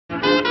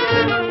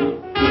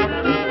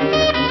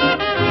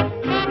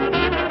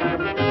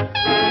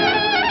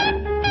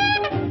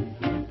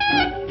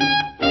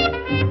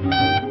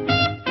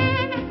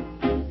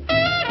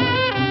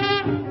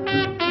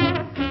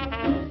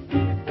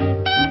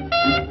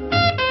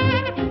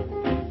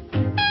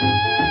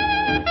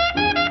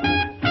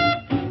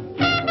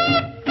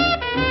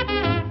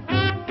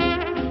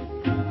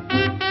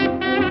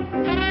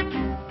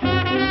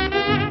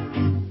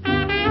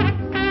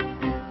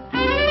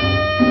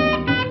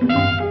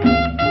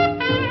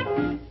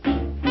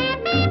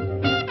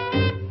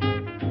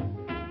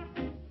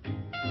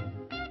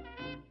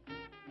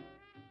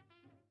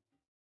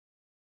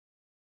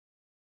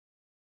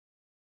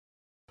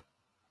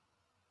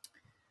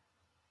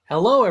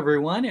Hello,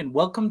 everyone, and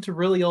welcome to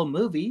Really Old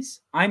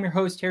Movies. I'm your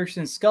host,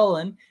 Harrison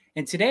Scullin,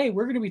 and today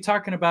we're going to be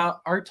talking about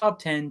our top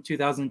 10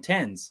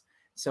 2010s.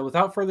 So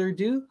without further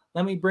ado,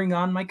 let me bring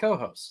on my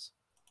co-hosts.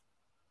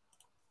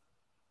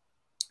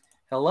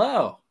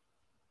 Hello.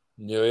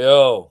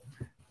 Yo.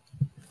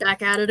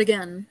 Back at it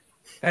again.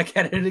 Back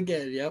at it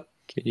again, yep.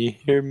 Can you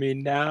hear me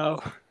now?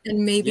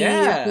 And maybe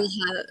Yeah.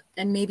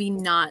 maybe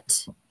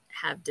not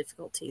have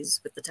difficulties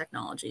with the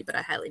technology, but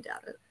I highly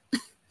doubt it.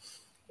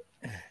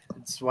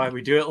 That's why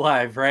we do it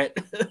live, right?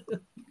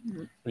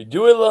 We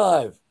do it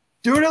live.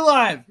 Doing it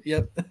live.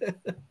 Yep.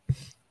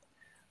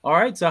 All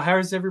right. So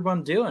how's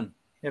everyone doing?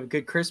 You have a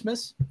good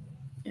Christmas?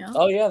 Yeah.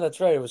 Oh, yeah, that's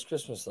right. It was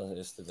Christmas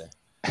yesterday.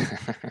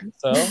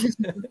 So,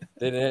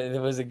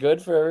 was it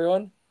good for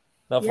everyone?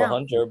 Not for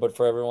Hunter, but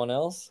for everyone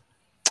else?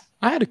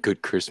 I had a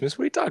good Christmas.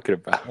 What are you talking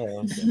about?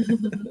 Oh,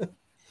 okay.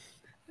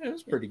 It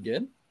was pretty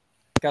good.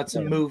 Got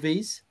some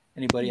movies.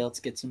 Anybody else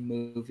get some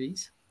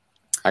movies?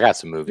 I got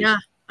some movies. Yeah.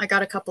 I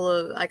got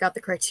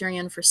the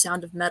Criterion for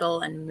Sound of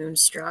Metal and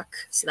Moonstruck,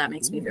 so that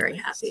makes me very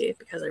happy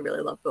because I really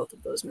love both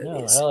of those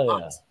movies. Oh, hell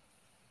yeah.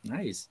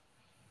 Nice.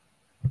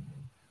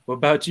 What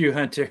about you,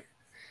 Hunter?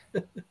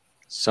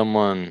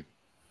 Someone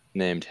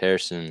named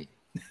Harrison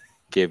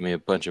gave me a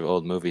bunch of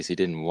old movies he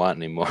didn't want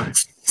anymore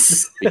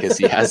because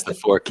he has the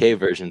 4K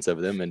versions of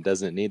them and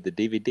doesn't need the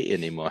DVD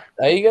anymore.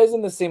 Are you guys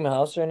in the same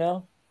house right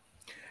now?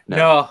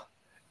 No.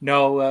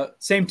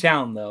 Same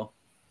town, though.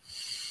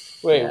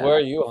 Wait, where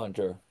are you,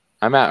 Hunter?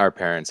 I'm at our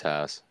parents'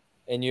 house.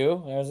 And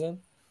you, Harrison?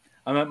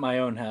 I'm at my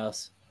own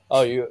house.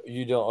 Oh,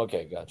 you don't?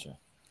 Okay, gotcha.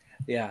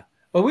 Yeah.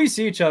 But we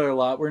see each other a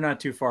lot. We're not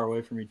too far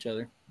away from each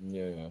other.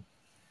 Yeah.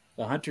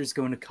 The Hunter's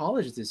going to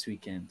college this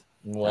weekend.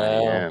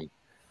 Wow.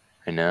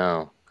 I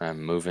know.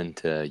 I'm moving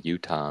to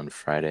Utah on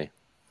Friday.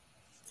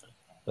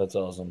 That's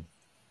awesome.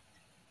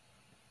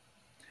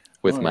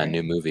 With my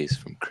new movies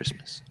from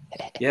Christmas.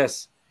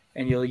 Yes.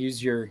 And you'll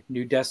use your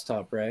new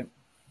desktop, right?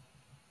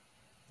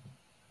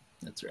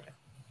 That's right.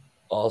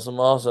 Awesome.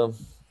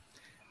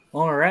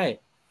 All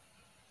right.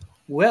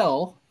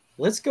 Well,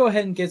 let's go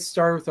ahead and get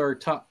started with our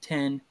top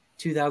 10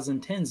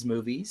 2010s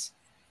movies.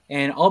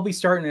 And I'll be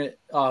starting it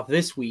off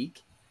this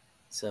week.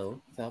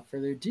 So without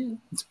further ado,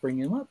 let's bring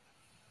him up.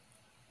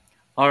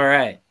 All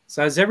right.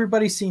 So has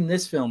everybody seen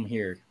this film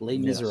here, Les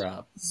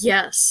Miserables?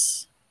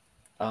 Yes.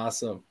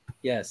 Awesome.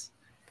 Yes.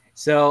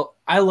 So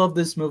I love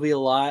this movie a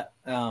lot.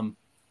 I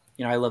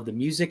love the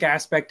music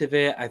aspect of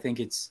it. I think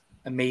it's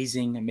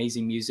amazing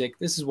music.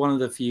 This is one of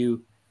the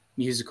few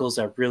musicals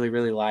I really,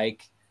 really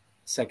like.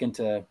 Second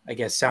to, I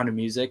guess, Sound of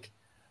Music.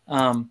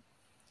 I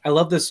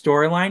love the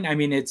storyline. I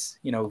mean, it's,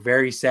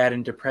 very sad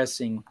and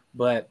depressing,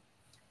 but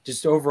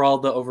just overall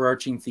the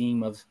overarching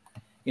theme of,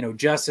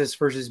 justice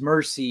versus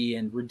mercy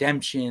and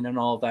redemption and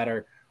all of that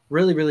are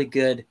really, really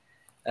good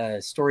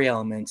story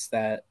elements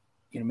that,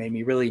 made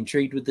me really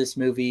intrigued with this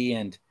movie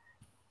and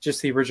just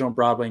the original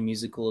Broadway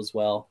musical as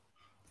well.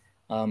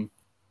 I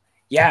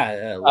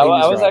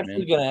was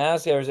actually going to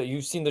ask, have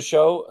you seen the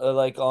show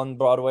like on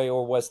Broadway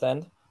or West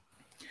End?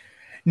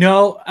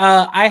 No,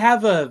 I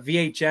have a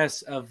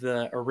VHS of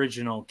the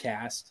original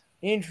cast.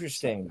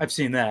 Interesting. I've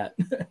seen that.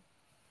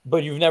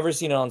 But you've never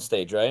seen it on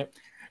stage, right?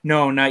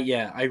 No, not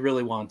yet. I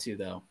really want to,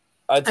 though.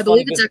 I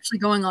believe it's actually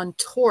going on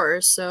tour,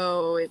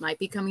 so it might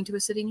be coming to a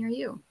city near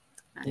you.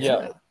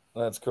 Yeah,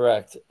 that's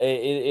correct.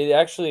 It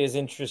actually is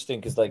interesting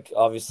because,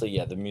 obviously,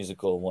 the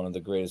musical, one of the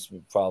greatest,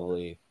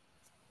 probably,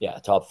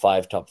 top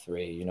 5, top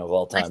 3, of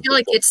all time. I feel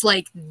like it's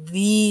like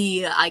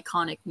the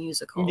iconic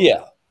musical.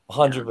 Yeah,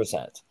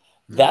 100%.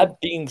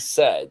 That being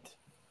said,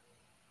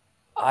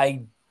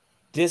 I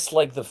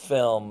dislike the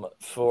film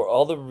for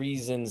all the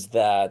reasons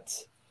that,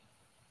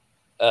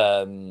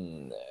 for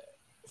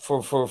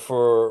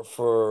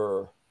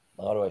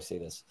how do I say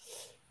this?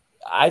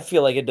 I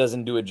feel like it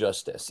doesn't do it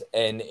justice,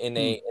 and in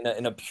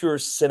a pure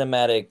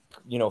cinematic,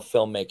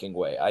 filmmaking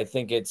way. I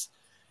think it's,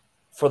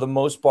 for the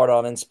most part,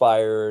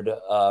 uninspired.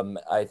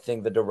 I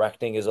think the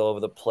directing is all over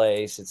the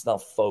place. It's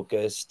not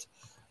focused.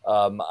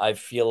 I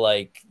feel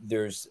like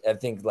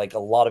a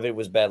lot of it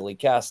was badly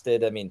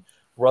casted. I mean,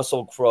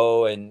 Russell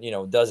Crowe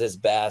does his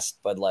best,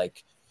 but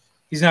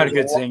he's not a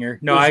good singer.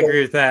 No, I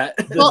agree with that.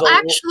 Well,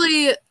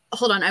 actually,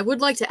 hold on. I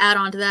would like to add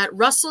on to that.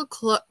 Russell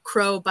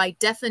Crowe, by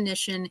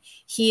definition,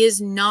 he is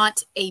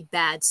not a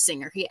bad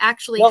singer. He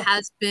actually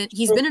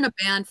he's been in a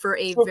band for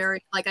a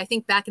very, I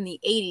think back in the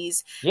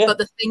 80s. Yeah. But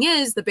the thing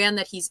is, the band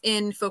that he's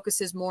in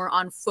focuses more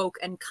on folk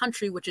and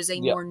country, which is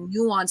a more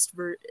nuanced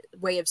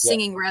way of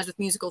singing. Whereas with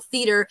musical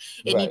theater,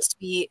 it needs to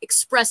be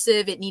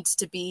expressive. It needs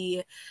to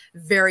be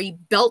very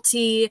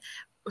belty.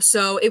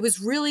 So it was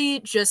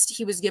really just,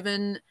 he was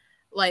given...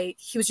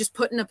 he was just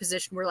put in a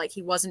position where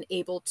he wasn't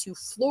able to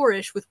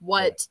flourish with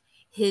what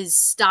his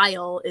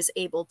style is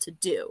able to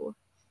do.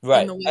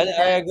 Right.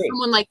 I agree.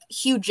 Someone like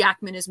Hugh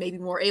Jackman is maybe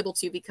more able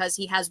to because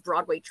he has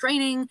Broadway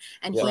training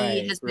and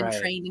he has been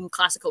trained in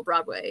classical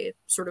Broadway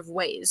sort of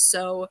ways.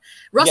 So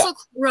Russell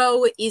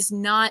Crowe is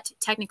not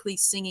technically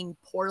singing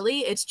poorly.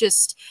 It's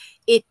just,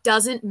 it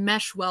doesn't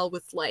mesh well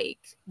with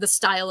the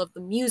style of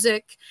the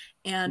music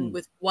and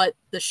with what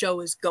the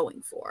show is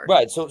going for.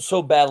 Right.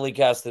 So badly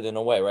casted in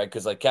a way, right?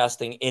 Because like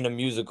casting in a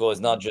musical is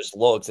not just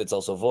looks, it's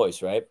also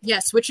voice, right?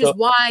 Yes, which is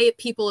why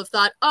people have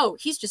thought, oh,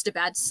 he's just a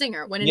bad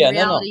singer, when in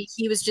reality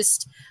he was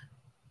just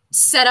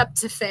set up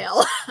to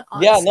fail.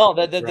 Yeah, no,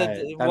 that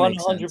Right.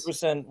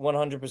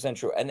 100%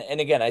 true. And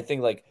again, I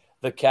think like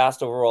the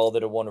cast overall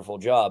did a wonderful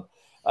job.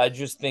 I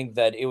just think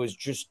that it was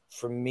just,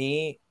 for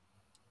me,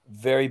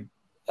 very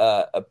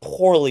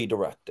poorly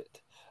directed.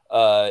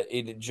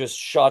 It just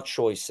shot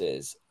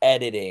choices,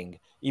 editing,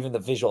 even the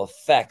visual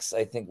effects,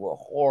 I think were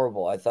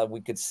horrible. I thought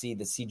we could see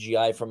the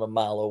CGI from a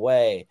mile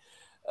away.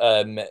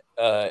 And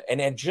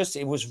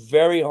it was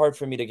very hard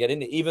for me to get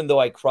into, even though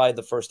I cried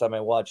the first time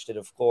I watched it,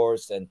 of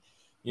course. And,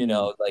 you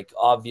know, like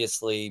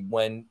obviously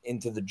went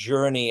into the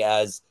journey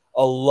as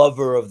a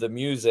lover of the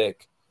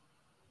music,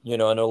 you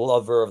know, and a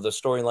lover of the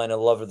storyline, and a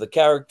lover of the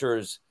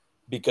characters,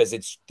 because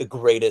it's the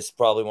greatest,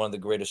 probably one of the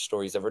greatest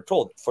stories ever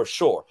told, for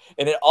sure.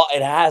 And it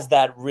has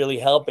that really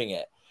helping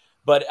it.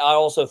 But I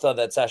also thought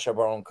that Sacha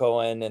Baron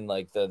Cohen and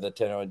like the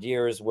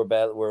Thénardiers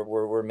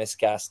were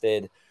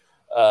miscasted.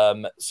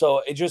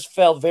 So it just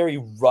felt very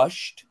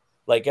rushed,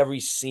 like every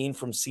scene,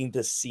 from scene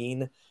to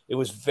scene. It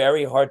was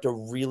very hard to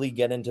really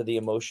get into the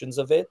emotions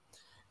of it.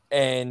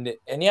 And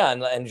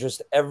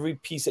just every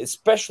piece,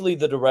 especially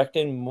the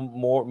directing,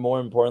 more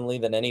importantly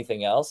than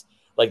anything else,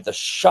 like the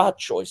shot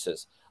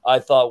choices, I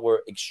thought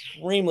were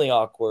extremely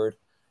awkward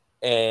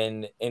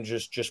and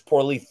just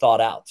poorly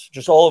thought out,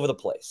 just all over the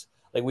place.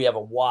 Like we have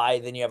a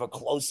wide, then you have a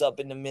close up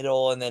in the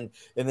middle, and then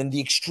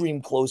the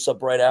extreme close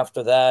up right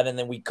after that, and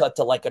then we cut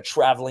to like a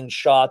traveling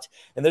shot,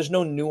 and there's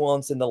no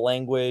nuance in the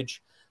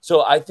language.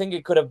 So I think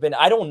it could have been,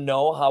 I don't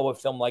know how a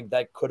film like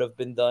that could have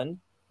been done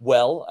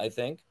well, I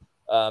think,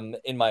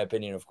 in my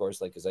opinion, of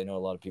course, like, because I know a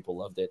lot of people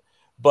loved it.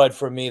 But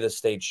for me, the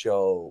stage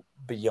show,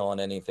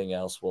 beyond anything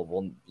else,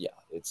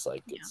 it's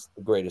like, it's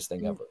the greatest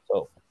thing ever.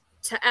 So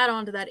to add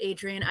on to that,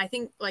 Adrian, I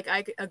think like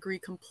I agree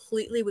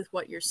completely with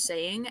what you're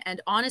saying.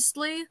 And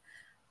honestly,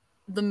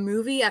 the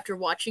movie, after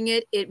watching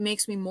it, it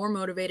makes me more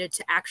motivated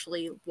to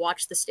actually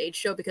watch the stage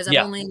show, because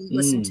I've only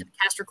listened to the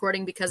cast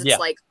recording, because it's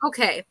like,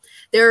 okay,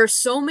 there are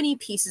so many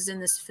pieces in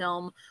this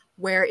film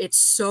where it's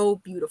so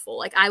beautiful.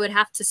 Like I would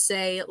have to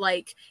say,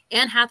 like,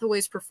 Anne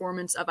Hathaway's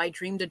performance of I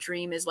Dreamed a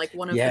Dream is like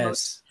one of the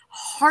most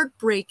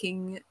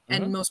heartbreaking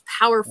and most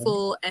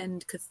powerful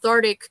and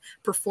cathartic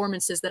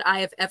performances that I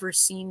have ever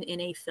seen in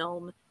a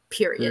film,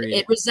 period.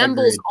 It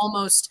resembles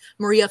almost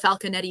Maria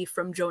Falconetti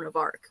from Joan of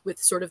Arc, with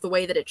sort of the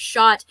way that it's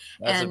shot.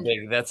 That's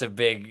a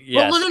big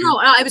well, no.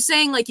 I was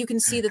saying, like, you can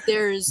see that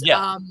there's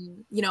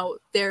you know,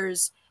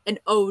 there's an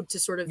ode to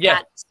sort of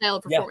that style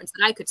of performance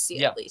that I could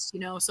see, at least, you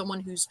know, someone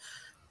who's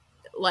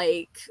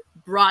like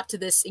brought to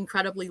this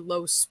incredibly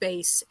low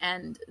space.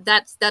 And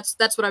that's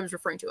what I was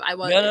referring to.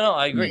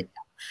 I agree.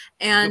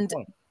 And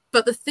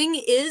but the thing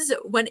is,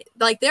 when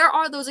like there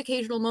are those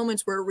occasional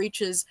moments where it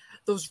reaches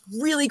those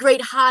really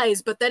great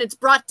highs, but then it's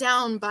brought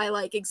down by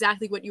like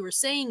exactly what you were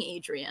saying,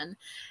 Adrian.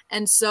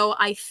 And so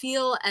I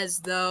feel as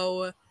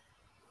though,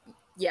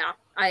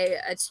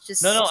 it's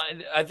just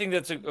I think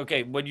that's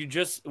okay. What you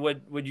just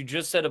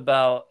said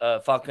about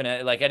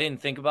Falconet, like I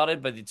didn't think about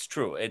it, but it's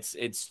true.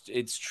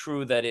 It's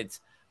true that it's,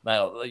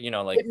 you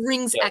know, like it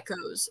rings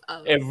echoes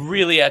of it,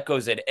 really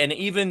echoes it. And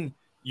even,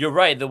 you're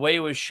right, the way it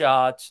was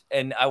shot,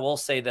 and I will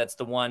say that's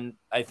the one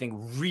I think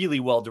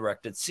really well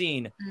directed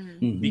scene,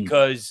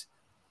 because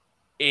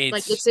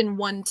it's in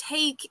one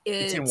take.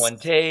 It's in one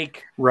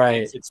take,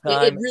 right? It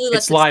really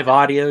it's live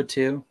audio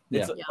too.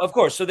 Of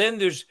course. So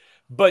then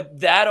but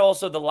that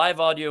also, the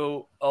live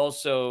audio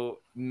also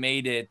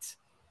made it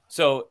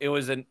so it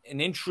was an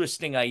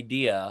interesting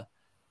idea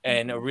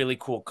and a really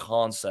cool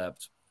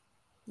concept.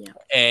 Yeah.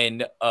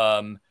 And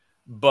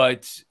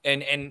but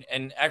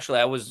actually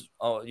I was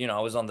I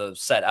was on the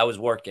set. I was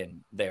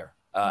working there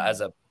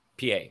as a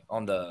PA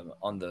on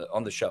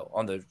the show,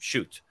 on the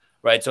shoot,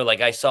 right? So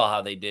like I saw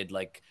how they did,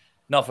 like,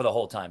 not for the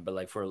whole time, but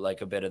like for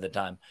like a bit of the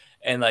time.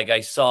 And like I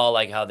saw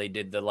like how they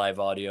did the live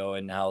audio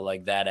and how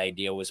like that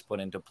idea was put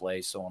into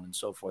place, so on and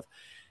so forth.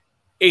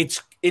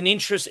 It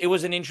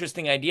was an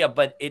interesting idea,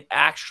 but it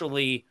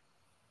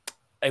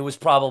was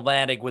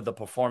problematic with the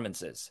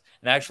performances.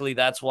 And actually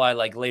that's why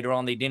like later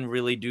on they didn't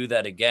really do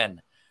that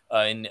again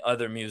in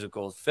other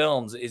musical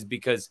films, is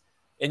because,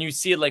 and you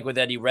see it like with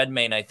Eddie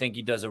Redmayne, I think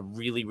he does a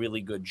really,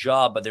 really good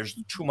job, but there's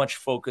too much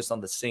focus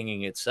on the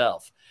singing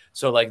itself.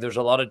 So like there's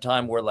a lot of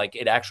time where like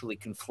it actually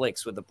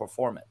conflicts with the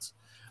performance.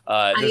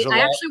 I actually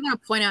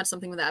want to point out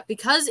something with that,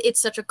 because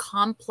it's such a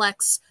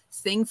complex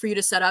thing for you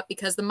to set up,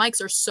 because the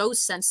mics are so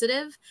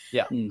sensitive.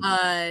 Yeah.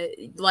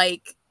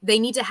 Like they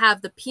need to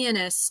have the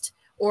pianist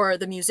or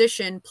the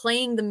musician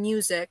playing the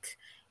music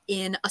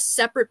in a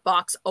separate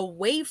box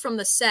away from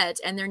the set,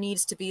 and there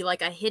needs to be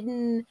like a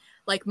hidden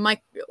like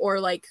mic or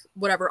like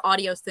whatever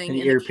audio thing. An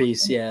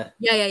earpiece, yeah.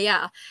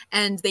 Yeah.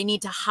 And they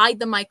need to hide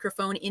the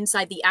microphone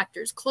inside the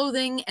actor's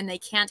clothing, and they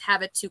can't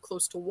have it too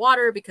close to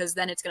water because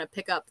then it's going to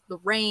pick up the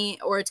rain,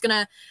 or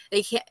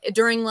they can't,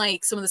 during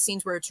like some of the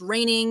scenes where it's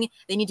raining,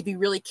 they need to be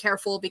really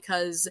careful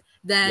because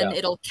then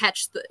it'll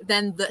catch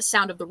then the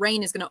sound of the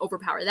rain is going to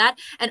overpower that.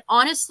 And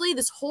honestly,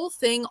 this whole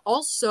thing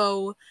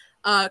also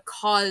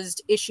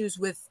caused issues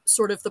with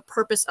sort of the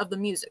purpose of the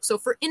music. So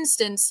for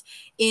instance,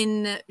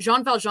 in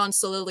Jean Valjean's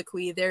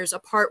soliloquy, there's a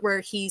part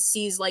where he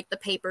sees like the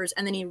papers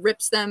and then he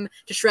rips them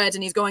to shreds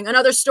and he's going,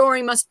 another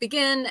story must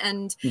begin.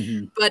 And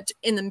but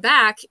in the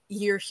back,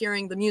 you're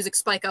hearing the music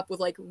spike up with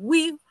like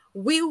wee,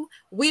 wee,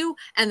 wee.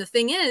 And the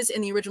thing is,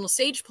 in the original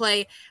stage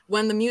play,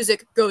 when the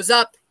music goes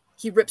up,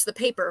 he rips the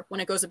paper. When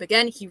it goes up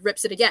again, he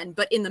rips it again.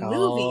 But in the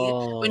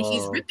movie, when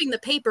he's ripping the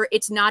paper,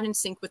 it's not in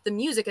sync with the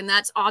music. And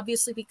that's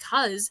obviously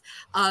because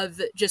of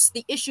just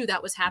the issue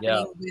that was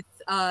happening with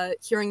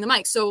hearing the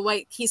mic. So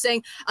like he's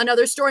saying,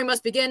 another story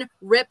must begin,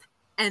 rip,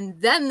 and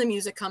then the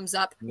music comes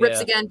up, rips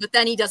again, but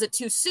then he does it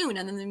too soon,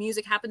 and then the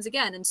music happens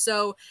again. And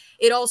so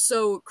it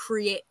also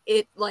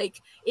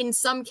like in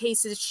some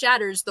cases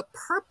shatters the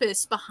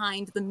purpose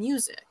behind the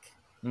music.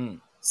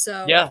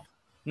 So yeah.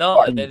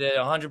 No,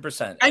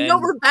 100%. I know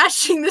we're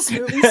bashing this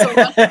movie so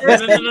much.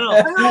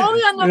 No. We're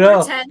only on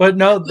number 10. But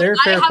no, they're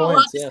fair points. I have a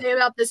lot to say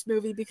about this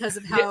movie because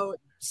of how...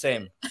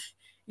 Same.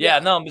 Yeah,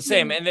 no,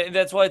 same. And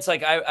that's why it's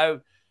like,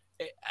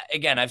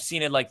 again, I've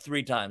seen it like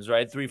 3 times,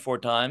 right?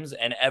 3-4 times.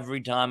 And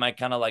every time I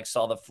kind of like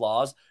saw the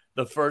flaws.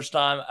 The first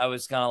time I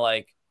was kind of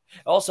like...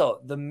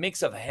 Also, the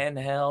mix of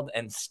handheld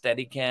and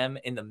Steadicam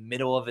in the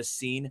middle of a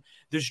scene,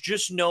 there's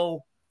just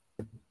no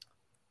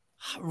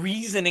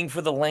reasoning for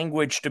the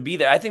language to be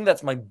there. I think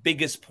that's my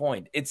biggest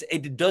point.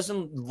 It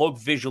doesn't look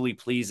visually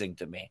pleasing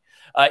to me.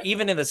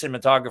 Even in the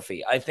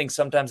cinematography, I think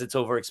sometimes it's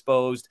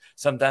overexposed,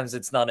 sometimes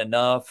it's not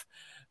enough.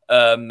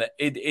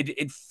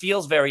 It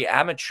feels very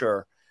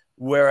amateur,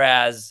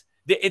 whereas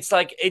it's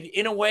like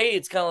in a way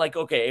it's kind of like,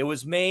 okay, it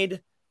was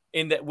made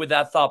with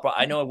that thought.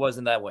 I know it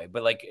wasn't that way,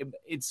 but like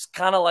it's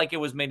kind of like it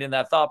was made in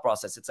that thought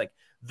process. It's like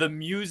the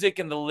music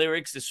and the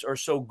lyrics are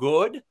so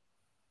good,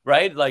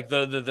 right? Like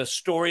the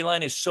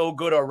storyline is so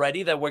good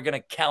already that we're going to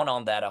count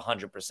on that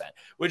 100%.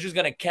 We're just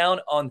going to count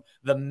on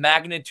the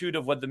magnitude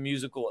of what the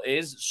musical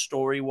is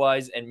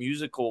story-wise and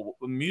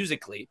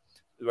musically,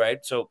 right?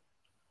 So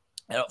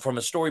from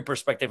a story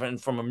perspective and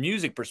from a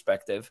music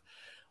perspective,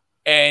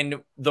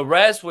 and the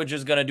rest, we're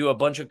just going to do a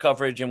bunch of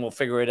coverage and we'll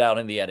figure it out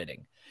in the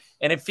editing.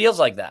 And it feels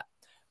like that.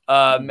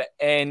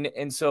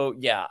 And so,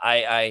 yeah,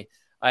 I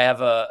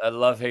have a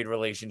love-hate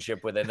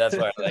relationship with it. That's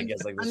why I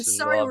guess like this I'm is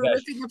sorry we're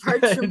ripping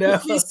apart your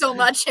movie so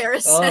much,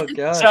 Harrison. Oh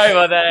god. Sorry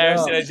about that,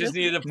 Harrison. I just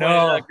needed to point it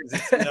out because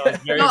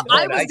it's very important.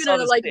 I was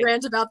gonna like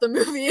rant about the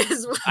movie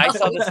as well. I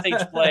saw the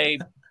stage play,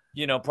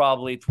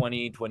 probably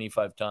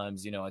 20-25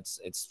 times.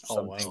 It's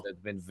something that's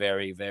been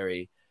very,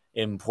 very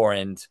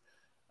important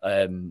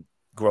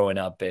growing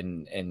up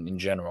and in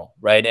general,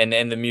 right?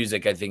 And the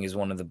music, I think, is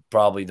one of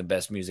probably the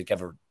best music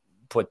ever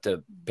put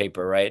to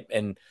paper, right?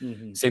 And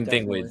same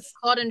thing with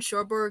Claude and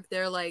Cherbourg.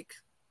 They're like,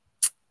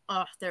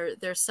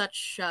 they're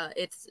such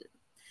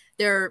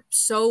they're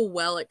so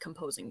well at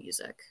composing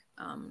music.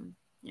 Did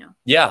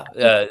I say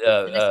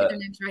their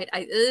names right?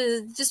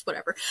 Just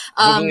whatever.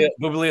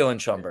 Boublil and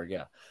Schomburg,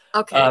 yeah.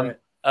 Okay.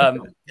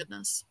 Oh,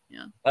 goodness,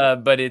 yeah.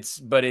 But it's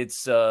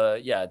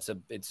yeah.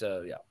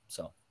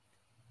 So.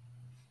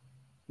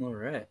 All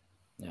right.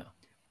 Yeah.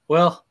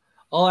 Well,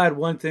 I'll add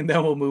one thing,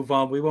 then we'll move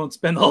on. We won't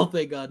spend the whole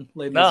thing on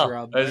Les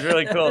Miserables. It was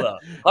really cool, though.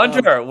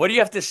 Hunter, what do you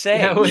have to say?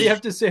 Yeah, what do you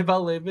have to say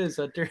about Les Mis,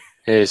 Hunter?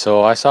 Hey,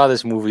 so I saw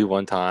this movie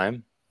one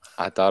time.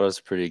 I thought it was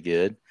pretty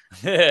good.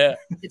 Yeah.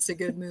 It's a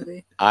good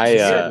movie.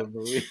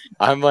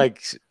 I'm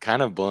like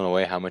kind of blown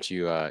away how much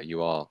you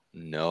all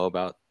know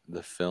about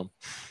the film,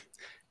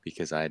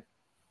 because I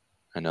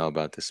know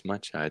about this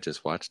much. I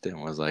just watched it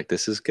and was like,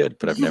 this is good,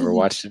 but I've never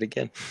watched it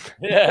again.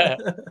 Yeah.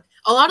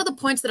 A lot of the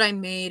points that I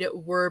made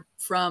were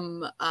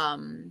from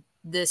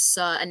this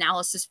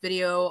analysis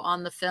video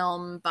on the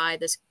film by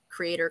this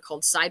creator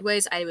called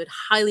Sideways. I would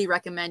highly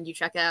recommend you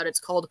check it out. It's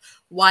called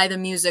Why the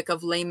Music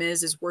of Les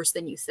Mis is Worse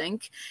Than You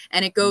Think.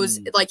 And it goes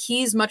like,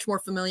 he's much more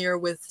familiar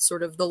with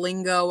sort of the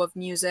lingo of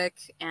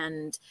music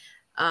and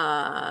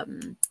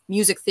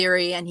music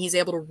theory, and he's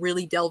able to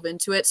really delve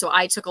into it. So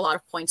I took a lot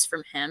of points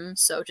from him.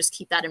 So just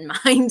keep that in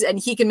mind, and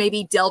he can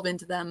maybe delve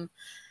into them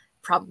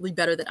probably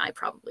better than I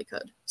probably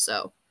could.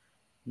 So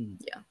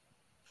yeah.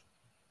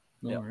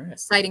 All right.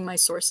 Citing my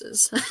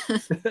sources.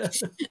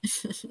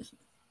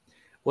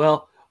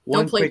 Well,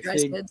 one don't play quick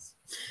dress thing, kids.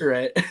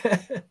 Right?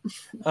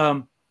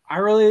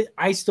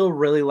 I still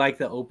really like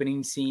the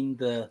opening scene,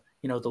 the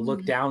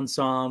look down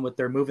song with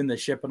they're moving the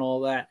ship and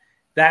all that.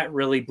 That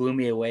really blew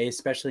me away,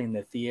 especially in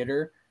the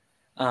theater.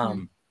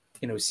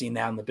 Seeing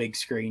that on the big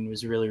screen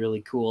was really,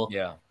 really cool.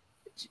 Yeah.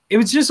 It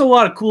was just a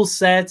lot of cool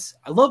sets.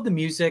 I love the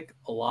music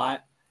a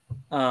lot.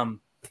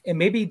 And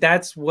maybe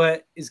that's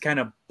what is kind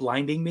of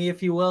blinding me,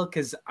 if you will,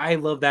 because I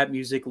love that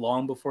music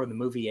long before the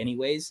movie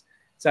anyways.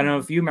 So I don't know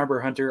if you remember,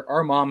 Hunter,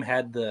 our mom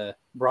had the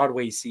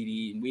Broadway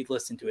CD and we'd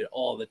listen to it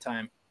all the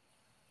time.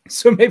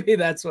 So maybe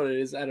that's what it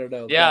is. I don't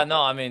know. Yeah,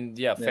 no, I mean,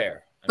 yeah,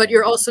 fair. But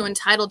you're also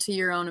entitled to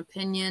your own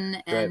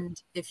opinion, and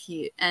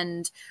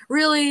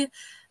really,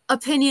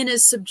 opinion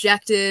is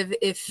subjective.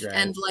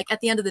 And like at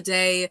the end of the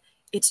day,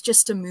 it's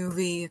just a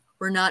movie.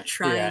 We're not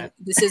trying. Yeah.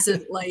 This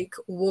isn't like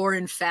war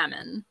and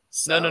famine.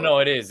 So. No.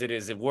 It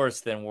is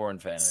worse than war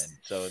and famine.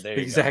 So there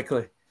you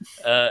go.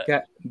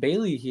 Got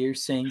Bailey here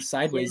saying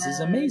Sideways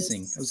is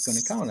amazing. I was going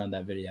to comment on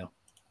that video.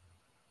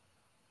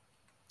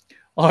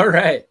 All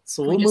right,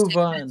 so we'll move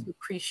on. To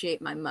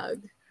appreciate my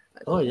mug.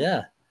 Oh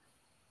yeah,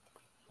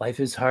 life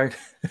is hard.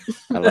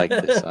 I like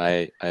this.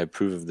 I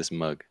approve of this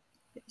mug.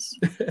 Yes.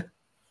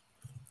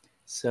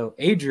 So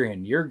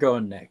Adrian, you're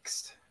going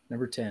next.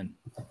 Number 10.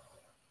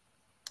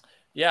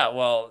 Yeah,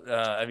 well,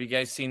 have you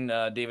guys seen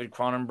David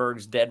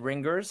Cronenberg's Dead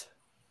Ringers?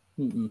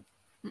 Mm-mm.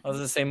 That was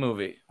the same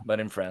movie,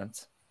 but in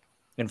French.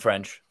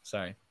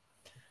 Sorry.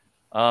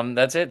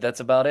 That's it. That's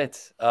about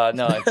it.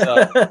 No,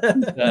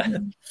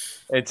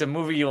 it's a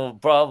movie you'll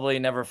probably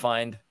never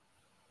find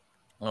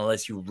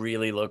unless you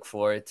really look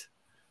for it.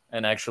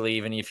 And actually,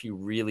 even if you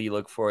really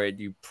look for it,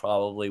 you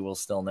probably will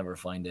still never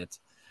find it.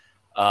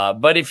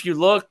 But if you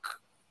look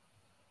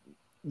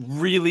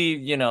really,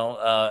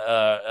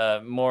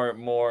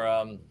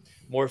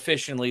 more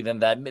efficiently than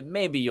that,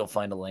 maybe you'll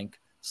find a link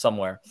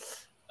somewhere.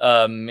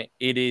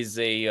 It is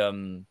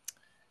a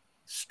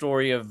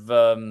story of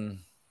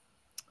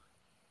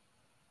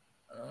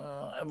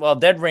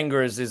Dead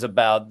Ringers is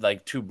about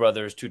like two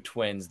brothers, two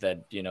twins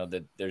that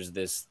that there's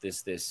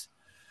this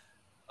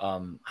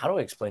how do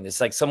I explain this?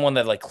 Like someone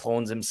that like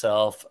clones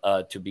himself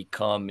to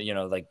become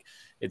like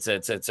it's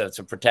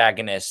a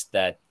protagonist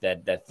that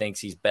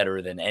thinks he's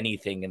better than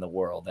anything in the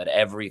world, that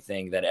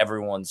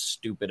everyone's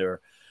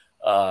stupider.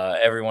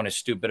 Everyone is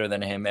stupider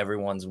than him.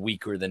 Everyone's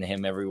weaker than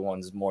him.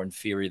 Everyone's more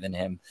inferior than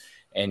him.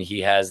 And he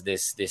has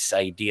this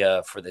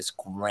idea for this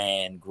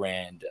grand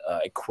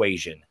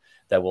equation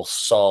that will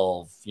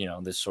solve,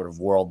 this sort of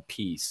world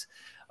peace.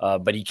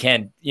 But he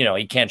can't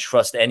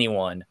trust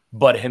anyone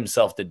but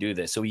himself to do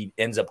this. So he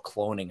ends up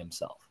cloning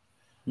himself.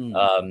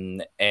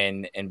 And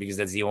because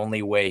that's the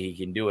only way he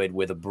can do it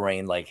with a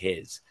brain like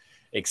his,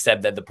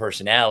 except that the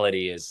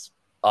personality is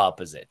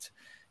opposite.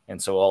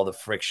 And so all the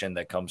friction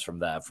that comes from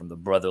that, from the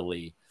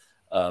brotherly,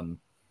 there's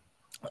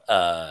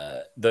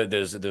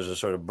a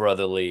sort of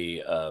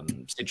brotherly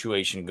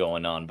situation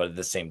going on, but at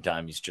the same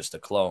time, he's just a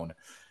clone.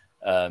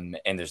 And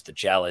there's the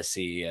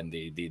jealousy and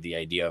the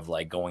idea of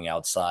like going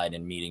outside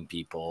and meeting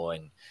people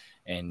and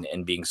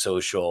being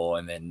social,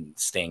 and then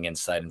staying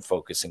inside and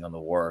focusing on the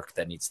work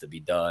that needs to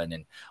be done,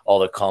 and all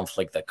the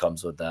conflict that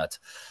comes with that.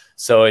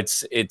 So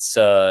it's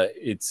a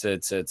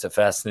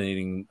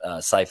fascinating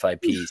sci-fi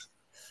piece.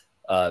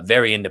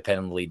 Very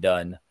independently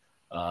done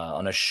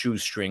on a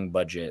shoestring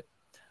budget,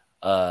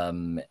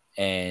 and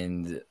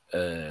it's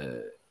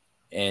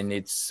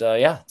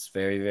it's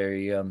very,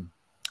 very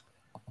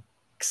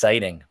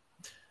exciting.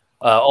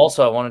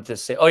 Also, I wanted to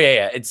say,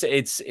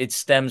 it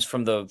stems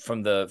from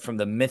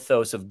the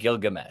mythos of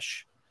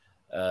Gilgamesh,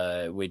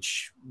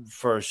 which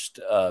first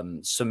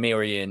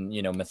Sumerian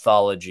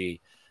mythology,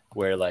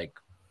 where like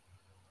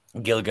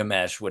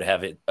Gilgamesh would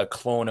have a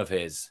clone of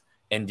his,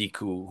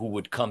 Endiku, who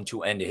would come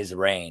to end his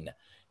reign,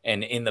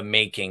 and in the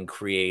making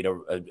create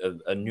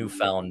a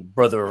newfound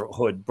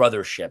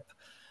brothership,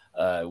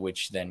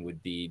 which then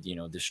would be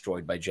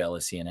destroyed by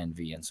jealousy and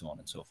envy and so on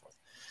and so forth.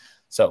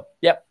 So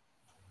yep.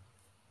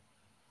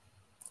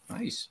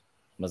 Nice.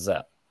 What's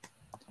that?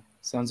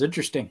 Sounds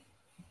interesting.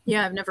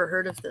 Yeah, I've never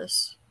heard of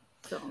this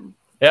film.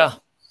 Yeah.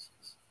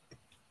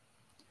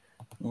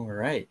 All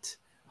right,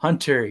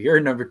 Hunter, you're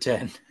number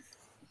 10.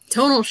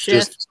 Tonal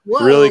shift. Just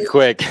really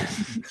quick.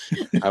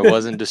 I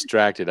wasn't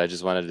distracted. I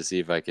just wanted to see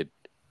if I could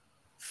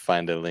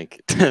find a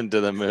link to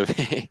the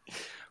movie,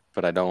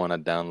 but I don't want to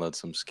download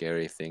some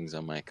scary things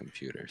on my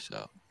computer.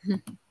 So,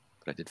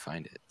 but I did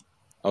find it.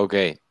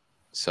 Okay,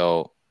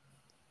 so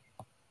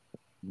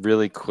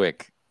really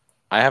quick.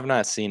 I have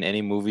not seen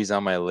any movies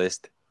on my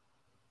list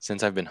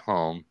since I've been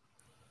home.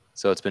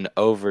 So it's been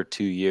over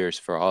 2 years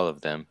for all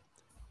of them.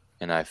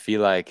 And I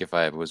feel like if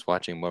I was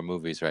watching more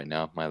movies right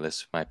now, my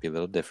list might be a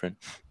little different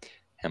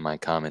and my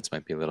comments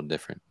might be a little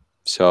different.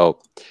 So,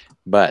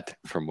 but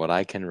from what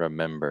I can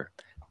remember,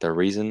 the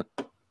reason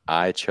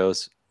I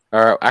chose,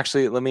 or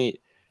actually,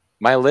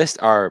 my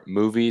list are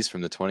movies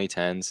from the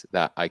 2010s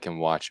that I can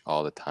watch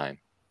all the time.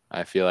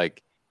 I feel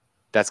like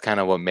that's kind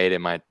of what made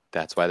it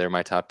that's why they're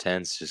my top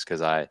 10s, just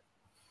because I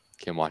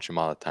can watch them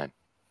all the time.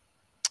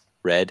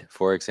 Red,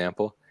 for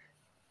example,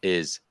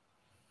 is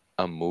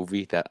a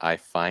movie that I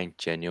find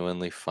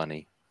genuinely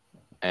funny.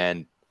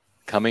 And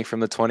coming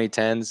from the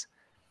 2010s,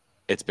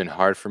 it's been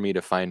hard for me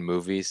to find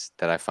movies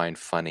that I find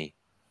funny.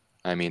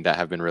 I mean, that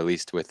have been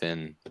released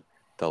within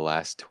the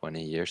last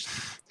 20 years.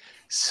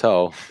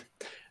 So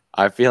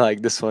I feel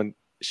like this one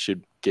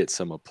should get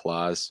some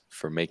applause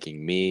for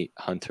making me,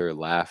 Hunter,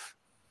 laugh,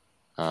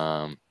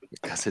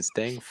 because it's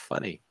dang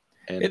funny.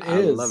 And I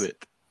love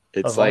it.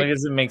 It's as long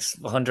as it makes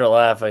Hunter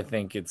laugh, I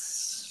think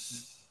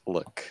it's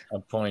Look, A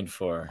point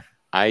for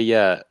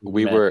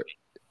we were.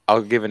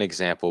 I'll give an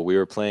example. We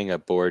were playing a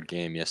board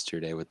game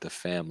yesterday with the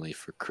family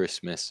for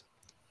Christmas,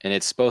 and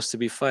it's supposed to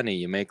be funny.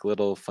 You make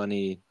little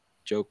funny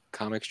joke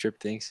comic strip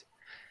things,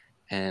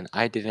 and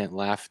I didn't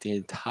laugh the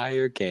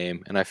entire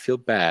game, and I feel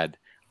bad,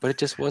 but it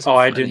just wasn't Oh,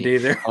 funny. I didn't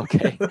either.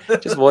 Okay,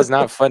 it just was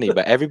not funny.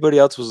 But everybody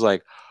else was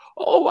like,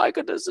 "Oh my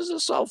goodness, this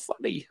is so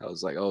funny." I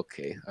was like,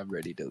 "Okay, I'm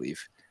ready to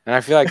leave." And I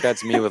feel like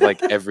that's me with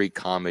like every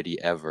comedy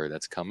ever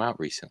that's come out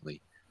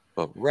recently.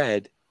 But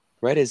Red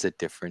is a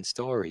different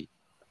story.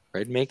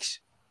 Red makes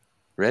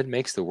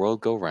the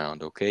world go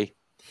round, okay?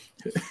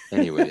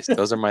 Anyways,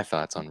 those are my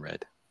thoughts on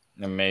Red.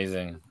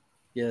 amazing.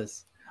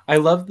 Yes. I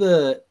love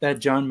that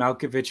John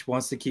Malkovich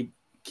wants to keep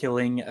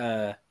killing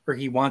or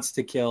he wants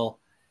to kill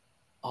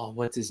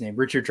what's his name?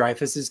 Richard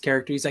Dreyfuss's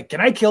character. He's like,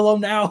 "Can I kill him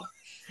now?"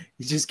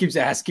 He just keeps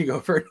asking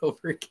over and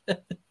over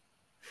again.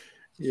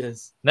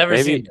 Yes. Never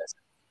Maybe seen this.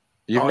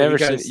 you've Oh, never you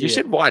gotta seen it. see You it.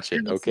 should watch it,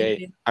 Haven't seen okay?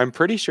 it. I'm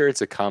pretty sure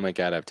it's a comic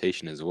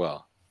adaptation as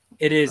well.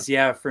 It is,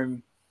 yeah,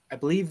 from I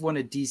believe one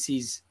of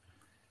DC's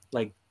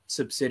like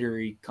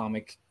subsidiary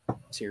comic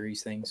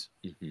series things.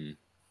 Hmm.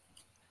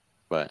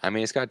 But I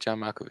mean, it's got John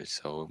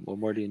Malkovich, so what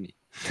more do you need?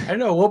 I don't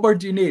know. What more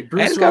do you need?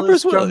 Bruce it's got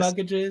Willis, Bruce John Willis.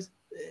 Malkovich,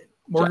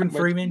 Morgan John-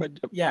 Freeman.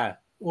 Yeah.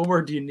 What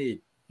more do you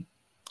need?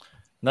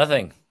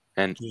 Nothing.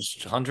 And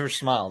Just Hunter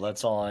smile.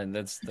 That's all.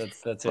 That's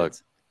look,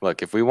 it.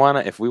 look, if we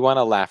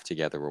wanna laugh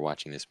together, we're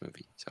watching this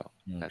movie. So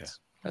Okay.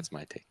 that's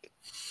my take.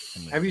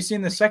 Have you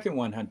seen the second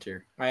one,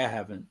 Hunter? I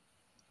haven't.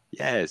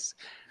 Yes,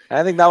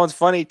 I think that one's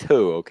funny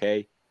too.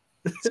 Okay,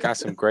 it's got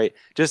some great.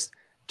 Just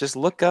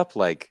look up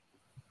like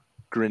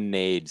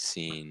grenade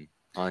scene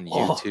on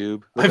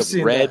YouTube. Look I've up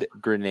seen Red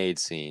that. grenade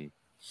scene,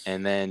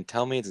 and then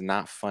tell me it's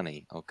not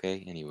funny.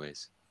 Okay.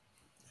 Anyways,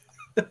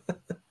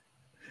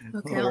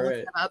 Okay, All I'll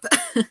right. look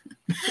that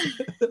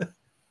up.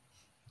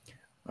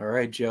 All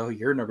right, Joe,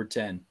 you're number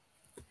 10.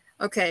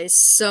 Okay,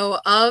 so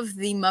of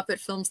the Muppet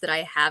films that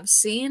I have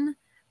seen,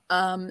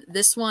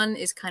 this one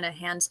is kind of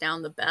hands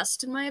down the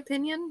best in my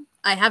opinion.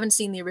 I haven't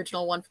seen the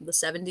original one from the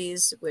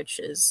 70s, which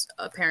is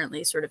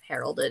apparently sort of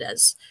heralded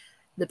as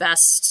the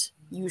best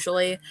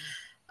usually.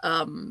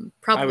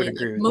 Probably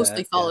agree with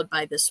mostly that, followed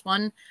by this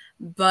one,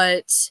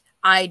 but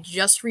I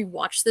just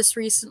rewatched this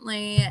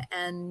recently,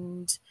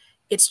 and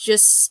it's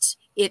just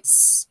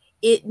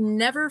it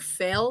never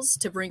fails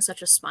to bring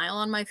such a smile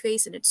on my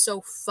face, and it's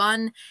so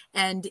fun,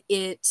 and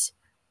it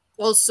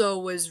also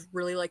was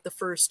really like the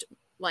first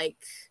like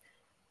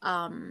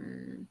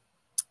time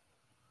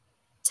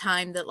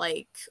that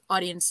like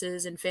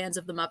audiences and fans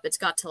of the Muppets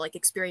got to like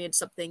experience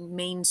something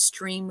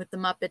mainstream with the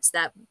Muppets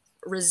that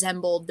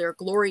resembled their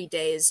glory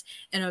days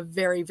in a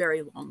very,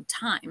 very long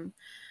time.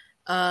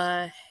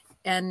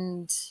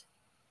 And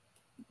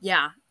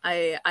yeah,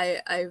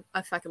 I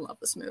fucking love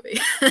this movie.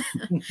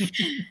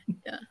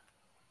 Yeah.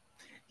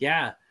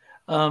 Yeah.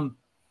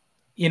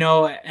 You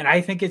know, and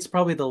I think it's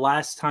probably the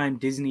last time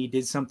Disney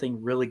did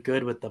something really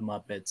good with the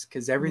Muppets,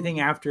 because everything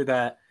after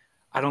that,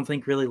 I don't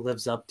think really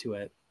lives up to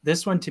it.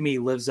 This one to me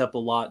lives up a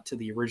lot to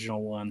the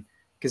original one,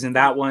 because in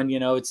that one, you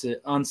know, it's an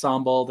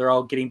ensemble. They're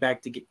all getting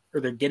back to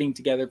they're getting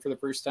together for the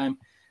first time.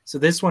 So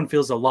this one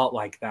feels a lot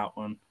like that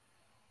one.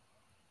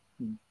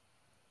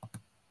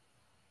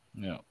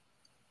 No,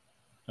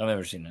 I've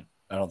never seen it.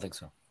 I don't think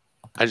so.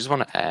 I just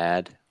want to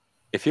add,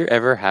 if you're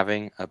ever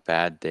having a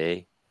bad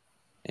day,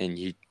 and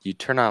you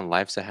turn on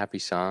 "Life's a Happy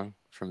Song"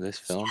 from this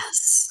film,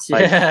 Yes.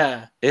 Like,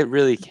 Yeah. it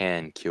really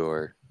can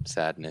cure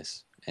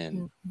sadness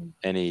and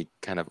any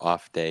kind of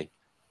off day.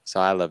 So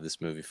I love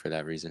this movie for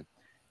that reason.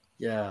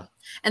 Yeah.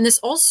 And this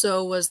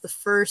also was the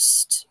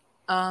first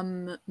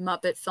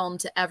Muppet film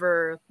to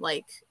ever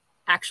like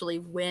actually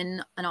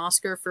win an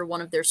Oscar for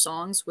one of their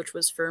songs, which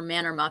was for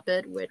Manor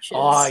Muppet, which is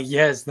Oh,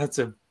 yes, that's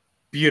a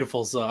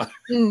beautiful song.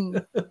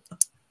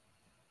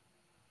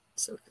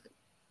 So good.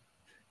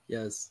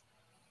 Yes.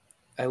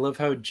 I love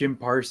how Jim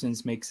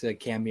Parsons makes a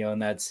cameo in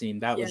that scene.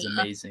 That was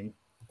amazing.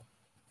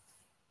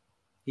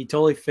 He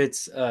totally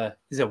fits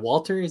is it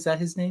Walter? Is that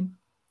his name?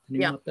 The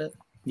new Muppet?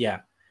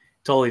 Yeah.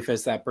 Totally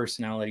fits that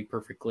personality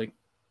perfectly.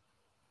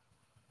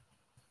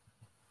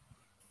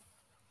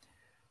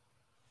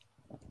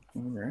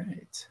 All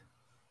right.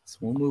 So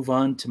we'll move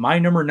on to my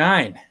number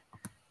 9.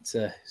 It's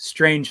a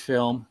strange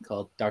film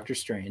called Doctor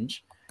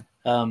Strange.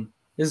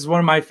 This is one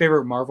of my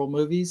favorite Marvel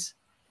movies.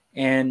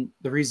 And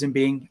the reason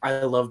being, I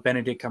love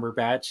Benedict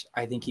Cumberbatch.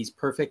 I think he's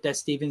perfect as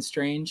Stephen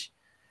Strange.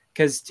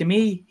 Because to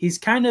me, he's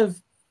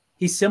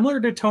similar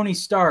to Tony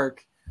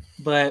Stark,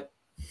 but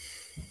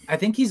I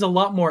think he's a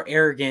lot more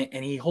arrogant,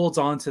 and he holds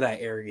on to that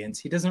arrogance.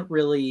 He doesn't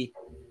really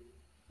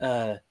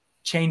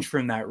change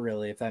from that,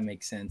 really, if that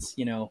makes sense.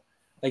 You know,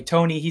 like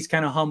Tony, he's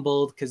kind of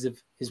humbled because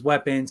of his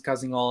weapons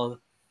causing all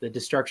the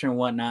destruction and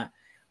whatnot.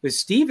 With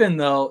Stephen,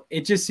 though,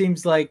 it just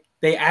seems like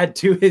they add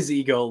to his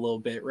ego a little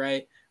bit,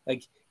 right?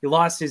 Like, he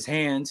lost his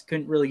hands,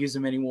 couldn't really use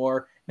them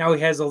anymore. Now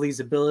he has all these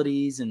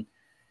abilities and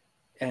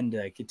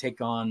could take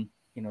on,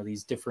 you know,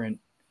 these different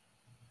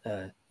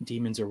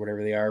demons or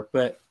whatever they are.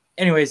 But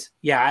anyways,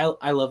 yeah,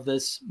 I love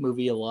this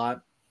movie a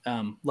lot.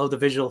 Love the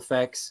visual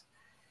effects.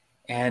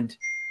 And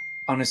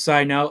on a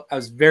side note, I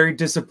was very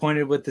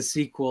disappointed with the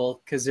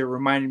sequel because it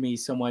reminded me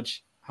so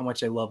much how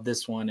much I love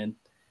this one, and the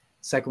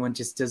second one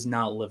just does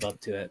not live up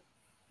to it.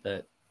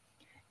 But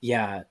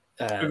yeah,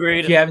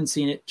 Agreed. if you haven't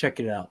seen it, check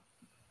it out.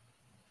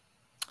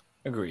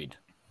 Agreed.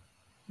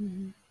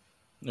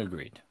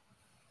 Agreed.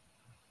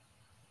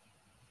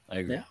 I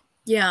agree.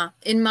 Yeah.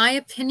 In my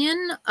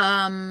opinion,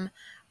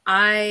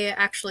 I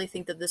actually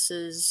think that this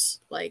is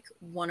like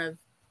one of,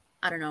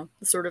 I don't know,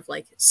 sort of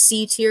like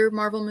C tier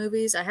Marvel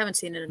movies. I haven't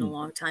seen it in a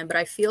long time, but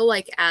I feel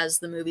like as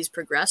the movies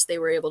progressed, they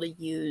were able to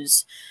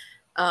use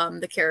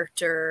the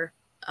character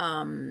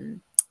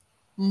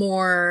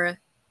more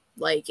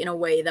like in a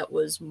way that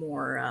was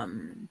more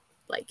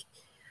like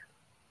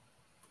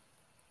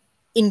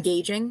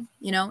engaging,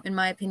 you know, in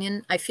my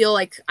opinion. I feel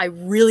like I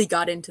really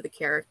got into the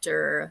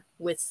character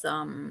with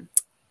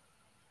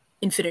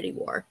Infinity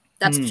War.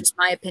 That's just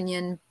my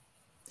opinion.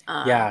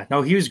 Yeah,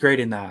 no, he was great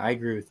in that. I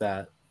agree with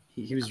that.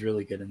 He was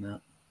really good in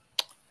that.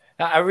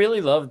 I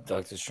really loved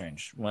Doctor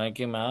Strange. When it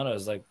came out, I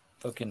was like,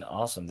 fucking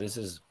awesome.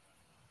 This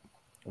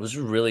was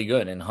really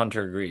good. And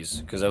Hunter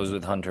agrees, because I was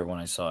with Hunter when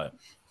I saw it.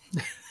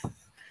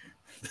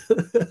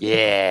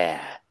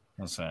 Yeah.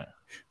 What's that?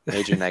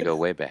 Major and I go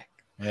way back.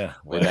 Yeah.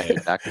 Way back to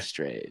Doctor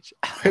Strange.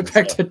 Way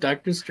back to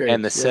Doctor Strange.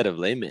 And the set of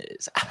Les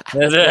Mis.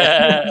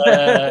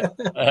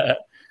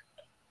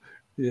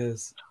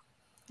 Yes.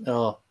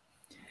 Oh.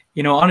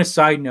 You know, on a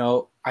side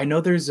note, I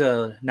know there's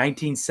a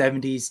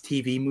 1970s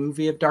TV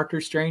movie of Doctor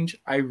Strange.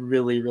 I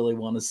really, really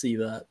want to see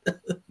that.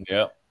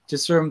 Yeah.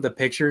 Just from the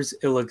pictures,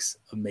 it looks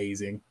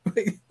amazing.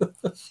 I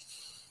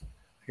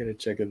gotta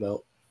check it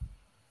out.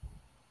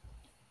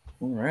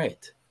 All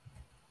right.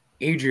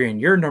 Adrian,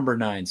 you're number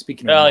 9.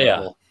 Speaking of Marvel.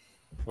 Yeah.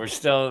 We're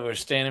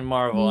staying in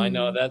Marvel. I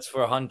know that's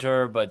for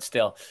Hunter, but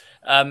still.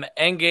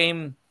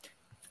 Endgame.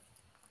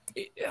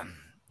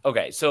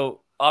 Okay,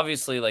 so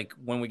obviously, like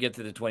when we get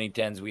to the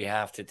 2010s, we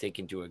have to take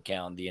into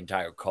account the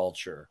entire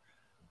culture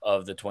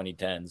of the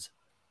 2010s,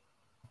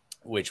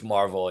 which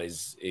Marvel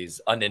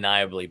is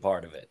undeniably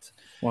part of it.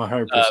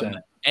 100%.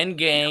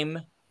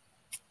 Endgame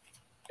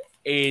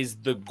is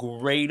the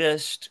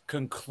greatest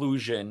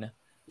conclusion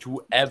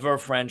to ever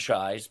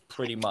franchise,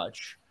 pretty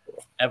much,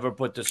 ever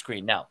put to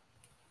screen. Now,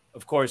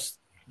 of course,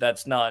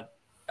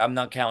 I'm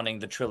not counting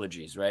the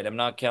trilogies, right? I'm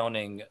not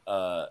counting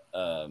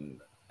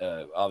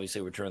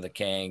obviously Return of the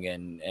King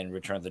and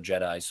Return of the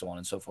Jedi, so on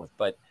and so forth.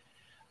 But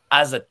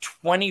as a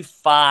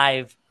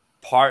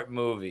 25-part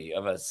movie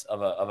of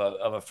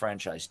a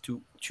franchise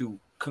to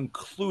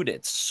conclude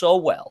it so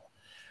well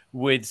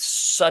with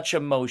such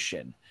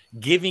emotion,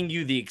 giving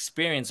you the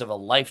experience of a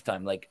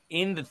lifetime, like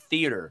in the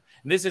theater.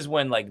 And this is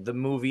when like the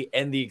movie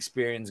and the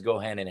experience go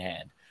hand in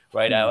hand,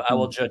 right? I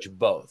will judge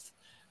both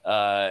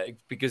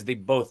because they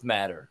both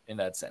matter in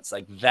that sense.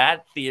 Like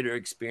that theater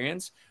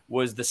experience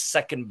was the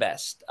second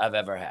best I've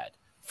ever had.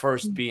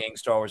 First being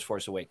Star Wars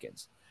Force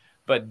Awakens.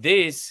 But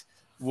this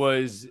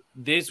was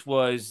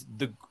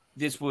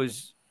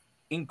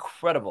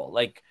incredible.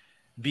 Like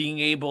being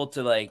able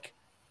to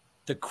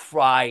to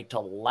cry, to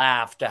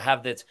laugh, to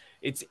have this.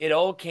 It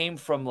all came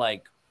from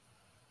like,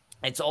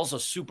 it's also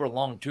super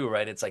long too,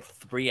 right? It's like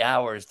 3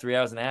 hours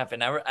and a half.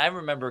 And I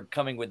remember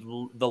coming with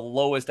the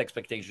lowest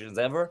expectations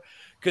ever,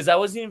 because I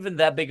wasn't even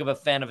that big of a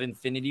fan of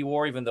Infinity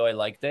War, even though I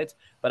liked it,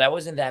 but I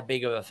wasn't that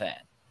big of a fan.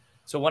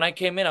 So when I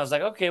came in, I was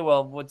like, okay,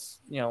 well, what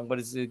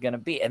is it going to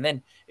be? And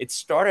then it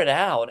started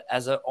out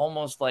as a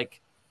almost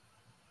like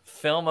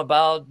film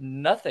about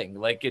nothing.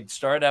 Like it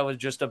started out with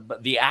just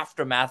the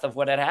aftermath of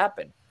what had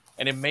happened.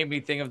 And it made me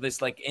think of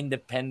this like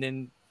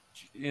independent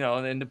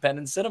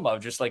cinema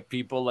of just like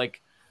people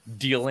like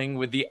dealing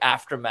with the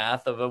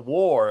aftermath of a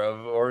war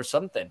or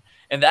something.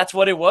 And that's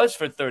what it was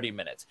for 30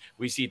 minutes.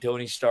 We see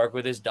Tony Stark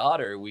with his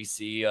daughter. We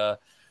see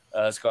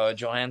Scarlett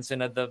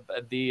Johansson at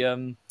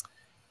the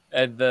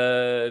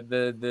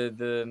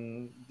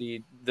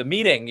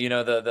meeting,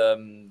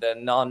 the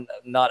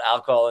not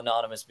alcohol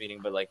anonymous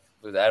meeting, but like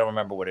I don't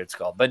remember what it's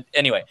called. But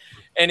anyway,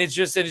 and it's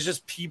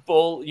just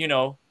people,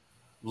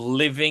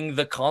 living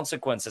the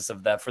consequences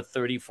of that for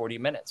 30-40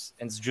 minutes.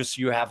 And it's just,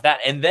 you have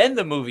that, and then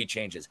the movie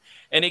changes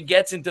and it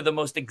gets into the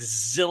most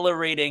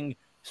exhilarating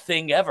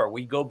thing ever.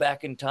 We go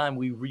back in time,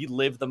 we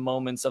relive the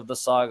moments of the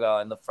saga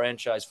and the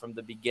franchise from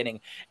the beginning.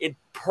 It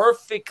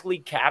perfectly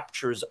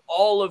captures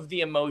all of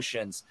the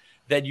emotions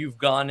that you've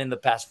gone in the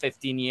past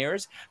 15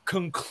 years,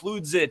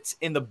 concludes it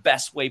in the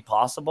best way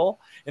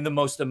possible, in the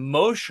most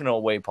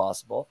emotional way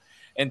possible.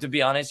 And to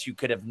be honest, you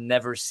could have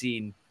never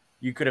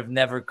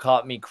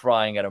caught me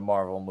crying at a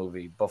Marvel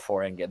movie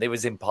before Endgame. It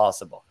was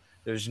impossible.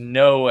 There's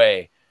no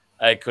way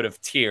I could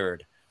have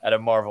teared at a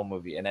Marvel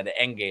movie. And at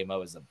Endgame, I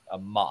was a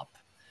mop.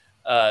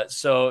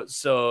 So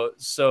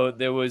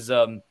there was,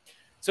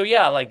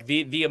 like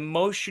the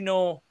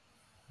emotional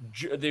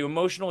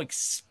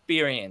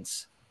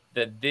experience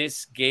that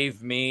this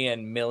gave me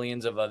and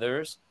millions of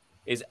others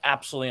is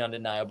absolutely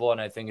undeniable.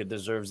 And I think it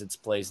deserves its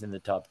place in the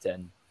top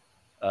 10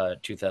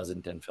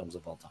 2010 films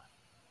of all time.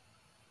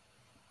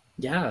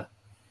 Yeah.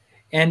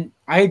 And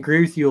I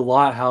agree with you a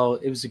lot how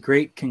it was a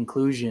great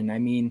conclusion. I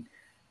mean,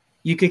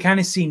 you could kind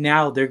of see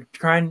now they're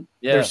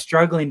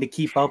struggling to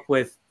keep up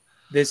with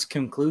this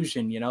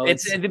conclusion, you know.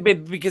 It's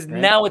because right?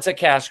 Now it's a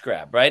cash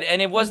grab, right?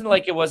 And it wasn't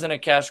like it wasn't a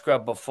cash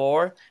grab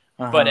before,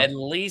 but at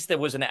least there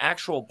was an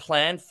actual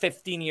plan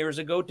 15 years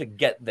ago to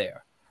get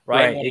there,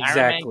 right? When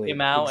Iron Man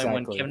came out and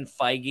when Kevin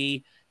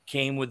Feige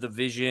came with the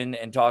vision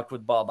and talked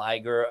with Bob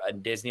Iger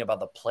and Disney about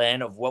the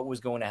plan of what was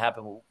going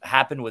to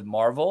happen with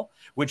Marvel,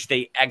 which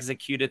they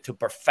executed to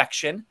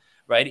perfection,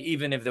 right?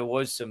 Even if there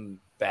was some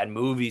bad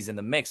movies in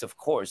the mix, of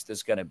course,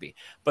 there's going to be.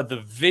 But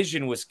the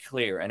vision was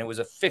clear, and it was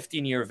a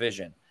 15-year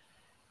vision.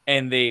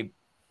 And they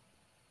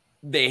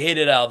hit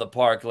it out of the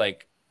park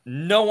like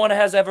no one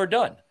has ever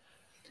done.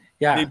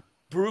 Yeah. They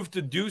proved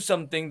to do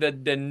something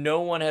that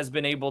no one has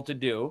been able to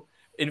do.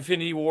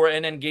 Infinity War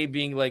and Endgame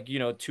being like, you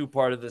know, two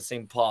part of the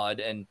same pod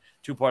and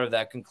two part of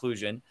that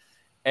conclusion.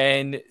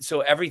 And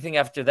so everything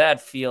after that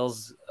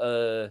feels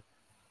inauthentic,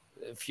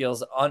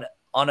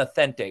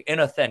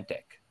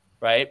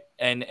 right?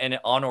 And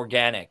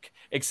unorganic,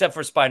 except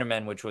for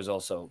Spider-Man, which was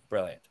also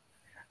brilliant.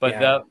 But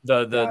that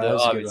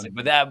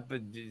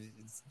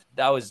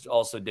was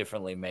also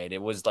differently made.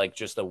 It was like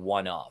just a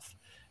one-off.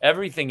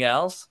 Everything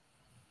else,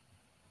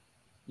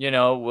 you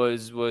know,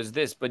 was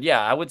this. But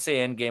yeah, I would say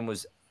Endgame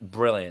was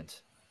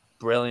brilliant.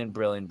 Brilliant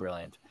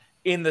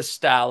in the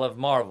style of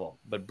Marvel,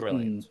 but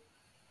brilliant.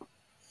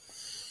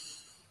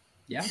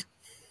 Yeah.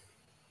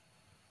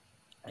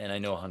 And I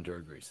know Hunter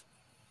agrees.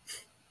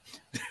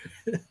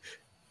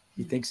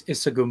 He thinks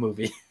it's a good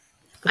movie.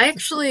 I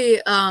actually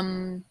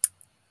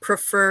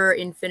prefer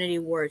Infinity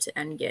War to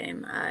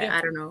Endgame. I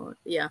don't know.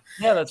 Yeah,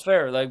 that's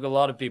fair. Like a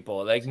lot of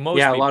people, like most.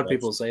 Yeah, people, a lot of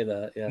people say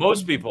that. Yeah,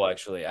 most people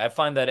actually. I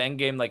find that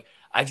Endgame, like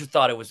I just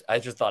thought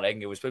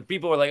Endgame was. But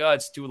people were like, "Oh,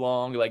 it's too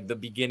long." Like the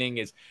beginning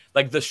is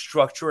like the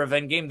structure of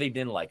Endgame. They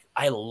didn't like.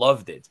 I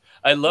loved it.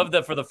 I loved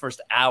that for the first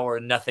hour,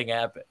 nothing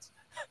happens.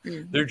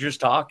 They're just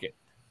talking,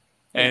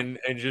 and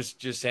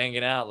just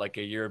hanging out like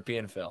a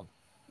European film.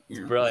 It's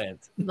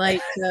brilliant.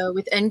 Like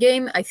with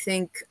Endgame, I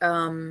think,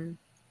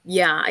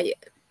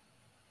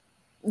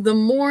 the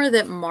more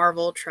that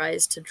Marvel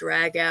tries to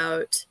drag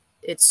out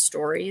its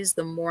stories,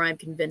 the more I'm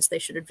convinced they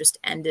should have just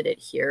ended it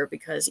here.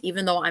 Because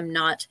even though I'm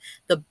not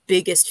the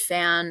biggest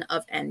fan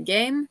of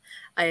Endgame,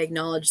 I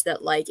acknowledge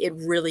that like it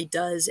really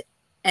does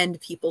end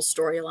people's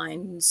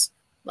storylines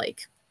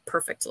like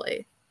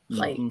perfectly.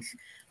 Like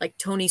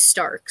Tony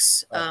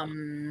Stark's.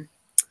 Why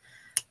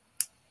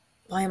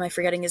am I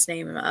forgetting his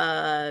name?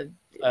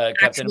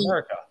 Captain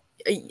America.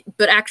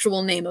 But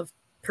actual name of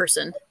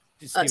person.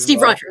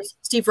 Steve Rogers.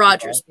 Steve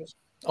Rogers.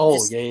 Oh,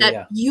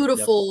 that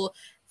beautiful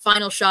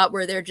final shot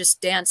where they're just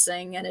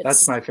dancing, and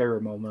that's my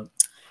favorite moment.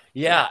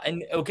 Yeah,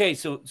 and okay,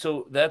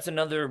 so that's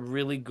another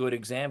really good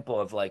example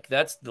of like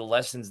that's the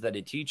lessons that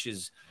it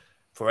teaches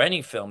for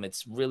any film.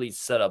 It's really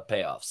set up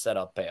payoffs,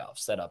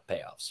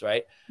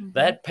 right?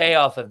 That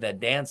payoff of that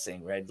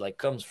dancing, right, like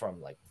comes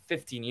from like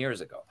 15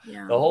 years ago.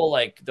 Yeah. The whole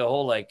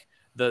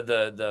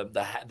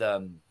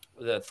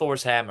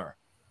Thor's hammer,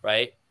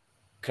 right?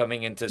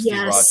 Coming into Steve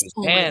Rogers'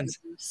 hands,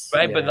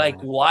 right? Yeah. But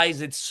like, why is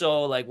it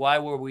so like? Why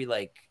were we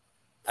like?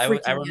 I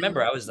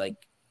remember I was like,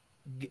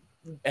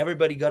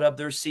 everybody got up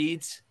their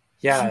seats.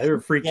 Yeah, they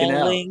were freaking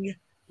out,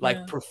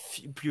 like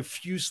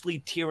profusely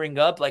tearing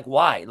up. Like,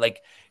 why?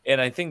 Like, and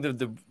I think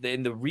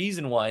the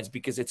reason why is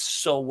because it's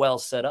so well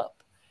set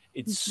up.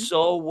 It's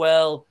so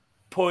well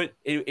put.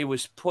 It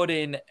was put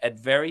in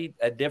at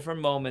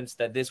different moments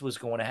that this was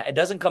going to. It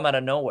doesn't come out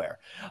of nowhere.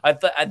 I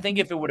think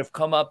if it would have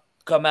come out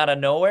of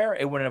nowhere,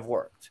 it wouldn't have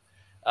worked.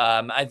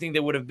 I think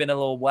there would have been a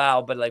little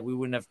wow, but like we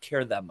wouldn't have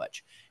cared that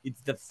much.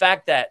 It's the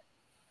fact that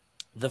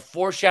the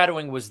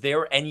foreshadowing was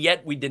there, and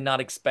yet we did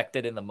not expect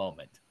it in the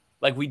moment.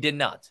 Like we did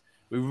not.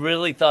 We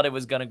really thought it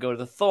was going to go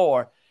to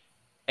Thor,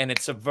 and it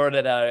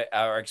subverted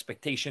our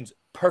expectations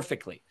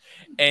perfectly.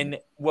 And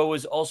what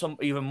was also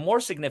even more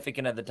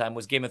significant at the time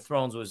was Game of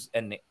Thrones was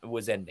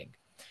ending.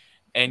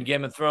 And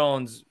Game of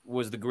Thrones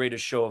was the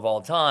greatest show of all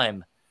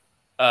time.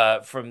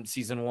 From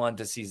season 1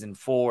 to season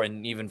 4,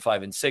 and even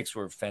 5 and 6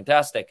 were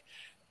fantastic.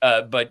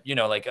 But you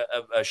know, like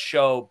a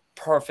show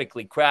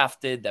perfectly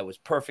crafted that was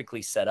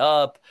perfectly set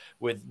up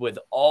with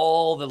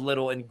all the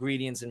little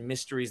ingredients and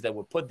mysteries that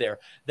were put there,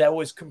 that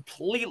was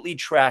completely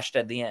trashed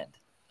at the end,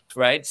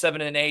 right?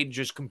 7 and 8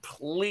 just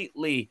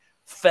completely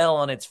fell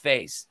on its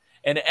face,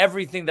 and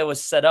everything that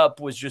was set up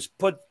was just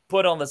put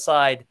on the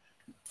side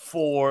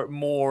for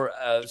more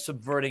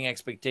subverting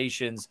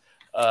expectations.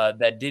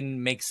 That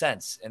didn't make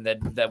sense, and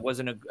that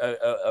wasn't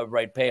a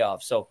right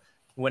payoff. So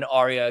when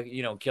Arya,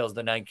 you know, kills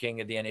the Night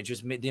King at the end, it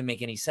just didn't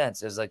make any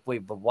sense. It was like,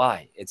 wait, but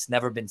why? It's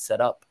never been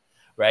set up,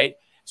 right?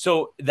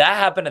 So that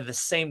happened at the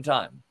same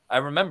time. I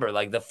remember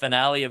like the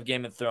finale of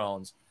Game of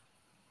Thrones,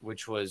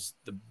 which was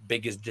the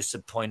biggest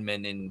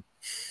disappointment in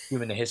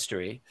human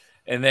history,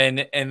 and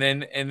then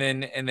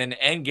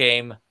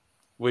Endgame,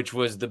 which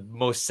was the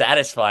most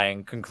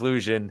satisfying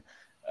conclusion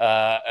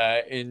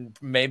in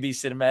maybe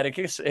cinematic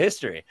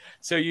history.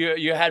 So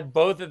you had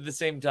both at the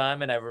same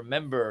time, and I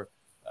remember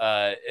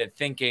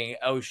thinking,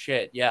 oh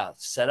shit, yeah,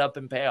 setup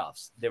and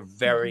payoffs, they're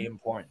very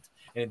important,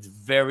 and it's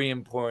very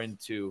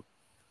important to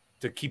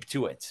keep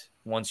to it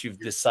once you've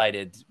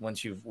decided,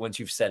 once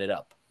you've set it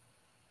up.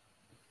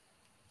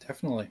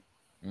 Definitely.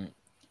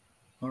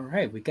 All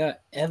right, we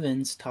got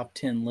Evan's top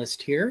 10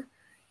 list here.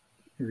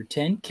 Number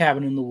 10,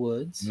 Cabin in the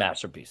Woods.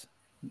 Masterpiece.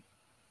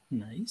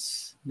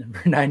 Nice.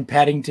 Number 9,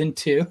 Paddington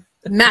 2.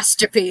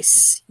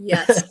 Masterpiece.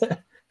 Yes.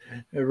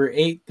 Number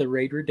 8, The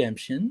Raid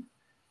Redemption.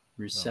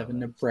 Number 7,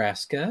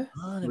 Nebraska.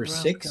 Number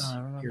 6,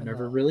 You're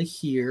Never Really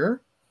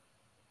Here.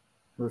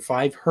 Number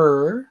 5,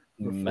 Her.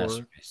 Number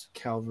 4,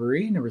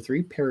 Calvary. Number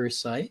 3,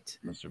 Parasite.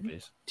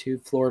 Masterpiece. 2,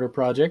 Florida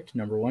Project.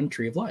 Number 1,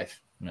 Tree of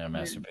Life. Yeah,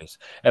 masterpiece.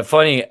 And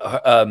funny,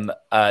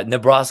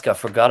 Nebraska,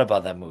 forgot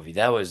about that movie.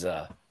 That was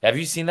have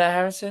you seen that,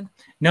 Harrison?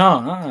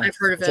 No. I've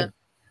heard of it.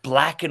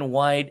 Black and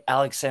white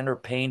Alexander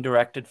Payne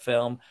directed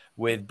film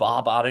with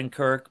Bob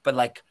Odenkirk, but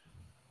like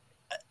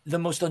the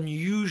most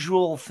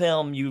unusual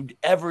film you'd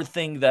ever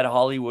think that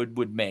Hollywood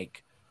would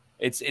make.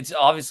 It's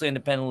obviously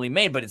independently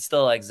made, but it's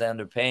still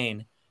Alexander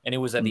Payne, and it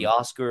was at the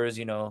Oscars,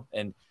 you know,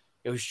 and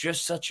it was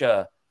just such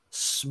a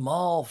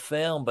small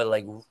film, but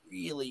like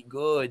really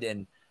good,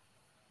 and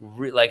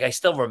like I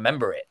still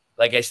remember it.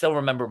 Like I still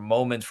remember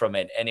moments from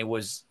it, and it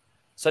was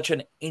such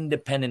an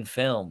independent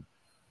film.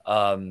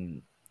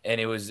 And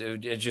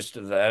it just,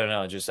 I don't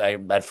know, just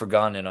I'd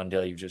forgotten it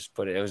until you just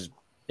put it. It was,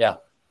 yeah,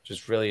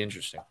 just really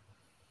interesting.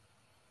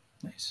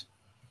 Nice.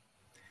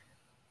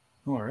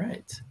 All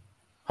right.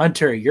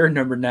 Hunter, you're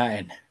number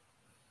 9.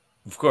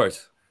 Of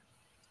course.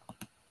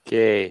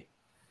 Okay.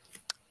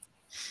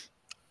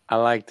 I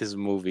like this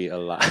movie a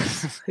lot.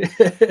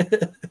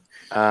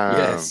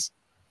 Yes.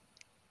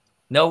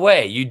 No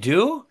way. You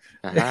do?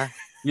 Uh-huh.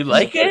 You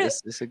like it?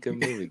 This is a good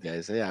movie,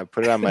 guys. Yeah, I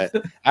put it on my.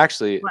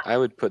 Actually, I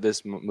would put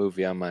this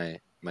movie on my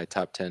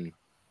top 10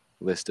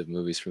 list of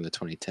movies from the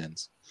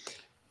 2010s.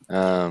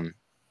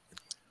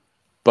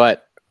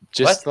 But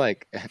just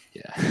like,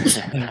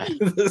 yeah.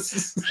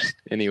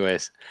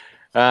 Anyways,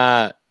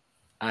 I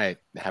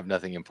have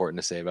nothing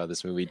important to say about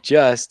this movie.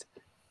 Just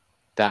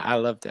that I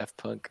love Daft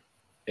Punk,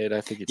 and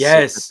I think it's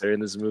yes, they're in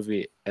this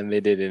movie, and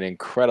they did an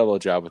incredible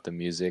job with the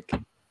music.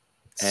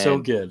 So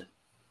good.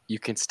 You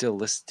can still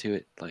listen to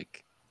it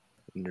like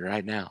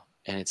right now,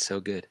 and it's so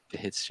good. It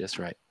hits just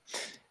right.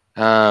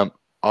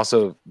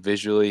 Also,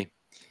 visually,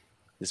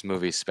 this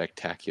movie is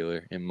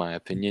spectacular, in my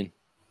opinion.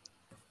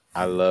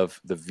 I love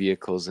the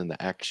vehicles and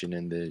the action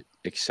and the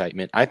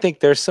excitement. I think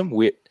there's some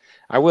weird,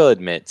 I will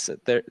admit,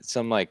 there's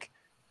some like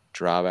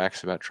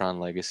drawbacks about Tron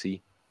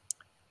Legacy.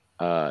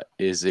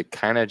 Is it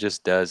kind of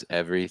just does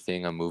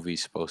everything a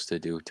movie's supposed to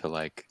do to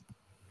like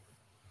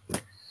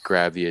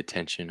grab the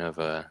attention of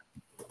a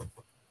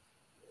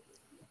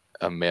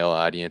male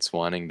audience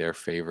wanting their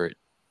favorite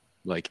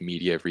like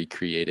media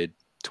recreated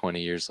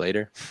 20 years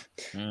later.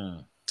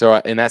 So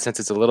in that sense,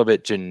 it's a little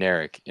bit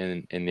generic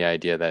in the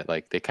idea that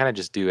like they kind of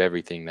just do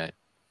everything that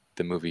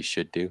the movie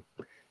should do.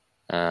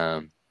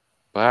 But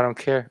I don't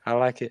care. I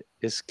like it.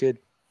 It's good.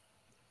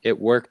 It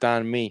worked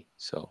on me.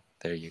 So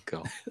there you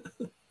go.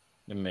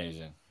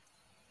 Amazing.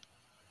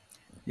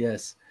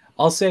 Yes.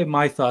 I'll say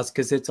my thoughts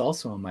because it's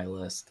also on my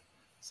list.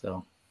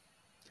 So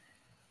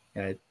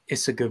yeah,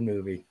 it's a good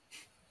movie.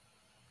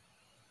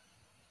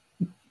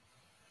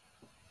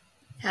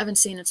 Haven't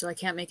seen it, so I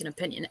can't make an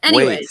opinion.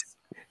 Anyways.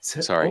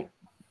 Sorry.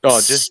 Oh,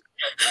 just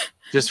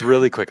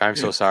really quick. I'm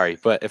so sorry.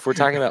 But if we're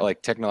talking about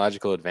like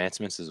technological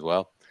advancements as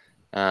well,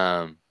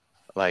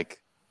 like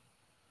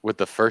with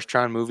the first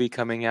Tron movie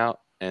coming out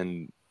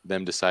and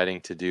them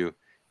deciding to do,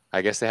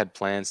 I guess they had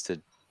plans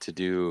to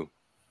do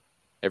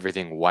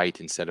everything white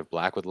instead of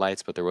black with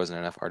lights, but there wasn't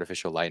enough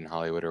artificial light in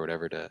Hollywood or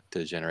whatever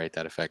to generate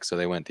that effect. So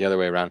they went the other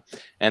way around.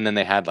 And then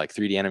they had like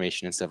 3D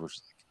animation and stuff, which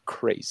was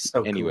crazy.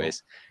 So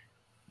anyways,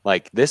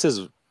 like this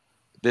is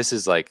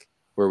like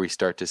where we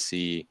start to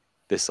see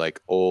this like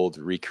old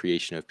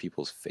recreation of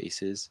people's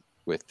faces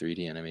with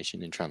 3D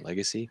animation in Tron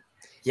Legacy.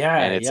 Yeah.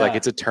 And it's like,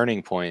 it's a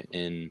turning point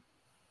in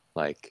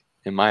like,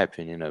 in my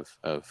opinion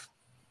of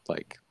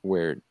like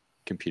where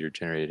computer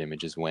generated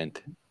images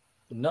went.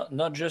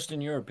 Not just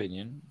in your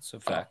opinion. It's a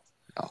fact.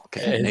 Oh,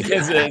 okay.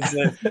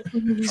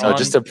 So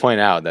just to point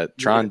out that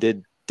Tron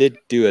did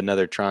do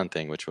another Tron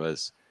thing, which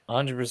was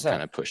 100%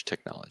 kind of push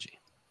technology.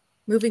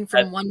 Moving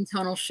from one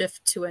tonal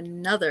shift to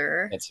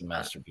another. That's a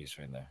masterpiece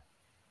right there.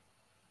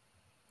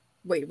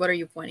 Wait, what are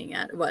you pointing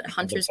at? What,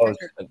 Hunter's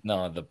picture?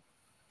 No, the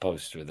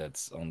poster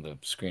that's on the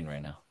screen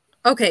right now.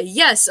 Okay,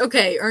 yes,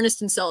 okay,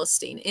 Ernest and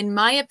Celestine. In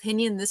my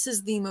opinion, this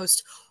is the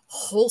most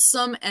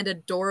wholesome and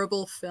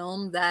adorable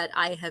film that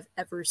I have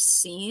ever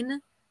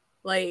seen.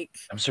 Like,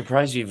 I'm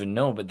surprised you even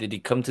know, but did he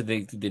come to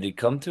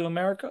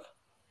America?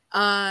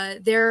 Well,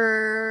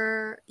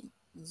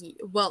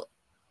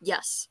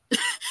 yes.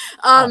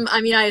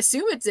 I mean, I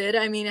assume it did.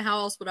 I mean, how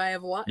else would I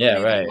have watched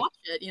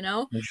it, you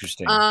know?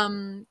 Interesting.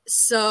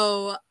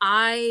 So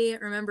I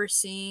remember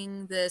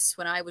seeing this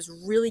when I was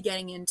really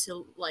getting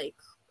into like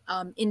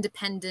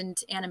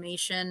independent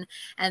animation,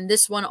 and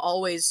this one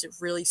always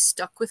really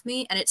stuck with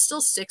me, and it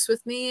still sticks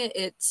with me.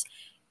 It's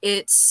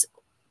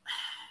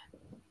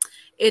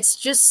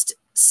just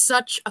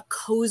such a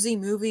cozy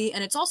movie,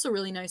 and it's also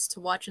really nice to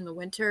watch in the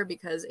winter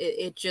because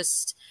it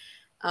just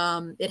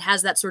It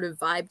has that sort of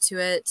vibe to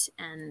it,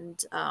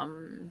 and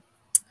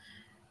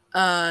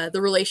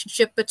the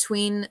relationship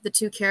between the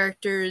two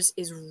characters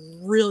is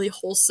really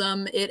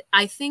wholesome.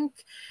 I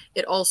think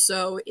it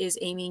also is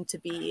aiming to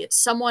be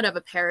somewhat of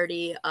a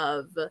parody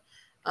of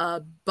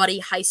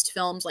buddy heist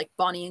films like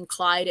Bonnie and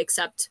Clyde,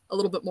 except a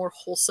little bit more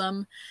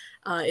wholesome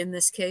in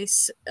this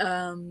case,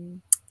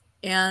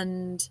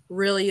 and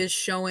really is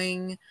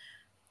showing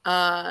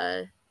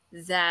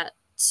that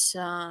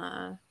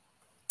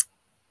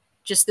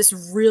just this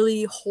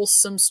really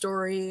wholesome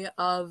story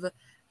of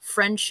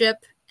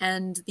friendship.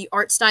 And the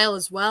art style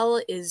as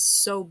well is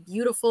so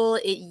beautiful.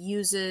 It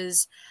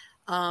uses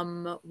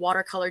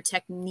watercolor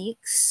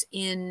techniques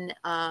in,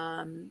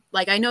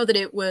 like, I know that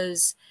it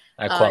was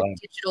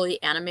digitally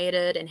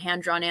animated and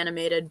hand-drawn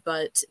animated,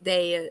 but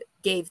they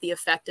gave the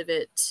effect of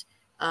it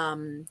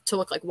to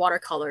look like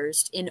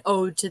watercolors in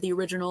ode to the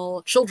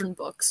original children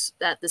books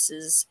that this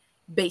is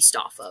based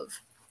off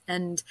of.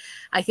 And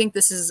I think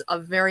this is a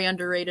very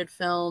underrated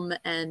film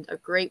and a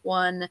great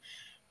one.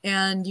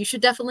 And you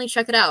should definitely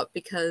check it out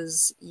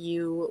because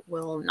you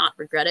will not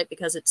regret it,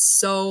 because it's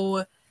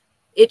so,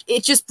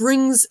 it just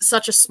brings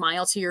such a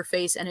smile to your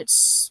face. And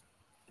it's,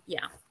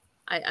 yeah,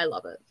 I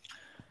love it.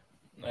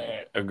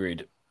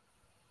 Agreed.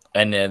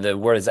 And the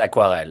word is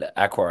aquarelle.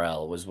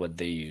 Aquarelle was what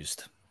they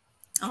used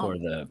for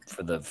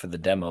the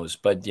demos.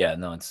 But yeah,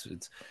 no, it's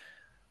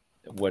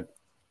what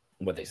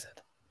they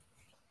said.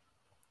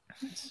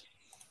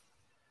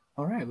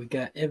 All right, we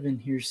got Evan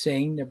here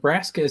saying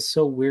Nebraska is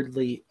so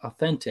weirdly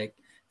authentic.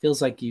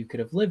 Feels like you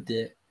could have lived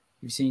it.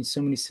 You've seen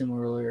so many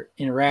similar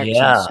interactions.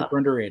 Yeah. Super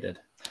underrated.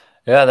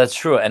 Yeah, that's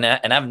true. And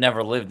I've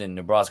never lived in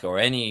Nebraska or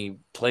any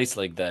place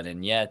like that,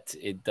 and yet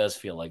it does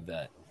feel like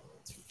that.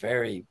 It's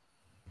very,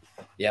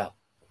 yeah.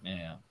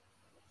 All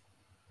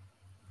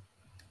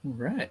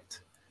right.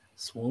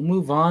 So we'll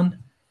move on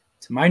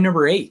to my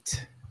number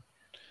 8.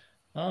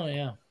 Oh,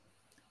 yeah. A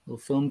little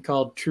film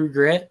called True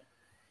Grit.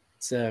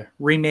 It's a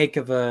remake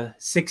of a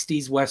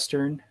 60s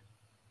Western.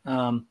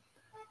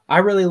 I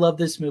really love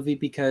this movie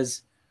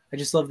because I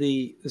just love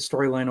the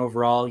storyline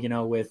overall, you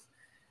know, with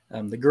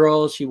the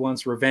girl. She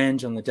wants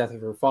revenge on the death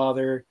of her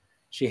father.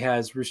 She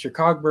has Rooster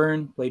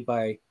Cogburn, played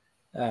by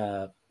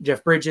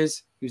Jeff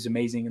Bridges, who's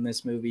amazing in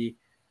this movie,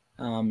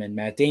 and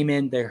Matt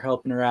Damon. They're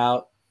helping her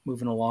out,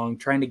 moving along,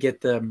 trying to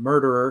get the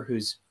murderer,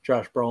 who's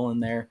Josh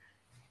Brolin there.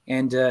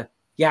 And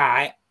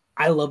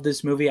I love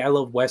this movie. I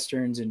love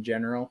Westerns in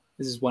general.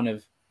 This is one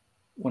of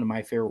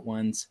my favorite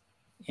ones.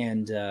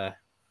 And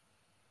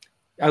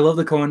I love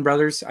the Coen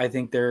brothers. I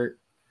think they're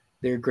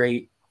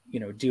great, you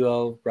know,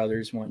 duo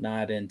brothers and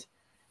whatnot. And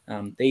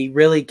they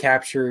really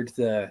captured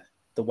the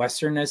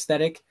Western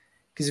aesthetic.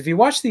 Because if you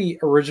watch the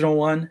original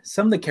one,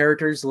 some of the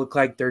characters look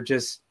like they're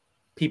just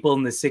people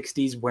in the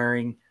 60s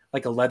wearing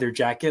like a leather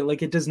jacket.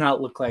 Like, it does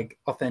not look like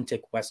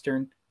authentic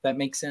Western, if that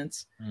makes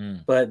sense.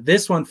 But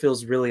this one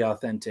feels really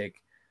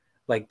authentic.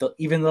 Like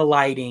even the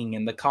lighting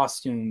and the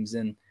costumes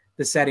and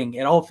the setting,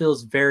 it all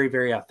feels very,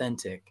 very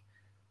authentic.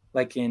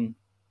 Like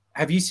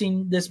have you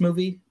seen this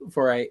movie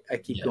before I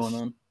keep going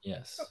on?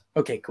 Yes.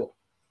 Okay, cool.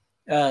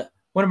 One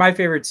of my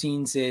favorite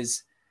scenes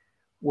is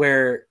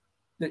where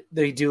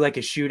they do like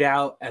a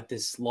shootout at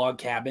this log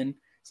cabin.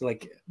 So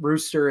like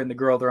Rooster and the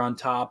girl, they're on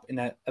top, and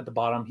at the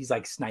bottom, he's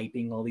like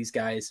sniping all these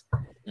guys.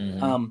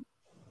 Mm-hmm.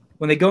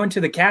 When they go into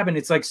the cabin,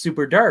 it's like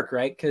super dark,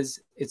 right? Because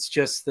it's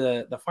just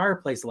the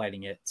fireplace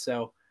lighting it.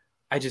 So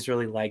I just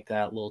really like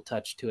that little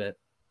touch to it.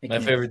 My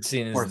favorite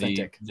scene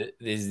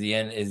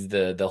is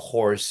the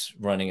horse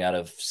running out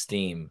of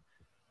steam,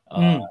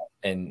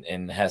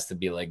 and has to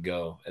be let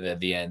go at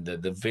the end.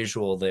 The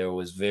visual there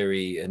was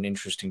an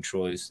interesting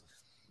choice.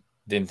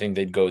 Didn't think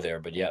they'd go there,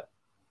 but yeah.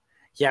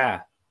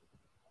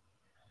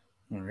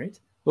 All right.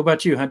 What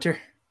about you, Hunter?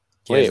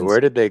 Wait, where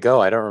did they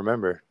go? I don't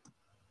remember.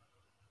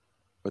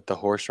 With the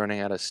horse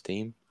running out of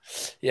steam?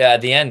 Yeah,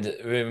 at the end.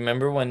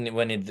 Remember when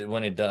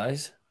it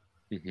dies?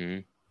 Mm-hmm.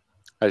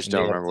 I just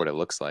don't remember what it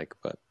looks like,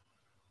 but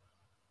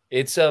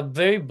it's a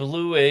very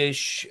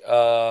bluish,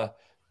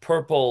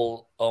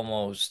 purple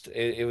almost.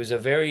 It was a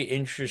very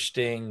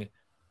interesting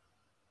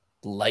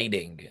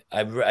lighting.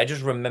 I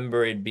just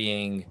remember it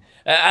being.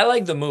 I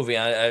like the movie.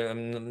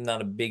 I'm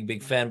not a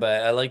big fan,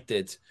 but I liked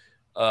it.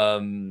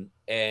 And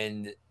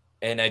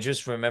I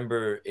just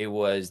remember it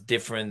was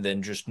different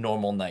than just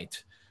normal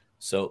night.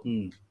 So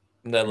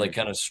that like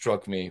kind of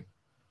struck me.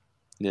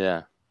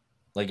 Yeah.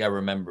 Like I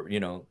remember, you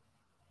know,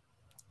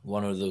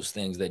 one of those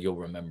things that you'll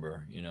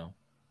remember, you know.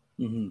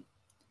 Mm-hmm.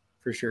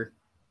 For sure.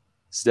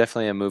 It's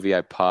definitely a movie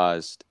I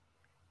paused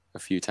a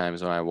few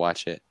times when I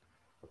watch it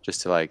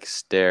just to like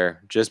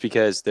stare, just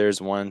because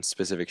there's one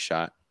specific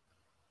shot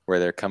where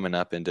they're coming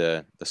up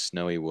into the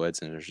snowy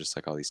woods and there's just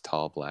like all these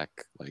tall black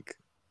like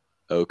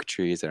oak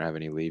trees that don't have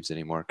any leaves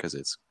anymore because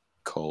it's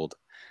cold.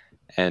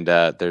 And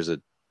there's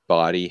a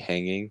body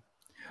hanging.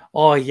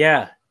 Oh,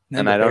 yeah.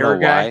 And I don't know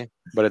why,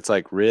 but it's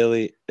like a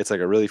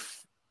really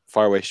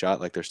far away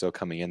shot. Like they're still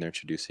coming in, they're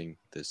introducing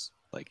this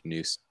like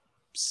new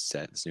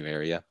set, this new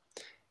area.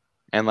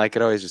 And like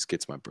it always just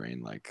gets my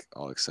brain like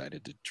all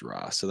excited to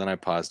draw. So then I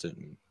paused it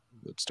and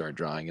would start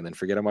drawing and then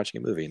forget I'm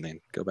watching a movie and then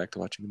go back to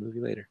watching the movie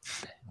later.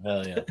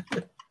 Hell yeah.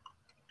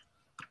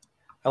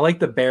 I like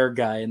the bear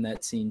guy in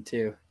that scene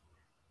too.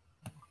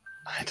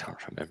 I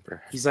don't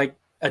remember. He's like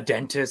a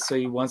dentist, so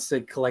he wants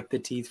to collect the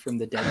teeth from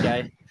the dead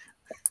guy.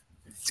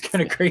 It's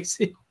kind of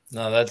crazy.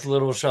 No, that's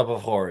Little Shop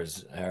of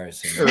Horrors,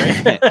 Harrison.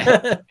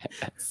 Right?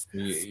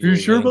 You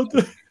sure about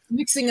that?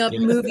 Mixing up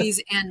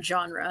movies and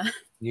genre.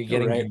 You're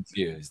getting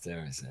confused,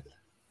 Harrison.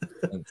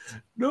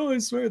 No, I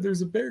swear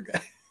there's a bear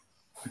guy.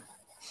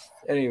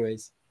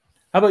 Anyways,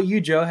 how about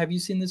you, Joe? Have you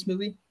seen this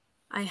movie?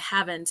 I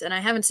haven't, and I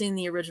haven't seen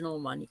the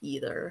original one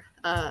either.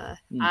 I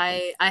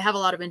have a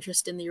lot of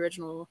interest in the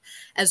original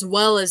as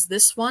well as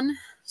this one,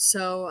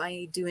 so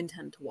I do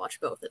intend to watch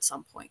both at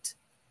some point.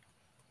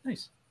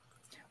 Nice.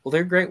 Well,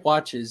 they're great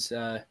watches,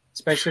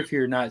 especially if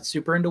you're not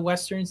super into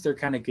Westerns. They're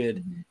kind of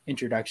good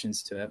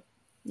introductions to it.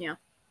 Yeah.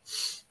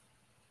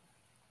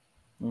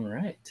 All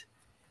right.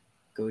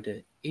 Go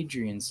to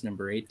Adrian's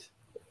number 8.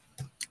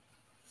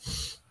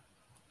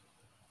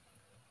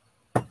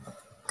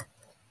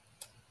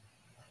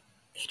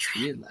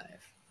 Real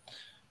life.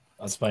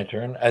 That's my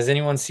turn. Has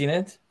anyone seen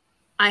it?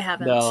 I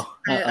haven't. No.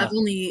 I've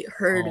only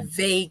heard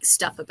vague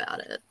stuff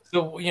about it.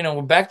 So, you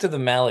know, back to the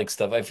Malick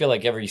stuff. I feel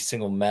like every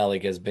single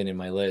Malick has been in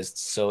my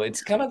list. So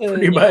it's kind of the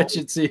pretty much,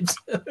 it seems.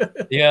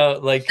 Yeah,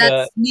 like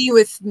that's me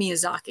with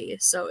Miyazaki.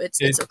 So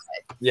it's okay.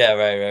 Yeah,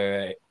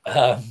 right.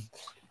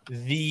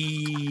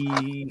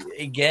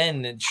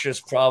 Again, it's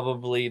just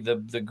probably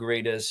the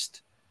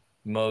greatest,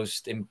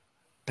 most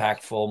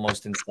impactful,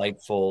 most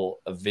insightful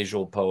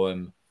visual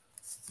poem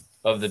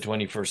of the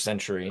 21st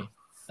century.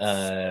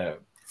 No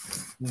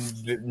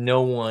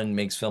one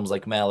makes films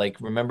like Malick.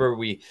 Remember,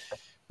 we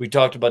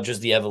talked about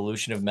just the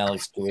evolution of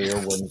Malick's career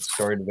when it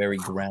started very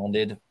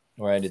grounded,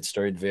 right? It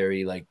started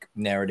very like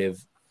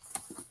narratively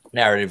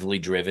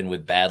driven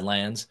with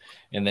Badlands,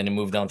 and then it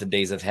moved on to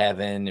Days of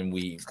Heaven, and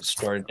we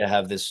started to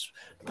have this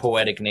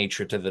poetic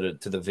nature to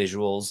the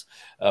visuals,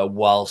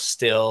 while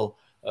still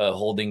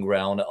holding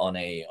ground on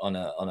a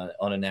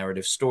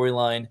narrative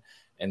storyline.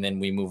 And then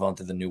we move on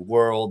to the New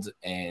World,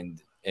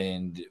 and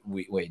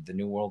we wait, the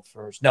New World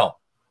first? No.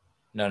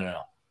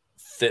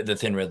 The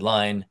Thin Red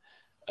Line,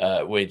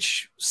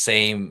 which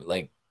same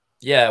like,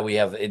 yeah, we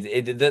have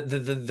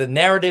the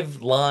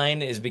narrative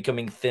line is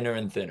becoming thinner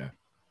and thinner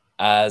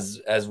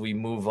as we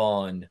move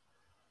on,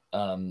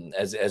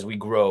 as we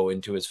grow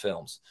into his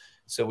films.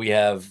 So we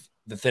have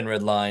the Thin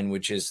Red Line,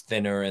 which is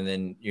thinner, and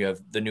then you have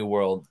the New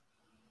World,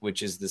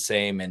 which is the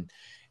same, and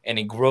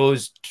it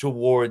grows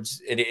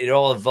towards it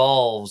all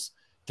evolves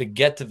to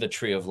get to the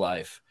Tree of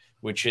Life,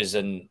 which is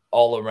an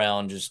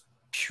all-around just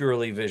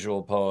purely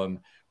visual poem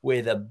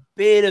with a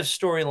bit of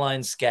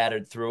storyline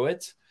scattered through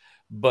it,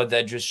 but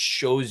that just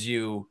shows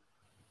you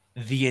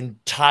the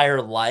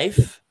entire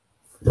life,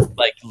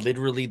 like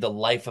literally the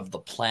life of the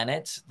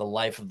planet, the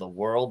life of the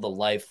world, the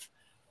life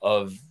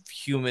of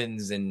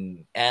humans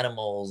and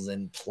animals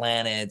and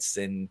planets,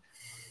 and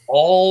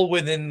all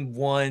within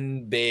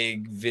one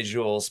big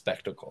visual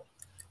spectacle.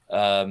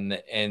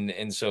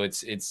 And so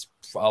it's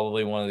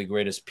probably one of the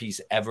greatest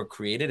pieces ever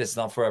created. It's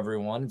not for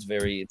everyone.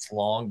 It's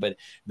long, but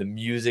the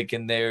music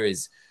in there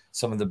is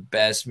some of the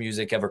best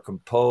music ever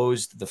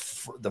composed.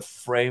 The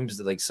frames,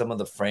 like some of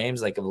the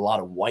frames, like a lot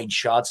of white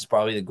shots. It's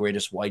probably the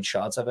greatest white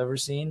shots I've ever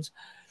seen.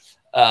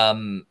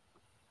 And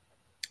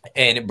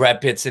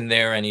Brad Pitt's in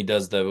there, and he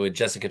does with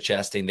Jessica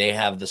Chastain. They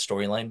have the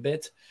storyline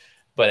bit,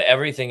 but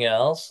everything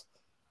else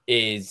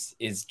is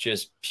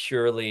just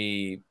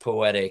purely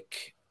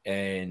poetic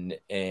and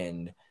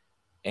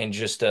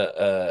just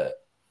an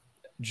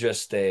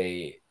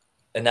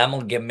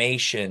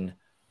amalgamation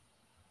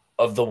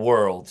of the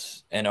world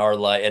and our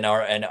life and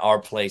our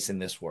place in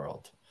this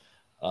world.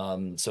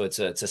 So it's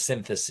a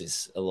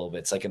synthesis a little bit.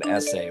 It's like an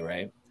essay,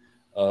 right?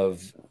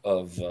 Of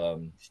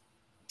all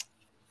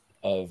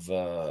of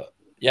that.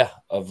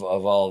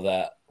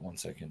 1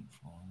 second.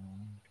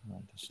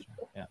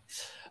 Yeah.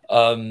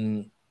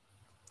 And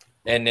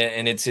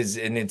it's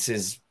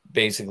his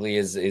basically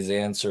his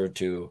answer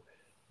to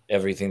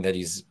everything that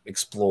he's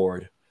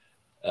explored.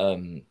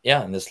 In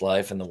this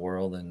life and the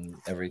world and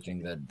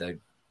everything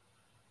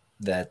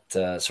that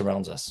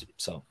surrounds us.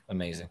 So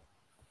amazing.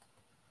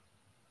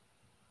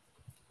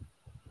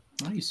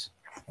 Nice.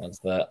 That's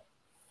that.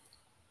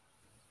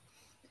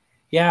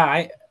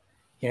 Yeah,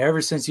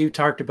 ever since you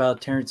talked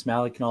about Terrence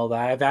Malick and all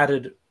that, I've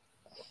added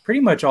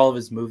pretty much all of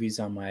his movies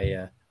on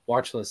my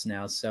watch list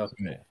now. So,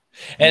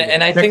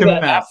 and I think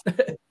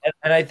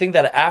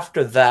that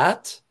after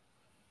that,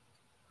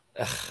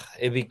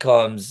 it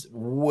becomes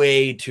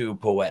way too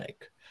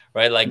poetic,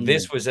 right? Like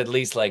this was at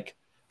least like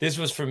this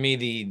was for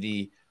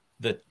me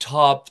the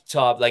top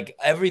like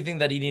everything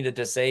that he needed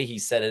to say, he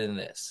said it in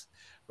this,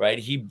 right?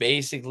 He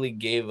basically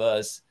gave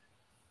us,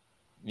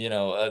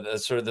 a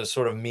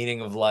sort of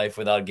meaning of life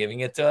without giving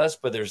it to us.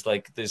 But there's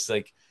like this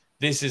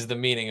is the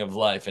meaning of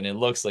life, and it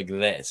looks like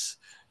this,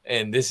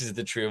 and this is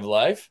the Tree of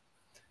Life.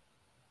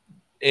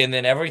 And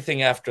then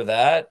everything after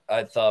that,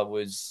 I thought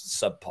was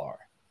subpar.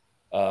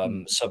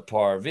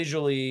 Subpar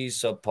visually,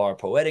 subpar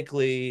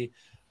poetically.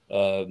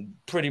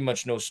 Pretty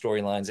much no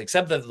storylines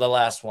except the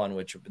last one,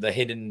 which the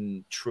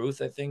Hidden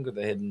Truth, I think, or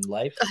the Hidden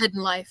Life. The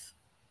Hidden Life,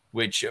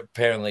 which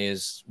apparently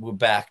we're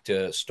back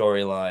to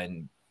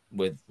storyline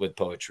with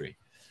poetry.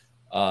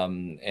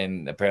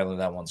 And apparently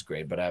that one's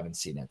great, but I haven't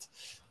seen it.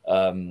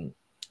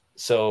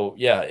 So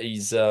yeah,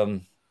 he's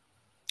the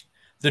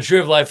Tree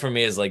of Life for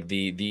me is like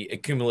the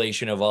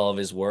accumulation of all of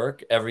his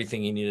work,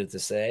 everything he needed to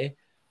say,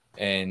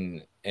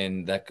 and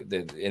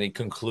it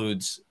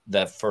concludes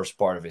that first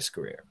part of his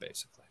career,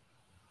 basically.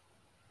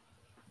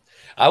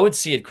 I would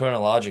see it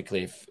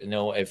chronologically,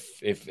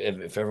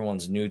 if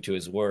everyone's new to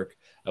his work.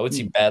 I would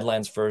see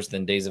Badlands first,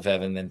 then Days of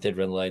Heaven, then Thin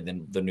Red Light,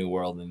 then The New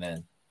World, and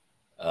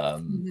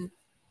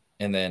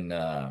then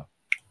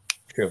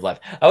Tree of Life.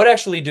 I would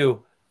actually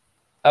do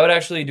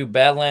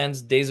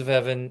Badlands, Days of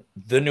Heaven,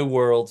 The New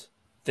World,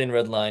 Thin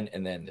Red Line,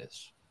 and then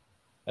this.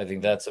 I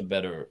think that's a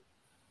better,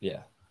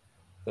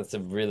 that's a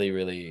really,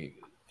 really,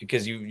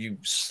 because you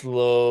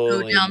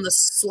slowly go down the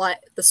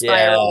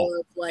spiral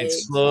of like, it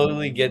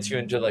slowly gets you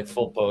into like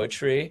full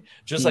poetry,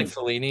 just like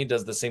Fellini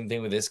does the same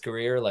thing with his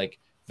career, like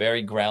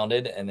very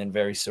grounded and then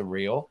very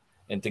surreal.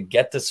 And to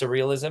get to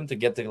surrealism, to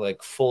get to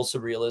like full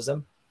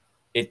surrealism,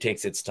 it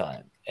takes its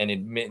time, and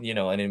it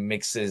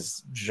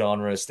mixes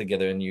genres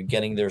together, and you're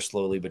getting there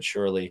slowly but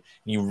surely.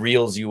 And he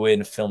reels you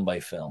in film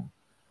by film.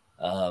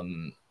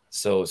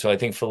 So I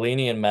think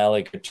Fellini and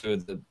Malick are two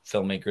of the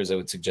filmmakers I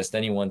would suggest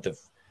anyone to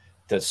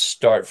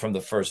start from the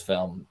first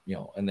film,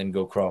 and then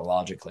go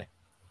chronologically.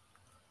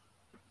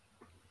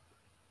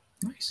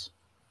 Nice.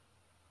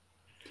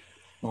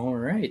 All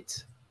right.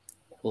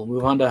 We'll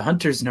move on to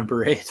Hunter's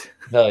number 8.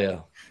 Oh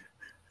yeah.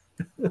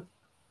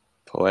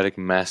 Poetic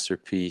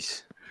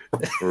masterpiece.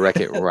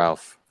 Wreck-It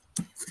Ralph.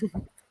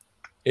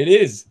 It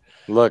is.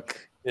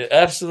 Look. It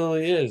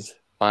absolutely is.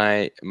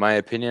 My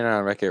opinion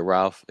on Wreck-It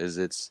Ralph is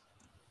it's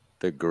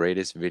the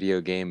greatest video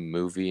game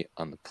movie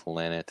on the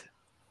planet.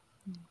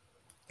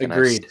 And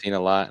Agreed. I've seen a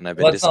lot, and I've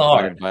been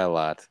disappointed by a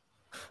lot.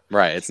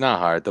 Right, it's not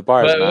hard. The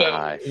bar is not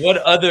high.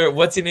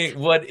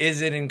 What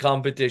is it in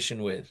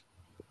competition with?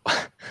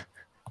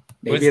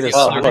 Maybe the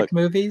Sonic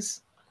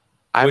movies?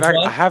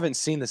 I haven't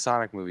seen the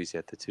Sonic movies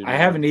yet. The two. I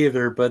haven't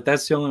either, but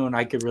that's the only one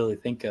I could really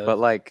think of.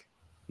 But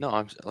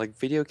I'm like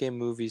video game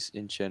movies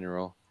in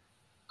general.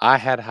 I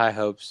had high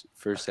hopes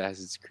for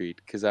Assassin's Creed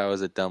because I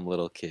was a dumb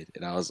little kid,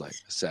 and I was like,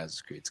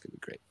 Assassin's Creed's gonna be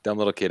great. Dumb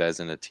little kid, as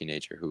in a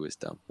teenager who was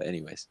dumb. But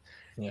anyways,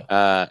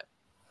 yeah.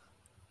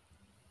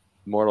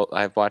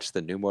 I've watched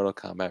the new Mortal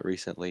Kombat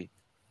recently.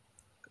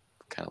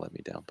 Kind of let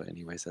me down, but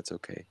anyways, that's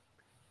okay.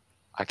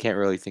 I can't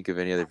really think of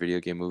any other video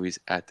game movies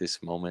at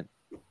this moment.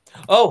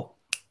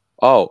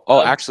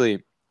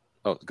 Actually,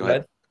 go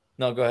ahead.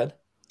 No, go ahead.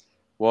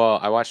 Well,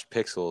 I watched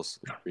Pixels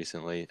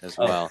recently as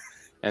well,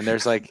 and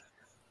there's Pixels.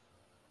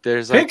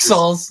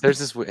 There's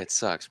this. It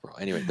sucks, bro.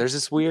 Anyway, there's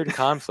this weird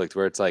conflict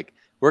where it's like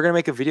we're gonna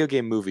make a video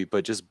game movie,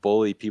 but just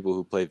bully people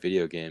who play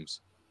video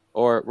games,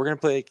 or we're gonna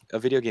play a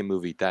video game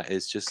movie that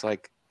is just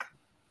like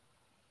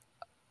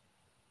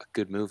a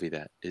good movie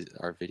that is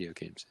our video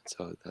games. And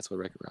so that's what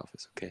Wreck-It Ralph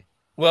is. Okay.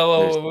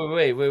 Well,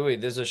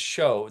 wait. There's a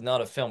show,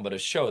 not a film, but a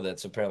show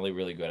that's apparently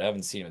really good. I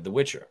haven't seen it. The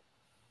Witcher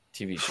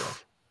TV show.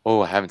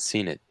 Oh, I haven't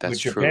seen it. That's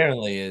Which true.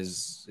 Apparently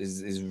is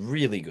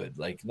really good.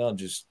 Like not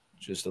just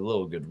a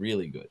little good,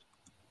 really good.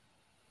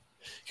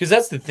 Because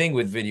that's the thing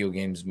with video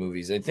games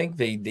movies. I think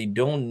they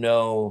don't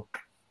know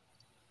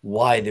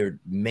why they're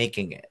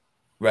making it,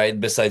 right?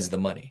 Besides the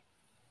money,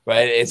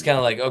 right? It's kind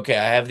of like, okay,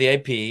 I have the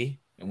IP,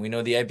 and we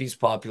know the IP is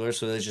popular,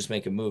 so let's just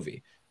make a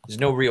movie. There's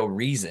no real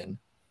reason,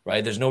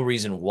 right? There's no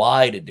reason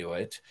why to do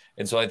it.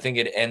 And so I think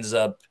it ends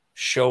up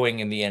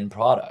showing in the end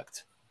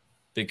product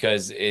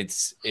because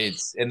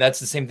and that's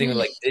the same thing with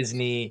like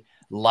Disney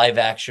live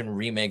action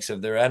remakes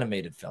of their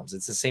animated films.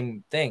 It's the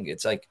same thing.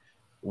 It's like,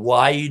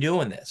 why are you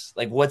doing this?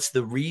 Like, what's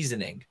the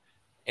reasoning?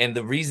 And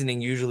the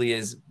reasoning usually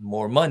is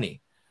more money.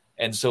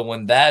 And so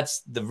when that's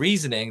the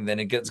reasoning, then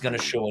it's going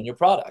to show on your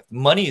product.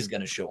 Money is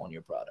going to show on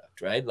your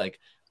product, right? Like,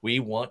 we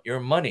want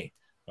your money,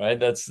 right?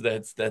 That's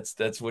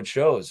what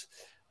shows.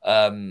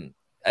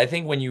 I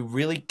think when you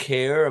really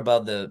care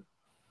about the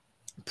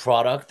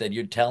product that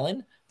you're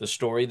telling, the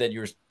story that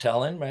you're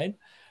telling, right?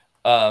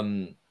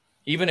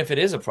 Even if it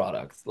is a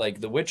product, like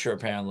The Witcher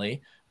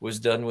apparently was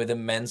done with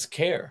immense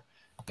care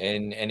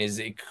and is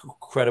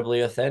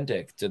incredibly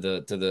authentic to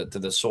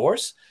the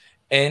source,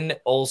 and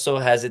also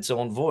has its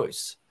own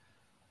voice.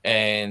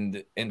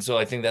 And so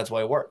I think that's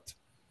why it worked.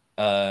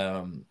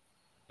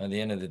 At the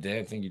end of the day,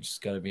 I think you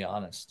just got to be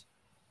honest.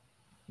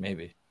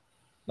 Maybe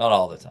not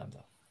all the time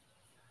though.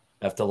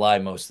 I have to lie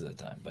most of the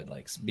time, but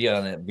like be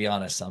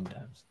honest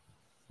sometimes.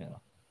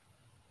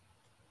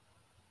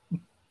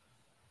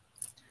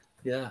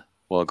 Yeah.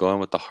 Well, going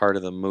with the heart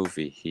of the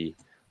movie,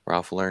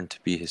 Ralph learned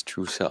to be his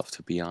true self,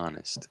 to be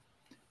honest.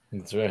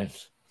 That's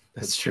right.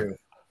 That's true.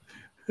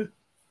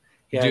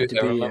 Yeah, I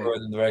remember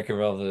in the Wreck-It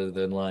Ralph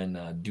the line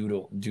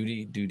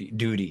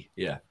duty.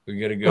 Yeah, we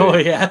gotta go. Oh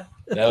yeah,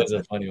 that was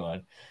a funny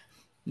one.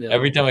 Yeah.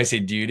 Every time I say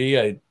duty,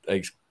 I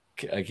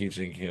keep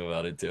thinking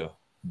about it too.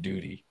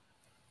 Duty.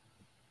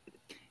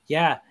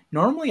 Yeah,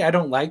 normally I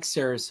don't like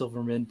Sarah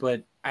Silverman,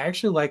 but I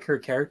actually like her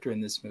character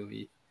in this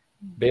movie.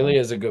 Bailey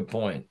has a good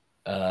point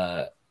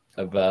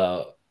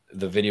about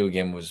the video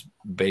game was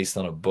based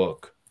on a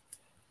book,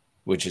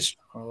 which is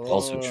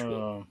also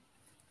true.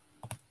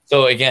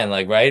 So again,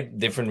 like, right,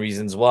 different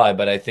reasons why,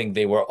 but I think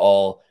they were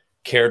all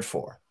cared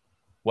for.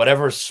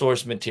 Whatever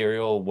source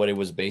material, what it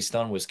was based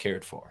on, was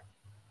cared for.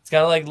 It's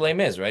kind of like Les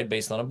Mis, right?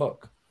 Based on a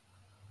book,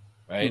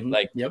 right? Mm-hmm.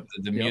 Like Yep.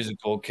 the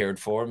musical cared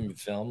for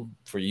film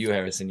for you,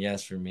 Harrison.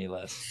 Yes, for me,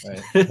 less.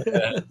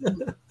 Right.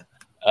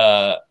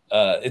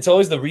 It's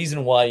always the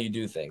reason why you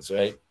do things,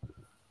 right?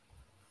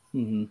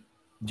 Mm-hmm.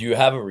 Do you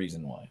have a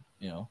reason why?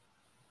 You know,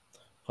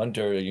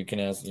 Hunter. You can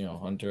ask. You know,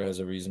 Hunter has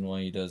a reason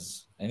why he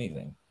does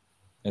anything.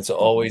 It's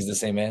always the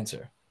same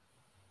answer.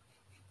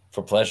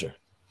 For pleasure.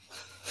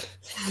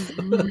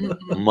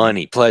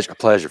 Money, pleasure,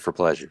 pleasure for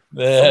pleasure.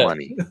 For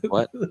money.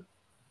 What?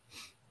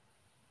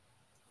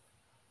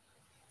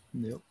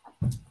 Yep.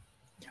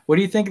 What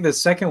do you think of the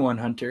second one,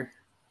 Hunter?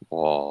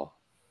 Whoa.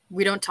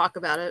 We don't talk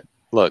about it.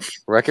 Look,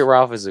 Wreck-It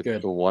Ralph is a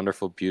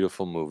wonderful,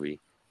 beautiful movie.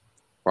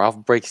 Ralph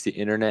Breaks the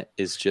Internet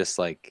is just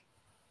like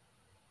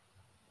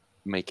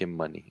making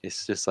money.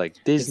 It's just like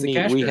Disney.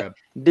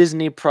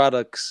 Disney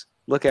products.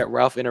 Look at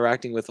Ralph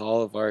interacting with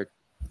all of our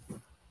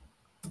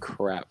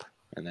crap,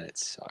 and then it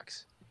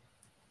sucks.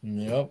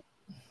 Yep.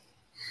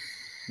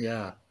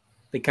 Yeah.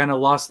 They kind of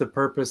lost the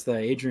purpose that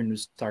Adrian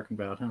was talking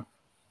about, huh?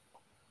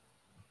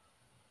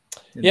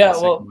 Yeah,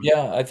 well,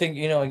 yeah, I think,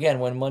 you know, again,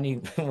 when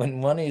money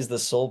is the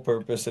sole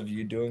purpose of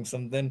you doing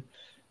something,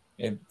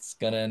 it's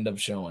gonna end up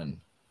showing.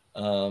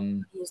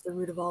 Is the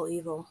root of all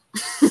evil.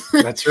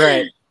 That's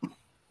right. I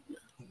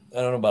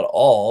don't know about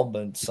all,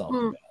 but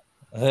some.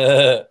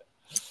 No,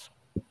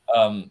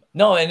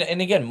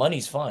 and again,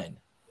 money's fine.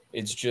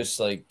 It's just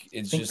like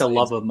the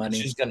love of money.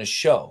 It's just gonna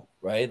show,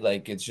 right?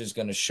 Like it's just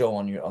gonna show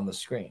on the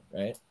screen,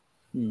 right?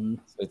 Mm-hmm.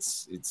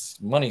 It's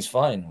money's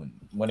fine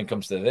when it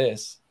comes to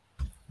this.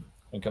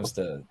 When it comes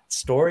to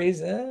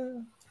stories,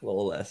 a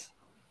little less.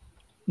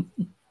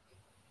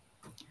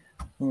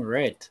 All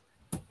right.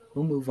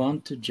 We'll move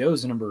on to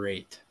Joe's number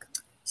 8.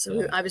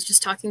 So I was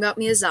just talking about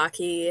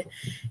Miyazaki,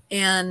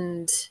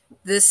 and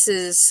this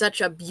is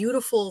such a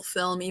beautiful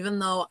film, even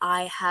though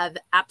I have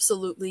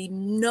absolutely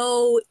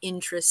no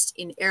interest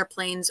in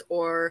airplanes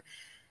or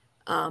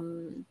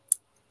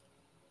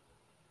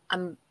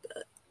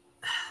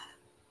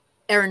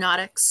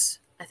aeronautics.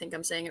 I think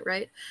I'm saying it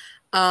right.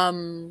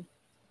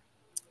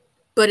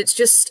 But it's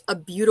just a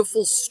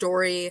beautiful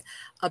story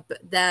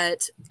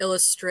that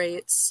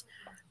illustrates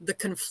the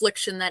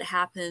confliction that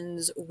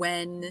happens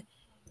when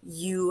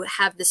you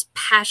have this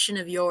passion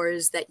of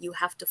yours that you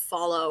have to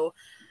follow,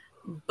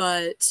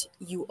 but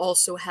you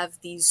also have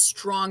these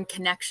strong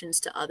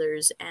connections to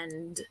others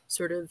and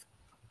sort of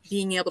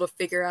being able to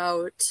figure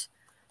out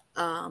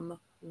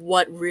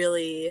what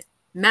really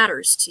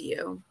matters to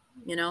you,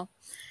 you know?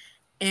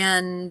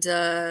 And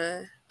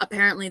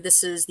apparently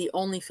this is the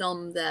only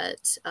film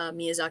that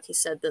Miyazaki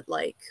said that,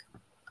 like,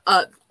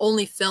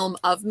 only film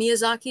of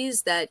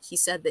Miyazaki's that he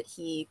said that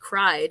he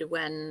cried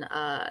when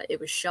it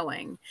was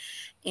showing.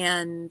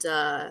 And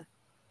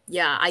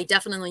yeah, I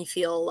definitely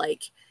feel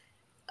like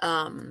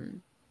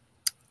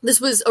this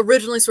was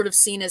originally sort of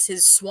seen as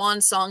his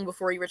swan song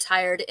before he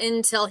retired,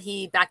 until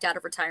he backed out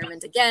of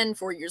retirement again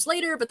 4 years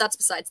later, but that's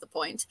besides the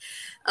point.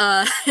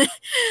 But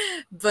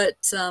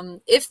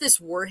if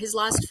this were his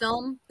last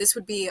film, this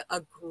would be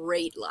a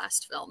great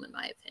last film, in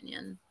my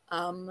opinion.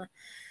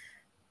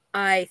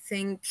 I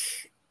think,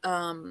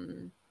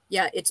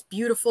 yeah, it's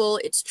beautiful.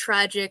 It's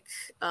tragic.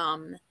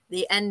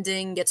 The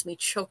ending gets me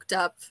choked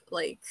up,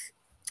 like,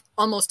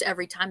 almost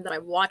every time that I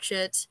watch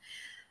it.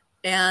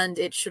 And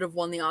it should have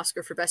won the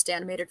Oscar for Best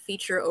Animated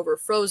Feature over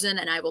Frozen,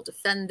 and I will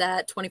defend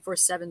that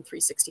 24/7,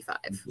 365.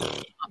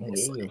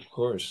 Obviously. Of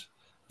course.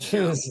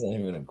 It's not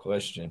even a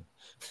question.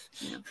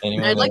 Yeah.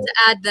 And I'd like to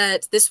add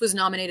that this was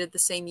nominated the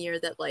same year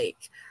that,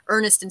 like,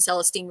 Ernest and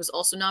Celestine was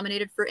also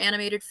nominated for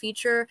Animated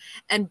Feature,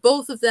 and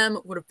both of them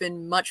would have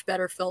been much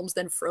better films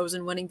than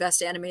Frozen winning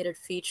Best Animated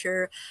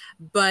Feature.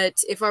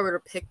 But if I were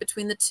to pick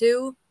between the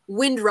two,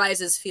 Wind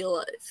Rises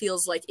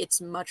feels like it's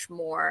much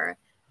more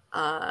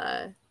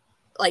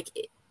like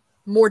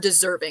more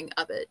deserving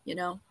of it, you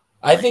know?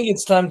 I think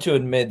it's time to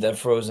admit that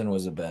Frozen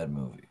was a bad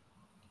movie.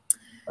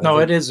 No,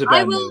 it is a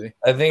bad movie.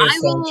 I think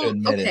it's time to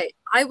admit it. Okay,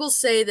 I will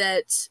say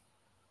that,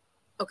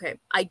 okay,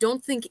 I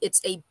don't think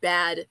it's a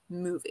bad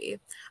movie.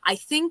 I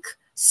think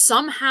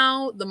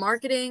somehow the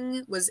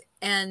marketing was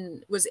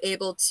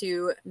able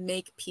to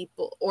make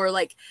people, or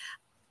like,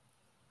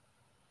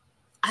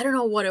 I don't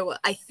know what it was.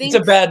 I think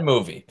it's a bad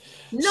movie.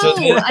 No,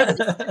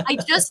 I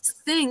just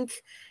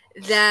think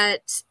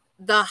that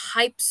the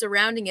hype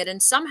surrounding it,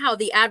 and somehow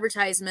the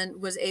advertising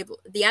was able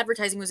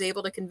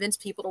to convince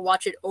people to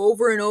watch it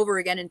over and over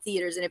again in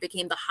theaters, and it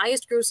became the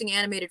highest grossing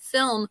animated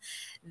film,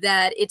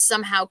 that it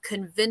somehow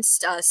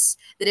convinced us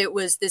that it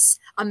was this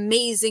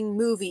amazing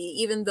movie,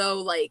 even though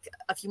like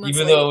a few months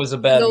later, though it was a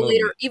bad movie.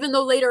 Even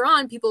though later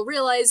on people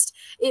realized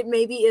it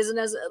maybe isn't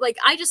as like,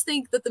 I just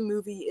think that the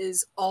movie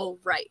is all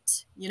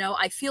right. You know,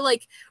 I feel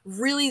like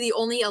really the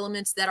only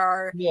elements that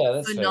are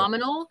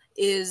phenomenal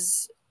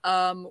is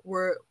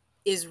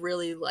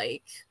really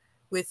like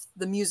with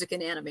the music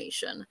and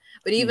animation.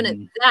 But even at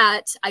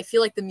that, I feel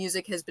like the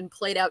music has been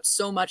played out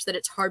so much that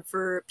it's hard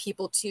for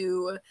people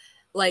to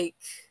like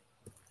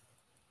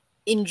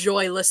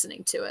enjoy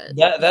listening to it.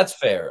 That's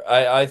fair.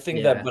 I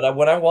think that, but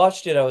when I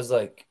watched it, I was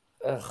like,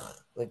 ugh,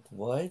 like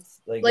what?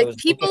 Like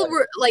people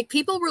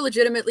were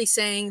legitimately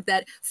saying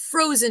that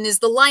Frozen is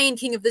the Lion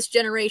King of this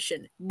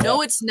generation.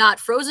 No, it's not.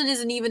 Frozen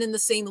isn't even in the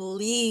same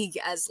league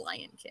as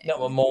Lion King.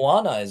 No,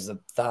 Moana is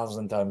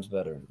 1,000 times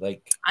better.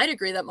 Like, I'd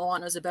agree that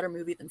Moana is a better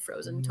movie than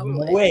Frozen.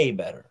 Totally, way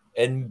better,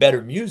 and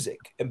better music,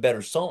 and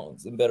better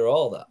songs, and better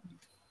all that.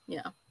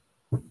 Yeah.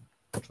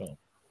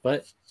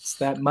 But it's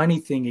that money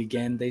thing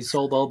again. They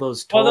sold all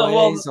those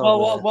toys.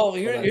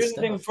 Here's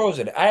the thing with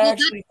Frozen. I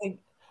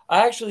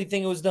actually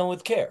think it was done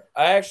with care.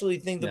 I actually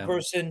think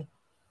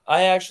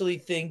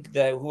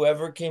that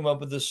whoever came up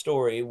with the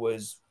story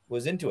was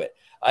into it.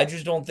 I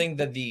just don't think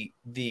that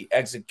the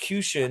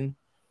execution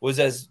was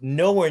as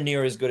nowhere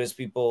near as good as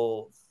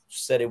people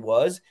said it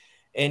was.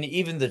 And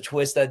even the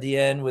twist at the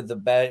end with the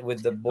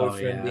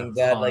boyfriend being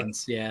that,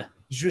 Hans,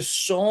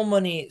 just so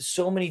many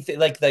things.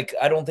 Like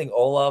I don't think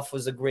Olaf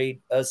was a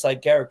great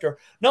side character.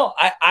 No,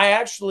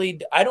 I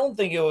don't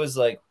think it was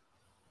like,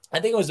 I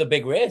think it was a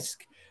big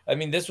risk. I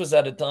mean, this was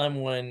at a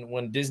time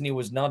when Disney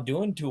was not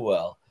doing too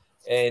well,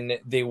 and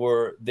they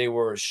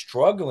were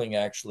struggling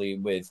actually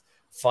with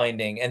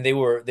finding, and they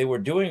were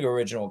doing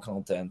original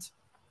content.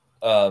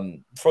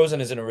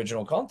 Frozen is an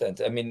original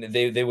content. I mean,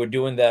 they were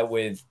doing that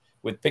with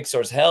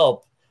Pixar's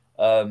help.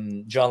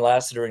 John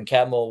Lasseter and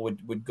Catmull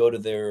would go to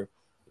their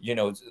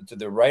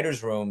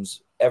writers'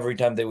 rooms every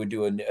time they would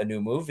do a new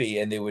movie,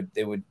 and they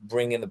would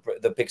bring in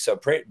the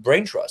Pixar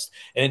brain trust.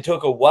 And it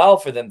took a while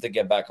for them to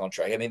get back on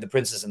track. I mean, The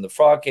Princess and the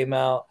Frog came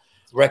out,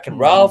 Wreck-It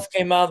Ralph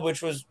came out,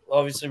 which was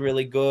obviously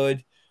really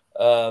good,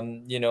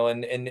 and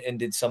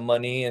did some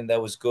money, and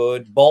that was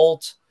good.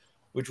 Bolt,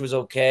 which was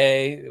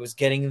okay, it was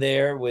getting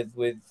there with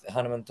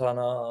Hannah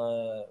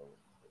Montana,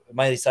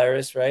 Miley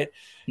Cyrus, right?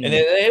 And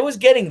it was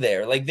getting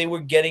there. Like they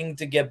were getting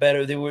to get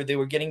better. They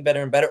were getting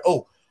better and better.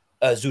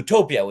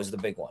 Zootopia was the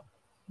big one.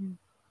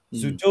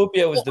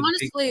 Zootopia was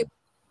honestly,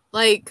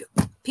 like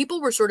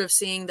people were sort of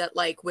seeing that,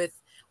 like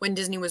when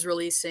Disney was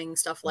releasing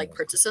stuff like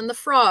Princess and the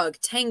Frog,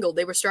 Tangled,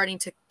 they were starting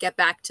to get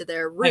back to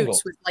their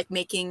roots with like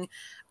making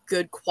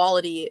good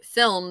quality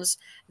films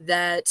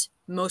that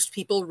most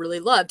people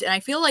really loved. And I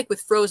feel like with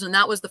Frozen,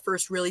 that was the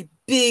first really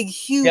big,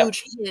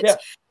 huge hit,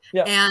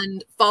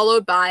 and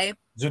followed by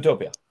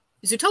Zootopia.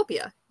 Which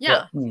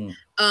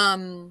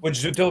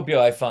Zootopia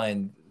I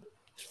find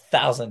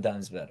 1,000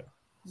 times better.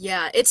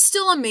 Yeah, it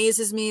still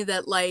amazes me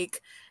that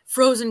like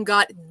Frozen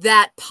got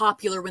that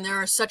popular when there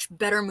are such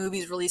better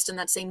movies released in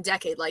that same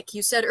decade. Like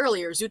you said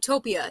earlier,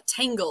 Zootopia,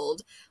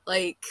 Tangled,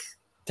 like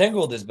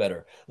Tangled is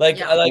better.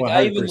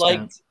 I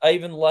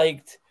even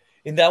liked,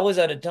 and that was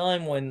at a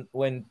time when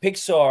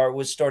Pixar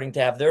was starting to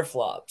have their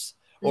flops,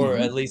 or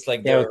at least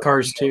like with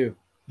Cars too.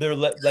 They're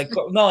like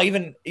no,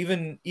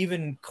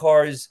 even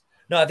Cars.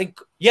 No, I think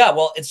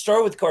well, it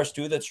started with Cars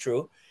 2. That's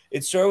true.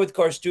 It started with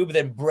Cars 2, but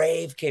then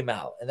Brave came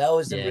out, and that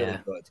was really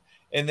good.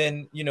 And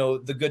then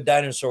The Good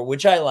Dinosaur,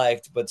 which I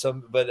liked, but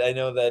I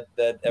know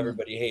that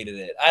everybody hated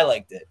it. I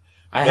liked it.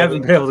 I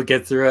haven't been able to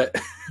get through it.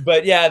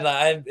 But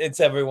it's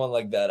everyone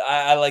like that.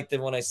 I liked it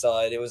when I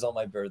saw it. It was on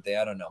my birthday.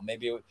 I don't know.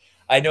 Maybe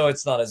I know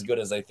it's not as good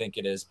as I think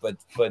it is, but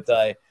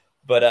I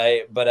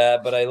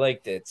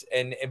liked it.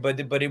 But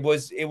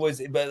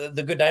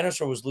The Good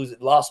Dinosaur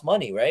lost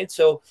money, right?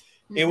 So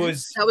that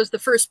was the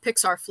first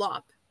Pixar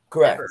flop.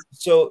 Correct. Ever.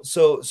 So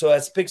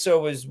as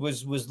Pixar was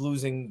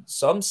losing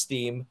some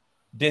steam,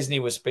 Disney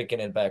was picking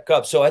it back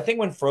up. So I think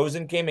when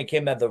Frozen came, it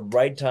came at the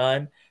right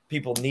time.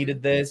 People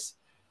needed this,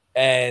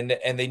 and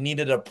they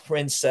needed a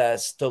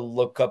princess to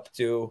look up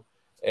to,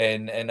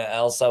 and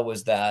Elsa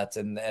was that,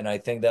 and I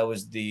think that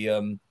was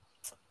the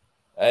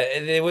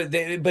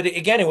but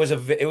again,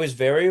 it was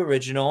very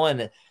original,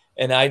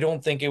 and I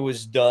don't think it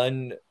was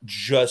done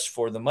just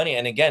for the money.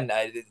 And again,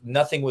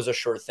 nothing was a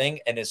sure thing,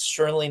 and it's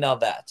certainly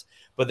not that.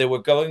 But they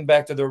were going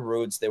back to their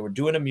roots. They were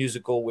doing a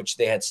musical, which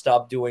they had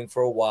stopped doing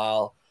for a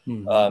while.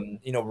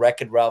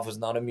 Wreck-It Ralph was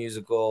not a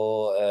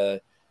musical.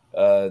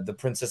 The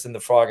Princess and the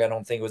Frog, I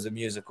don't think was a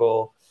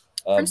musical.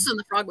 Princess and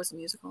the Frog was a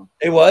musical.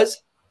 It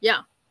was?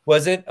 Yeah.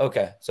 Was it?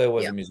 Okay. So it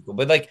was a musical.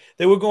 But like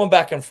they were going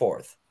back and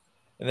forth.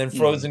 And then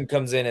Frozen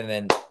comes in and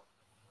then,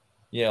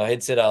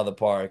 hits it out of the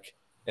park.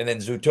 And then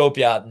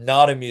Zootopia,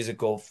 not a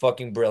musical,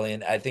 fucking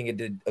brilliant. I think it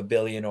did $1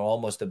 billion or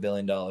almost $1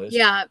 billion.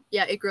 Yeah,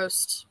 it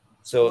grossed.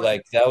 So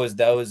like that was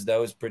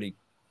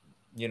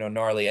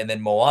gnarly. And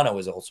then Moana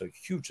was also a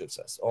huge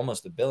success,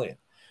 almost $1 billion.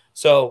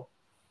 So,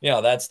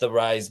 that's the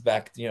rise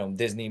back,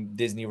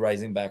 Disney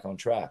rising back on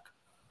track.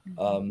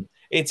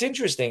 It's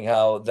interesting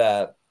how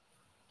that,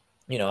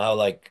 how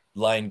like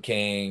Lion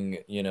King,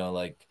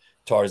 like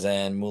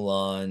Tarzan,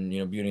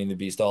 Mulan, Beauty and the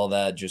Beast, all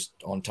that just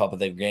on top of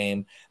their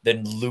game,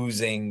 then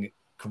losing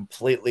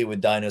completely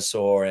with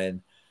Dinosaur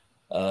and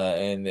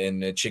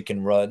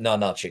Chicken Run. No,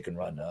 not Chicken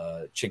Run.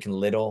 Chicken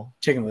Little.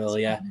 Chicken Little,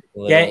 yeah.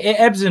 Yeah, it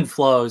ebbs and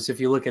flows if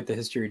you look at the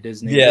history of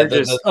Disney. Yeah, they're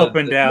just up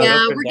and down.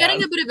 Yeah, we're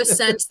getting a bit of a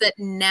sense that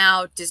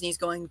now Disney's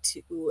going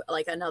to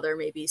like another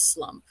maybe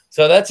slump.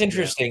 So that's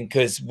interesting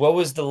because what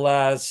was the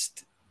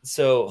last?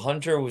 So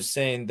Hunter was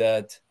saying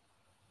that.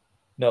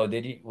 No,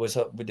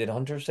 did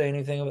Hunter say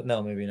anything about?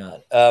 No, maybe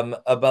not.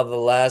 About the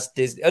last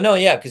Disney. Oh no,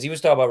 yeah, because he was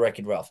talking about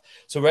Wreck-It Ralph.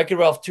 So Wreck-It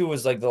Ralph 2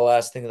 was like the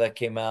last thing that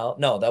came out.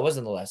 No, that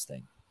wasn't the last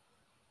thing.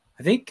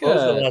 I think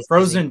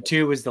Frozen Disney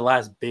 2 was the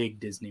last big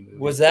Disney movie.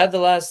 Was that the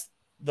last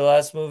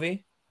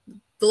movie?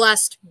 The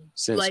last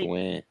Since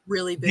when?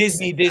 Really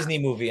big Disney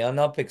movie. I'm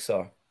not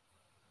Pixar.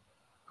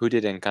 Who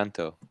did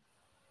Encanto?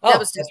 Oh,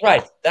 that's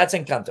right. That's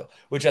Encanto,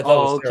 which I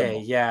thought was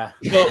terrible. Yeah.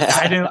 So,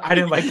 I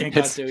didn't like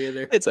Encanto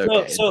either. It's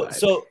okay.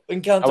 So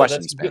Encanto. I watched it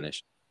in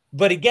Spanish.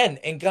 But again,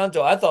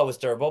 Encanto I thought was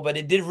terrible, but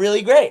it did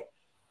really great.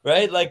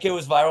 Right? Like it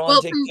was viral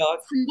on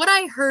TikTok. From what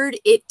I heard,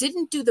 it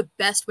didn't do the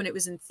best when it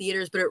was in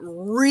theaters, but it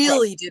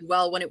really did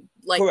well when it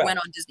went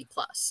on Disney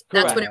Plus.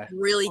 That's when it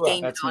really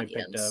gained an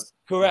audience.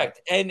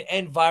 Correct. And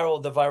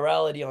the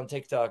virality on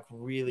TikTok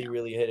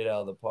really hit it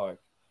out of the park.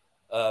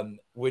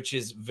 Which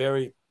is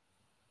very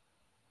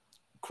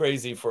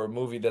crazy for a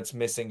movie that's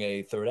missing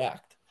a third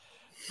act.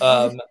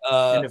 And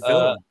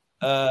a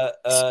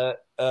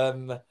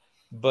villain.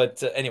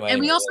 But anyway. And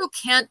we also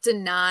can't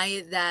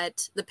deny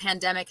that the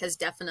pandemic has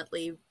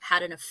definitely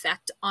had an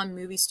effect on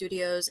movie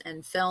studios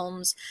and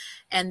films.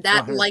 And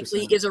that 100%.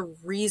 Likely is a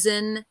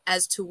reason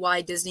as to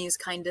why Disney is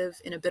kind of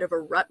in a bit of a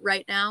rut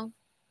right now.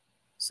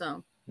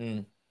 So,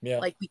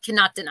 like, we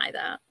cannot deny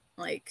that.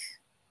 Like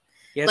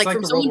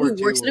from someone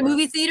who works in a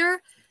movie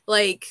theater,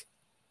 like,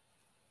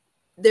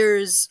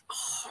 there's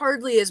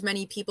hardly as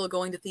many people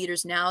going to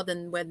theaters now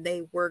than when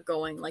they were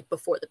going, like,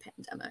 before the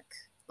pandemic.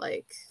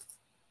 Like,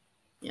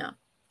 yeah,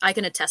 I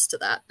can attest to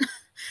that.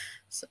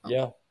 So.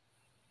 Yeah,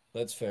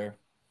 that's fair.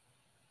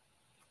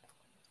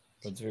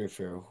 That's very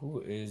fair. Who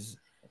is?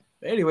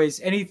 Anyways,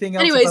 anything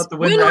else about the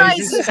Wind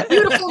Rises?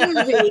 Beautiful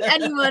movie.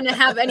 Anyone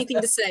have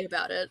anything to say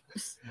about it?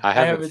 I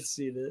haven't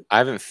seen it. I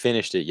haven't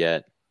finished it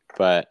yet,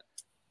 but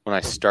when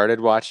I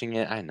started watching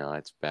it, I know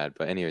it's bad,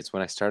 but anyways,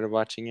 when I started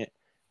watching it,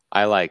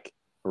 I like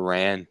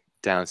ran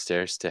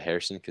downstairs to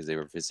Harrison because they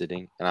were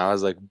visiting, and I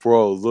was like,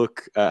 "Bro,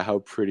 look at how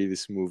pretty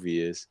this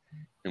movie is,"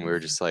 and we were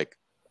just like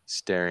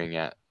staring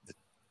at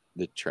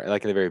the train.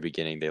 Like in the very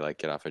beginning, they like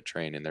get off a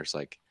train, and there's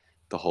like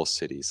the whole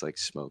city's like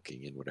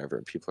smoking and whatever,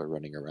 and people are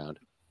running around,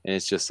 and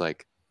it's just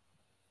like,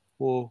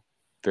 whoa,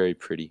 very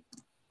pretty.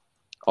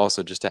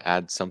 Also, just to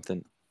add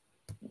something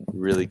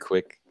really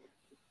quick,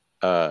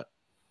 I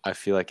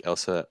feel like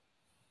Elsa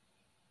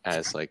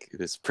as like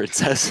this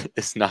princess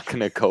is not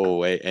gonna go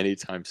away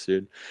anytime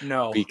soon.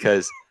 No,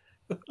 because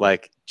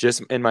like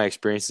just in my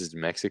experiences in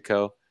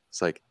Mexico, it's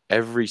like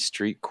every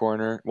street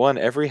corner,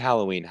 every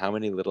Halloween, how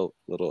many little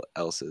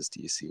Elsas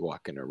do you see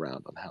walking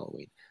around on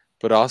Halloween?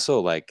 But also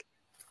like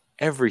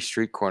every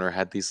street corner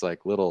had these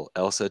like little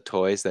Elsa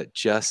toys that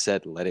just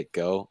said "Let It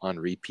Go" on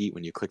repeat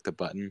when you click the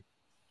button,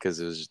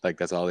 because it was just, like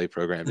that's all they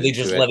programmed. They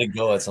just let it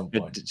go at some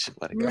point. Just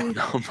let it go.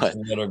 No,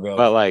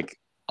 but like,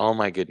 oh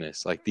my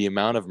goodness, like the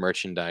amount of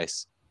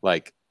merchandise,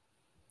 like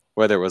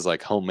whether it was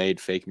like homemade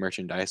fake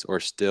merchandise or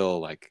still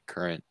like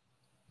current.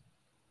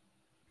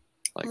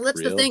 Like, well,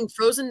 that's the thing.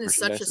 Frozen is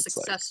such a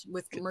success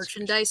with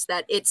merchandise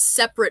that it's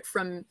separate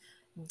from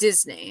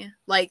Disney.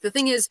 Like the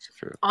thing is,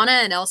 Anna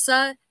and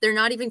Elsa, they're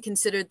not even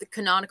considered the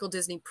canonical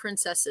Disney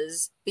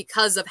princesses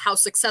because of how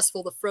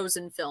successful the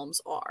Frozen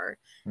films are.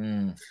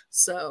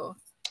 So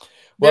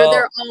they're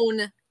their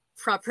own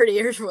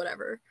property or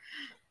whatever.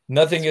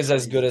 Nothing is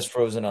as good as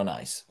Frozen on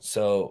ice.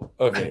 So,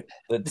 okay.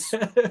 Let's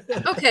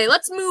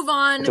move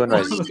on.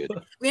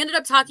 We ended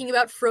up talking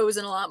about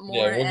Frozen a lot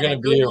more. Yeah, we're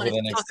going to be here for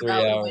the next 3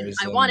 hours.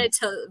 I wanted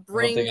to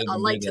bring a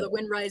light to the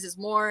Wind Rises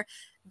more.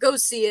 Go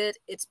see it.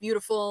 It's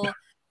beautiful.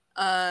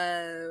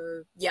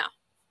 Yeah.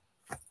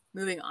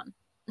 Moving on.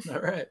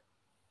 All right.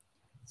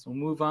 So we'll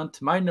move on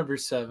to my number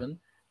 7,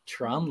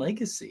 Tron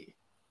Legacy.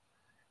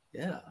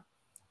 Yeah.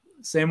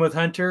 Same with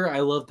Hunter.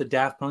 I love the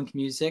Daft Punk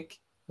music.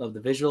 Love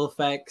the visual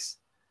effects.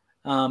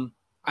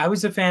 I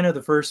was a fan of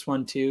the first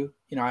one too.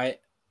 You know, I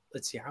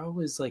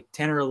was like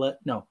 10 or 11.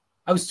 No,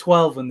 I was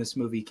 12 when this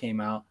movie came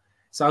out.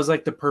 So I was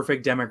like the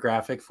perfect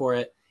demographic for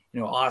it. You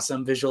know,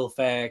 awesome visual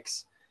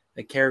effects,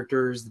 the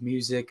characters, the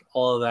music,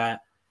 all of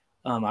that.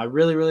 I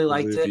really, really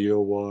liked Olivia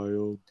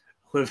Wilde.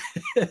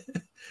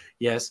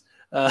 Yes.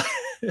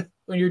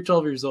 When you're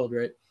 12 years old,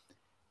 right?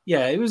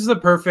 Yeah, it was the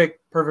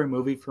perfect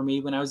movie for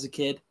me when I was a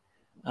kid.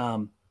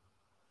 Like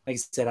I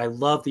said, I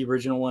love the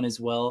original one as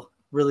well.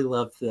 Really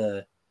loved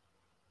the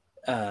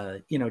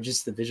you know,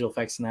 just the visual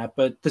effects and that,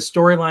 but the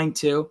storyline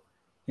too.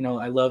 You know,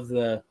 I love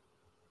the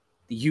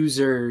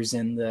users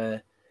and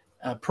the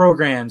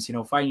programs, you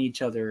know, fighting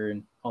each other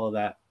and all of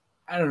that.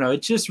 I don't know.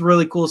 It's just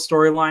really cool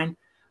storyline.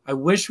 I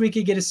wish we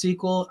could get a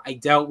sequel. I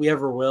doubt we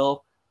ever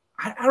will.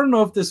 I don't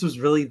know if this was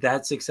really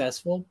that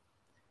successful,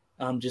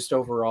 just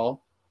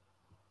overall.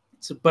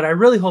 So, but I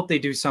really hope they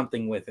do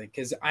something with it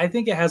because I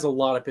think it has a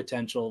lot of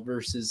potential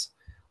versus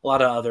a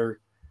lot of other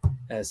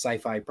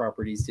sci-fi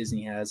properties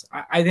Disney has.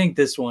 I think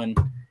this one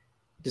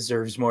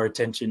deserves more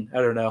attention. I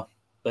don't know,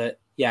 but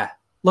yeah,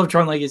 love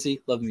Tron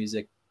Legacy, love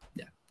music.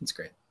 Yeah, it's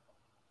great.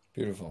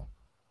 Beautiful.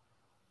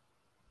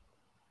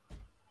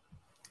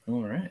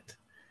 All right,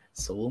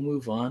 so we'll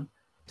move on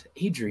to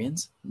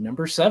Adrian's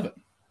number 7.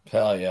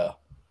 Hell yeah,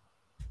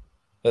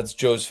 that's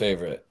Joe's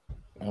favorite.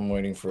 I'm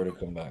waiting for her to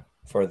come back.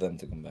 For them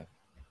to come back.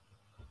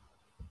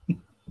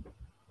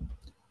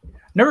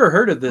 Never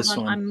heard of this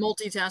one. I'm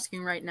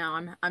multitasking right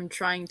now. I'm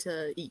trying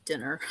to eat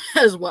dinner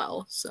as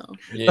well. So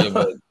yeah,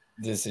 but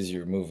this is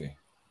your movie.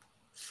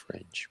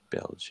 French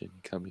Belgian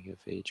coming of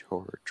age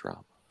horror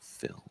drama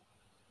film.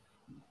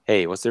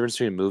 Hey, what's the difference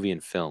between a movie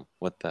and film?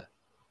 What the?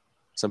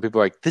 Some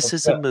people are like, this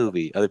is a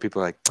movie. Other people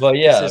are like, well,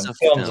 yeah, this is a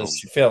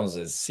films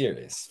is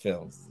serious.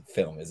 Film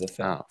is a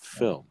film. Ah,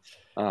 film.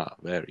 Ah,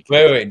 very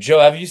good. Wait,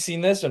 Joe, have you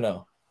seen this or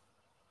no?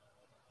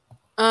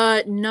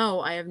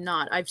 No, I have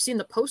not. I've seen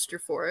the poster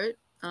for it.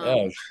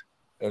 Okay.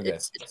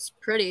 It's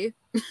pretty.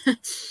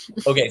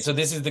 Okay, so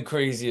this is the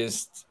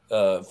craziest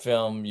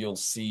film you'll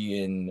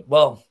see in.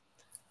 Well,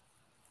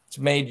 it's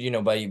made, you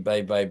know,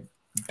 by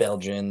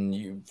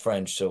Belgian,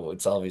 French, so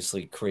it's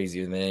obviously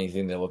crazier than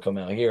anything that will come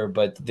out here.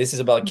 But this is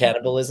about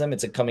cannibalism.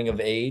 It's a coming of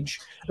age.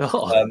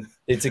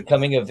 It's a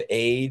coming of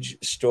age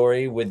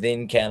story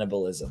within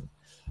cannibalism.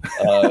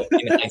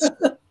 In high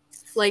school.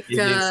 Like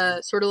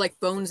sort of like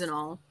Bones and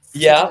All.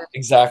 Yeah,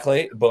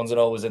 exactly. Bones and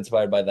All was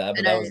inspired by that,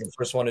 but that was the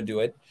first one to do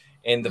it.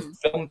 And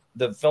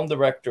the film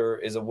director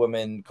is a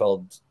woman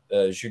called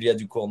Julia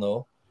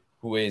Ducournau,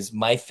 who is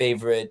my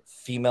favorite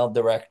female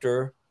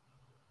director,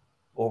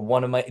 or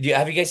one of my.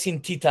 Have you guys seen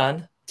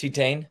Titan?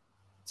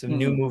 It's a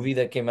new movie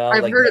that came out.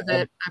 I've heard of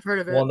it. I've heard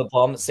of it. Won the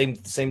Palm. Same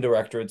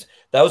director.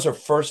 That was her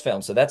first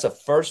film, so that's a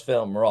first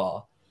film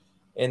raw,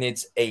 and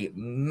it's a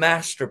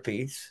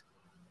masterpiece.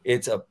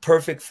 It's a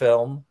perfect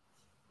film.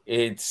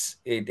 It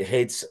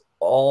hits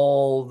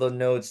all the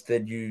notes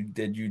that you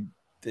did.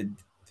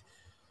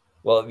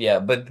 Well, yeah,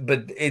 but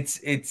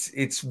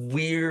it's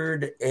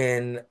weird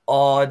and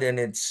odd, and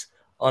it's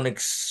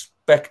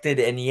unexpected,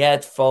 and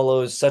yet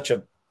follows such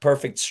a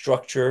perfect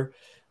structure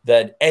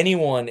that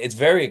it's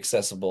very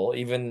accessible,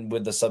 even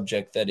with the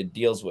subject that it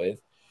deals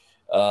with.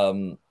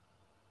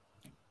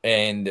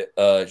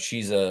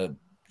 She's a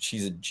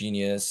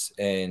genius,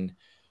 and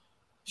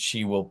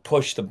she will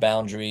push the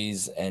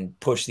boundaries and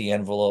push the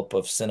envelope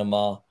of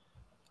cinema.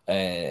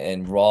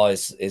 And Raw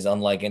is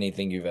unlike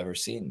anything you've ever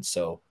seen.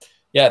 So,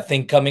 yeah,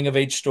 think coming of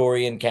age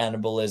story and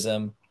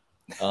cannibalism,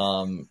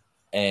 and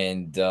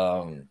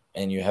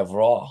you have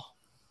Raw.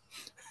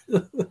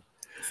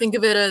 Think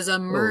of it as a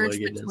merge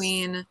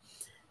between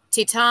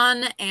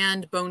Titan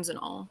and Bones and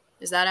All.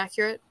 Is that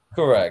accurate?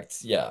 Correct.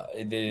 Yeah,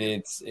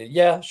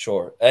 yeah,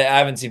 sure. I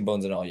haven't seen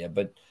Bones and All yet,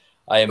 but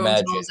I imagine Bones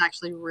and All is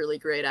actually really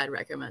great. I'd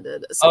recommend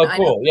it. So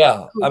cool.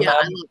 Yeah, I love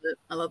it.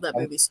 I love that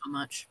movie so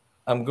much.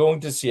 I'm going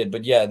to see it,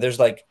 but yeah, there's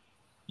like,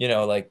 you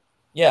know, like,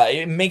 yeah,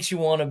 it makes you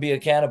want to be a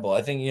cannibal.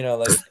 I think, you know,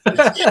 like,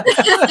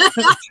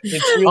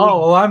 it's really,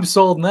 well, I'm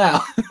sold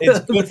now. It's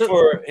good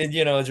for,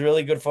 you know, it's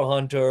really good for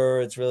Hunter.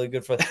 It's really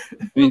good for, I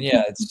mean,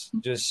 yeah, it's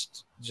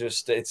just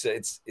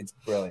it's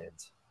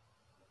brilliant.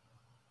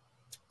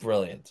 It's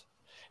brilliant.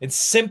 It's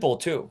simple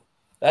too.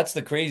 That's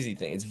the crazy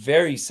thing. It's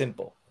very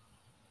simple.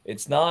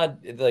 It's not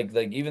like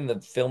even the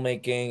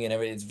filmmaking and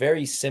everything. It's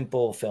very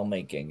simple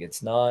filmmaking.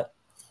 It's not,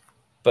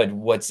 but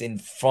what's in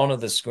front of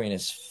the screen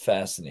is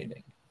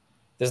fascinating.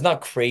 There's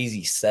not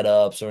crazy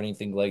setups or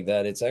anything like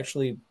that. It's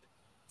actually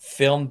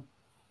filmed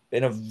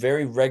in a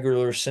very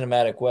regular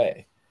cinematic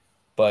way,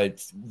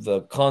 but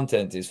the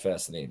content is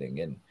fascinating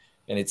and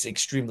it's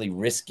extremely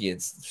risky.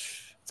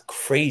 It's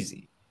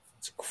crazy.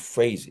 It's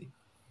crazy.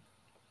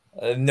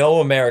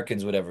 No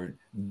Americans would ever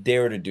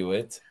dare to do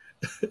it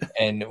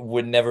and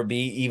would never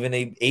be even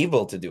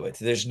able to do it.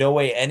 There's no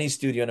way any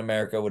studio in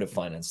America would have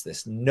financed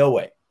this. No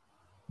way.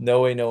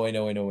 No way.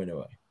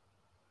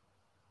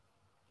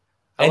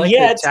 And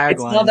yet,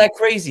 it's not that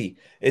crazy.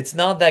 It's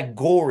not that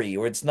gory,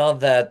 or it's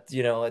not that,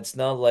 you know, it's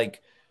not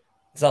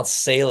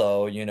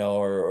Salo, you know,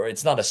 or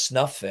it's not a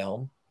snuff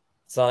film.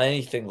 It's not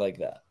anything like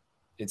that.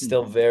 It's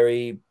still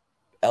very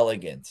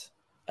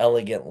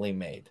elegantly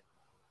made.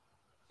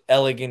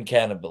 Elegant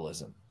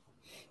cannibalism.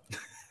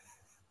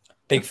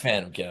 Big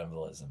fan of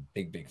cannibalism.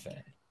 Big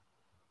fan.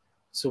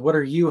 So what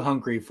are you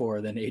hungry for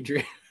then,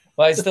 Adrian?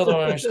 Well, I still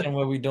don't understand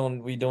why we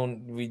don't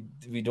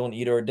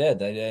eat our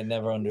dead. I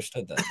never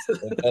understood that.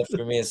 That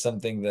for me is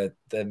something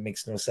that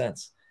makes no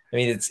sense. I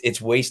mean,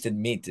 it's wasted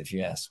meat if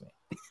you ask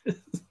me.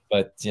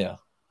 But you know,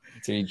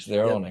 to each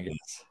their own, I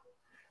guess.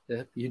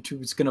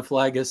 YouTube's gonna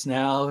flag us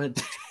now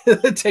and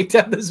take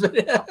down this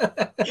video.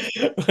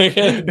 We're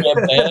gonna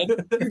get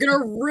banned. You're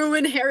gonna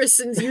ruin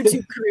Harrison's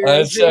YouTube career.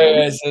 I'm sorry,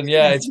 Harrison.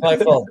 Yeah, it's my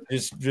fault.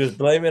 Just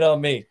blame it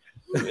on me.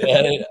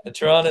 Yeah,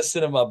 Tarana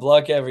Cinema,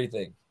 block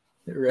everything.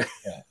 Right.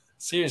 Yeah.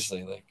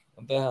 Seriously, like,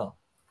 what the hell?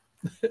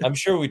 I'm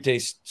sure we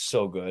taste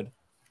so good.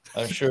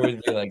 I'm sure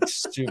we'd be like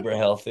super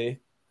healthy.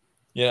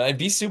 You know,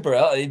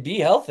 it'd be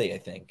healthy, I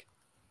think.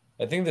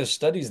 I think there's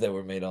studies that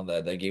were made on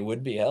that. Like, it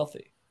would be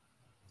healthy.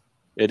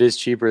 It is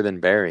cheaper than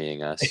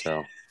burying us,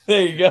 so.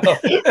 There you go.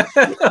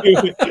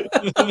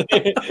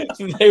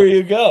 There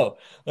you go.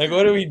 Like,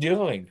 what are we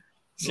doing?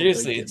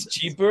 Seriously, it's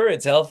cheaper,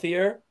 it's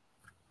healthier,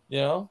 you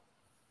know?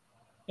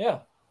 Yeah.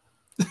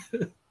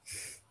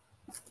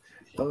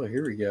 Oh,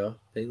 here we go.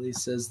 Bailey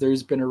says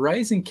there's been a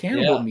rise in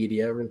cannibal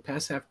media over the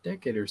past half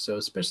decade or so,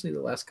 especially the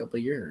last couple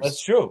of years.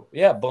 That's true.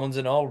 Yeah, Bones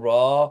and All,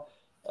 Raw.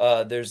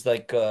 There's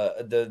like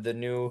the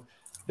new.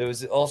 There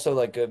was also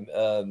like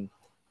there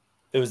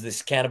was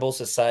this Cannibal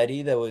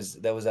Society that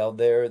was out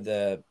there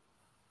that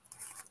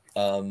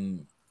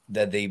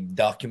they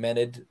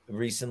documented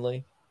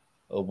recently,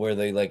 where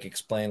they like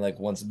explain like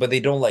once, but they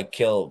don't like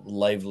kill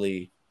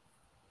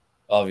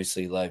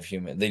obviously live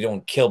human. They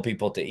don't kill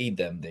people to eat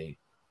them.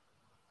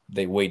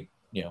 They wait,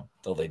 you know,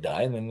 till they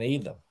die and then they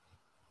eat them,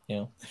 you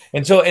know.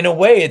 And so in a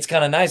way, it's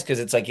kind of nice because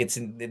it's like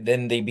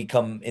then they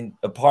become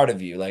a part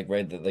of you, like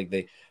right,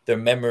 like their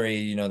memory,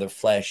 you know, their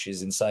flesh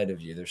is inside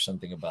of you. There's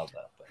something about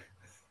that, but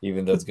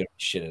even though it's gonna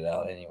shit it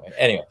out anyway.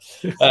 Anyway,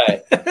 all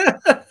right.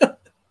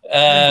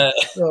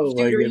 Dude,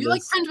 are you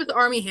like friends with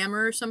Army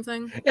Hammer or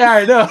something? Yeah,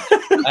 I know.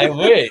 I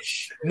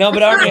wish. No,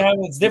 but Army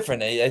Hammer's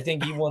different. I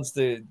think he wants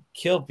to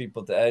kill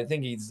people. I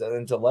think he's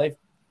into life.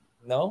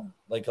 No,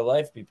 like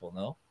alive people.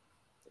 No.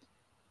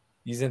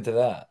 He's into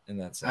that in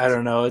that sense. I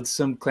don't know. It's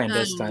some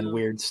clandestine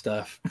weird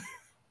stuff.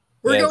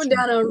 We're going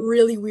down a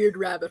really weird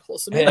rabbit hole,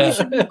 so maybe we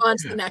should move on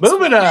to the next one.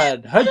 Moving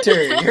on.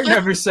 Hunter, you're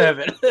number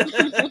 7.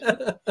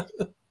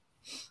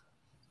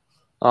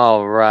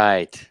 All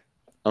right.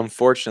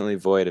 Unfortunately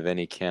void of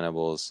any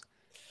cannibals,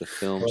 the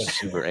film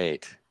Super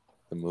 8,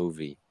 the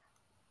movie.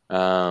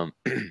 I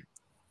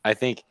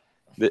think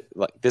that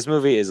like this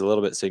movie is a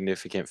little bit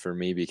significant for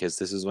me because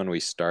this is when we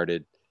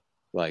started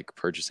like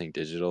purchasing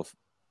digital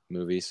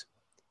movies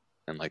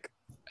and like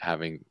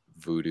having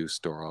Vudu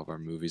store all of our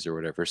movies or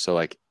whatever. So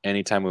like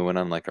anytime we went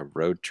on like a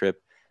road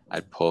trip,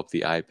 I'd pull up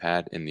the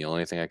iPad and the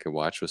only thing I could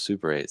watch was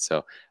Super 8.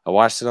 So I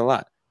watched it a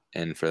lot.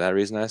 And for that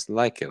reason, I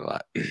like it a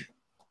lot.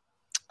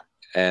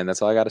 And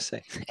that's all I got to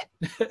say.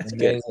 It's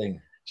amazing.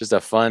 Good. Just a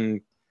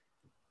fun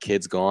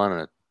kids go on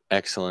an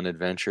excellent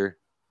adventure.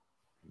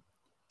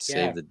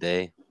 Save the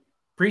day.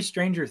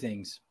 Pre-Stranger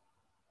Things.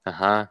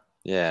 Uh-huh.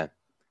 Yeah.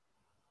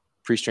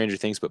 Pre-Stranger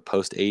Things, but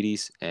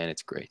post-80s, and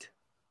it's great.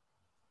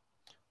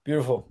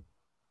 Beautiful.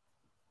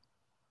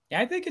 Yeah,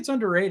 I think it's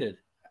underrated.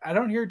 I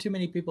don't hear too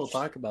many people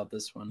talk about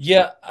this one.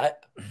 Yeah, I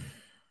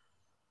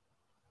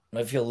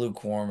feel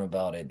lukewarm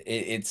about it.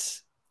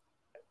 It's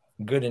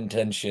good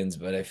intentions,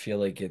 but I feel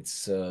like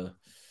it's I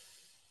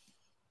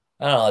don't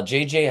know.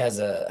 JJ has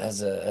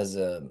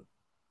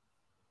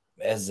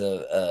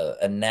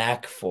a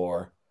knack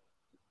for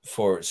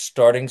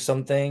starting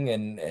something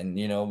and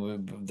you know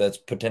that's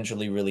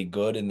potentially really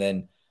good and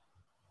then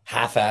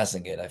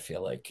half-assing it. I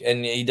feel like,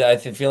 and I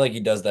feel like he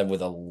does that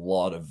with a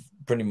lot of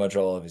pretty much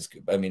all of his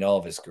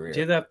career.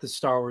 Did that the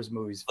Star Wars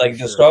movies, like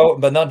the Star,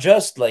 but not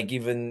just like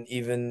even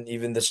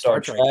the Star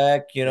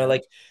Trek. You know,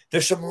 like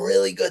there's some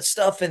really good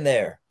stuff in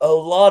there, a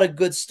lot of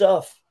good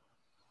stuff.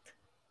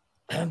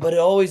 But it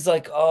always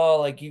like, oh,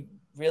 like you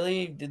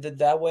really did it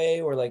that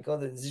way, or like, oh,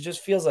 it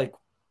just feels like,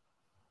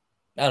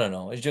 I don't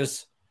know. It's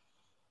just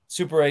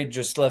Super 8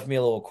 just left me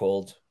a little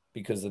cold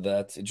because of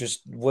that. It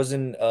just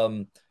wasn't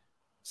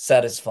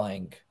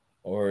satisfying.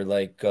 Or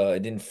like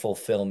it didn't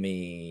fulfill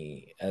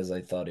me as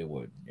I thought it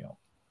would, you know.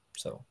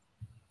 So,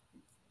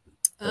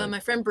 my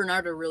friend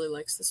Bernardo really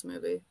likes this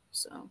movie,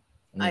 so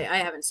I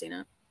haven't seen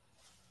it.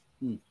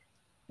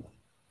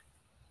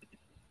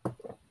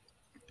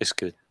 It's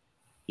good.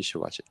 You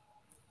should watch it.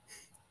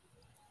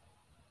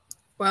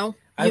 Well,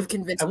 you've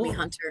convinced me,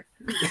 Hunter.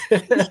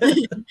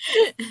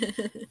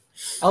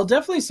 I'll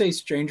definitely say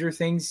Stranger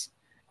Things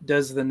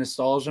does the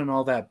nostalgia and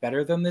all that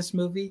better than this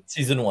movie.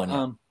 Season 1.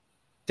 Yeah.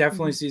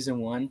 Definitely season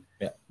 1.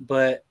 Yeah.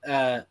 But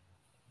I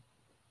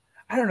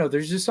don't know.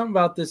 There's just something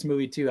about this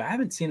movie too. I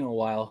haven't seen it in a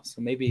while,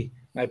 so maybe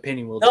my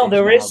opinion will change. No,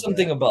 there is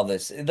something about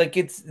this. Like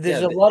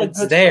there's a lot of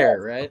good there,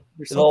 stuff. right?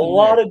 There's a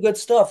lot of good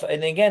stuff.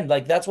 And again,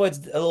 like that's why it's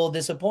a little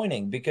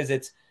disappointing because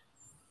it's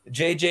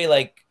JJ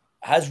like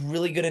has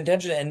really good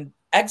intention and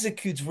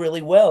executes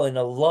really well in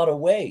a lot of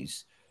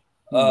ways.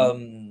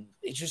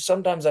 It's just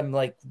sometimes I'm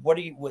like, what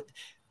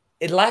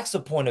it lacks a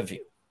point of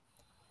view.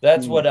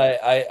 That's what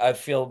I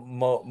feel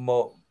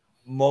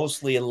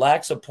mostly. It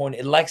lacks a point.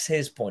 It lacks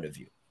his point of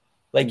view.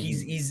 Like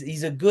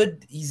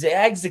he's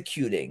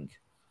executing,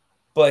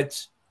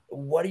 but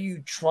what are you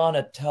trying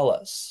to tell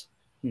us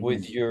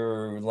with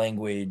your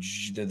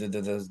language,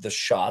 the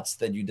shots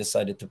that you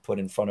decided to put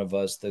in front of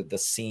us, the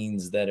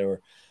scenes that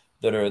are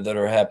that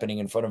are happening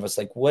in front of us.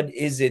 Like, what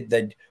is it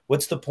that?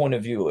 What's the point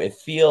of view? It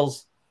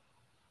feels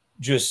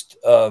just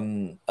I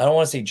don't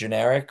want to say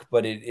generic,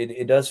 but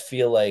it does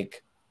feel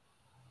like,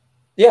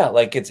 yeah,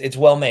 like it's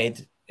well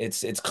made,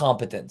 it's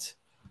competent,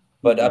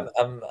 but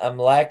I'm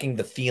lacking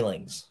the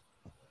feelings.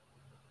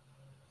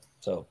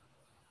 So,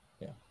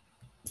 yeah.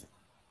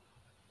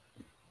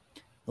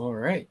 All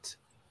right,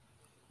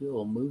 we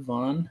will move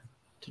on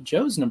to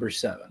Joe's number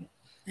 7.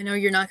 I know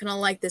you're not gonna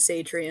like this,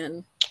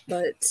 Adrian,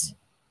 but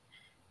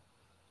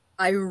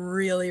I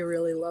really,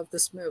 really love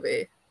this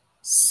movie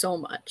so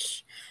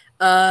much.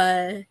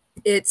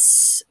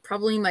 It's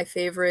probably my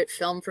favorite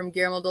film from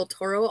Guillermo del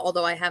Toro,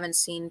 although I haven't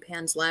seen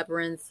Pan's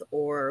Labyrinth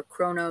or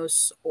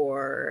Kronos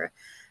or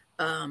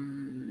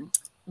the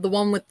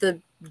one with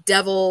the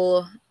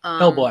devil.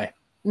 Hellboy.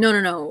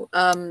 No.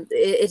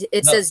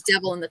 It says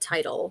devil in the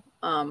title.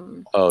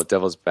 Oh,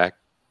 Devil's Back.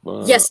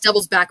 Yes,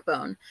 Devil's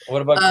Backbone.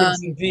 What about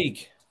Crimson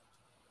Peak?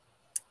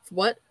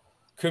 What?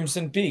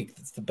 Crimson Peak.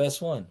 That's the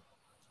best one.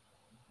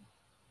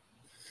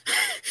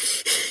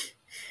 It's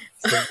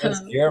the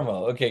best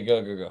Guillermo. Okay,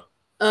 go.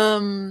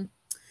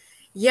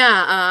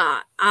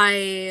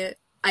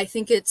 I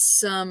think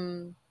it's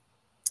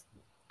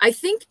I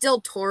think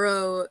Del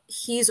Toro,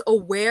 he's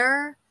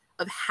aware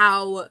of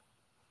how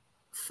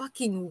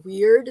fucking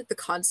weird the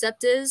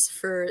concept is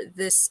for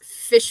this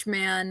fish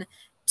man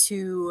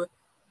to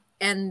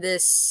and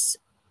this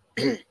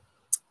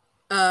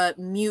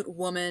mute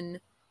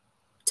woman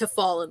to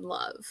fall in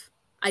love.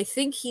 I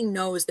think he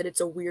knows that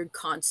it's a weird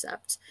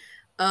concept,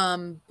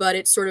 but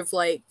it's sort of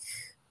like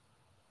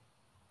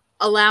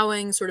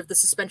allowing sort of the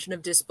suspension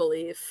of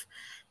disbelief.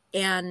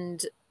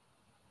 And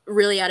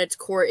really at its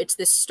core, it's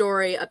this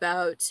story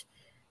about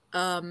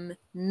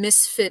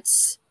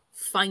misfits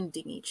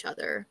finding each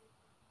other.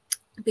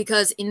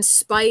 Because in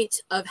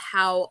spite of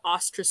how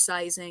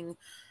ostracizing,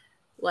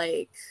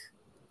 like,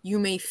 you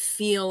may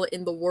feel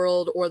in the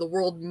world or the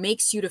world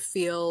makes you to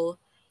feel,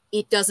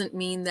 it doesn't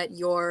mean that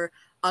you're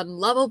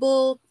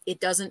unlovable. It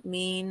doesn't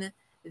mean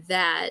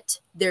that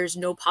there's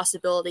no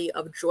possibility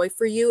of joy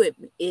for you.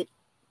 It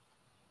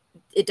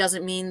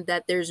doesn't mean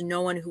that there's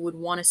no one who would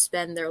want to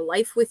spend their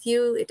life with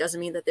you. It doesn't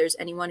mean that there's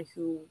anyone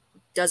who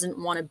doesn't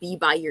want to be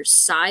by your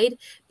side,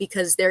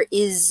 because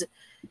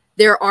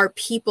there are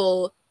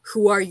people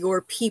who are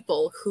your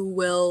people who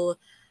will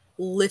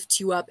lift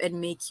you up and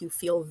make you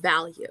feel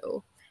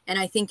value. And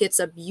I think it's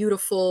a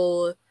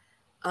beautiful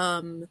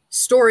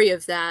story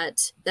of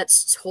that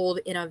that's told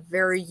in a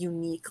very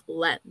unique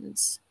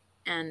lens.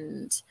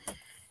 And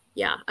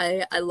yeah,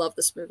 I love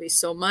this movie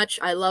so much.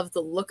 I love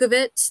the look of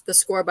it. The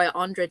score by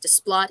Andre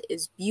Desplat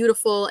is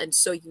beautiful and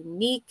so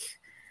unique.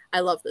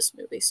 I love this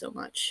movie so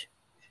much.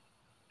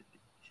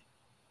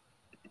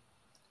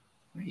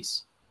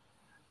 Nice.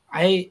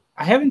 I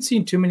haven't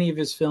seen too many of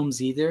his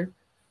films either.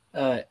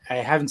 I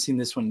haven't seen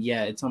this one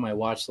yet. It's on my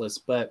watch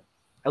list, but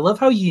I love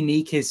how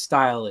unique his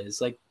style is.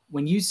 Like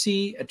when you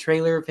see a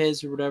trailer of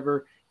his or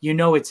whatever, you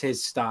know it's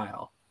his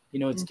style. You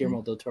know it's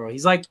Guillermo del Toro.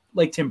 He's like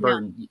Tim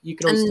Burton. Yeah. You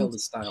can always tell the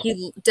style.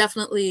 He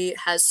definitely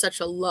has such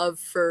a love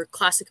for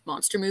classic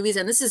monster movies,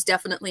 and this is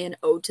definitely an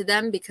ode to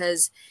them,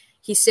 because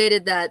he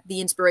stated that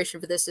the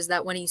inspiration for this is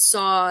that when he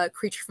saw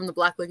Creature from the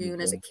Black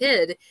Lagoon as a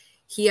kid,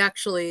 he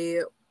actually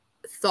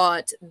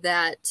thought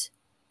that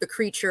the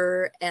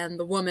creature and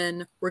the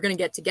woman were going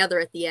to get together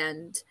at the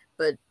end,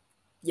 but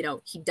you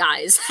know, he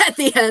dies at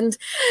the end.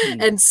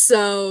 And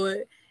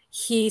so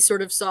he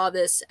sort of saw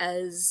this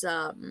as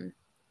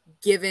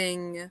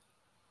giving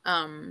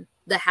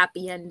the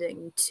happy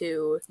ending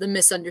to the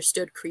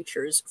misunderstood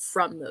creatures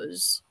from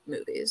those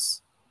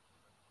movies.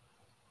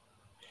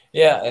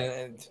 Yeah,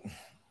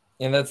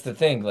 and that's the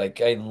thing.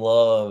 Like, I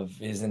love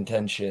his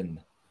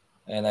intention,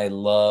 and I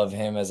love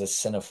him as a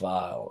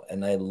cinephile,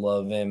 and I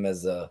love him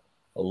as a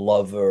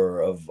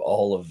lover of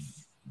all of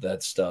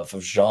that stuff,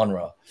 of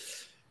genre.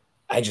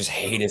 I just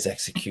hate his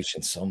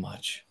execution so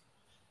much.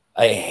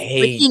 I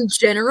hate, like, in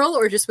general,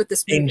 or just with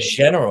this movie? In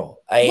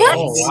general.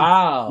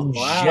 Wow.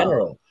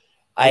 General.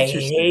 I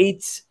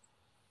hate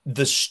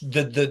the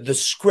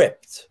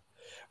script,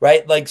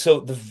 right? Like,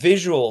 so the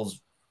visuals,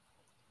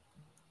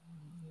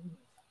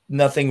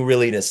 nothing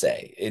really to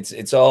say.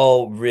 It's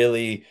all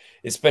really,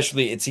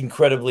 especially, it's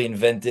incredibly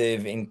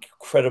inventive,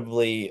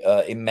 incredibly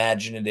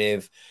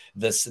imaginative.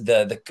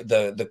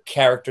 The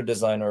character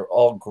design are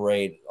all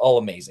great, all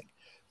amazing.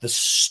 The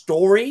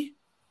story,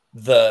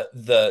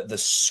 the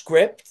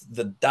script,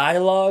 the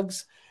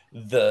dialogues,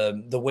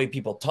 the way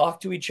people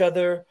talk to each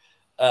other,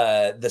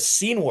 the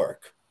scene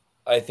work,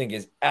 I think,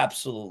 is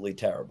absolutely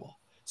terrible.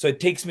 So it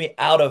takes me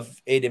out of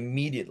it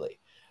immediately.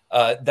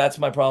 That's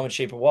my problem with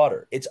Shape of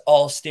Water. It's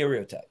all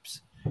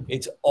stereotypes.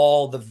 It's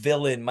all the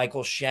villain.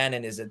 Michael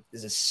Shannon is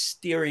a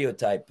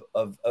stereotype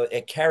of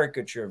a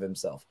caricature of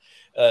himself.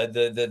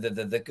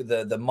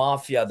 The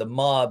mafia, the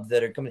mob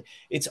that are coming.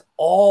 It's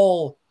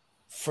all,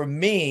 for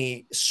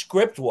me,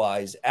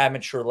 script-wise,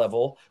 amateur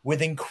level,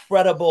 with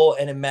incredible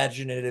and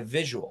imaginative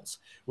visuals,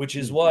 which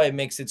is why it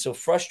makes it so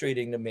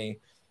frustrating to me,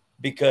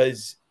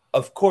 because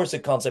of course, a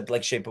concept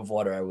like Shape of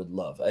Water I would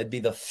love. I'd be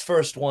the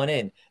first one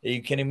in. Are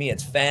you kidding me?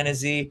 It's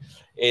fantasy.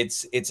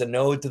 It's an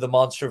ode to the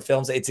monster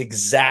films. It's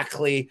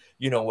exactly,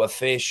 you know, a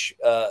fish,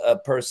 a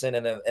person,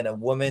 and a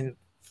woman.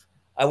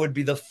 I would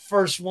be the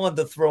first one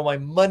to throw my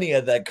money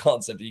at that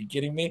concept. Are you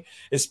kidding me?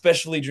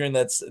 Especially during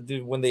that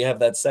when they have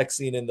that sex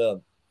scene in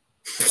the.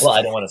 Well,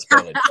 I don't want to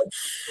spoil it,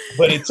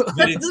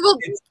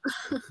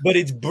 but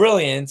it's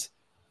brilliant,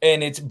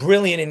 and it's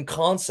brilliant in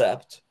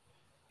concept,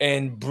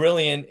 and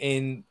brilliant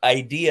in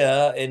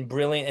idea, and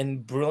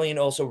brilliant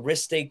also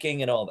risk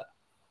taking and all that.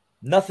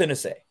 Nothing to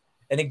say.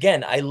 And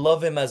again, I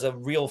love him as a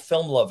real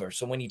film lover.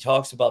 So when he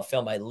talks about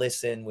film, I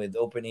listen with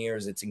open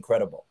ears. It's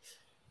incredible.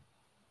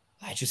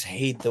 I just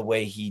hate the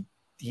way he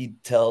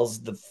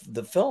tells the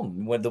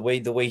film, when the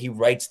way he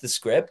writes the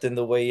script and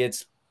the way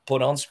it's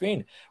put on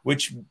screen,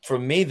 which for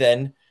me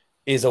then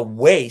is a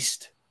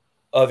waste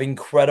of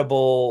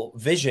incredible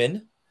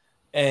vision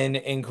and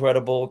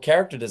incredible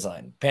character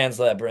design. Pan's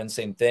Labyrinth,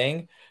 same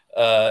thing.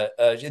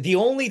 The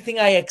only thing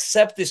I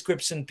accept is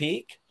Crimson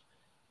Peak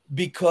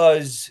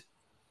because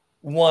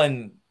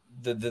one,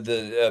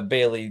 the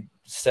Bailey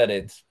said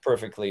it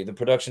perfectly. The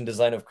production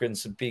design of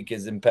Crimson Peak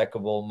is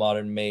impeccable,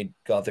 modern made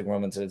Gothic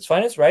romance at its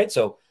finest, right?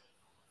 So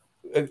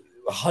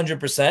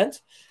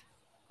 100%.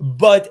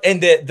 But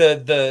and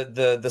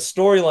the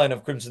storyline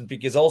of Crimson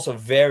Peak is also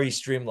very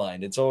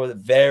streamlined. It's all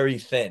very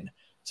thin.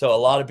 So a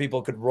lot of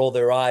people could roll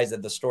their eyes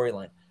at the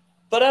storyline.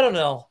 But I don't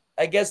know.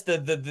 I guess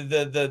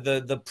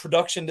the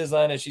production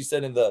design, as she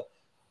said, in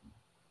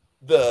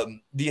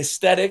the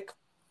aesthetic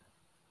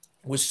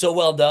was so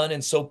well done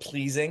and so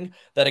pleasing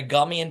that it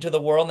got me into the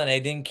world, and I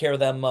didn't care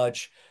that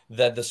much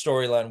that the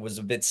storyline was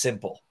a bit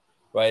simple,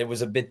 right? It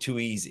was a bit too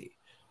easy.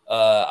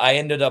 I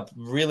ended up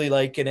really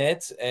liking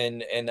it,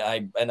 and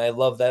I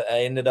love that.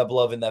 I ended up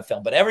loving that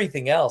film. But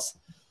everything else,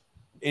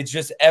 it's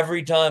just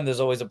every time there's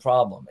always a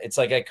problem. It's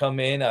like I come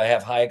in, I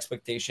have high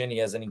expectation. He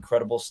has an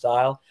incredible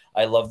style.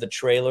 I love the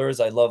trailers.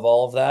 I love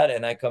all of that.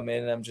 And I come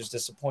in and I'm just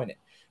disappointed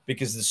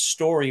because the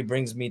story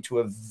brings me to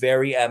a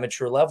very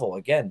amateur level.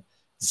 Again,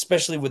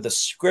 especially with the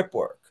script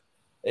work.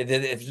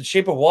 The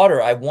Shape of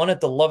Water, I wanted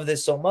to love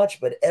this so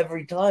much, but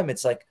every time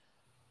it's like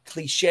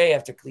cliche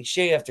after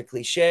cliche after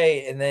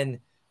cliche. And then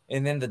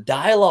the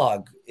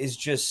dialogue is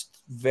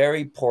just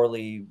very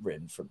poorly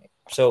written for me.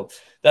 So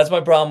that's my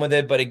problem with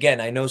it. But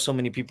again, I know so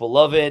many people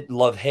love it,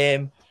 love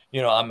him.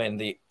 You know, I'm in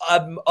the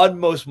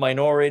utmost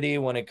minority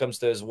when it comes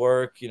to his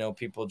work. You know,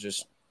 people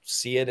just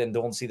see it and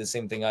don't see the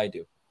same thing I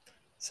do.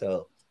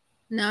 So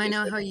now I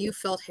know how you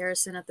felt,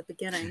 Harrison, at the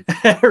beginning.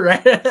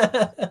 Right.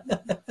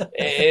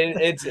 And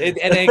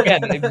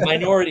again,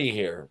 minority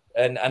here.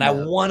 And yeah. I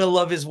want to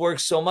love his work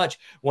so much.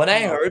 When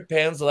I heard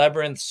Pan's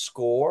Labyrinth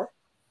score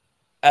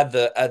at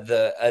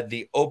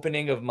the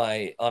opening of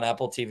on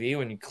Apple TV,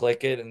 when you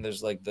click it and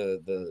there's like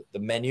the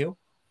menu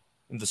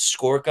and the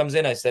score comes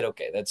in, I said,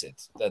 okay, that's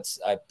it.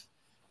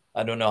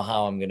 I don't know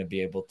how I'm going to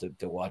be able to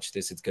watch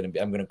this. I'm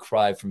going to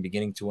cry from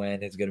beginning to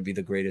end. It's going to be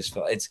the greatest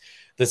film. It's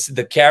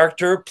the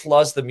character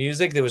plus the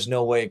music. There was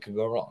no way it could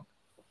go wrong.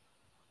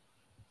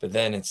 But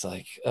then it's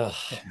like, oh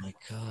my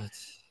God,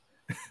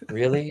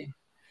 really?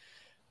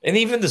 And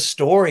even the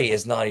story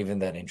is not even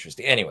that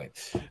interesting. Anyway,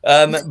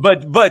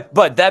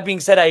 but that being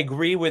said, I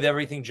agree with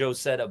everything Joe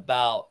said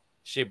about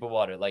Shape of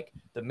Water, like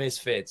the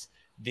misfits,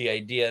 the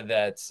idea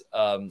that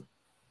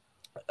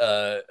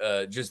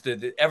just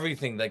the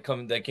everything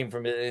that came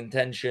from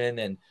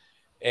intention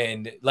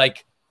and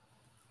like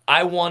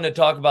I want to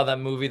talk about that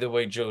movie the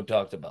way Joe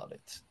talked about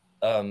it.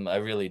 I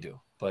really do,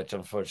 but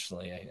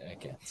unfortunately I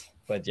can't.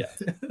 But yeah.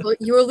 Well,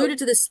 you alluded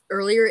to this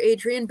earlier,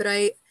 Adrian, but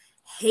I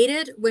hate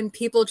it when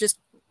people just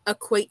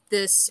equate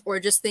this or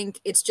just think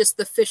it's just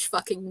the fish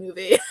fucking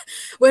movie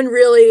when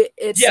really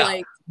it's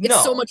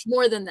so much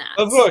more than that.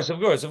 Of course.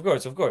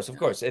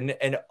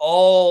 And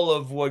all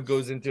of what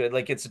goes into it,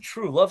 like it's a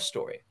true love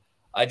story.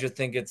 I just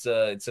think it's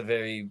a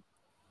very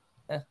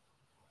the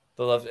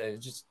love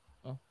just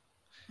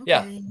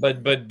yeah,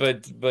 but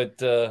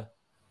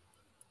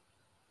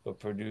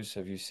produce,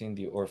 have you seen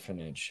The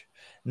Orphanage?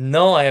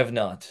 No, I have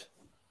not.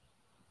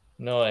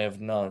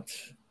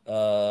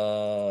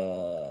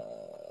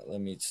 Let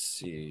me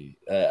see.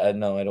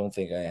 No, I don't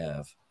think I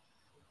have.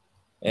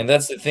 And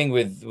that's the thing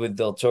with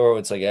Del Toro.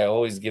 It's like I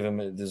always give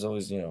him. There's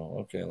always,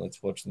 okay,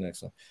 let's watch the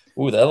next one.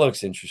 Ooh, that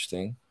looks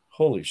interesting.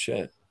 Holy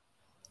shit!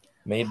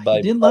 Made by.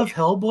 You didn't love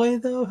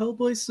Hellboy though.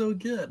 Hellboy's so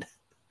good.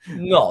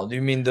 No, do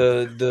you mean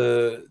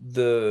the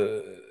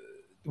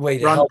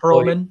wait? Ron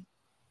Perlman.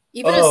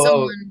 Even as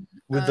someone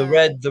with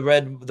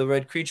the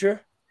red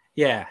creature.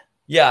 Yeah.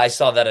 Yeah, I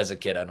saw that as a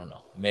kid. I don't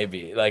know.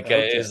 Maybe it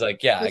was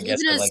like, yeah. I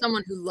guess even as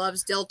someone who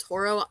loves Del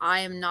Toro,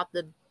 I am not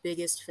the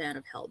biggest fan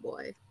of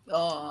Hellboy.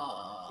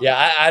 Oh.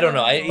 Yeah, I don't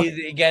know.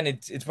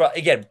 It's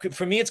again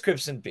for me, it's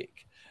Crimson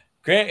Peak.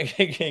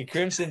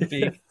 Crimson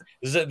Peak.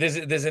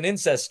 There's an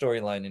incest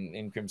storyline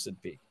in Crimson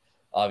Peak.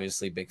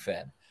 Obviously, big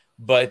fan.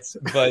 But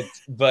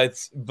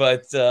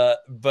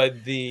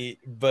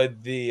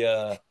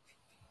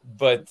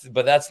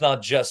that's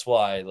not just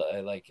why I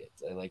like it.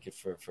 I like it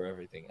for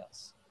everything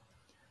else.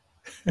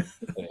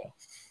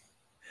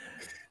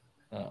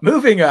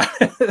 Moving on.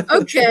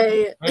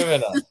 Okay.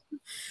 Moving on.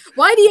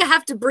 Why do you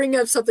have to bring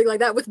up something like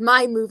that with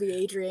my movie,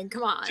 Adrian?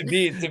 Come on. To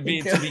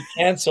be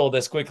canceled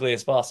as quickly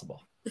as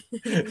possible.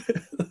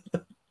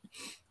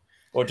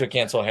 Or to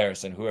cancel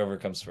Harrison, whoever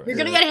comes first. You're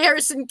gonna get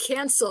Harrison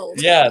canceled.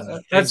 Yeah,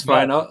 that's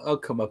fine. I'll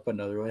come up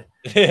another way.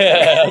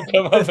 Yeah, I'll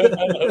come up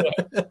another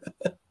way.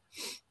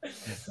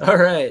 All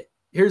right,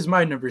 here's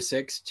my number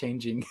 6.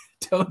 Changing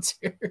tones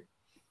here.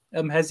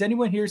 Has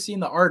anyone here seen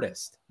The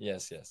Artist?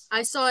 Yes.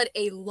 I saw it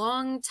a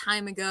long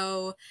time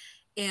ago,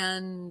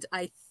 and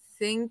I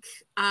think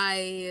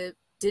I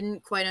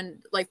didn't quite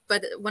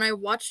but when I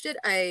watched it,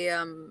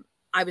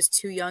 I was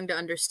too young to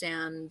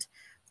understand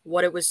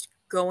what it was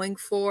going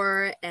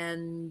for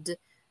and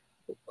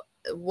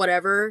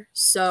whatever,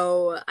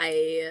 so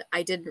I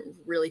didn't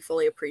really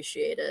fully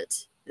appreciate it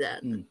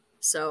then.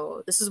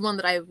 So this is one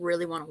that I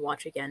really want to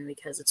watch again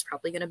because it's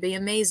probably going to be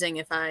amazing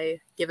if I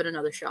give it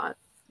another shot.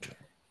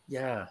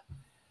 Yeah.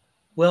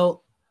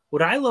 Well,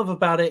 what I love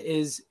about it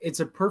is it's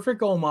a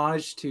perfect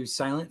homage to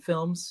silent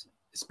films,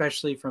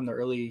 especially from the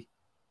early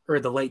or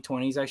the late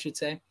 20s, I should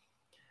say.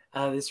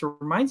 This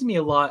reminds me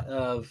a lot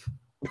of,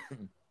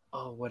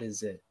 what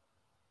is it?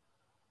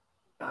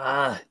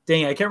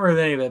 Dang, I can't remember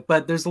the name of it,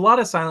 but there's a lot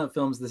of silent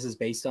films this is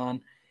based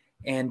on,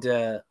 and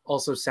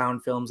also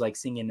sound films like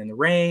Singing in the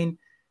Rain,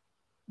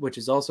 which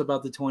is also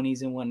about the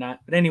 20s and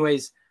whatnot. But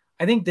anyways,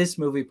 I think this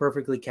movie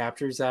perfectly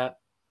captures that,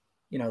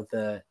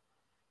 the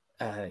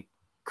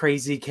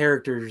crazy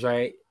characters,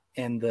 right?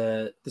 And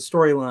the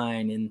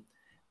storyline and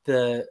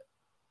because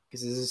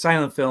it's a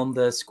silent film,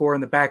 the score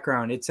in the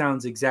background, it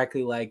sounds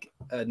exactly like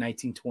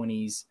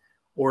 1920s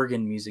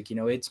organ music.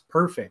 It's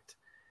perfect.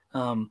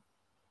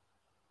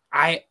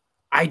 I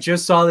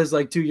just saw this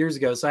like 2 years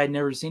ago, so I had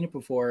never seen it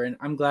before, and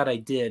I'm glad I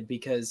did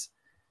because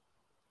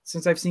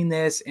since I've seen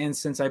this and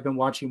since I've been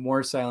watching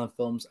more silent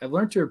films, I've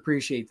learned to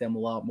appreciate them a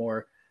lot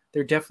more.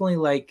 They're definitely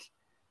like,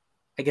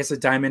 I guess, a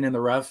diamond in the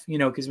rough,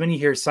 because when you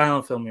hear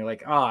silent film, you're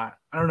like, I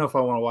don't know if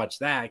I want to watch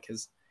that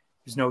because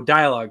there's no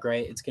dialogue,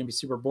 right? It's going to be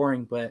super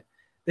boring. But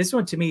this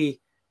one, to me,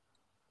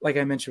 like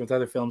I mentioned with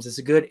other films, is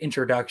a good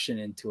introduction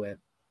into it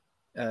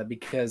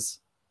because,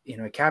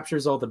 it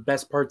captures all the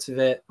best parts of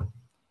it.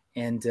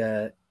 And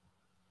I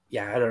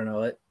don't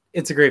know.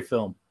 It's a great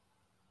film.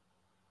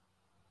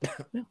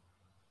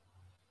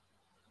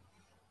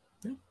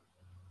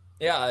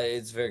 Yeah,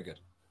 it's very good.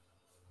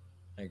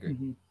 I agree.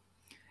 Mm-hmm.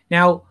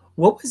 Now,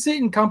 what was it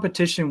in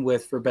competition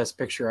with for Best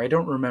Picture? I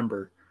don't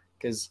remember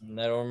because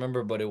I don't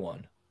remember, but it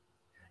won.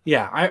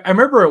 Yeah, I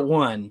remember it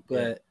won,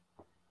 but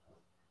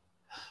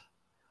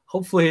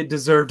hopefully it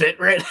deserved it,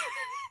 right?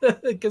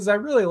 Because I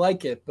really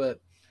like it.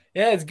 But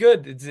yeah, it's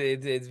good.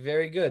 It's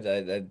very good.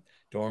 I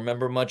don't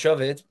remember much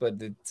of it,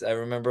 but I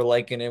remember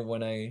liking it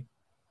when I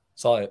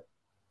saw it.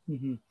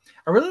 Mm-hmm.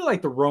 I really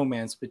like the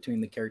romance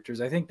between the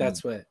characters. I think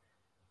that's what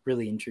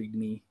really intrigued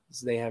me,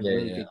 is they have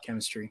really good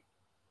chemistry.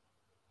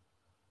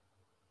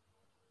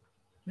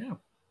 Yeah.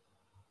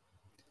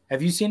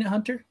 Have you seen it,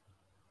 Hunter?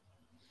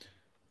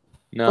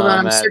 No, Hold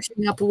on, I'm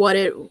searching up what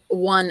it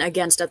won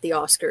against at the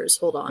Oscars.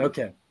 Hold on.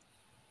 Okay.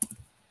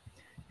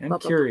 I'm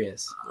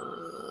curious.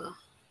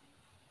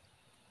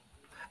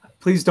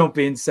 Please don't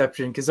be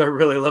Inception, because I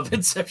really love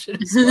Inception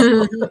as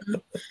well.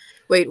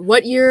 Wait,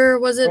 what year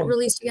was it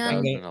released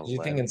again? Do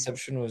you think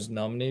Inception was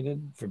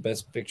nominated for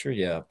Best Picture?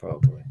 Yeah,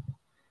 probably.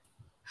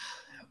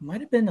 Might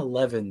have been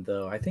 11,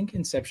 though. I think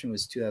Inception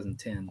was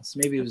 2010's.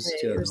 Maybe it was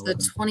 2011. It was the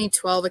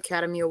 2012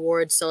 Academy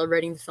Awards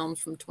celebrating the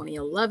films from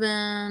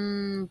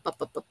 2011.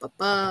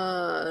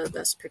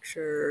 Best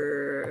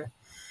Picture.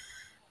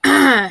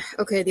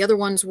 Okay, the other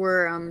ones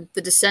were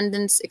The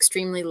Descendants,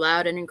 Extremely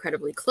Loud and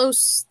Incredibly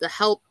Close, The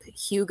Help,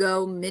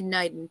 Hugo,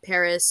 Midnight in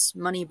Paris,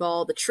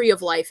 Moneyball, The Tree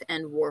of Life,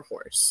 and War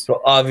Horse.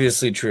 So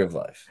obviously Tree of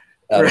Life.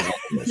 Right.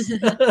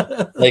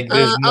 Like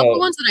there's of the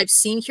ones that I've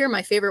seen here,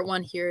 my favorite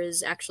one here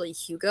is actually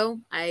Hugo.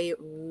 I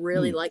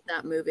really like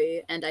that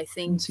movie, and I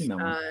think I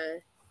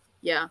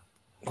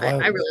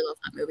really love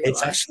that movie.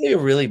 It's actually a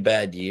really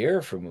bad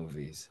year for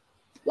movies.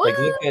 What?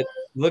 Like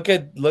look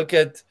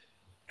at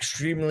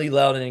Extremely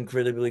Loud and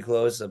Incredibly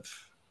Close.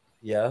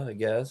 Yeah, I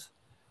guess.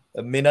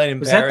 Midnight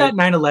in Paris. Was that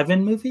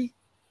 9/11 movie?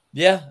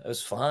 Yeah, it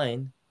was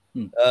fine.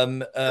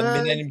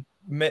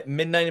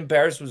 Midnight in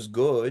Paris was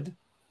good.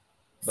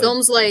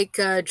 Films like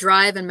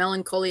Drive and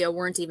Melancholia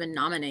weren't even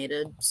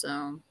nominated,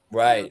 so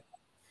right.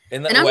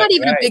 And I'm not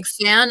even a big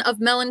fan of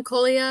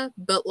Melancholia,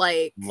 but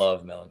like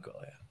love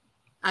Melancholia.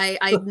 I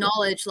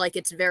acknowledge like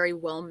it's very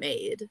well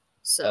made.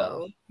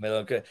 So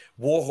Melancholia.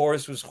 War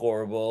Horse was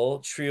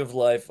horrible. Tree of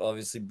Life,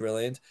 obviously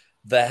brilliant.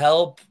 The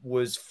Help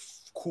was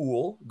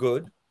cool,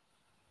 good,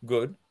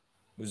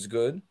 was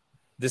good.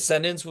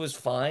 Descendants was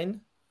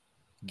fine,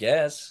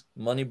 guess.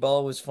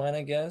 Moneyball was fine,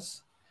 I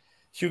guess.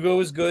 Hugo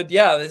was good.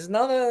 Yeah, there's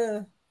not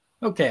a.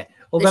 Okay,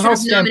 well then I'll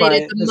stand by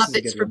it. The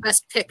Muppets for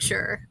Best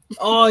Picture.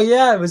 Oh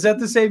yeah, was that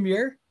the same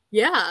year?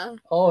 Yeah.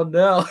 Oh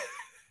no.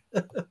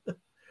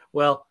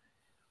 Well,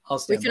 I'll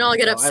stand. We can all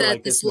get upset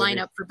at this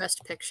lineup for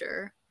Best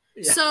Picture.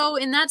 Yeah. So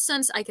in that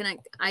sense, I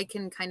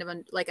can kind of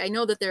like, I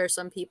know that there are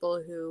some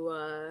people who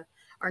are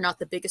not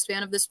the biggest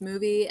fan of this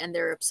movie, and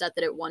they're upset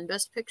that it won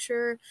Best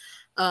Picture.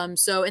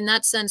 So in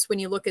that sense, when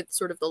you look at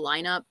sort of the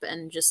lineup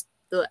and just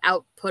the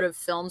output of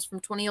films from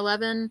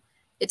 2011,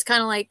 it's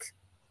kind of like,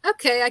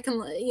 okay, I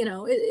can,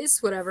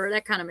 it's whatever.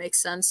 That kind of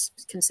makes sense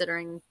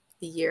considering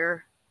the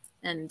year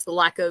and the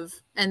lack of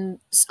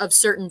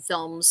certain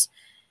films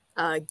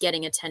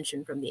getting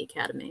attention from the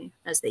Academy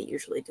as they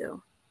usually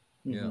do.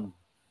 Yeah.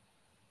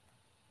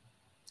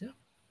 Yeah.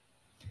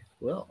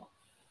 Well,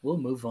 we'll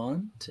move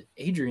on to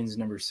Adrian's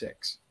number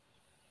 6.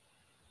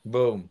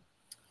 Boom.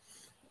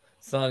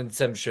 It's not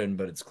Inception,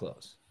 but it's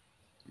close.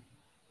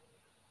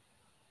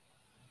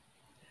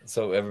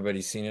 So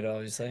everybody's seen it,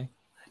 obviously?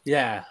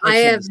 Yeah. I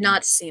have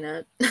not seen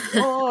it.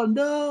 Oh,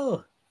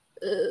 no.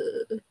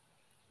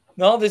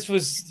 No, this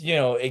was,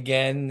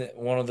 again,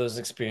 one of those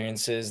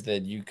experiences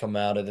that you come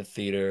out of the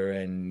theater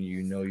and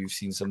you've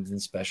seen something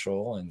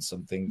special and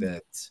something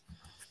that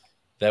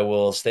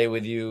will stay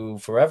with you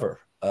forever.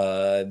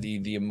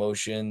 The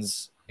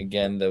emotions,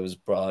 again, that was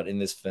brought in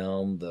this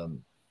film,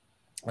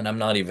 and I'm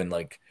not even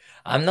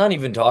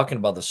talking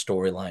about the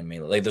storyline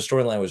mainly. Like, the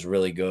storyline was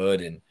really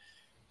good and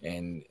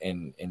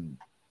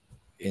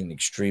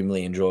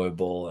extremely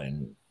enjoyable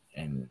and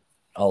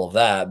all of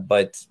that,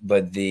 but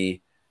the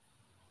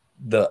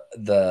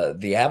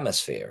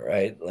atmosphere,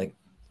 right? Like,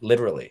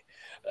 literally,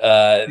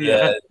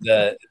 the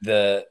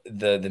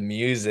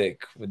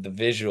music with the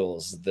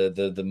visuals,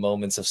 the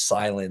moments of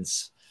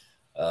silence,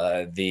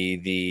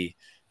 the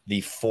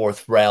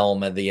fourth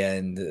realm at the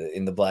end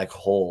in the black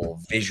hole,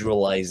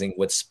 visualizing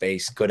what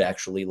space could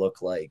actually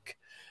look like.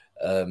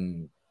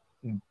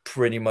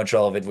 Pretty much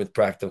all of it with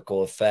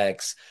practical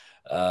effects.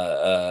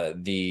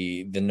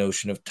 The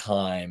notion of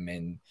time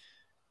and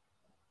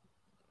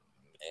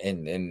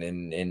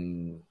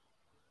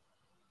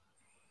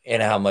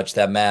how much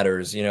that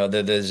matters,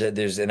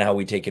 there's and how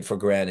we take it for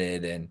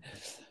granted, and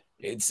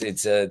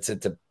it's a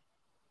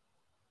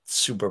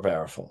super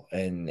powerful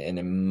and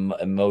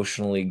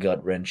emotionally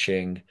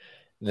gut-wrenching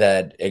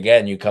that,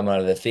 again, you come out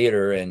of the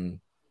theater and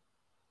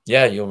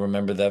you'll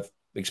remember that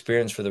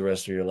experience for the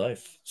rest of your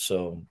life.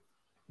 So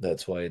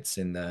that's why it's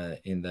in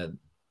that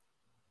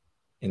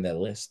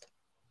list.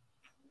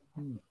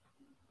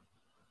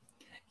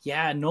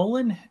 Yeah,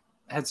 Nolan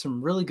had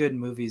some really good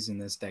movies in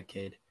this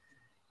decade,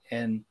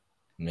 and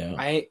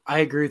I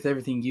agree with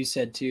everything you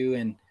said too.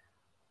 And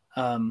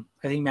I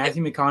think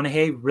Matthew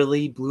McConaughey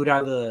really blew it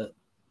out of the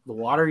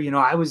water.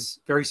 I was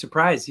very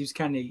surprised.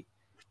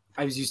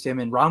 I was used to him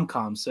in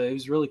rom-coms, so it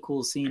was really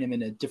cool seeing him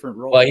in a different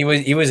role. Well,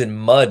 he was in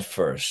Mud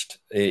first.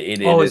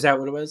 Is that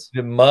what it was?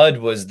 The Mud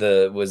was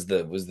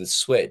the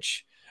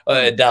switch.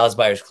 Dallas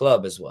Buyers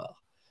Club as well.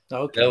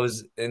 Okay.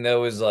 That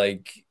was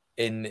like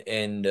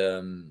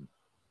Inception,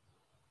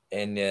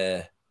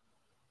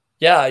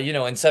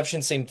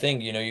 same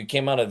thing. You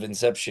came out of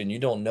Inception, you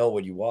don't know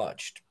what you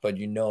watched, but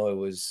it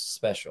was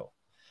special.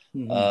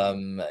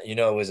 Mm-hmm.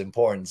 It was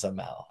important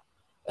somehow,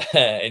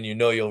 and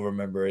you'll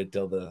remember it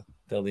till the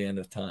end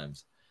of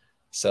times.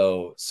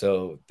 So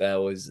that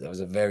was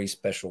a very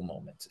special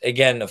moment.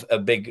 Again, a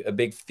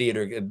big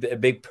theater, a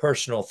big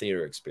personal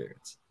theater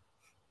experience.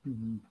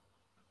 Mm-hmm.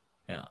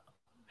 Yeah,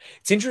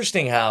 it's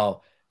interesting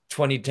how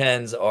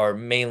 2010s are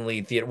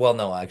mainly theater. Well,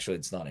 no, actually,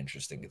 it's not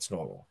interesting. It's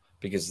normal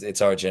because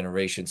it's our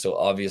generation. So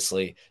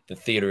obviously, the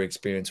theater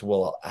experience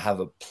will have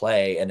a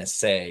play and a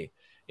say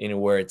in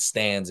where it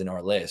stands in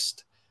our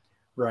list.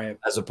 Right.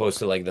 As opposed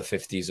to like the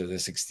 50s or the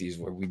 60s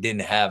where we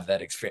didn't have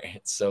that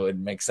experience. So it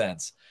makes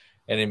sense.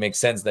 And it makes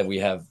sense that we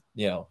have,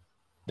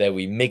 that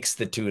we mix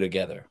the two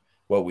together,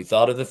 what we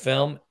thought of the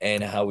film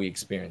and how we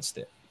experienced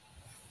it.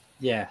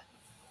 Yeah.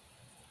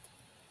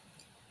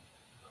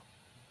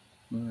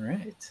 All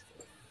right.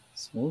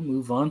 So we'll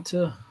move on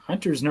to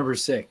Hunter's number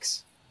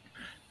 6.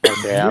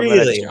 Okay,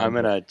 really? I'm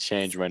gonna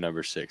change my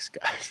number 6,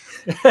 guys.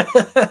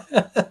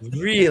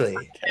 Really?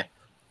 Okay.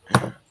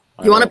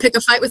 You want to pick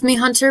a fight with me,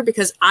 Hunter?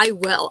 Because I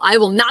will. I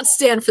will not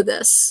stand for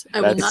this.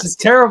 I will not. It's a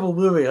terrible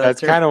movie, Hunter.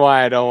 That's kind of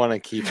why I don't want to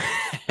keep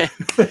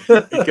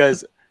it.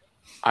 Because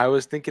I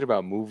was thinking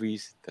about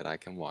movies that I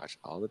can watch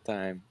all the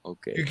time.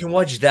 Okay. You can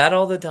watch that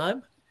all the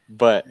time?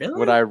 But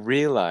what I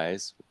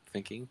realized,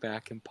 thinking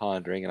back and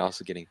pondering, and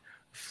also getting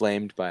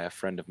flamed by a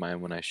friend of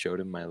mine when I showed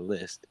him my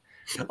list.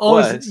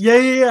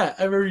 Yeah.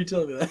 I remember you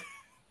telling me that.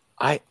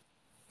 I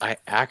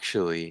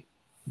actually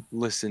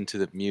listen to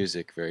the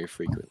music very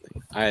frequently.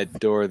 I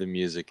adore the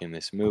music in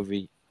this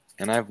movie,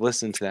 and I've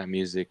listened to that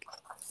music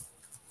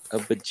a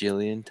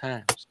bajillion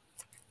times.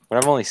 But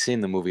I've only seen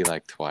the movie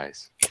like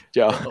twice.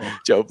 Joe,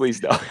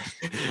 please don't.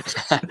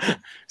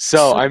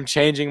 So I'm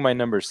changing my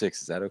number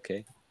 6. Is that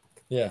okay?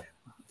 Yeah.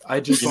 I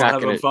just don't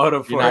have a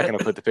photo for it. You're not going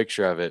to put the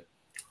picture of it,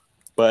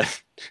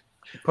 but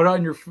put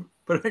on your.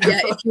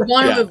 If you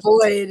want to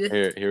avoid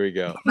here we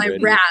go. My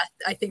wrath,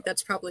 I think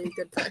that's probably a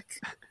good pick.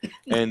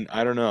 And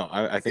I don't know.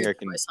 I think I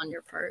can. Choice on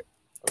your part.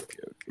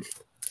 Okay.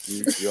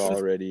 You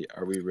all ready?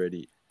 Are we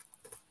ready?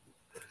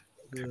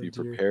 Have you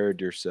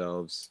prepared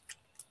yourselves?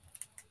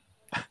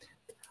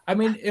 I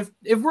mean, if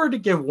we're to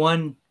give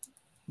one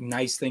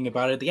nice thing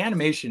about it, the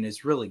animation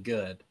is really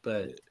good,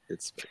 but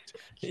it's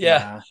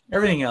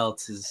everything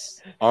else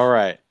is all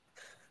right.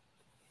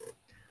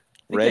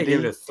 I think I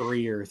give it a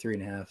 3 or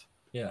 3.5.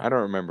 Yeah, I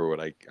don't remember what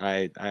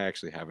I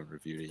actually haven't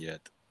reviewed it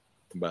yet,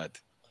 but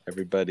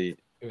everybody,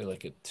 maybe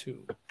like a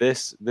 2.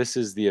 this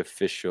is the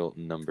official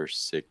number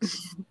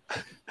 6.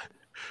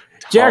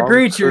 Jack Tom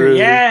Reacher, Cruise,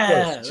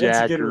 yeah, Jack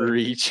that's a good one.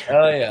 Reacher.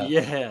 Oh yeah,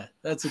 Yeah,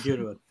 that's a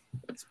good one.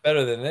 it's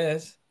better than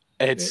this.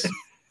 It's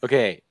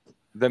okay.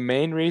 The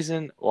main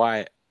reason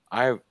why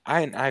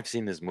I've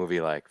seen this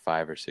movie like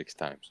 5 or 6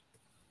 times.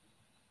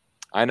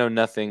 I know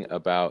nothing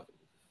about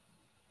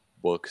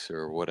books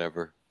or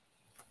whatever,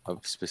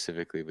 of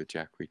specifically with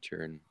Jack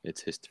Reacher and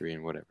its history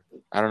and whatever.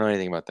 I don't know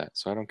anything about that,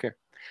 so I don't care.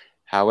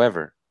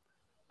 However,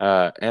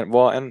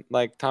 and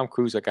like Tom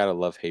Cruise, I got a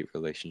love-hate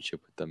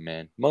relationship with the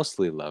man.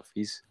 Mostly love.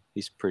 He's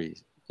pretty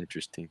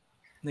interesting.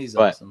 He's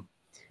but, awesome.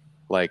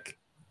 Like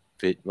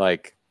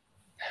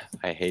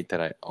I hate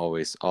that all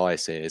I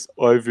say is,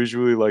 I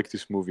visually like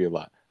this movie a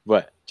lot.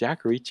 But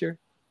Jack Reacher,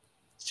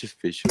 just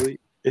visually,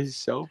 is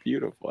so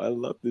beautiful. I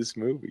love this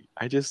movie.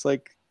 I just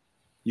like,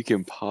 you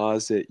can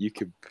pause it. You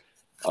can,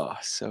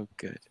 so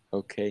good.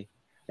 Okay.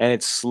 And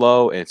it's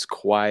slow and it's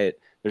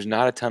quiet. There's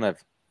not a ton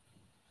of,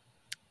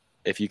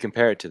 if you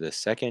compare it to the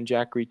second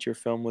Jack Reacher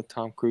film with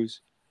Tom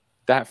Cruise,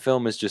 that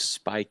film is just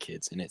Spy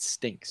Kids and it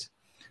stinks.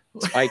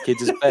 Spy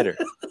Kids is better.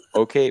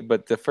 Okay.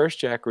 But the first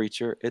Jack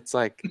Reacher, it's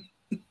like,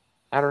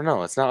 I don't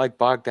know. It's not like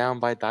bogged down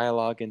by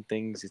dialogue and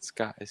things. It's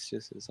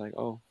like,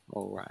 oh,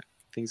 right.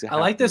 Things that I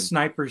like the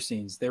sniper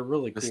scenes. They're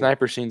really cool. The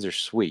sniper scenes are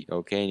sweet,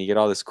 okay? And you get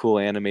all this cool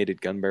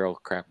animated gun barrel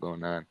crap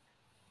going on.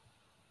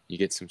 You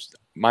get some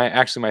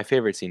my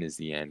favorite scene is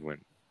the end when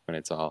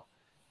it's all,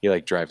 he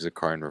like drives a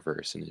car in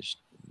reverse and is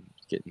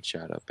getting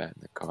shot up at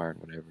in the car and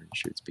whatever and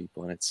shoots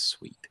people, and it's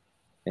sweet.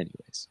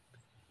 Anyways.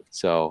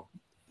 So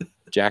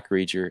Jack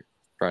Reacher,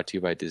 brought to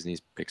you by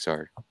Disney's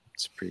Pixar.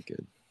 It's pretty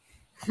good.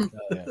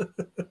 Yeah.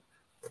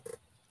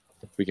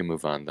 We can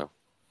move on though.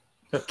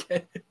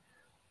 Okay.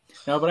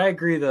 No, but I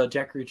agree though.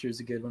 Jack Reacher is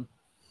a good one.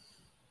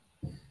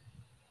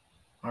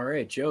 All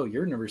right, Joe,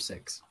 you're number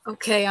 6.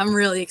 Okay, I'm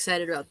really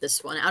excited about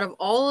this one. Out of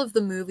all of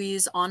the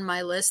movies on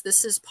my list,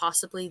 this is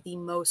possibly the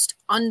most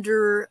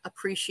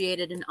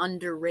underappreciated and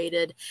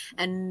underrated,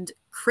 and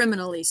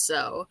criminally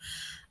so.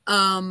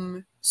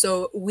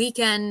 So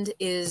Weekend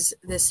is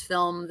this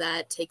film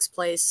that takes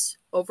place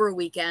over a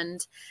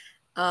weekend.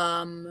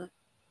 And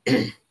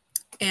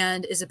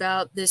is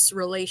about this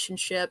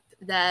relationship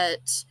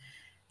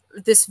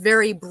this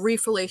very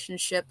brief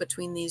relationship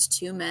between these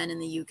two men in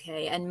the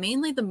UK. And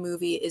mainly the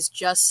movie is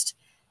just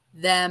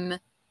them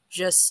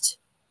just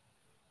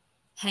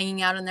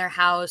hanging out in their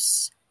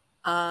house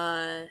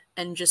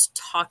and just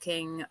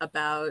talking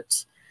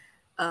about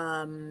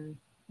the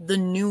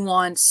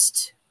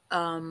nuanced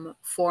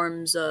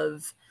forms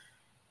of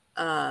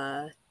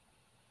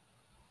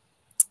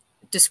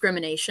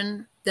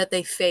discrimination that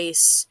they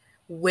face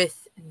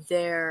with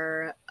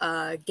their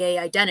gay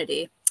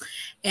identity.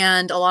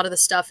 And a lot of the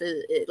stuff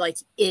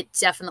it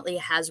definitely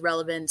has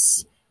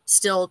relevance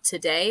still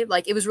today.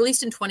 Like, it was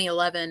released in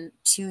 2011,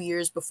 2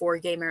 years before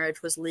gay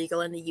marriage was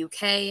legal in the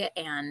UK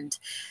and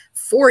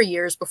 4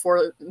 years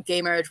before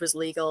gay marriage was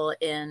legal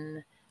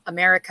in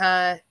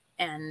America.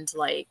 And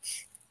like,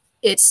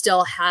 it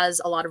still has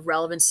a lot of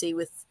relevancy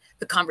with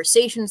the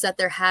conversations that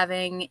they're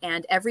having.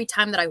 And every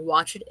time that I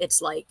watch it,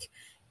 it's like,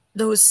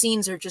 those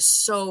scenes are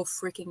just so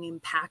freaking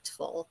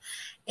impactful.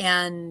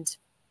 And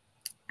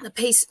the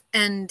pace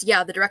and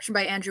the direction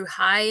by Andrew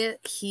High,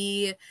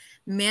 he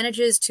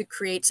manages to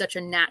create such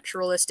a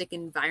naturalistic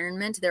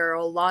environment. There are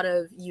a lot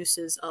of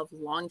uses of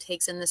long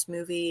takes in this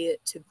movie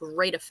to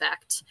great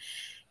effect.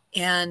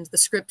 And the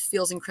script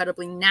feels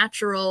incredibly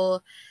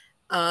natural.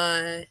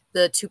 The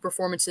 2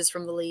 performances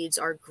from the leads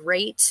are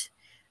great.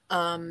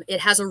 It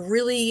has a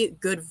really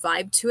good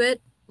vibe to it.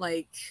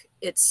 Like,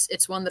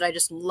 it's one that I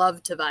just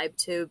love to vibe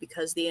to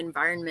because the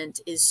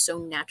environment is so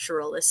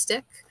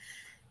naturalistic.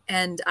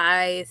 And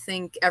I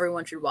think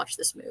everyone should watch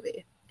this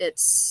movie.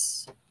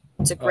 It's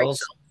a great film.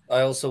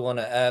 I also want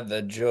to add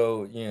that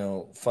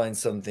Joe, finds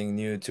something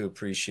new to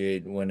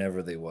appreciate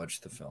whenever they watch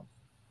the film.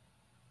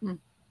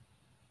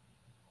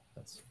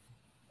 That's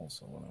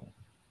also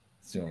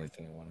it's the only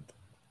thing I wanted to.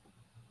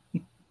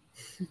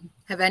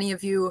 Have any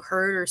of you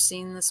heard or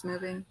seen this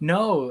movie?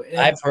 No.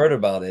 I've heard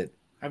about it.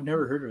 I've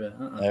never heard of it.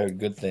 I heard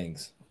good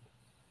things.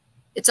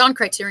 It's on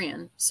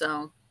Criterion,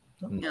 so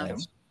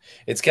Nice.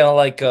 It's kind of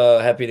like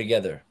Happy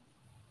Together.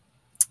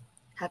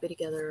 Happy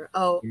Together.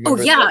 Oh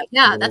Remember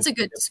yeah, that's a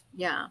good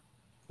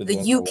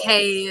The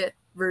UK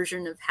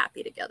version of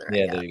Happy Together.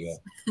 Yeah, there you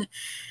go.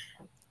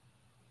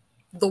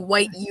 The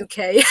white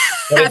UK.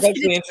 But it's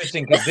actually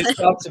interesting because this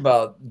talks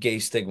about gay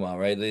stigma,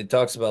 right? It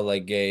talks about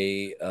like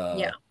gay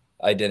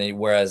identity,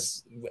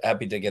 whereas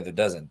Happy Together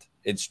doesn't.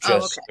 It's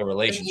just a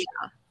relationship.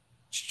 Yeah.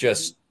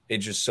 It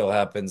just so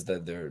happens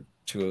that they're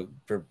 2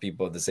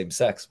 people of the same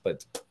sex,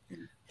 but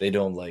they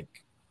don't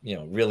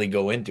really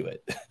go into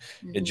it.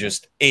 It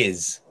just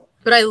is.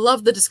 But I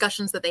love the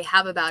discussions that they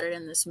have about it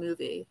in this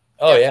movie.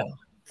 Oh yeah,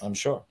 I'm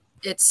sure.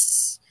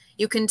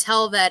 You can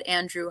tell that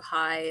Andrew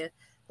High,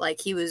 like,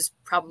 he was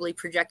probably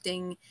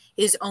projecting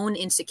his own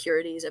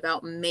insecurities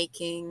about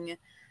making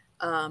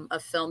a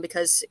film,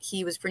 because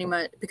he was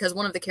because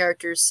one of the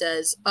characters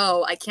says,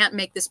 "Oh, I can't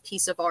make this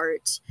piece of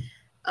art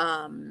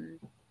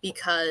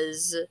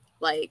because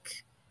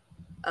like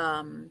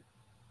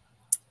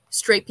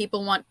straight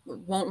people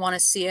won't want to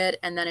see it,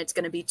 and then it's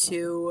going to be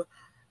too,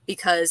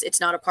 because it's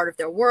not a part of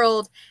their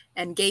world,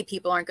 and gay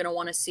people aren't going to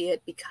want to see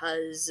it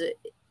because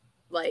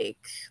like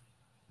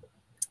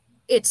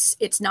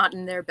it's not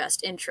in their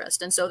best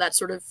interest." And so that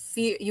sort of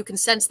you can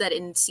sense that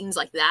in scenes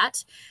like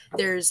that,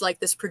 there's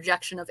like this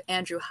projection of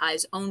Andrew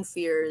High's own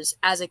fears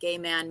as a gay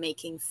man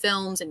making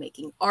films and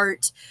making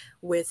art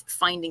with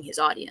finding his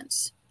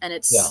audience. And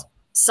it's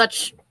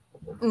such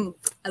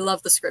I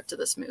love the script of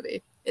this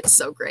movie. It's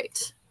so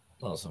great.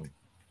 Awesome.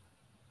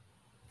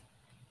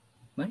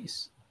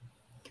 Nice.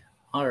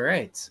 All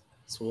right.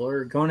 So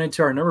we're going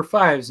into our number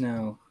 5s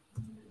now.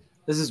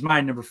 This is my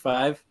number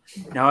 5.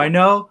 Now I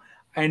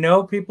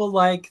know people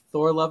like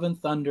Thor: Love and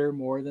Thunder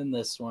more than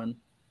this one.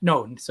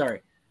 No,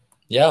 sorry.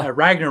 Yeah.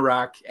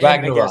 Ragnarok. Ragnarok. And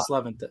I guess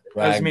Love and Thunder.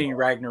 I was meaning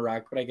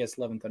Ragnarok, but I guess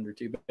Love and Thunder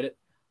too. But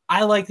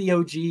I like the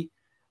OG.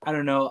 I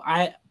don't know.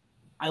 I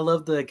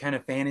love the kind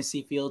of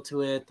fantasy feel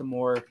to it, the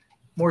more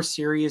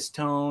serious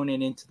tone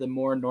and into the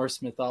more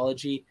Norse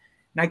mythology.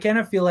 And I kind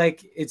of feel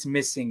like it's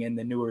missing in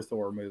the newer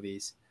Thor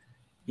movies.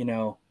 You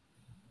know,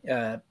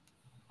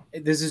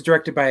 this is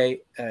directed by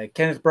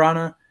Kenneth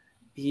Branagh.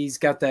 He's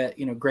got that,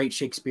 great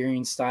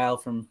Shakespearean style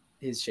from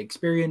his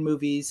Shakespearean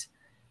movies.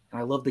 And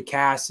I love the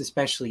cast,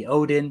 especially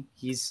Odin.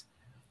 He's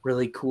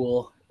really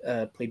cool,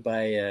 played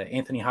by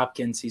Anthony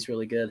Hopkins. He's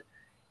really good.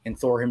 And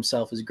Thor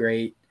himself is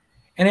great.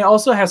 And it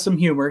also has some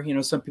humor.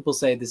 Some people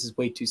say this is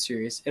way too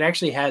serious. It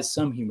actually has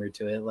some humor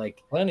to it.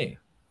 Like plenty.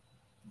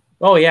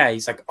 Oh, yeah.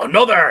 He's like,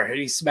 another! And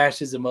he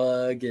smashes a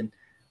mug and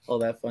all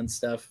that fun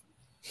stuff.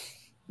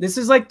 This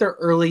is like their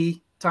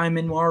early time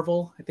in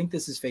Marvel. I think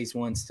this is phase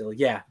 1 still.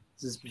 Yeah.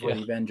 This is before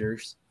the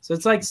Avengers. So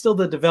it's like still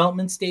the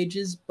development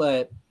stages,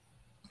 but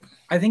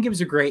I think it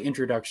was a great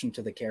introduction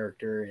to the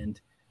character and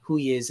who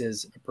he is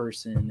as a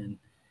person. And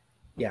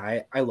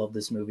yeah, I love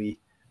this movie.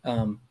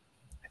 I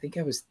think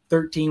I was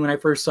 13 when I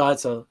first saw it.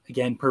 So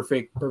again,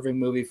 perfect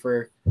movie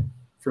for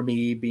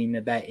me being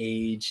at that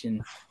age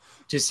and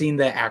just seeing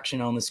the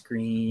action on the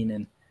screen.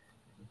 And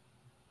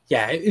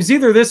yeah, it was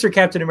either this or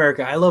Captain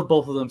America. I love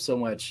both of them so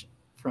much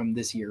from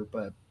this year,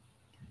 but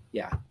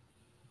yeah,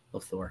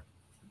 love Thor.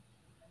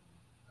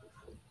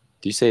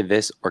 Do you say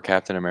this or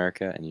Captain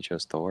America and you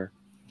chose Thor?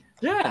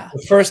 Yeah.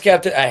 The first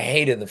Captain, I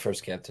hated the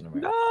first Captain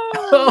America.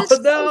 No,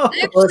 no.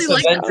 I actually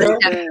like the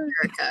first Captain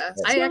America.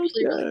 I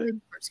actually really like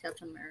the first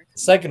Captain America.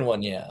 Second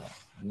one, yeah.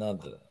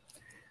 Not the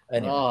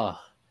anyway. Oh,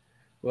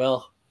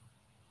 well.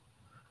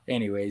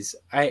 Anyways,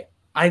 I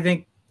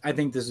think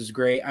this is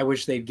great. I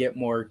wish they'd get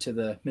more to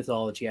the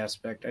mythology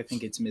aspect. I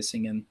think it's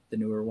missing in the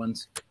newer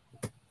ones.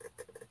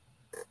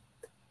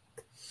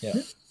 Yeah.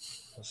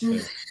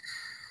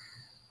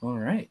 All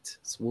right.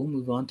 So we'll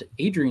move on to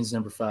Adrian's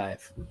number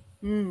 5.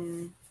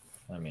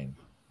 I mean,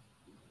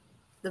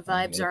 the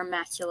vibes are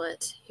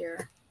immaculate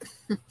here.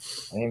 I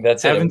think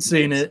that's it. Haven't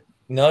seen it.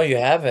 No, you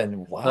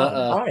haven't.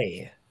 Wow.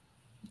 Why?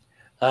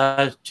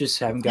 Just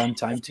haven't gotten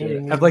time to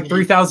it. I have like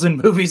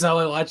 3,000 movies on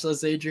my watch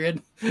list,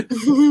 Adrian.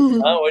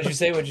 What'd you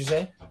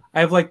say? I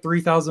have like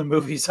 3,000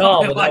 movies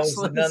on my watch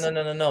list.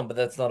 No. But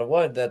that's not a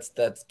word.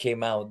 That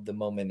came out the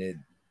moment it.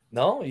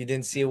 No, you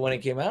didn't see it when it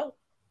came out.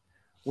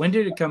 When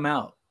did it come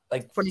out?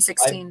 Like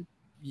 2016.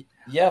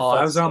 Yeah. Oh,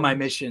 I was on my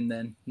mission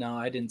then. No,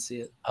 I didn't see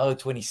it. Oh,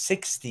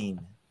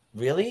 2016.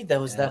 Really? That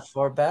was that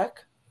far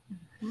back?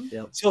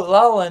 Yep. So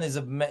La La Land is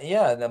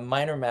a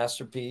minor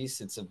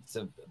masterpiece. It's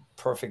a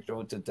perfect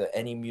ode to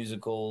any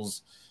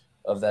musicals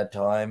of that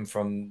time,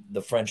 from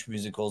the French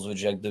musicals with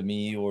Jacques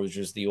Demy or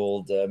just the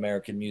old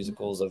American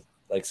musicals of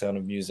like Sound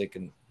of Music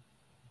and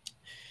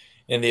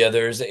the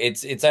others.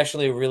 It's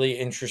actually a really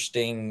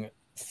interesting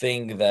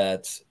thing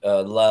that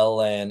La La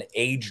Land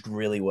aged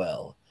really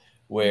well,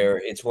 where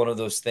it's one of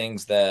those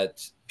things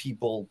that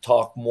people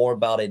talk more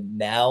about it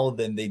now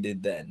than they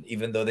did then,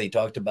 even though they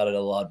talked about it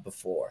a lot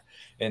before.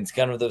 And it's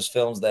kind of those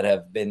films that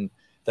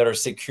are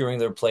securing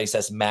their place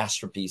as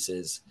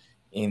masterpieces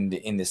in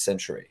this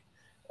century.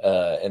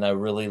 And I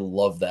really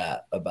love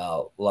that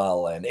about La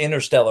La Land.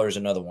 Interstellar is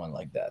another one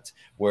like that,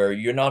 where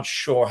you're not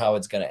sure how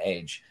it's going to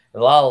age. In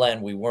La La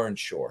Land, we weren't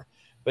sure,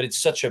 but it's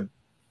such a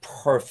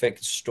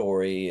perfect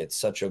story. It's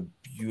such a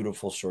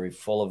beautiful story,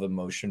 full of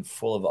emotion,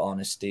 full of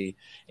honesty,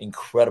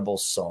 incredible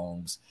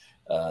songs.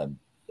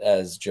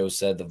 As Joe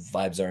said, the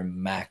vibes are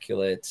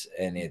immaculate,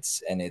 and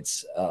it's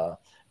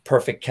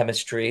perfect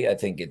chemistry. I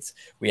think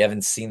we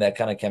haven't seen that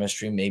kind of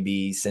chemistry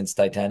maybe since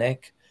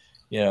Titanic,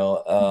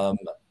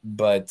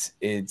 but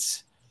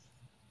it's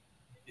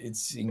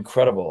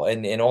incredible.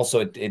 And also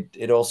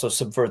it also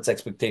subverts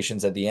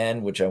expectations at the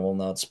end, which I will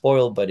not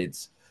spoil, but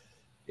it's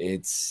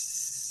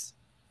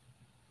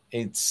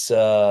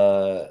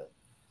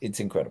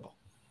incredible.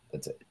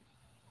 That's it.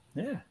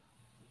 Yeah.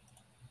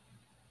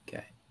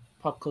 Okay.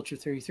 Pop Culture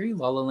 33.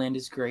 La La Land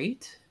is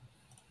great.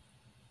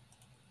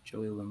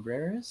 Joey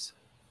Lumbreras.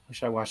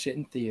 Wish I watched it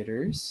in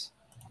theaters.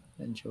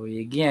 Then Joey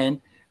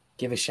again.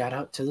 Give a shout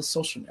out to The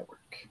Social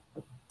Network.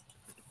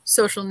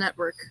 Social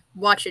Network.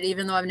 Watch it,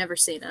 even though I've never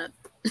seen it.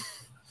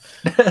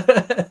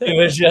 Give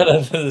a shout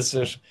out to The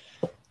Social.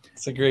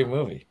 It's a great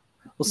movie.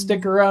 Well,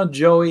 stick around,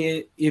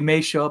 Joey. It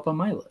may show up on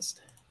my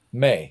list.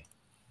 May.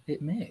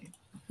 It may.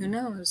 Who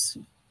knows?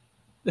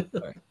 I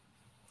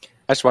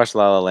just watched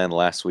La La Land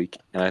last week,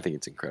 and I think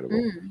it's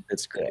incredible.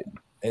 It's great.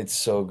 It's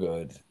so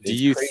good. Do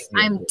you?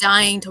 I'm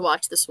dying to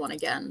watch this one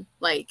again.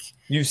 Like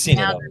you've seen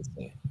it,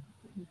 obviously.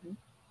 Mm-hmm.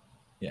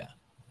 Yeah.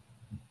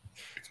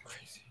 It's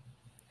crazy.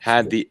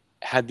 Had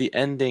the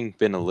ending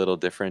been a little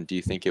different, do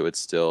you think it would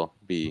still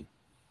be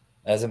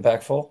as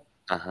impactful?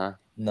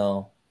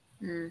 No.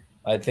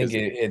 I think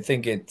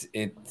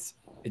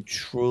it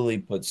truly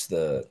puts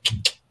the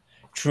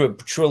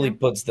truly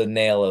puts the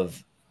nail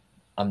of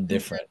I'm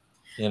different.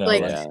 You know,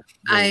 like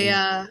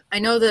I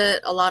know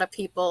that a lot of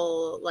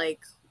people like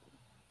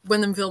when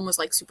the film was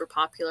like super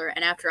popular,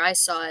 and after I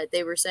saw it,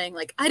 they were saying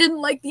like I didn't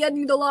like the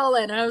ending to La La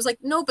Land, and I was like,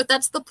 no, but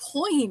that's the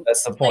point.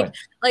 That's the point.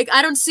 Like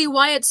I don't see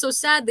why it's so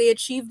sad. They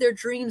achieved their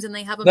dreams and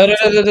they have a no.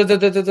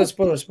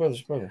 Spoiler.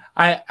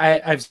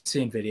 I've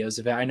seen videos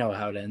of it. I know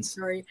how it ends.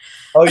 Sorry.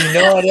 Oh, you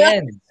know how it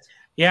ends.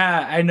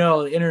 Yeah, I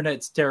know. The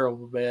internet's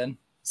terrible, man.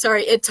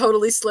 Sorry, it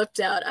totally slipped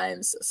out. I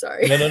am so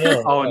sorry.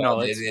 No. Oh no,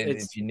 it's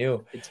if you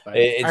knew, it's fine.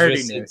 I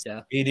already knew.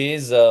 Yeah, it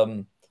is.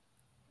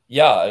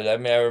 Yeah, I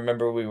mean, I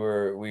remember we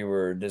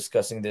were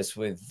discussing this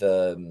with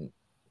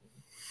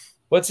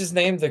what's his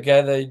name? The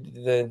guy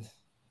that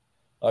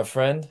our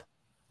friend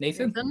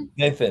Nathan. Who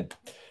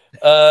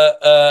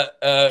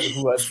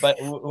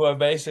I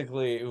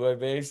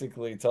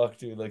basically talked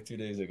to like 2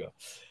 days ago.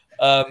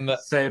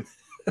 Same.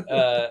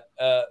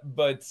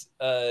 But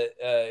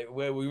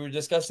we were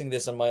discussing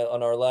this on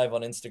our live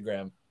on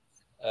Instagram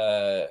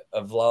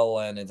of La La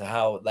Land, and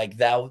how like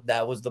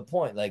that was the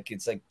point. Like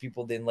it's like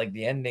people didn't like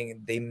the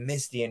ending, they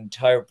missed the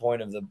entire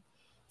point of the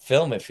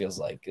film. It feels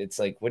like it's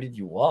like, what did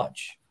you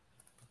watch?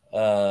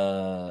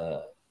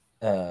 And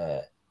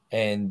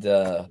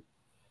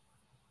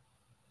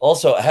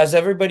also, has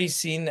everybody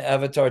seen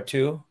Avatar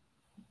 2?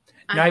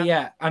 Not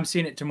yet. I'm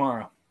seeing it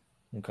tomorrow.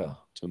 Okay.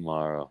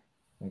 Tomorrow.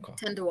 Okay.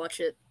 Tend to watch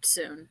it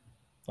soon.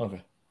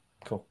 Okay.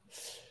 Cool.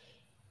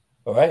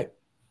 All right.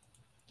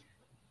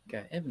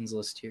 Got Evan's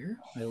list here.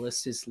 My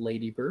list is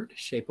Lady Bird,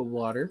 Shape of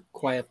Water,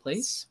 Quiet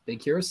Place,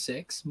 Big Hero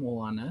 6,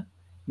 Moana,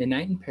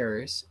 Midnight in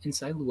Paris,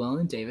 Inside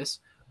Llewellyn Davis.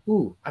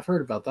 Ooh, I've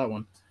heard about that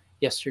one.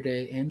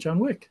 Yesterday and John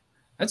Wick.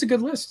 That's a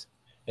good list.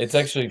 It's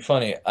actually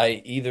funny.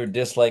 I either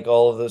dislike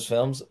all of those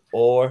films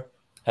or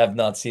have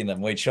not seen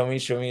them. Wait, show me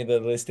the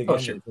list again. Oh,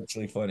 sure. It's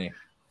actually funny.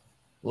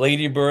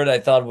 Lady Bird, I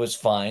thought was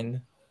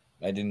fine.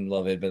 I didn't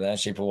love it, but that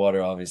Shape of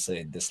Water, obviously,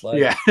 I dislike.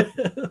 Yeah.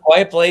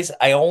 Quiet Place,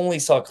 I only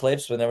saw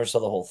clips, but never saw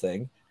the whole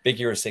thing. Big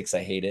Hero 6,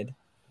 I hated.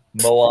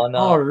 Moana.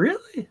 Oh,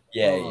 really?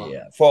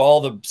 Yeah. For all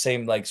the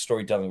same like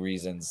storytelling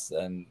reasons,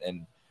 and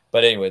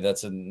but anyway,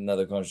 that's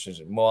another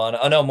conversation. Moana.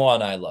 Oh no,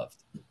 Moana I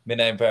loved.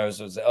 Midnight in Paris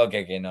was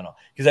okay. No.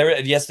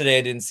 Because yesterday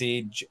I didn't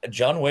see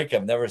John Wick.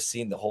 I've never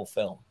seen the whole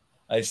film.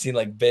 I've seen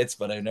like bits,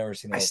 but I've never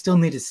seen. The whole still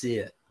need to see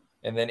it.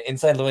 And then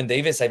Inside Llewellyn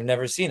Davis, I've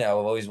never seen it. I've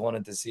always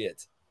wanted to see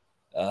it.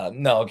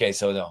 No, okay,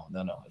 so no,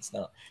 it's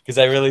not, because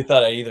I really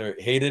thought I either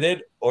hated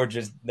it or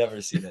just never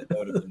seen it. That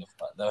would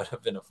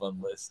have been a fun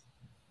list.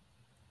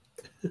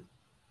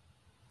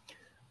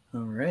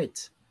 All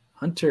right,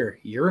 Hunter,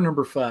 you're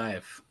number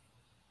 5.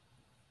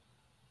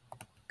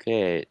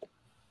 Okay,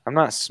 I'm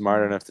not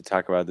smart enough to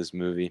talk about this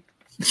movie,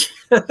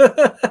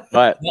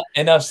 but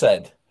enough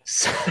said.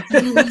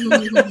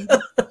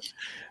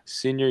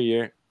 Senior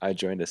year, I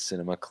joined a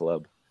cinema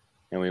club,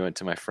 and we went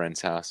to my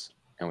friend's house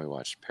and we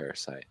watched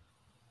Parasite.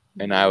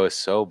 And I was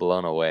so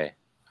blown away.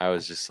 I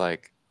was just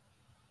like,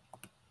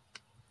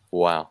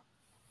 wow.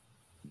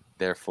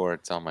 Therefore,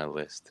 it's on my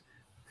list.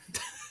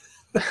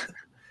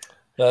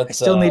 I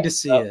still need to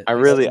see it.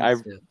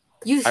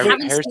 You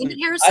haven't seen it,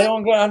 Harrison? I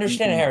don't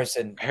understand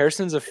Harrison.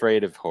 Harrison's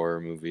afraid of horror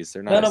movies.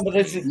 They're not. But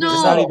it's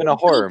not even a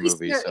horror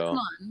movie. So come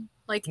on.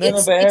 Like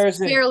it's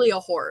barely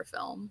a horror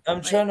film.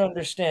 I'm trying to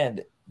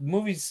understand.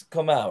 Movies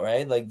come out,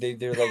 right? Like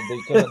there's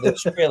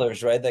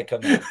trailers, right? That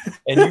come out,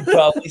 and you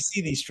probably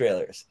see these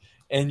trailers.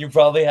 And you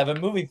probably have a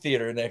movie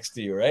theater next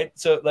to you, right?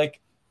 So, like,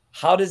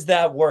 how does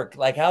that work?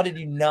 Like, how did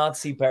you not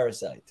see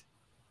Parasite?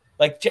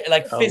 Like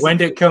when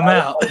did it come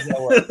out?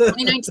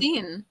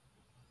 2019.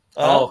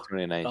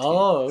 2019.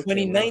 Oh, okay.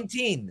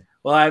 2019.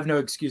 Well, I have no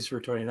excuse for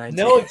 2019.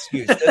 No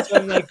excuse. That's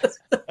what I'm like.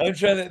 I'm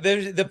trying to.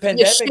 There's the pandemic.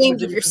 You're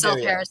ashamed of yourself,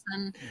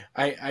 Harrison.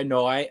 I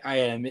know. I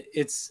am.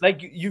 It's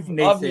like you've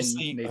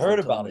obviously heard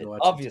about it.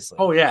 Obviously.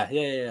 Oh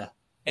yeah.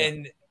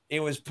 And it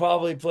was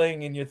probably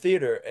playing in your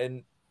theater.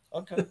 And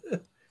okay.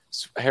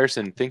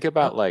 Harrison, think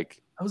about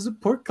like I was a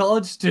poor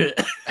college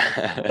student.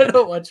 I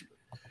don't watch.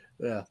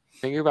 Yeah.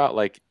 Think about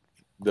like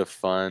the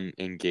fun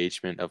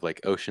engagement of like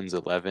Ocean's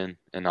 11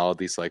 and all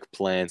these like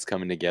plans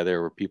coming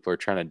together where people are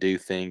trying to do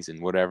things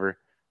and whatever.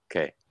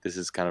 okay, this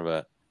is kind of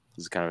a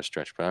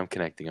stretch, but I'm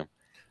connecting them.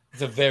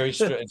 It's a very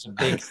stretch. It's a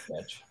big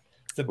stretch.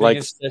 It's the Like-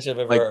 biggest stretch I've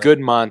ever Like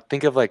heard.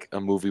 think of like a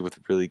movie with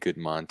really good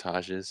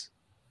montages,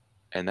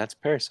 and that's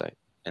Parasite.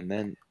 And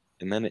then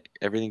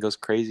everything goes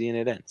crazy and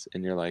it ends,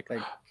 and you're like,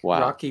 Like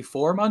wow, Rocky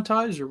IV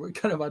montage, or what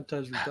kind of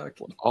montage are we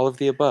talking? all of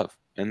the above.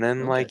 And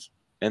then Okay.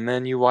 and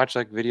then you watch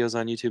like videos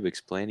on YouTube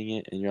explaining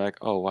it, and you're like,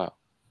 oh wow,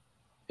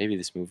 maybe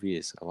this movie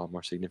is a lot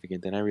more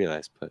significant than I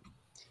realized. But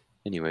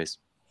anyways,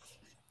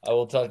 I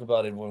will talk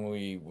about it when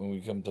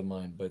we come to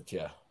mine. But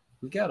yeah,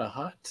 We got a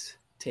hot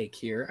take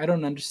here. I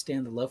don't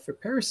understand the love for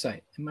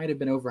Parasite. It might have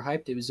been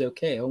overhyped. It was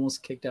okay. I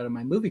almost kicked out of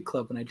my movie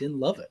club when I didn't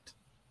love it.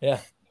 yeah,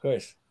 of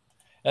course.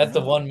 That's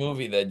the one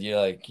movie that you're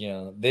like,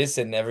 this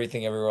and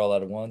Everything Everywhere All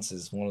at Once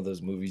is one of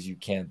those movies you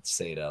can't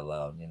say it out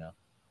loud.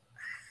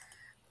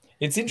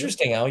 It's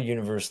interesting how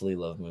universally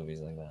loved movies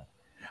like that.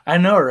 I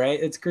know, right?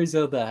 It's crazy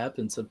how that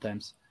happens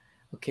sometimes.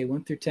 Okay,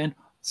 1 through 10.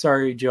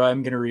 Sorry, Joe.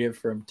 I'm going to read it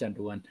from 10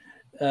 to 1.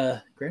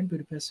 Grand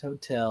Budapest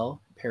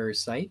Hotel,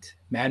 Parasite,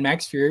 Mad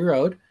Max Fury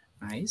Road.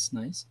 Nice.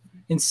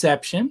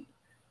 Inception,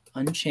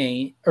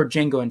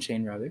 Django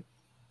Unchained, rather.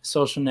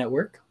 Social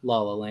Network,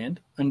 La La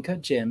Land,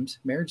 Uncut Gems,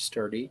 Marriage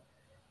Story,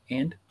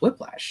 and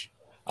Whiplash.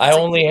 I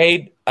only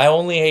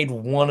hate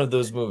one of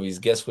those movies.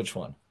 Guess which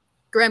one?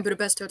 Grand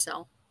Budapest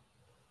Hotel.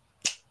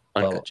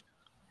 Uncut.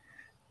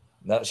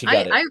 No, she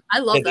got it. I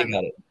love Cynthia that.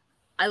 got it.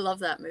 I love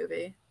that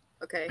movie.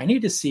 Okay. I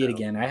need to see it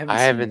again. I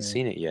haven't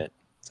seen it yet.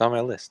 It's on my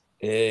list.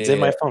 It's in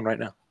my phone right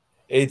now.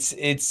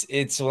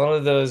 It's one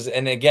of those,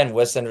 and again,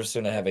 Wes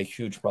Anderson, I have a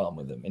huge problem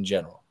with him in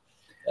general.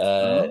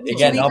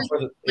 Again, not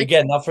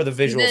for the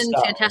visual Even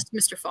style, Fantastic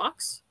Mr.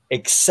 Fox.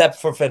 except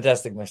for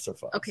Fantastic Mr.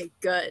 Fox. Okay,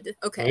 good.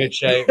 Okay,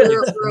 Which I,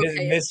 We're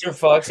okay. Mr.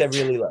 Fox, I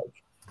really like.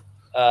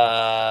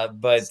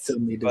 But Still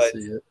need to see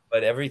it.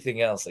 but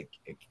everything else, like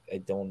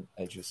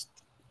I just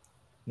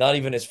not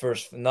even his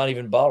first, not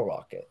even Bottle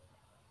Rocket.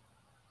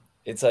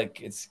 It's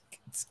like it's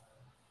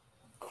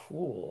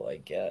cool, I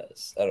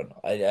guess. I don't know.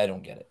 I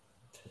don't get it,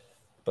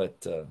 but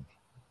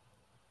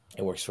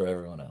it works for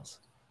everyone else.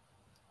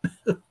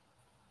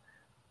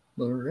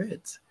 All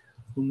right.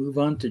 We'll move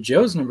on to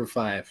Joe's number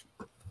 5.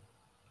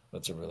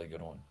 That's a really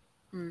good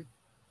one.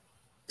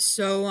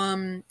 So,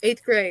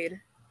 8th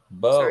grade.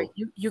 Bo. Sorry,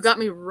 you got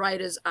me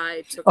right as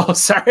I took. Oh,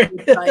 sorry.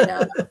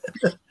 I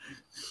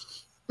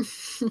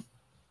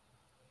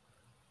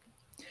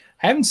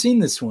haven't seen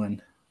this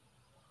one.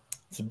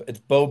 It's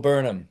Bo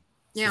Burnham.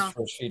 It's Yeah. his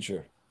first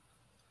feature.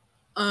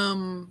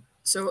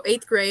 So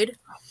 8th grade.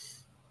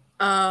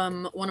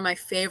 One of my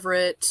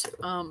favorite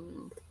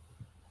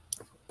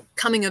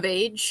coming of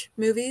age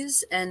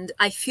movies, and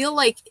I feel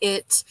like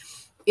it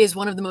is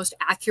one of the most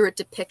accurate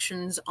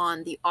depictions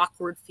on the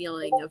awkward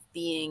feeling of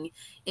being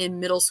in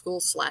middle school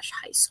 /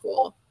 high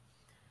school.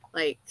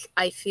 Like,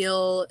 I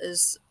feel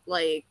is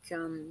like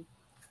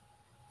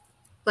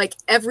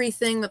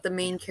everything that the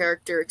main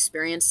character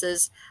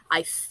experiences,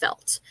 I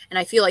felt, and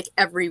I feel like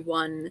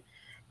everyone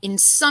in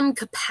some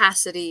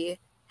capacity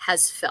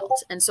has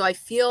felt. And so I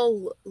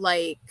feel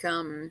like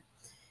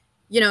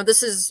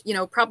this is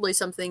probably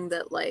something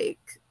that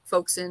like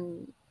folks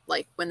in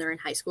like when they're in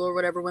high school or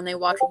whatever, when they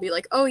watch, will be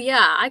like, oh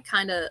yeah,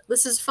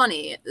 this is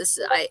funny,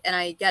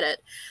 I get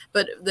it.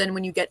 But then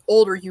when you get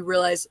older, you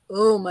realize,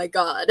 oh my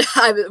god,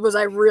 I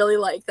really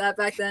like that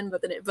back then.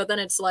 But then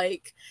it's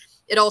like,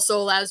 it also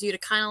allows you to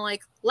kind of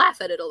like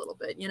laugh at it a little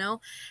bit,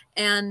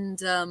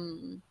 and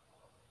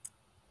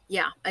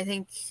yeah, I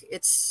think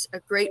it's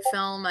a great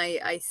film.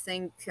 I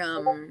think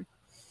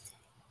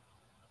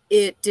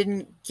it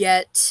didn't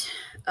get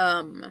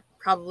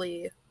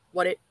probably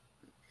what it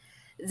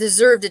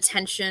deserved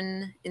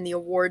attention in the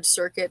award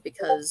circuit,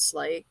 because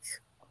like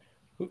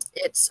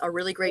it's a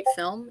really great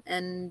film,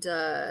 and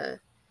I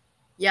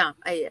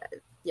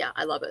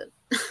love it.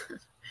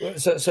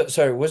 So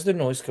sorry, what's the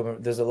noise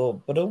coming? There's a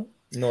little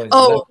noise.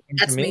 Oh,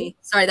 that's me.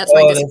 Sorry, that's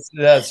my.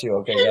 That's you.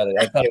 Okay, got it.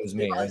 I thought it was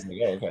me. I was like,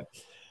 oh,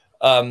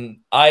 okay.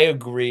 I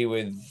agree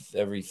with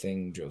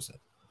everything Joe said.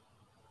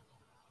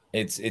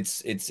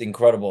 It's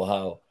incredible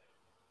how,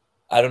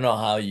 I don't know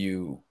how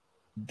you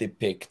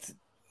depict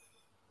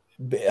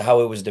how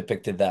it was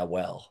depicted that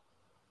well.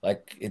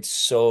 Like,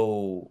 it's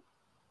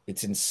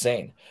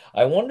insane.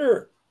 I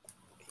wonder,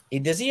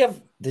 does he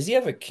have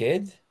a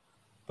kid,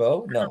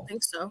 Bo? No, I don't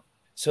think so.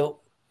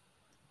 So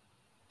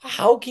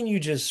how can you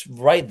just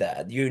write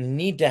that? You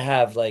need to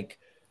have like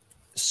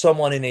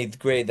someone in 8th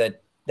grade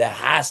that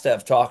has to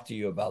have talked to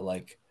you about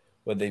like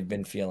what they've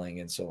been feeling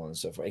and so on and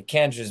so forth. It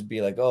can't just be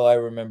like, oh, I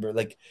remember,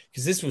 like,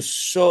 because this was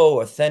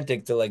so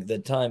authentic to like the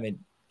time it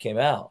came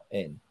out,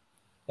 and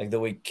like the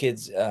way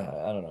kids,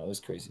 I don't know, it was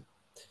crazy.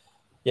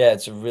 Yeah,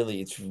 it's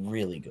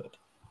really good,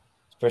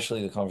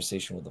 especially the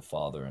conversation with the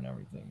father and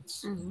everything.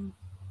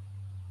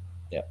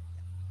 Yeah.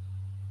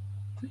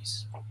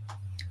 Nice.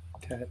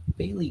 Got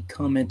Bailey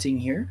commenting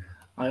here.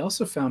 I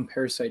also found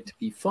Parasite to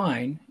be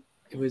fine.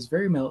 It was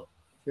very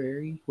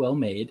well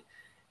made,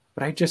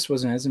 but I just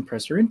wasn't as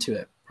impressed or into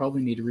it.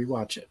 Probably need to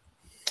rewatch it.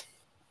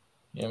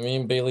 Yeah, me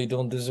and Bailey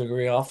don't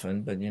disagree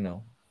often, but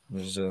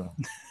there's a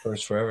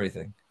first for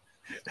everything.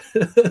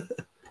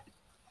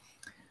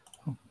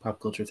 Pop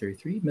Culture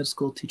 33, middle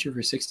school teacher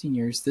for 16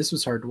 years. This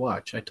was hard to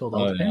watch. I told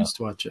all the parents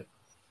to watch it.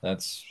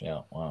 That's,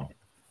 wow.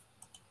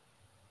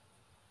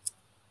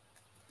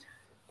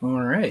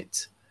 All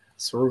right.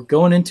 So we're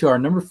going into our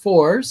number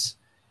 4s.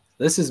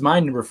 This is my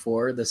number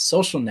 4, The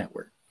Social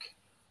Network.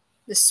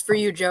 This is for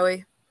you,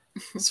 Joey.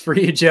 It's for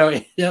you,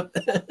 Joey. Yep.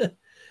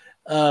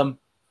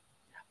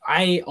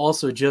 I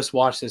also just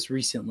watched this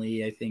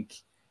recently, I think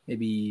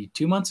maybe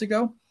 2 months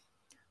ago.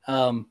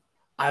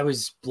 I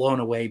was blown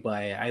away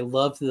by it. I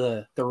love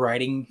the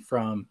writing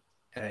from,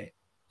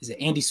 is it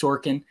Andy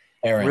Sorkin?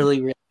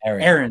 Aaron.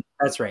 Aaron.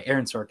 That's right.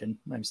 Aaron Sorkin.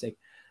 My mistake.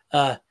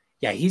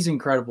 Yeah, he's an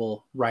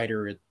incredible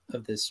writer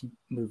of this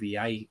movie.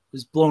 I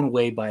was blown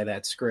away by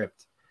that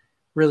script.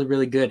 Really,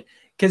 really good.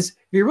 Because if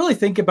you really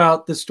think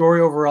about the story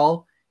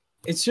overall,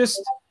 it's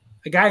just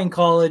a guy in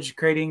college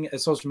creating a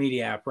social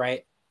media app,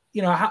 right?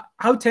 You know,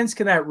 how tense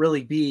can that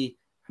really be?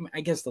 I mean,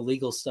 I guess the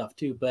legal stuff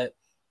too, but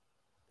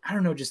I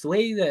don't know, just the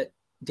way that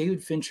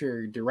David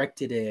Fincher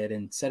directed it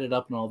and set it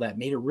up and all that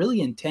made it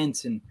really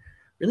intense and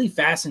really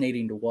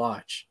fascinating to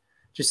watch.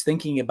 Just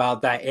thinking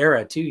about that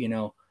era too, you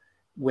know,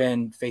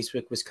 when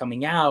Facebook was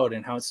coming out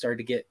and how it started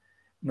to get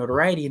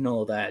notoriety and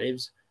all that. It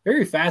was a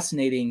very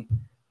fascinating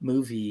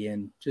movie,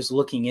 and just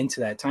looking into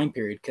that time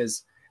period,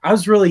 because I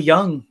was really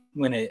young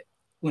when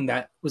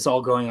that was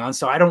all going on,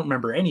 so I don't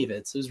remember any of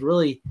it. So it was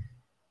really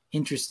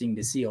interesting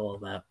to see all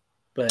of that.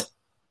 But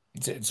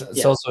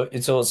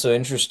it's also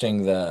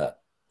interesting that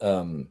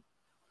a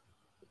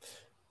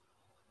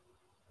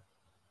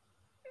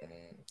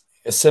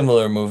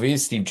similar movie,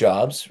 Steve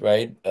Jobs,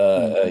 right?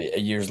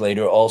 Years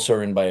later, also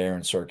written by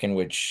Aaron Sorkin,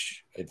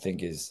 which I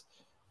think is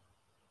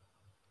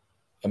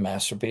a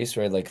masterpiece,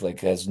 right? Like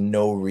has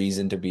no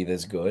reason to be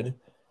this good.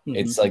 Mm-hmm.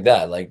 It's like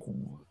that. Like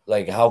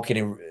how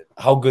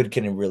good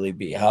can it really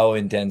be? How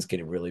intense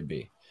can it really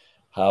be?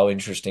 How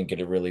interesting can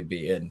it really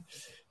be? And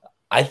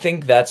I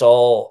think that's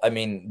all. I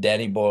mean,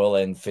 Danny Boyle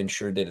and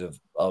Fincher did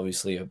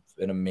obviously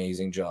an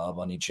amazing job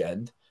on each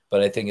end,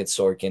 but I think it's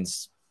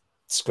Sorkin's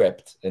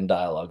script and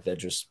dialogue that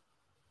just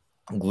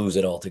glues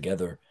it all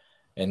together.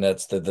 And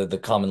that's the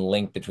common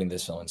link between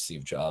this film and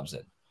Steve Jobs.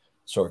 And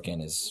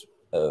Sorkin is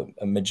a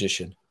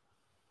magician.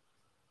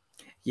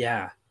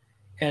 Yeah.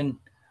 And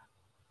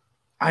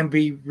I'd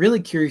be really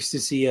curious to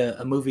see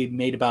a movie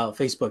made about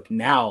Facebook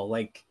now,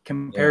 like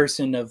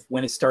comparison of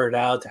when it started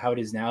out to how it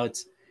is now.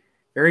 It's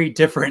very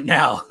different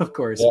now, of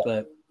course,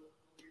 but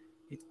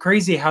it's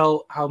crazy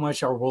how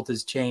much our world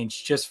has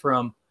changed just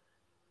from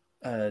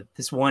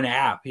this one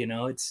app, you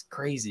know. It's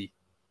crazy.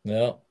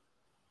 Yeah.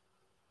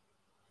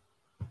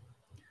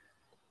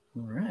 All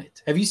right.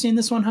 Have you seen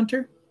this one,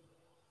 Hunter?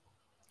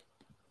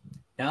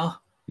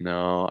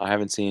 No, I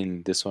haven't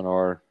seen this one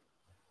or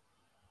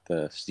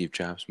the Steve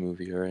Jobs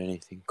movie or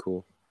anything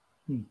cool.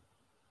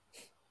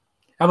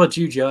 How about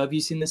you, Joe? Have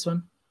you seen this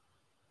one?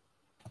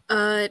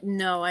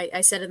 No,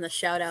 I said in the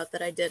shout out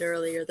that I did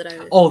earlier that I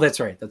was... Oh, that's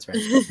right.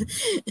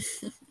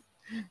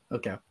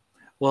 Okay.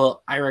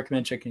 Well, I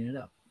recommend checking it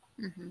out.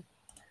 Mm-hmm.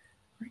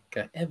 Right,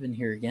 got Evan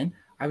here again.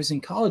 I was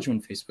in college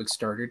when Facebook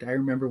started. I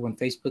remember when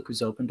Facebook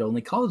was open to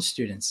only college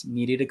students,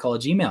 needed a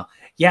college email.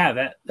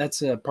 Yeah,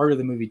 that's a part of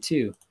the movie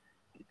too.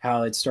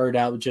 How it started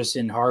out just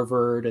in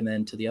Harvard and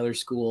then to the other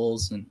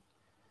schools. And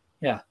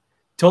yeah,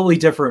 totally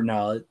different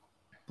now. It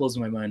blows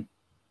my mind.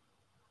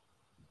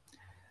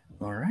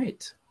 All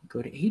right.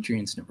 Go to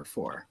Adrian's number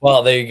 4.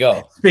 Well, there you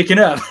go. Speaking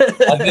of.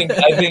 I think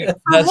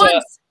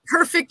that's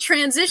perfect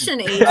transition,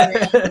 Adrian.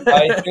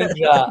 I think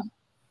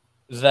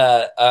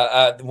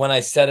that when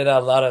I said it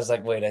out loud, I was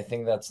like, wait, I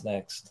think that's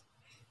next.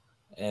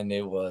 And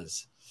it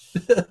was.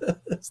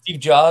 Steve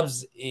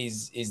Jobs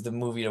is the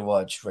movie to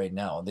watch right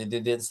now.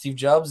 Steve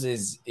Jobs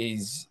is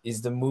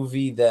the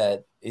movie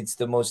that it's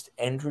the most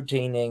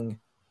entertaining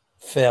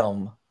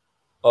film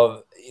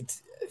of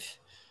it's.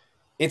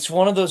 It's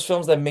one of those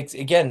films that makes,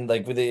 again,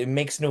 like it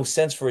makes no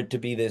sense for it to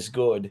be this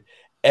good.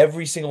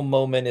 Every single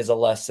moment is a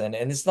lesson,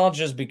 and it's not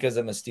just because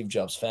I'm a Steve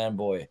Jobs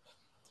fanboy,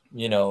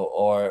 you know,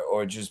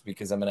 or just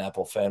because I'm an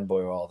Apple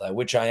fanboy or all that,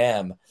 which I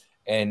am,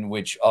 and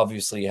which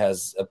obviously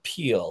has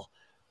appeal.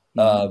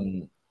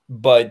 Mm-hmm.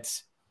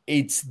 But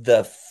it's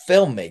the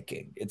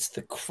filmmaking, it's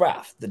the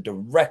craft, the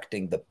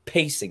directing, the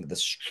pacing, the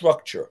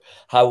structure,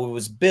 how it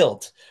was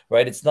built,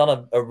 right? It's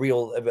not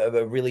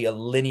really a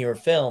linear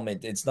film.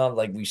 It's not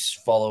like we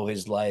follow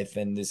his life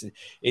and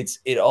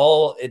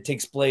it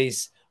takes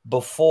place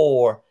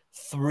before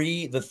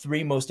the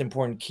three most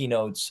important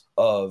keynotes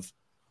of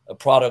a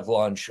product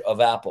launch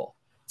of Apple.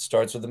 It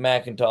starts with the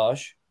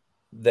Macintosh,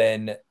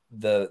 then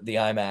the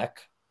iMac,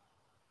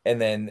 and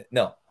then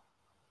the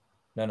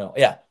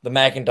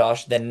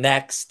Macintosh, then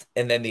Next,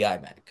 and then the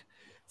iMac.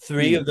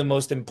 3 of the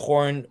most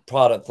important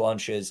product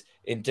launches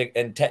in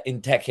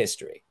tech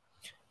history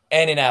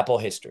and in Apple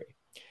history.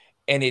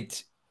 And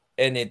it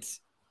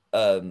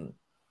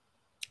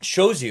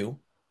shows you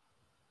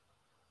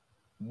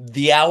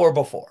the hour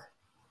before,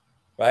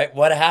 right?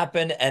 What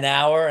happened an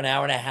hour and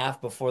a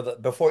half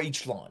before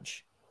each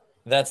launch.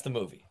 That's the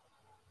movie.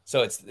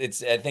 So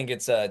it's I think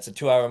it's a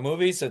 2-hour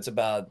movie, so it's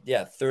about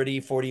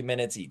 30-40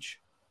 minutes each,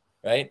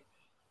 right?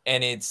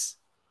 And it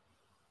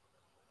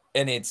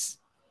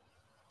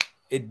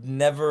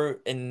never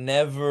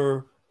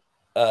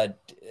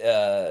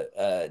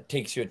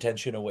takes your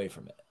attention away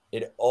from it.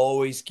 It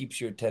always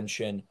keeps your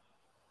attention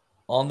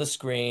on the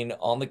screen,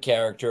 on the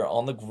character,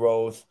 on the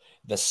growth,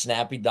 the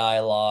snappy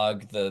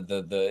dialogue,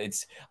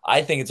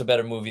 I think it's a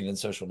better movie than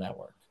Social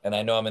Network. And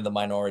I know I'm in the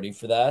minority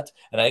for that.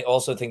 And I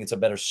also think it's a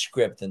better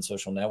script than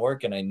Social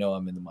Network, and I know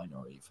I'm in the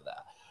minority for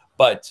that.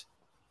 But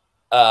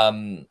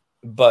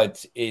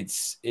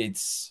it's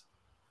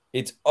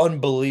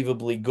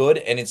unbelievably good,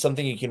 and it's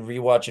something you can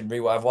rewatch and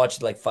rewatch. I've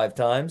watched it like 5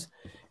 times,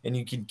 and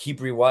you can keep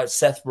rewatch.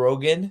 Seth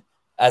Rogen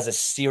as a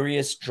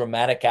serious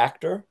dramatic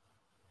actor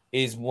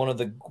is one of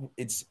the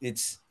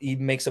he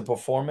makes a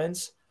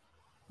performance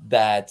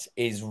that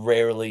is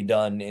rarely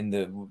done in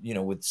the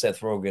with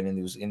Seth Rogen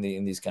in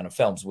these kind of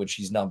films, which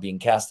he's not being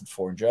casted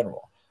for in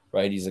general,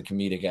 right? He's a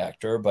comedic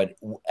actor, but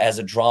as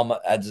a drama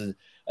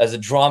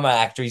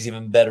actor, he's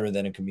even better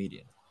than a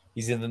comedian.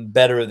 He's even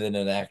better than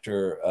an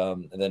actor,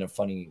 than a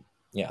funny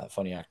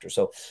actor.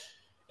 So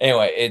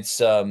anyway, it's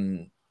a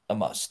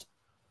must.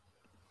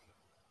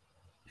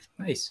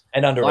 Nice.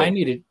 And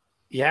underrated.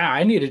 Well,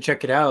 I need to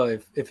check it out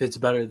if it's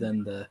better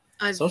than the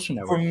Social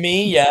Network. For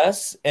me,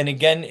 yes. And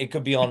again, it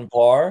could be on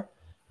par.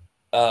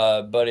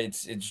 But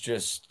it's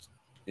the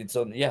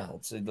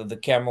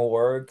camera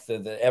work,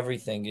 the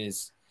everything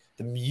is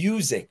the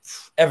music,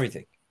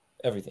 everything.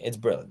 It's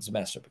brilliant. It's a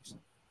masterpiece.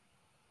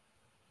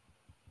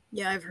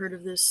 Yeah, I've heard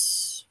of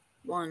this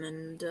one,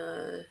 and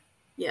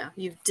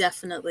you've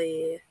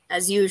definitely,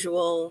 as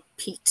usual,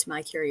 piqued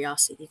my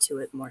curiosity to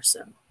it more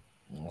so.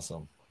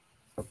 Awesome.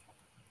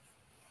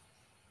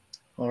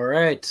 All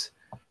right.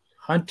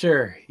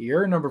 Hunter,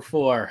 you're number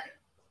 4.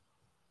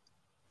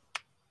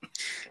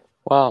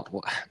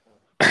 Well,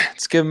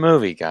 it's a good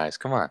movie, guys.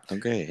 Come on.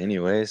 Okay,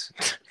 anyways.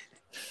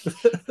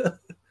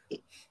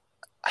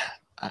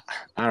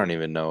 I don't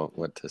even know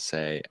what to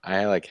say.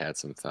 I had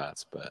some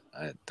thoughts, but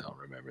I don't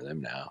remember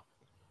them now.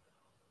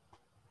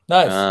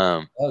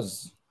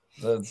 Nice.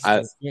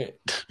 That's great.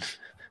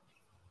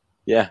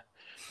 Yeah.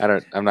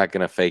 I'm not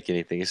gonna fake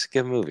anything. It's a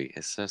good movie.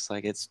 It's just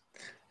like it's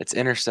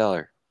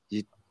Interstellar.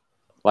 You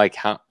like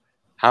how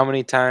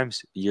many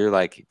times you're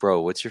like,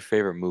 bro, what's your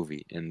favorite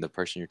movie? And the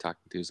person you're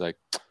talking to is like,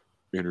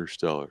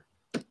 Interstellar.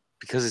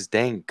 Because it's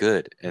dang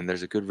good, and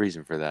there's a good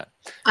reason for that.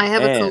 I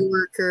have a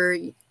coworker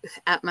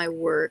at my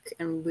work,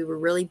 and we were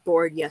really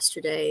bored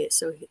yesterday.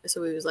 So he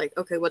was like,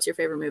 "Okay, what's your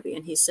favorite movie?"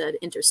 And he said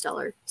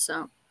Interstellar.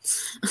 So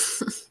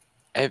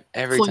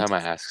every time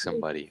I ask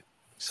somebody,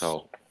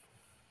 so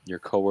your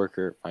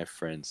coworker, my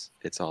friends,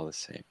 it's all the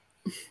same.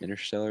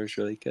 Interstellar is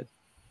really good.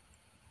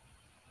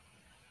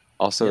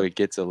 Also, It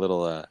gets a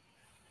little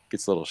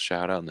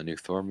shout out in the new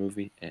Thor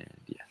movie, and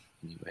yeah.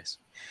 Anyways,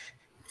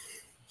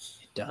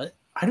 it does.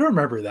 I don't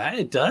remember that.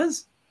 It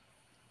does?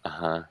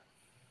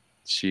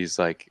 She's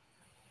like,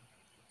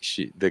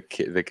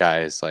 the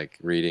guy is like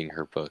reading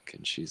her book,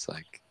 and she's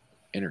like,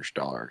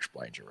 Interstellar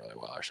explains it really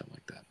well, or something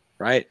like that.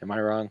 Right? Am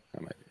I wrong?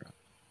 I might be wrong.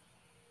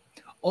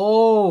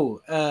 Oh,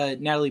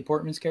 Natalie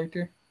Portman's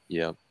character?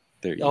 Yep.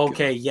 There you go.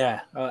 Okay,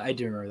 yeah. I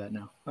do remember that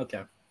now.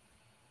 Okay.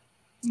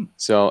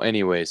 So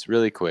anyways,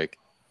 really quick.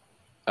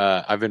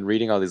 I've been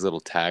reading all these little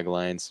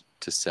taglines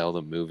to sell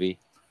the movie.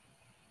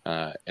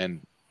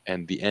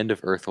 And the end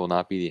of Earth will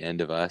not be the end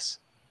of us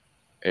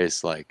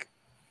is like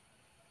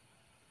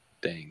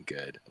dang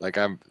good. Like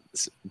I'm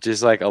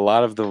just like a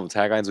lot of the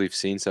taglines we've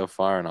seen so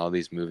far in all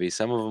these movies.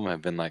 Some of them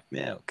have been like,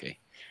 yeah, okay,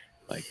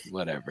 like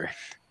whatever.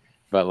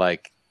 But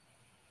like,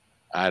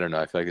 I don't know.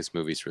 I feel like this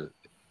movie's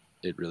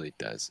really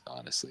does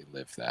honestly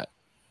live that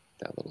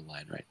little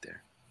line right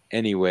there.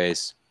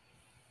 Anyways,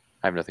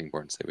 I have nothing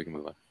more to say. We can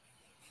move on.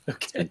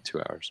 Okay. It's been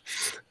 2 hours.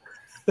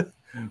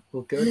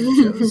 We'll go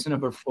to Joe's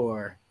number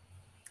 4.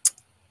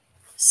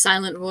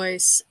 Silent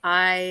Voice.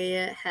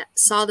 I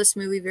saw this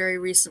movie very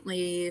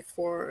recently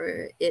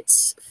for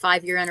its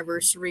 5-year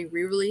anniversary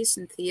re-release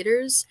in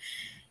theaters,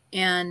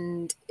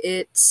 and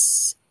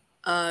it's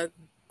a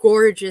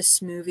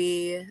gorgeous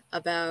movie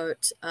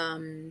about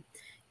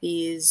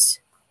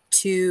these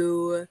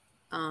 2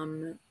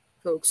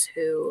 folks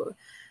who,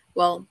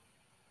 well,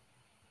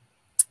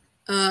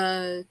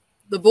 the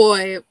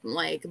boy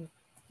like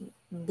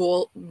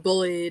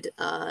bullied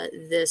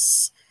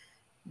this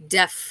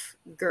deaf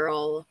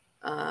girl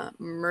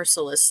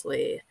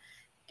mercilessly,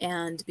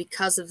 and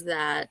because of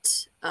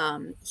that,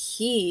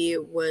 he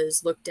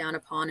was looked down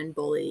upon and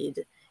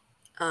bullied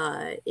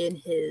in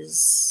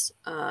his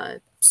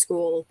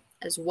school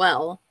as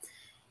well.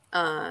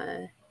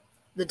 The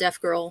deaf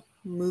girl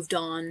moved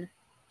on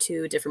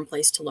to a different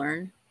place to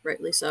learn,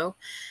 rightly so.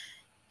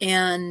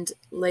 And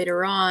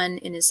later on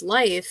in his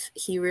life,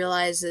 he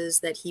realizes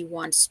that he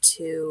wants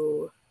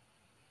to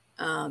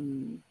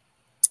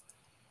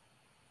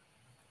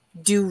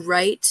do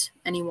right,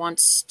 and he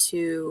wants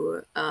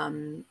to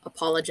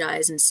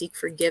apologize and seek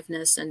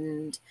forgiveness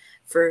and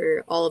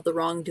for all of the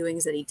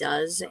wrongdoings that he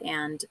does.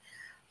 And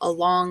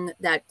along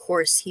that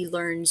course, he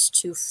learns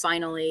to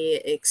finally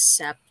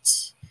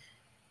accept.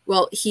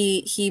 Well,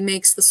 he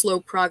makes the slow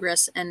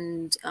progress,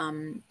 and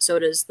so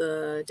does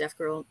the deaf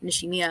girl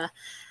Nishimiya,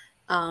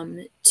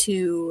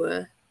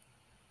 to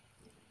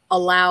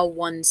allow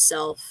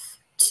oneself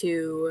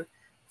to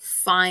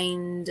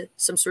find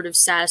some sort of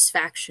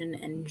satisfaction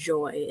and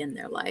joy in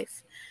their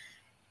life.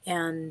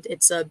 And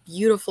it's a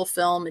beautiful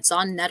film. It's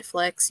on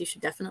Netflix. You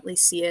should definitely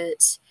see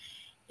it.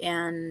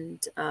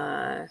 And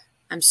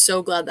I'm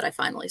so glad that I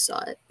finally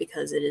saw it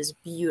because it is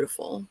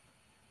beautiful.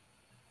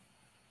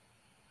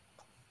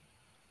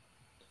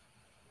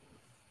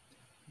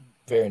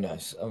 Very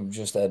nice. I've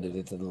just added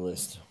it to the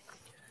list.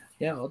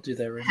 Yeah, I'll do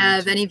that right now.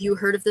 Have any of you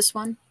heard of this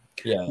one?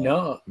 Yeah.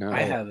 No,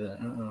 I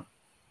haven't.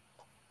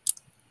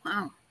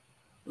 Wow.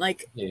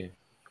 Like, Yeah.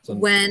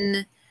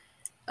 when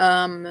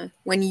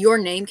Your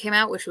Name came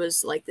out, which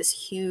was like this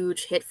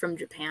huge hit from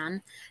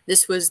Japan,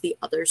 this was the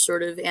other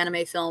sort of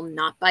anime film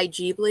not by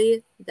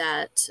Ghibli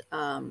that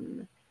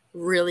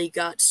really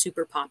got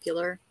super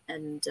popular,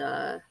 and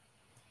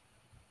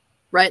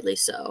rightly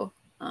so.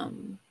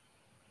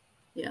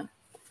 Yeah.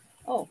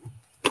 Oh,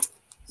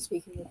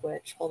 speaking of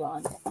which, hold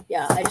on.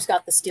 Yeah, I just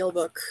got the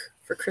Steelbook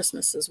for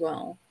Christmas as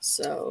well.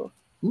 So,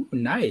 ooh,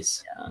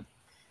 nice. Yeah.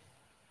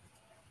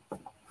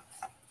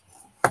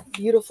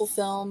 Beautiful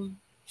film.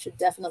 Should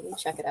definitely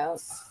check it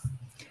out.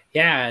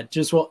 Yeah,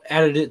 just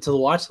added it to the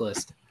watch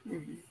list.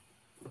 Mm-hmm.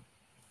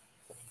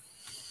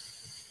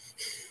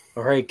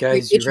 All right,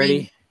 guys, you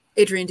ready?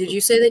 Adrian, did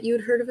you say that you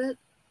had heard of it?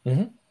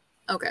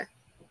 Mm-hmm. Okay.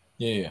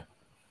 Yeah.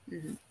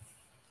 Mm-hmm.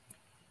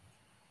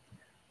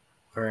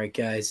 All right,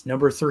 guys,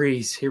 number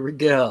 3s. Here we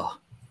go.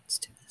 Let's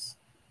do this.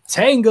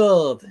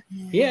 Tangled.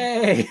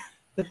 Yay.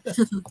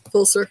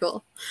 Full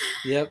circle.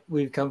 Yep,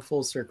 we've come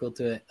full circle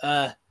to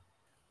it.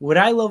 What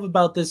I love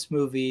about this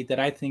movie that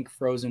I think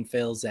Frozen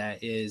fails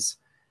at is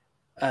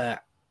I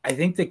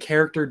think the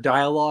character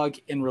dialogue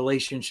and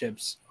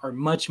relationships are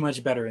much,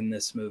 much better in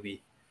this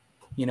movie.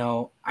 You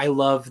know, I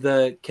love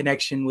the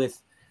connection with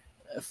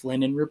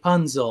Flynn and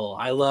Rapunzel.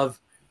 I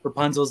love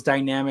Rapunzel's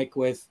dynamic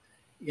with,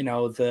 you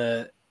know,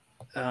 the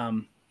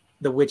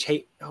witch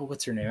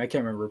what's her name? I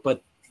can't remember,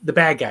 but the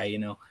bad guy, you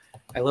know.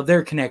 I love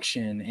their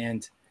connection,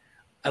 and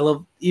I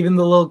love even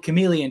the little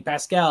chameleon,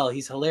 Pascal.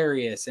 He's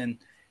hilarious, and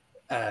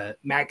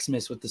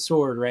Maximus with the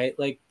sword, right?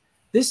 Like,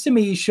 this to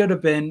me should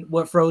have been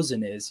what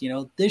Frozen is. You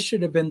know, this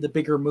should have been the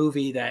bigger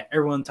movie that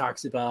everyone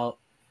talks about,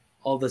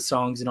 all the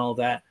songs and all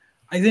that.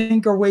 I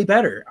think are way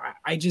better.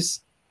 I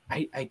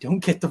don't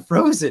get the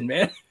Frozen,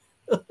 man.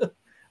 I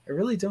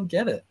really don't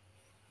get it.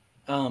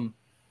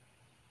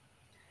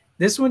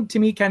 This one to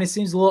me kind of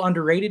seems a little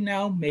underrated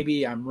now.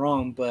 Maybe I'm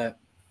wrong, but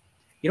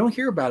you don't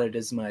hear about it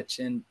as much.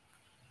 And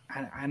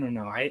I don't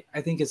know. I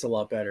think it's a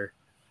lot better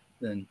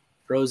than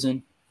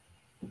Frozen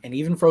and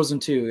even Frozen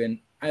 2. And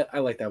I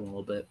like that one a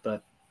little bit,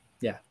 but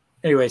yeah.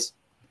 Anyways,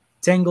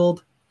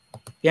 Tangled.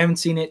 If you haven't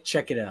seen it,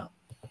 check it out.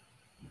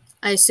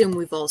 I assume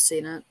we've all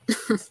seen it.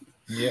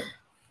 Yep.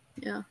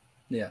 Yeah.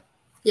 Yeah.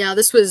 Yeah,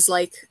 this was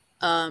like,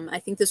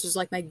 I think this was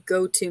like my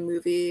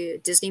go-to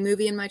Disney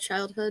movie in my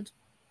childhood.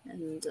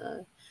 And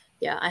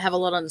yeah, I have a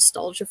lot of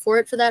nostalgia for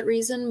it for that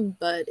reason,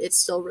 but it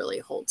still really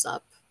holds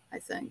up, I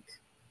think.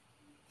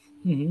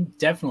 Mm-hmm,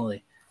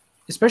 definitely.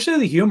 Especially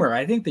the humor.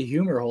 I think the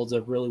humor holds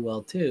up really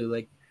well too.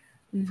 Like,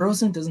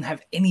 Frozen doesn't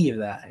have any of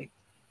that.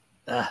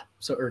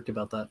 So irked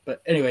about that.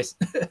 But anyways,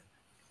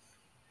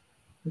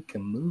 we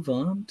can move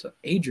on to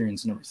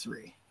Adrian's number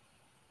 3.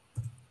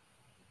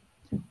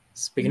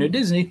 Speaking of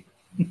Disney.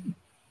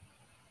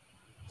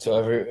 So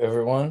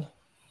everyone?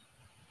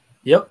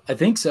 Yep, I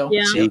think so.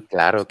 Yeah. Sí,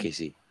 claro que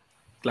sí.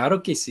 Claro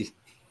que sí.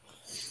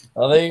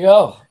 Oh, there you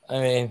go. I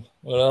mean,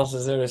 what else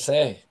is there to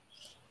say?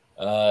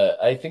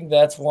 I think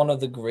that's one of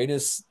the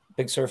greatest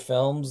Pixar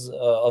films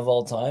of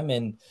all time,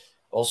 and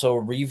also a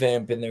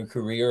revamp in their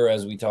career,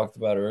 as we talked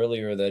about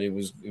earlier, that it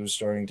was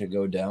starting to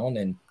go down,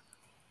 and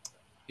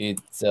it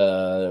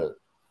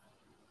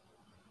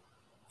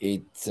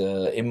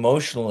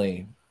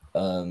emotionally,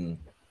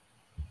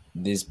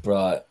 this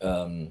brought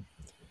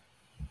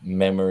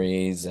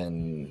memories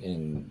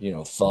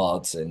and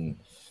thoughts and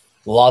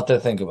a lot to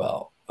think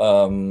about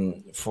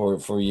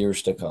for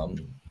years to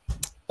come,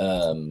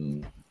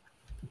 about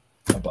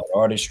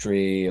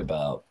artistry,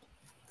 about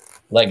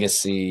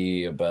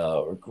legacy,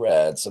 about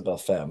regrets,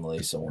 about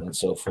family, so on and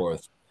so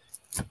forth.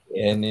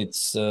 And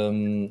it's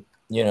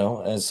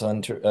as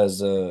Hunter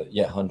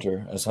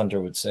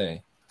would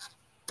say,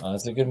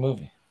 it's a good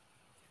movie.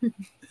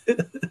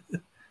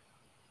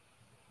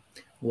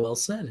 Well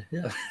said.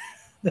 Yeah.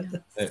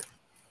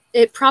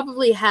 It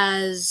probably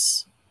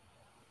has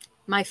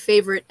my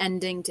favorite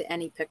ending to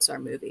any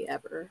Pixar movie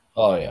ever.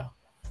 Oh yeah.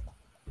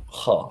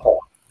 Huh.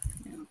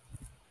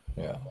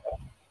 Yeah.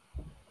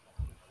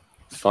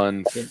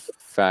 Fun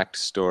fact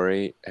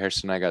story.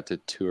 Harrison and I got to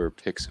tour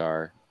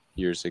Pixar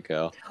years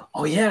ago.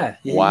 Oh yeah.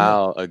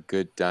 While A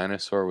Good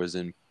Dinosaur was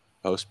in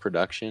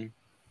post-production.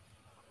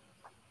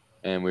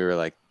 And we were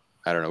like,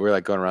 I don't know, we were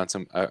like going around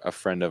a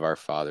friend of our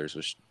father's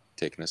was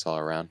taking us all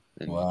around,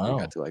 and Wow. we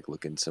got to like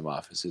look in some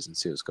offices and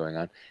see what's going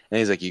on. And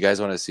he's like, "You guys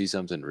want to see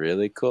something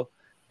really cool?"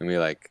 And we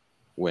like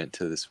went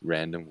to this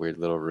random weird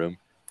little room,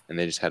 and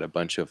they just had a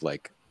bunch of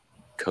like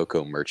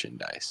Coco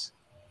merchandise,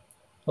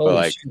 but Holy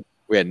like shit.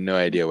 we had no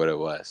idea what it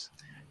was.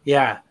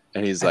 Yeah.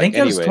 And he's I like, think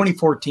that was anyways,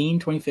 2014,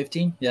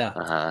 2015.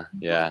 Yeah.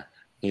 yeah.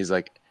 He's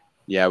like,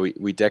 yeah,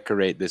 we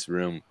decorate this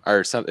room,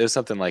 or some. It was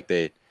something like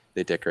they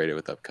decorated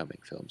with upcoming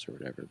films or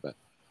whatever. But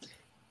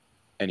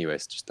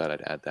anyways, just thought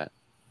I'd add that.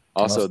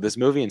 Also, Awesome. this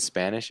movie in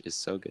Spanish is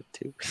so good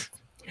too.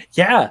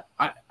 Yeah.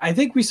 I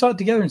think we saw it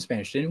together in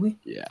Spanish, didn't we?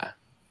 Yeah,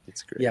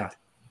 it's great. Yeah.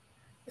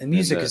 The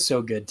music And is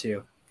so good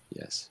too.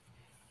 yes,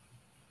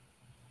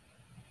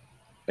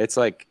 it's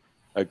like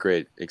a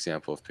great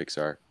example of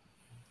Pixar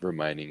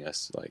reminding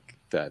us like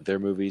that their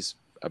movies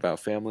about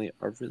family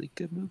are really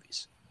good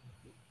movies.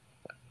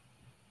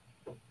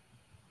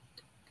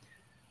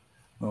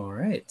 All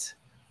right.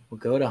 We'll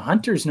go to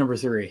Hunters number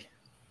 3.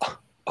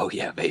 Oh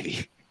yeah,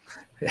 baby.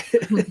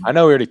 I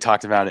know we already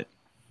talked about it,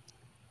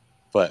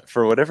 but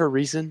for whatever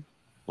reason,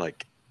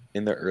 like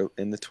in the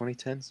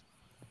 2010s,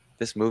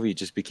 this movie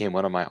just became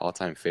one of my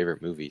all-time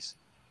favorite movies,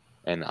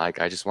 and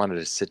like I just wanted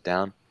to sit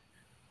down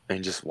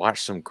and just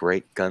watch some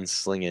great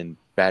gunslinging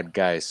bad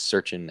guys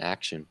searching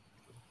action,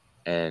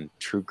 and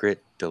True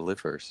Grit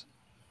delivers.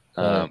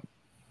 Right.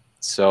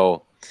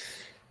 So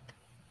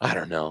I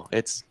don't know.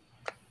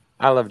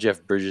 I love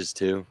Jeff Bridges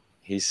too.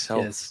 He's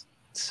so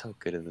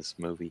good in this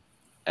movie.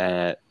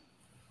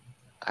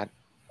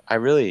 I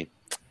really,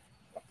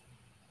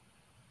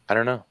 I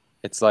don't know.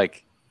 It's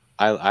like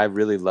I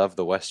really love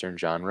the Western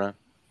genre,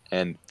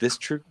 and this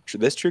True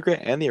Grit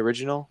and the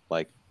original,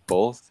 like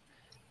both,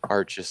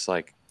 are just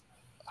like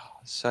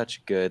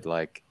such good.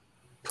 Like,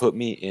 put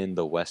me in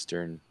the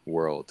Western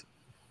world,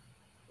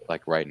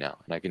 like right now,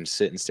 and I can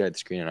sit and stare at the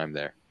screen and I'm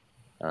there.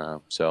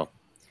 So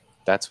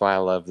that's why I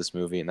love this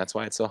movie, and that's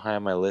why it's so high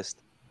on my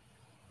list.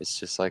 It's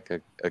just like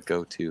a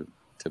go-to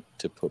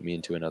to put me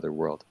into another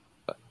world.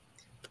 But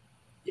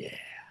yeah.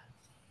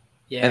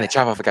 And they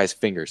chop off a guy's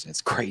fingers.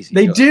 It's crazy.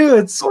 They do.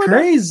 It's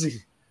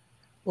crazy.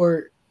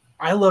 Or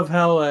I love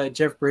how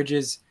Jeff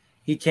Bridges,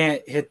 he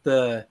can't hit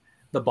the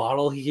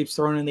bottle he keeps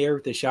throwing in the air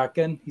with the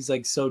shotgun. He's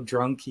like so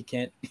drunk he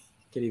can't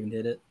even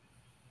hit it.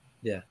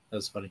 Yeah, that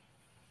was funny.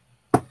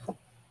 All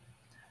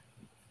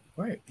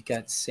right, we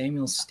got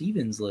Samuel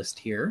Stevens' list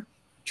here.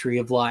 Tree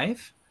of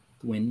Life,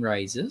 The Wind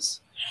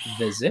Rises,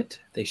 Visit,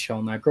 They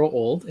Shall Not Grow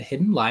Old, A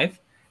Hidden Life,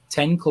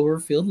 10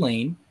 Cloverfield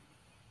Lane,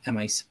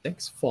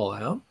 MI6,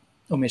 Fallout,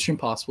 Mission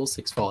Impossible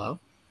 6 Fallout,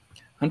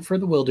 Hunt for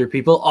the Wilder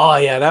People. Oh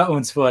yeah, that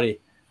one's funny.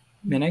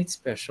 Midnight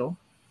Special,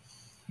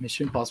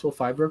 Mission Impossible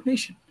 5 Rogue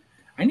Nation.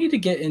 I need to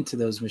get into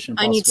those Mission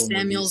Impossible I need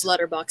Samuel's movies.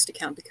 Letterboxd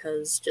account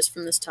because just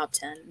from this top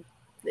 10,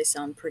 they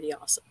sound pretty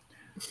awesome.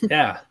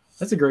 Yeah,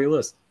 that's a great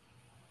list.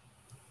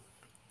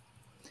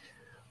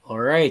 All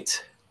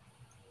right.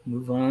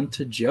 Move on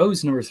to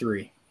Joe's number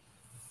 3.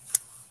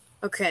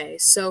 Okay,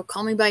 so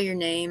Call Me By Your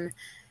Name.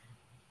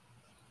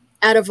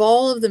 Out of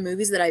all of the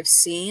movies that I've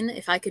seen,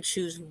 if I could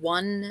choose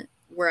one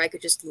where I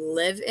could just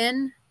live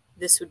in,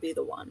 this would be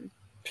the one.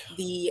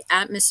 The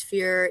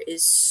atmosphere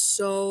is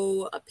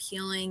so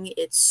appealing.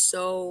 It's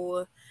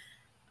so,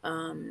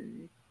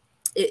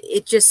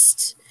 it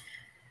just,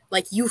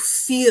 like, you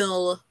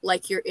feel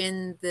like you're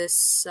in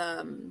this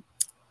home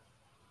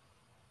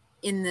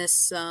in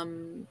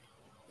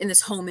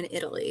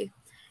Italy,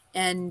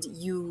 and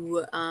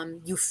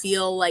you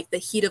feel like the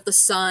heat of the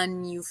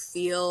sun. You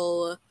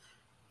feel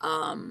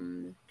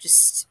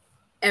just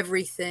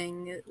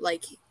everything.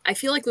 Like, I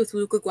feel like with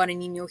Luca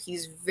Guadagnino,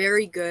 he's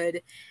very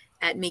good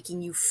at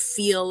making you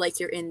feel like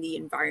you're in the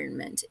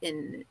environment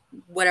in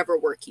whatever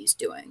work he's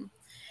doing.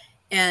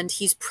 And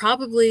he's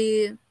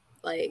probably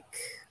like,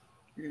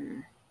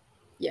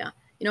 yeah,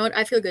 you know what?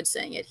 I feel good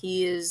saying it.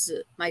 He is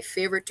my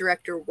favorite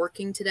director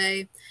working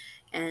today.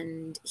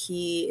 And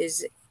he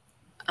is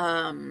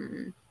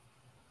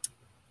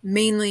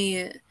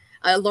mainly,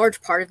 a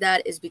large part of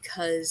that is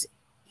because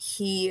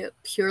he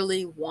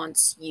purely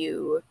wants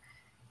you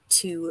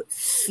to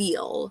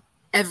feel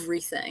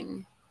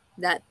everything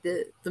that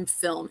the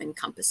film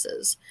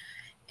encompasses.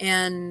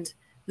 And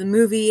the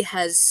movie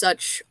has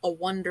such a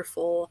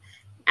wonderful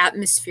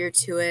atmosphere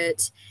to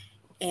it,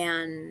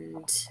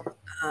 and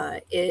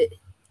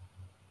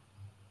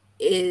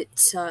it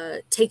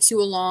takes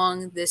you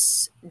along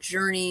this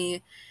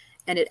journey,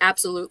 and it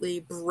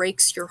absolutely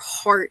breaks your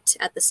heart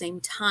at the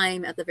same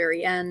time at the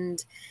very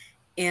end.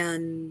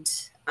 And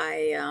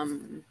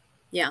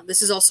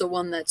this is also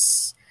one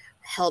that's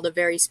held a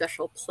very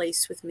special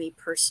place with me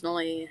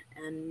personally.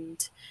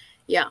 And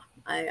yeah,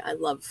 I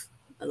love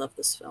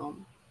this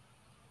film.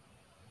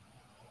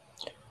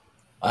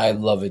 I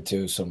love it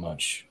too so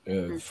much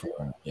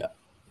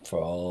for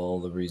all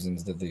the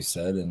reasons that they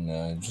said,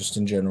 and just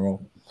in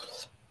general.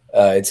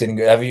 It's in.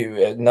 Have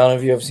you? None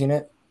of you have seen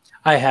it?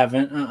 I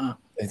haven't.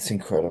 It's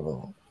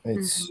incredible.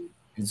 It's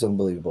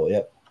unbelievable.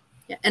 Yep.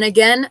 Yeah, and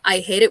again, I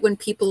hate it when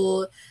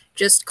people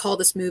just call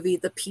this movie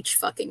the peach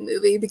fucking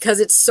movie, because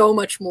it's so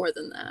much more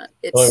than that.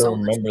 It's I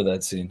remember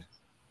that scene.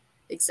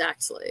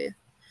 exactly.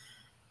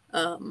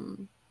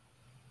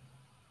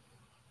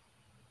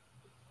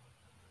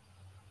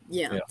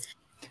 Yeah.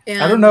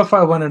 And I don't know if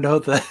I want to know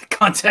the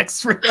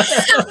context for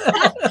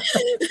that.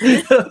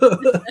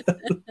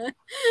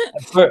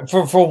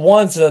 for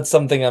once, that's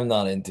something I'm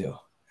not into.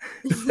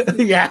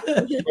 Yeah.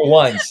 For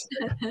once.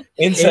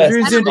 Incest.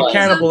 Andrew's into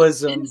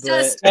cannibalism.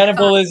 Incest.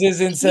 Cannibalism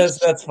is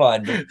incest, that's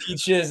fine. But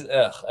peaches,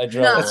 I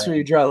draw That's where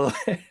you draw the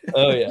line.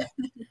 Oh, yeah.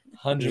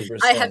 100%.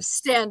 I have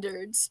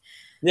standards.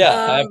 Yeah,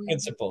 I have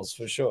principles,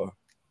 for sure.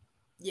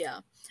 Yeah.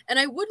 And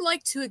I would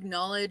like to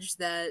acknowledge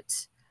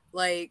that,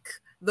 like,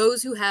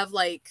 those who have,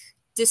 like,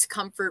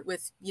 discomfort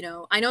with, you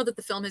know, I know that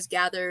the film has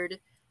gathered,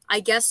 I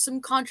guess,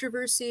 some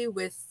controversy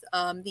with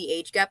the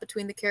age gap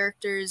between the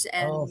characters.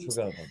 And, I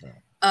forgot about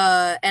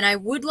that. And I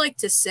would like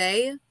to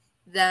say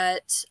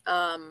that,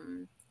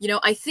 you know,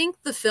 I think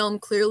the film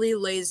clearly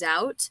lays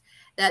out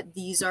that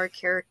these are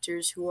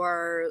characters who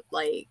are,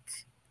 like,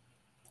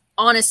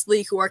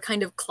 honestly, who are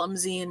kind of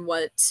clumsy in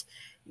what,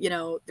 you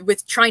know,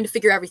 with trying to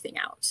figure everything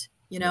out,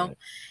 you know? Right.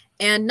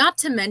 And not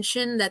to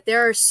mention that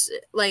there are,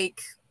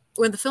 like,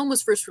 when the film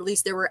was first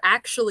released, there were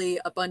actually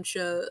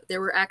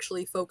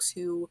folks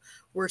who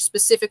were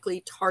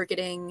specifically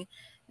targeting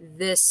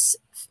the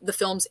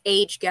film's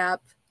age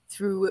gap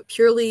through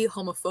purely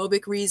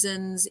homophobic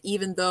reasons,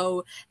 even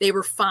though they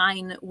were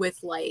fine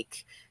with,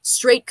 like,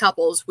 straight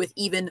couples with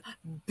even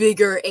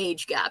bigger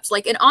age gaps.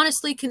 Like, and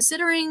honestly,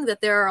 considering that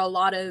there are a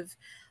lot of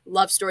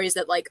love stories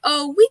that, like,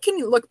 oh, we can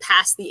look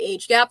past the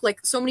age gap.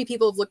 Like, so many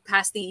people have looked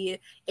past the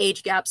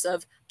age gaps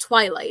of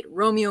Twilight,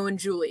 Romeo and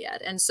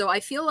Juliet. And so I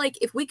feel like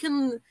if we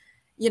can,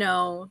 you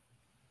know,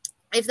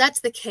 if that's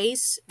the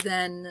case,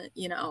 then,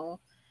 you know,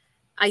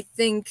 I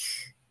think,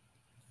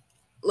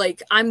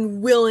 like,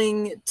 I'm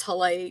willing to,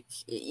 like,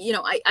 you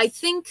know, I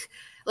think,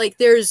 like,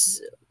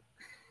 there's,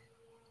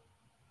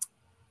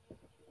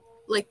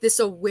 like, this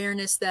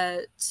awareness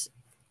that,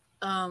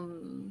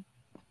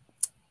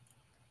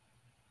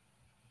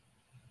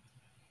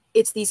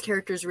 it's these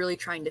characters really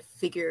trying to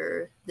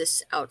figure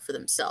this out for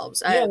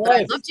themselves. Yeah,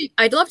 but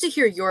I'd love to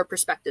hear your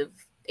perspective,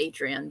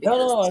 Adrian.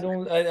 No, I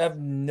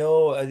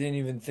didn't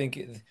even think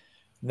it.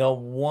 No,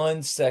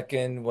 1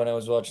 second when I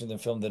was watching the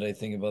film did I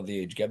think about the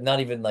age gap. Not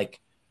even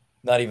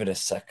a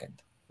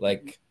second.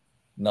 Like,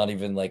 not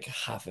even like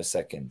half a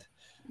second.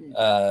 And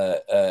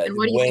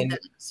what do you think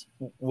that is?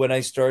 When I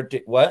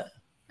started, what?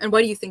 And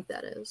what do you think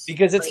that is?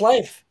 Because it's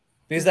life.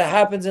 Because that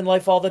happens in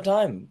life all the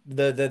time.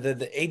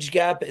 The age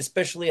gap,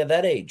 especially at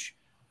that age.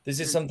 This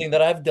is something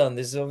that I've done.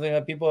 This is something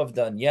that people have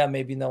done. Yeah,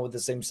 maybe not with the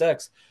same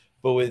sex,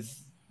 but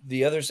with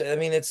the other. I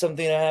mean, it's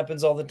something that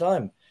happens all the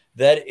time.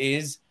 That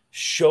is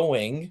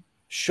showcasing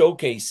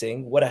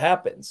what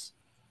happens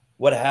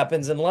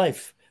in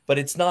life. But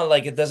it's not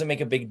like it doesn't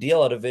make a big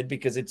deal out of it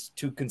because it's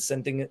two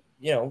consenting,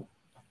 you know,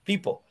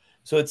 people.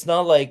 So it's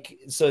not like,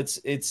 so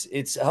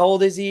it's how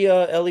old is he,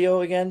 Elio,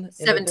 again?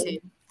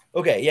 17.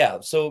 Okay, yeah.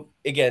 So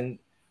again,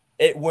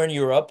 we're in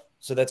Europe,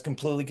 so that's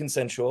completely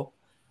consensual,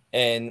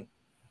 and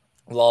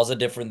laws are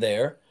different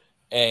there,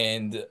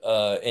 and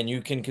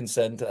you can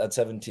consent at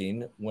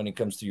 17 when it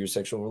comes to your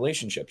sexual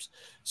relationships.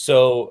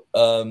 So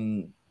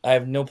I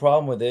have no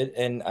problem with it,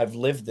 and I've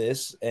lived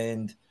this,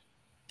 and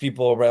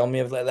people around me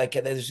have like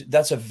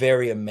that's a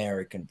very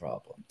American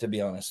problem, to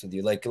be honest with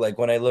you. Like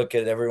when I look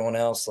at everyone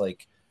else,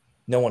 like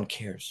no one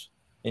cares.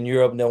 In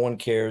Europe, no one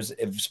cares,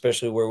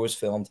 especially where it was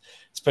filmed,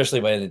 especially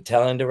by an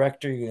Italian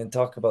director. You're going to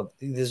talk about,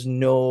 there's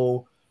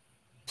no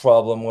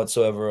problem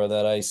whatsoever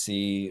that I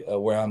see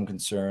where I'm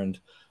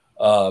concerned,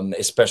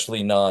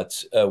 especially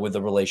not with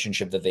the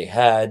relationship that they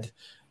had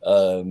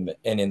and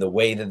in the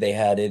way that they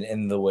had it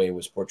and the way it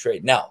was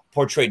portrayed. Now,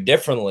 portrayed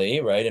differently,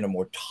 right, in a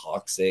more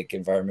toxic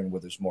environment where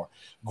there's more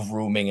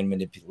grooming and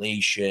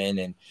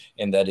manipulation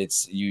and that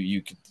it's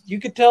you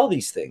could tell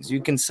these things.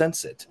 You can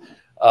sense it.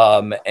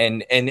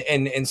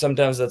 And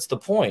sometimes that's the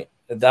point.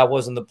 That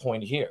wasn't the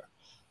point here.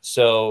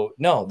 So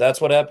no, that's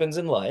what happens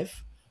in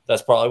life.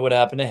 That's probably what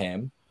happened to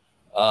him.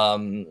 I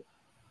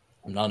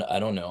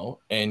don't know.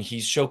 And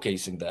he's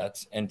showcasing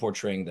that and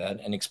portraying that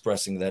and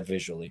expressing that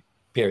visually,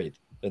 period.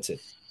 That's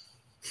it.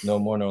 No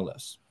more, no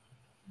less.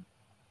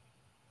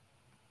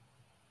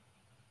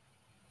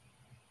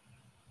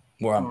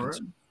 Where I'm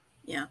concerned.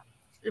 Yeah.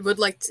 Would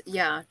like to,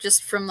 yeah,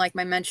 just from like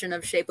my mention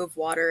of Shape of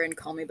Water and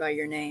Call Me by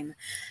Your Name.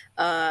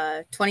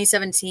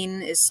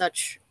 2017 is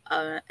such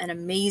an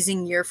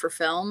amazing year for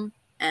film,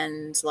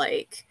 and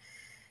like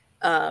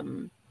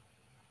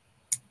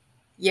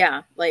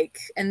yeah, like,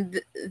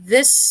 and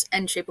this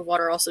and Shape of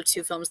Water are also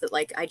two films that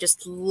like I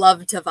just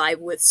love to vibe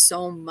with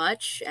so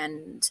much.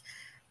 And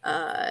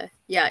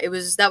yeah,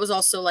 that was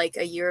also like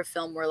a year of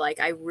film where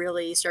like I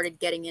really started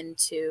getting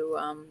into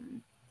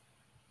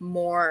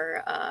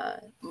more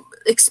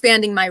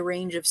expanding my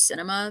range of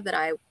cinema that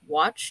I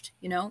watched,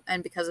 you know,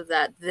 and because of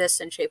that, this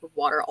and Shape of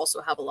Water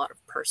also have a lot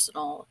of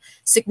personal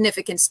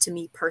significance to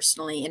me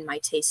personally in my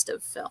taste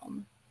of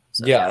film.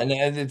 So, yeah,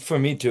 and for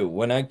me too.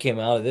 When I came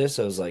out of this,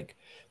 I was like,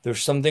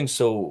 there's something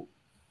so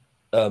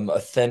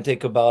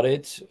authentic about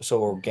it,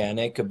 so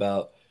organic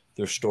about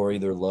their story,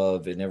 their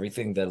love, and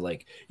everything that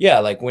like, yeah,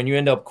 like when you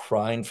end up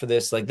crying for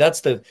this, like that's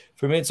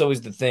for me, it's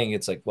always the thing.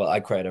 It's like, well, I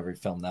cry at every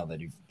film now that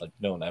you've like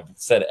known. I've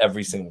said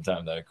every single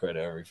time that I cry at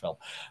every film,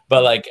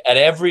 but like at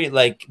every,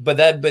 like,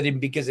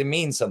 because it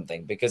means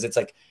something, because it's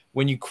like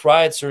when you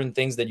cry at certain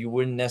things that you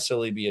wouldn't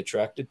necessarily be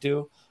attracted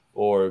to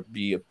or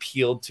be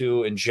appealed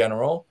to in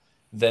general,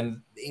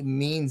 then it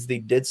means they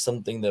did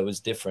something that was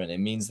different. It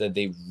means that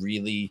they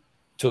really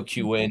took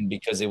you in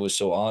because it was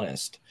so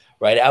honest,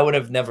 right? I would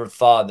have never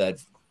thought that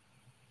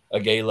a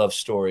gay love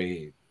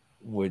story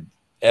would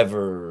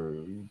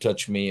ever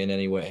touch me in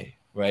any way,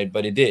 right?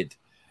 But it did,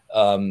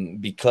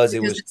 because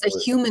it was. It's a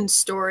human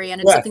story, and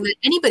it's Correct. something that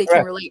anybody Correct.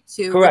 can relate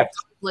to, Correct.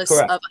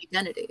 regardless of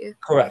identity.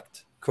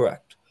 Correct.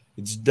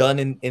 It's done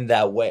in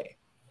that way,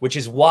 which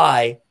is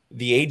why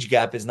the age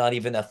gap is not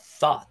even a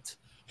thought.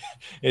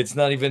 It's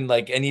not even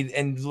like and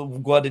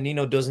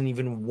Guadagnino doesn't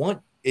even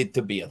want it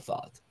to be a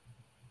thought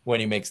when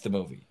he makes the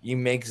movie. He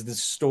makes the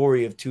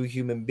story of two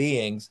human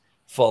beings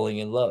falling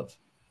in love.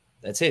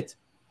 That's it.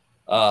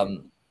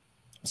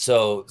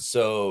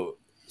 So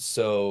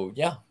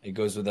yeah, it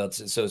goes without.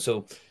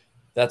 So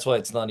that's why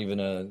it's not even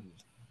a.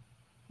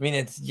 I mean,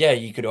 it's, yeah,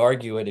 you could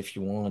argue it if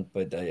you want,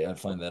 but I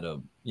find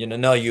that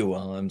not you.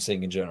 I'm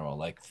saying in general,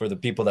 like for the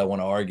people that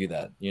want to argue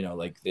that,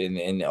 like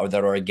or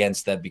that are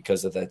against that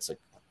because of that, it's like,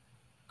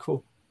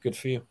 cool, good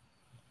for you.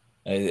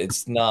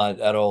 It's not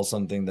at all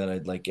something that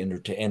I'd like to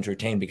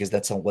entertain, because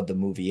that's not what the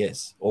movie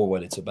is or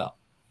what it's about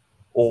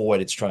or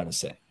what it's trying to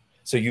say.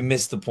 So you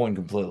missed the point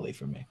completely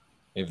for me,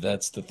 if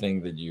that's the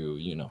thing that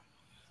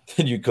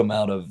that you come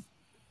out of.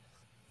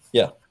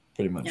 Yeah,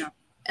 pretty much. Yeah.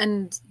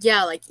 And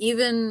yeah, like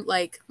even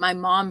like my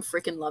mom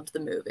freaking loved the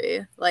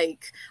movie.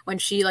 Like when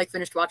she like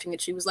finished watching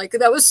it, she was like,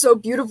 "That was so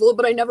beautiful,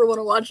 but I never want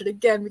to watch it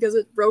again because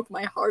it broke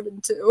my heart in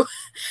two."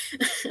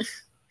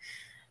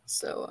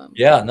 So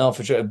yeah, no,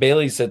 for sure.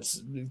 Bailey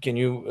says, "Can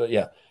you?"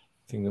 Yeah,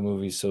 I think the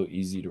movie is so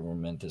easy to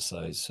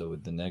romanticize. So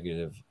with the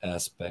negative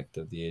aspect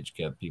of the age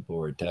gap, people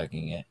were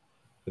attacking it.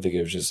 I think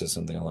it was just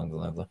something along the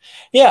line of,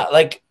 yeah,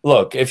 like,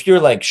 look, if you're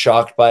like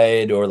shocked by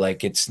it or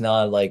like it's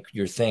not like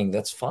your thing,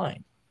 that's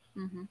fine.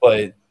 Mm-hmm.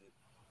 But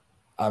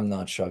I'm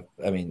not shocked.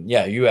 I mean,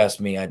 yeah, you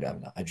asked me, I'm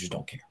not. I just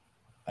don't care.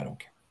 I don't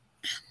care.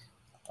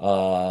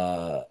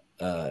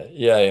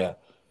 Yeah.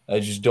 I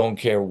just don't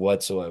care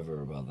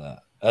whatsoever about that.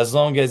 As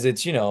long as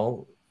it's,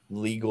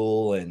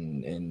 legal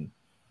and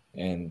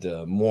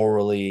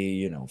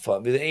morally,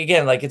 fun.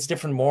 Again, like it's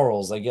different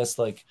morals. I guess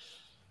like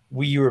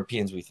we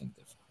Europeans, we think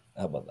different.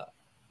 How about that?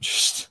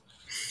 Just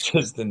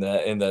in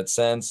that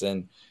sense.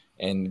 And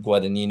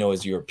Guadagnino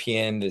is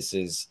European. This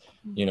is,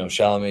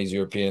 Chalamet is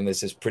European.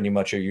 This is pretty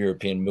much a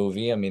European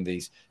movie. I mean,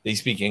 they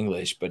speak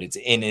English, but it's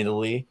in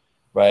Italy,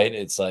 right?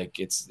 It's like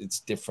it's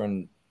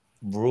different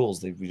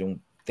rules. We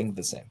don't think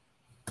the same.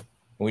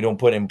 We don't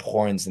put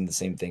importance in the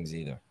same things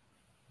either.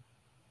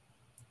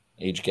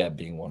 Age gap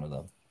being one of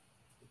them.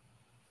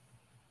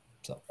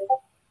 So,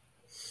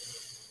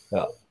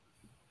 yeah.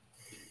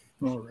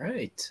 All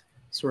right.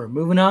 So we're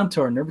moving on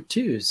to our number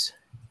twos.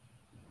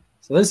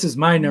 So this is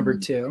my number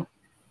two.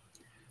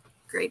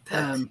 Great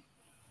pick.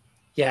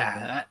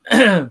 Yeah,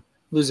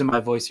 losing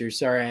my voice here.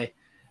 Sorry,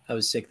 I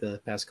was sick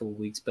the past couple of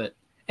weeks, but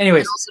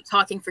anyways. And also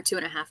talking for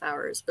 2.5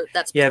 hours, but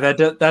that's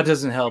that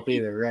doesn't help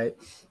either, right?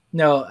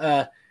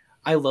 No,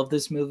 I love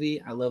this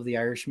movie. I love The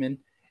Irishman.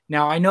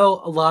 Now I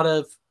know a lot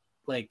of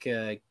like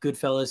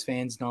Goodfellas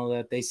fans and all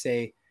that. They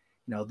say,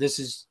 this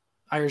is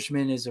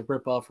Irishman is a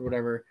ripoff or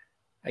whatever.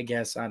 I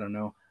guess I don't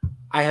know.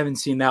 I haven't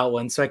seen that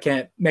one, so I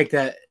can't make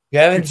that. You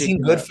haven't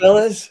seen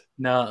Goodfellas?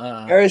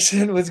 No.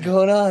 Harrison, what's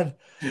going on?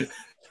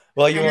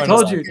 Well, you weren't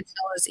told you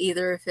Goodfellas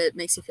either. If it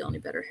makes you feel any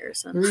better,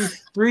 Harrison.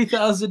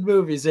 3,000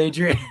 movies,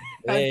 Adrian.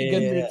 I can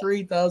get through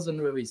 3,000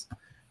 movies.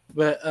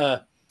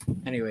 But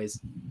anyways,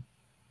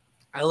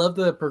 I love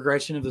the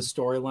progression of the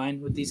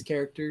storyline with these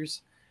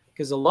characters,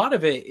 because a lot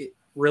of it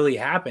really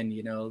happened.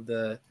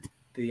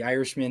 The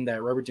Irishman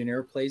that Robert De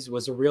Niro plays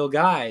was a real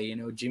guy.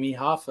 Jimmy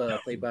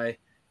Hoffa, played by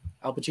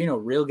Al Pacino,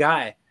 real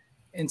guy.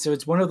 And so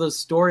it's one of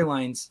those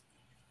storylines,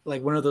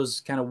 like one of those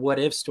kind of what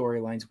if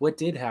storylines. What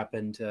did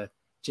happen to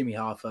Jimmy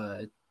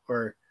Hoffa,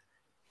 or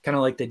kind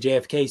of like the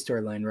JFK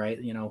storyline, right?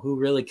 Who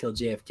really killed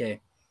JFK?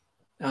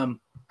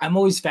 I'm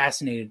always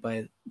fascinated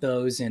by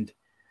those, and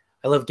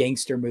I love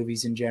gangster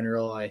movies in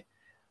general. I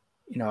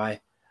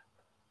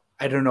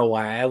don't know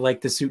why I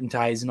like the suit and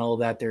ties and all of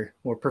that. They're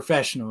more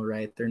professional,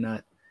 right? They're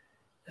not,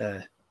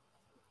 I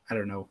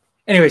don't know.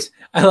 Anyways,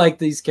 I like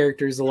these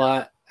characters a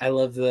lot. I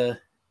love the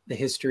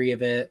history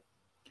of it.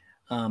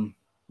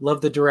 Love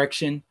the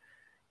direction.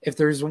 If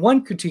there's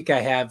one critique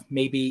I have,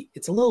 maybe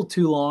it's a little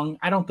too long.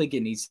 I don't think it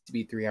needs to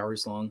be 3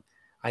 hours long.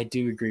 I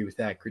do agree with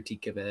that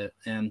critique of it.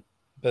 And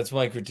that's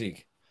my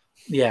critique.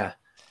 Yeah.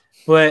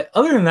 But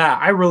other than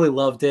that, I really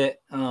loved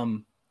it.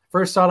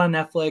 First saw it on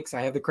Netflix.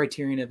 I have the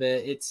Criterion of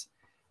it. It's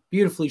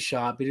beautifully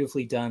shot,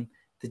 beautifully done.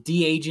 The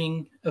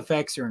de-aging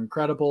effects are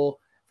incredible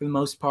for the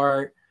most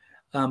part.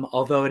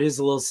 Although it is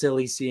a little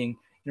silly seeing,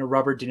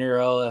 Robert De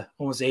Niro, a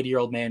almost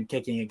 80-year-old man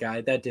kicking a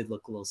guy. That did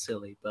look a little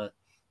silly, but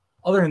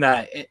other than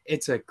that,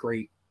 it's a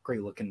great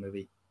great looking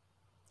movie.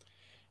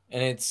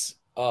 And it's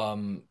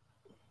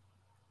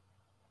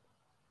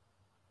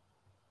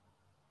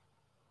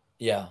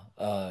yeah,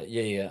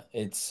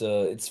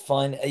 it's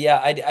fun. Yeah,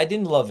 I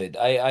didn't love it.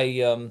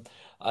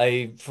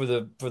 I for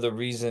the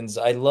reasons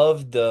I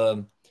loved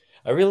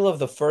I really love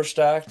the first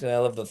act and I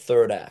love the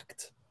third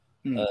act.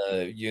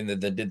 Mm. You know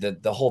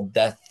the whole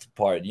death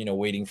part, you know,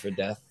 waiting for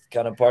death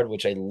kind of part,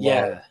 which I love.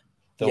 Yeah.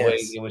 The way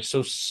it was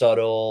so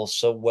subtle,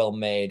 so well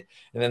made,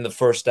 and then the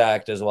first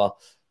act as well.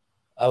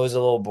 I was a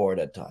little bored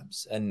at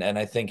times, and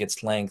I think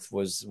its length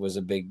was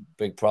a big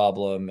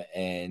problem,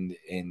 and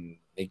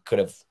it could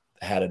have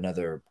had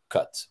another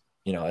cut.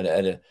 You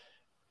know,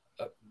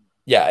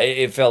 yeah,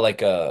 it felt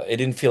like it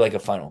didn't feel like a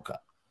final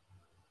cut.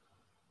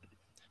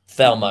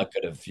 Thelma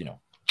could have, you know,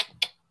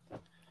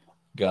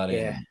 got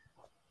in.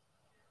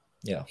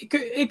 Yeah,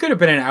 it could have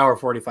been an hour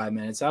 45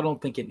 minutes. I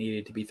don't think it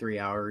needed to be 3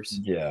 hours.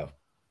 Yeah,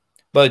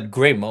 but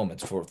great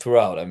moments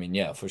throughout. I mean,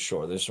 yeah, for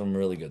sure. There's some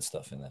really good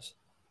stuff in this.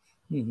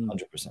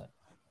 100%.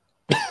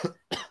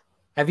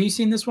 Have you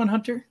seen this one,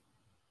 Hunter?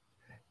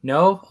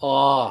 No?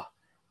 Oh.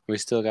 We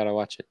still got to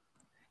watch it.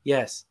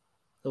 Yes.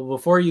 So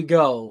before you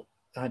go,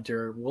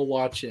 Hunter, we'll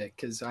watch it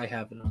because I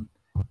have it on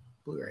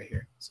Blu-ray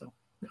here. So,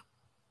 no.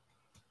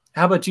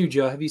 How about you,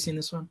 Joe? Have you seen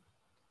this one?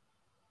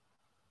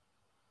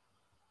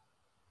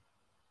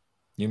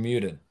 You're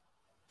muted.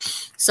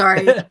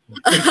 Sorry.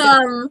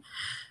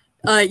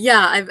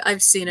 Yeah,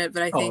 I've seen it,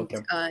 but I think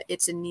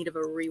it's in need of a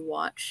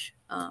rewatch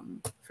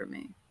for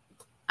me.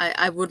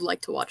 I would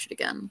like to watch it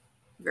again,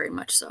 very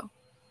much so.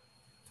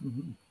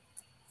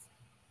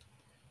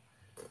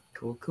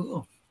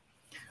 Cool.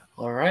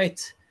 All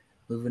right,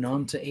 moving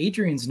on to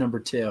Adrian's number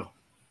 2.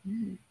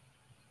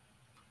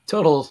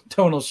 Total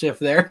tonal shift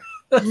there.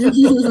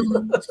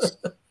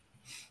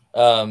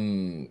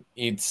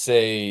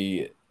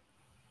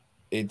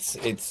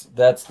 It's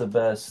that's the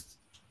best.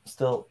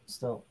 Still.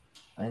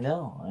 I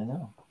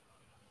know.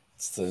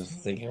 Still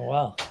thinking,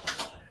 wow.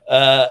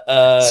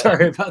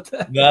 Sorry about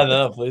that.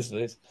 No, please.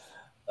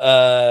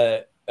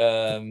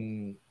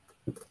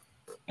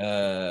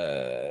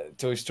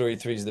 Toy Story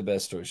 3 is the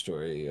best Toy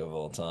Story of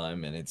all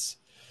time, and it's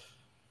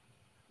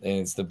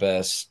the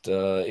best.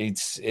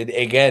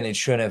 It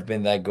shouldn't have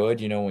been that good,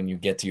 you know, when you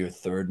get to your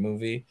third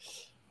movie.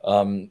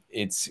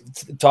 It's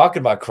talking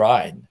about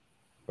crying,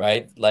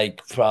 right?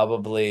 Like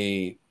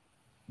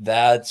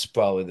that's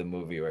probably the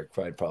movie where I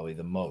cried probably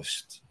the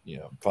most, you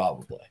know,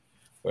 probably,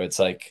 where it's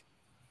like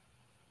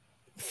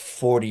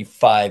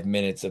 45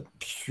 minutes of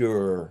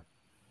pure,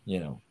 you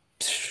know,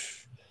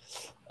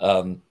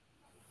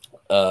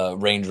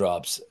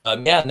 raindrops.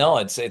 Yeah, no,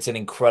 it's an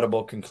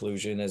incredible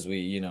conclusion, as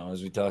we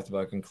talked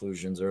about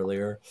conclusions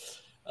earlier.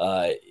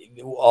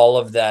 All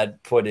of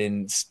that put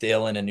in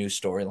still in a new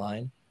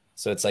storyline.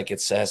 So it's like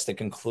it has to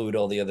conclude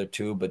all the other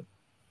two, but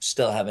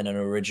still having an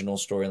original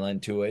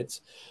storyline to it.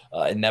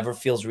 It never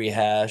feels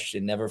rehashed.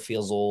 It never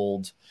feels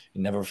old. It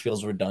never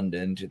feels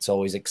redundant. It's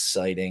always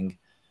exciting.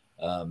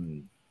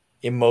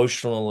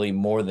 Emotionally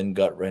more than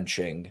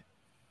gut-wrenching.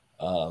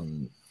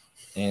 And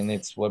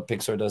it's what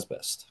Pixar does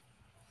best.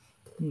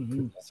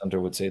 Hunter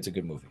would say it's a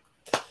good movie.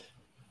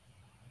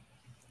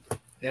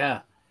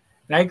 Yeah.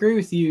 And I agree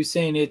with you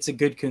saying it's a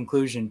good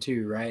conclusion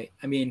too, right?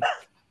 I mean,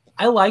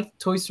 I like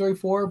Toy Story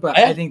 4, but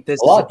I think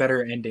this is a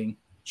better ending.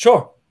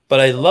 Sure. But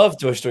I love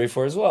Toy Story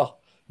 4 as well.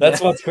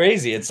 That's what's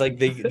crazy. It's like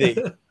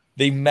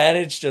they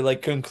managed to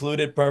like conclude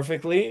it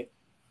perfectly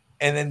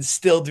and then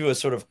still do a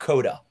sort of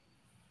coda.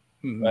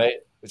 Right?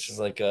 Which is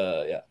like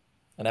an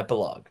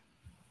epilogue.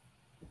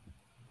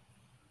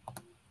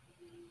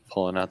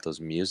 Pulling out those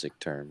music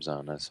terms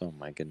on us. Oh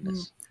my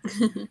goodness.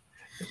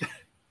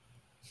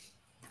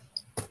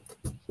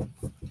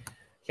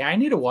 Yeah, I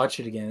need to watch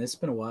it again. It's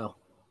been a while.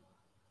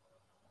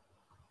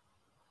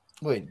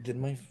 Wait, did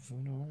my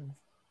phone?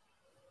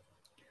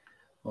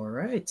 All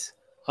right.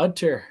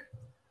 Hunter,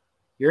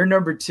 you're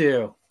number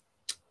 2.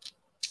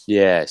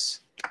 Yes.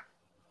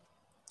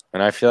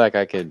 And I feel like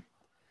I could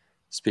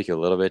speak a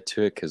little bit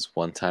to it because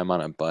one time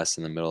on a bus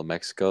in the middle of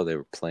Mexico, they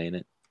were playing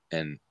it.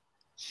 And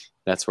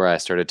that's where I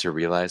started to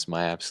realize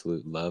my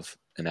absolute love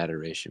and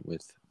adoration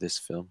with this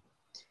film.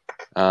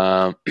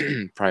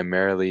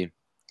 Primarily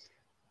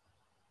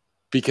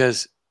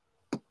because,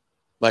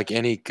 like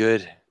any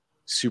good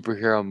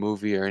superhero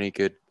movie or any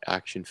good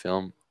action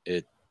film,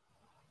 it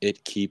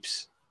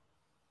keeps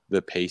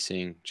the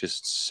pacing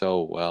just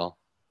so well.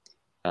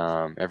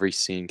 Every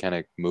scene kind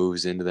of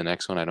moves into the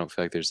next one. I don't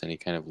feel like there's any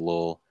kind of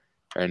lull.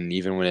 And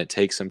even when it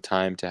takes some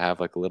time to have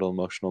like a little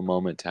emotional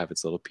moment, to have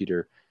its little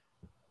Peter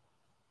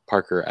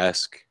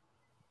Parker-esque,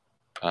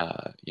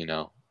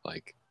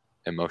 like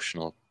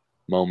emotional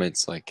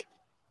moments, like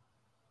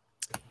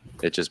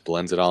it just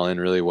blends it all in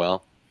really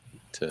well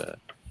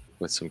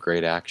with some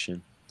great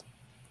action.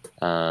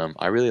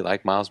 I really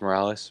like Miles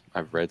Morales.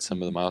 I've read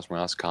some of the Miles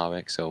Morales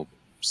comics, so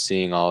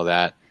seeing all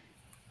that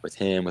with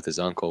him, with his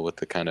uncle, with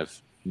the kind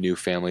of new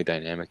family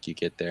dynamic you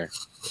get there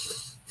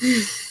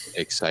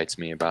excites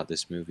me about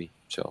this movie.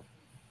 So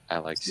I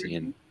like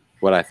seeing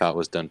what I thought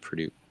was done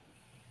pretty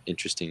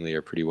interestingly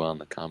or pretty well in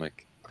the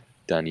comic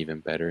done even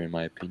better, in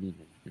my opinion,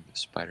 in the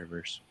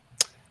Spider-Verse.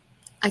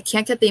 I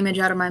can't get the image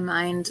out of my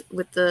mind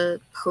with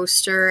the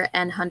poster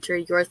and Hunter,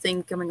 your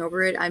thing coming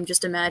over it. I'm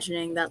just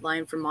imagining that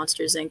line from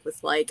Monsters, Inc.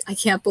 with like, I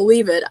can't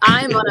believe it.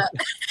 I'm on a...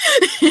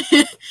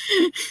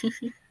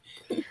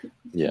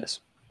 Yes.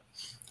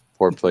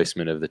 Poor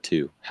placement of the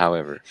two.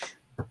 However.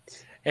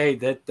 Hey,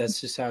 that's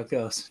just how it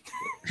goes.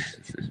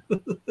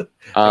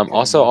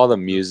 Also, all the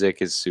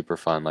music is super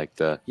fun. Like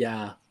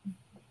yeah.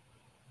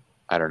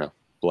 I don't know,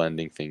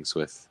 blending things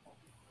with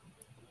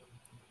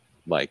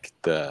like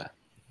the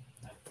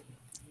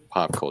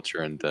pop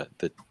culture and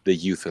the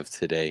youth of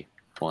today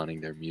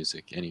wanting their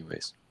music.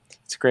 Anyways,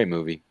 it's a great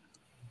movie.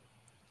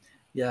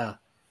 Yeah.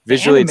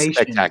 Visually, it's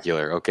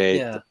spectacular. Okay.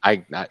 Yeah.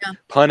 I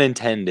pun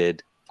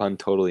intended. Pun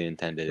totally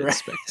intended. It's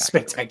spectacular.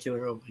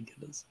 Spectacular. Oh my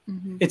goodness.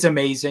 Mm-hmm. It's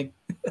amazing.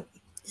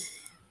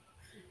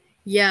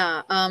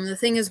 Yeah. The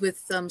thing is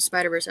with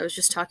Spider-Verse, I was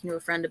just talking to a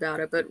friend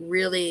about it, but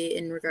really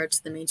in regards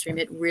to the mainstream,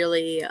 it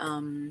really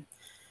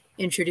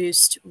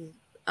introduced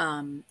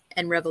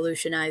and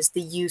revolutionized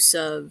the use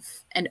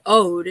of an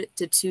ode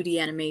to 2D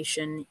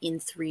animation in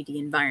 3D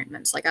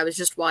environments. Like I was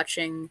just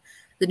watching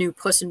the new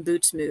Puss in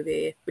Boots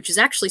movie, which is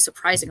actually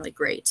surprisingly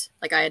great.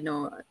 Like I had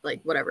no,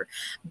 like whatever,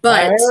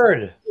 but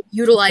it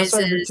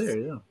utilizes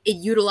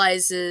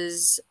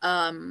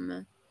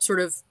sort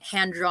of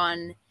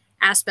hand-drawn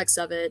aspects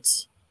of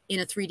it in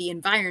a 3D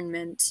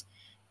environment.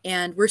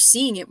 And we're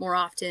seeing it more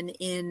often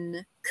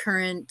in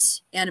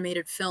current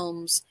animated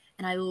films.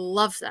 And I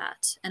love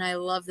that. And I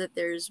love that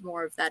there's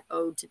more of that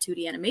ode to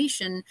 2D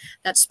animation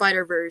that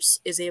Spider-Verse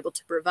is able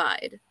to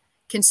provide.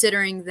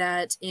 Considering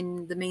that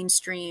in the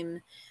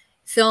mainstream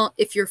film,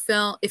 if your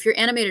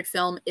animated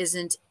film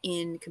isn't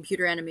in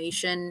computer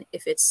animation,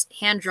 if it's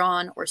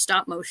hand-drawn or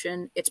stop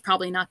motion, it's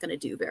probably not going to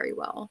do very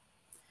well.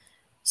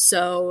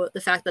 So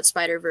the fact that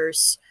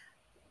Spider-Verse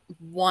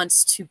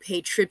wants to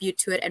pay tribute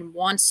to it and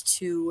wants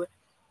to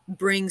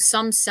bring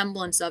some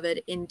semblance of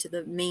it into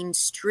the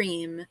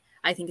mainstream,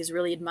 I think is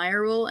really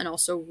admirable and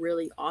also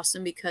really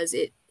awesome, because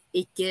it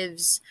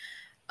gives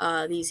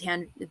these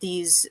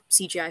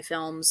CGI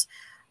films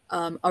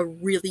a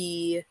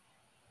really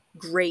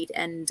great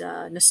and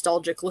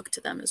nostalgic look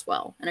to them as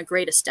well, and a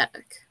great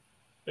aesthetic.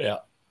 Yeah.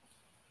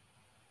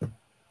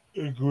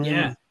 Agree.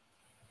 Yeah.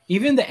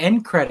 Even the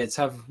end credits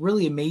have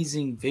really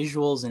amazing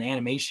visuals and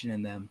animation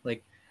in them.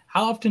 Like,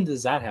 how often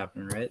does that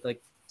happen, right?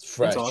 Like, it's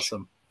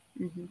awesome.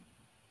 Mm-hmm.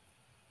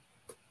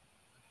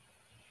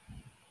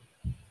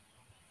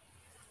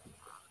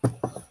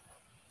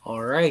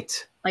 All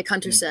right. Like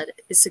Hunter said,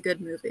 it's a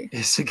good movie.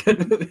 It's a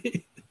good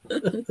movie.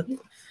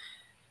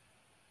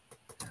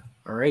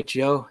 All right,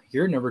 Joe,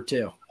 you're number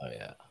 2. Oh,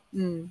 yeah.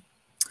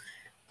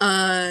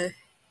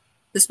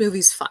 This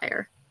movie's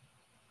fire.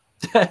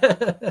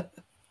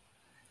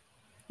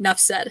 Enough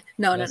said.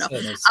 No.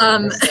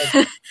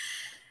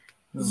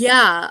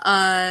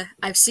 Yeah,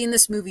 I've seen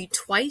this movie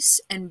twice,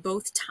 and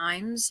both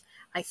times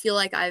I feel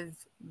like I've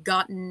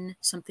gotten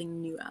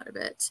something new out of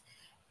it.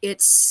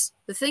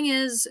 The thing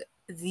is,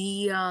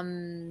 the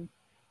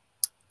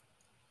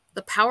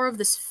power of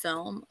this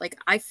film, like,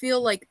 I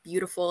feel like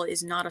beautiful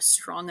is not a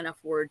strong enough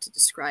word to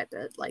describe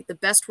it. Like, the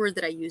best word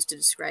that I use to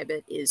describe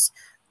it is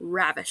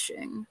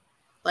ravishing.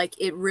 Like,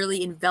 it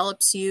really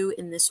envelops you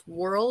in this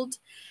world,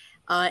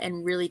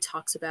 and really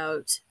talks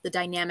about the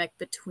dynamic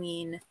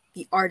between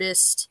the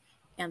artist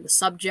and the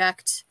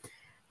subject,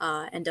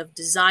 and of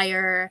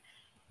desire.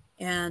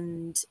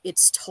 And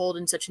it's told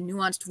in such a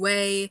nuanced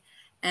way.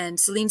 And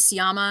Celine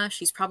Sciamma,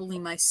 she's probably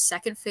my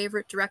second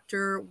favorite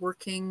director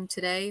working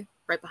today,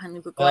 right behind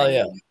Luca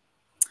Guadagnino.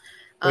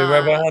 Oh, yeah. Wait,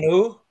 right behind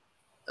who?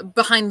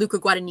 Behind Luca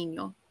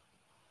Guadagnino.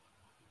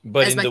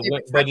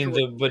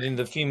 But in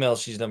the female,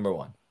 she's number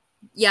 1.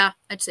 Yeah,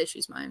 I'd say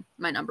she's my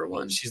number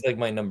 1. She's like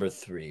my number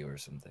 3 or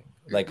something,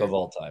 like, of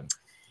all time.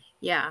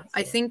 Yeah, so.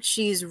 I think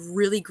she's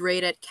really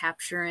great at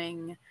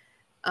capturing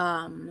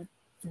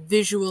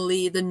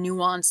visually the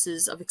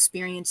nuances of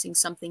experiencing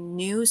something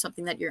new,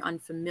 something that you're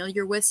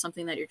unfamiliar with,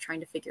 something that you're trying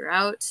to figure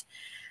out.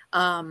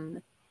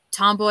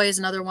 Tomboy is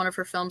another one of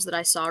her films that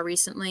I saw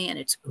recently, and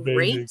it's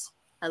great. Amazing.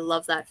 I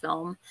love that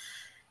film.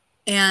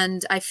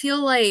 And I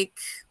feel like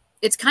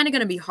it's kind of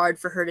going to be hard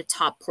for her to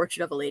top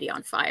Portrait of a Lady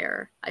on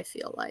Fire, I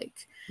feel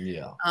like.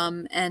 Yeah.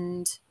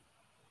 And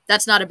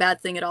that's not a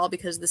bad thing at all,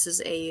 because this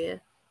is a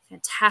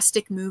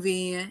fantastic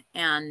movie,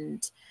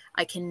 and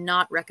I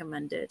cannot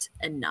recommend it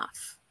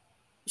enough.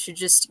 You should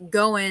just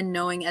go in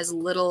knowing as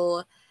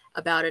little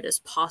about it as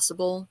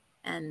possible,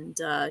 and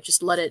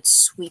just let it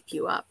sweep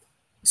you off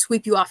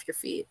your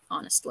feet,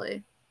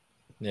 honestly.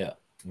 Yeah,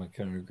 I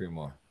couldn't agree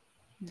more.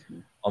 Mm-hmm.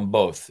 On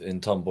both, in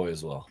Tomboy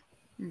as well.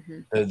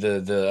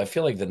 Mm-hmm. I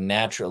feel like the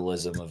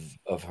naturalism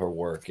of her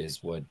work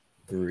is what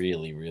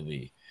really,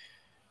 really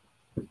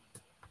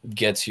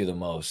gets you the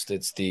most.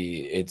 It's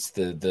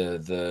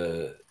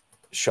the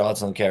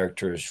shots on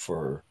characters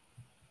for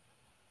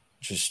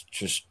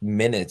just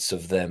minutes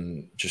of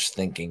them just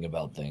thinking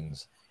about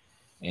things,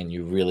 and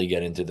you really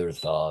get into their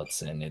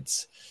thoughts, and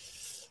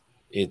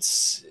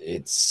it's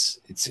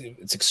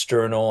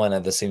external, and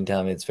at the same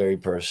time it's very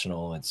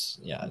personal. It's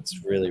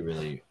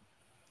really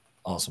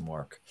awesome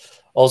work.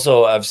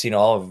 Also, I've seen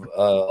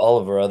all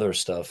of her other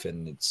stuff,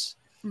 and it's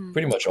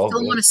pretty much all I still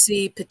good. want to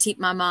see Petite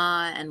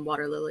Mama and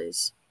Water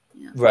Lilies.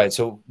 Yeah. Right.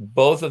 So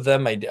both of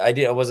them, I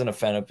wasn't a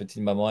fan of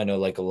Petite Maman. I know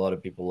like a lot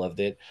of people loved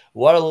it.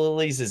 Water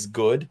Lilies is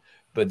good,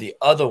 but the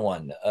other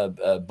one,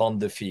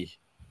 Bande de Filles,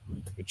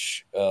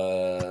 which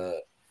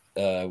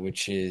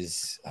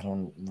is, I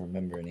don't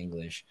remember in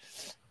English,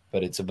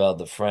 but it's about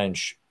the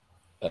French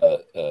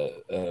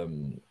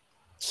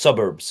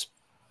suburbs,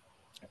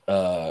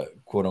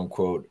 quote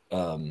unquote,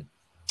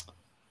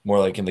 more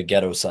like in the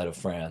ghetto side of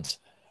France,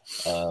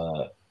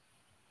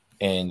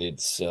 and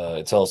it's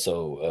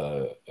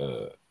also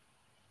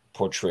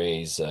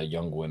portrays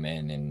young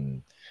women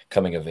and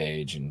coming of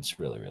age, and it's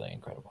really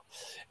incredible.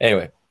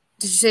 Anyway,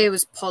 did you say it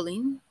was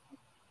Pauline?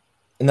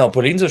 No,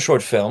 Pauline's a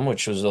short film,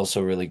 which was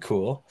also really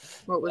cool.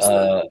 What was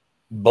the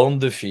Bande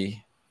de Filles,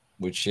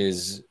 which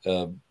is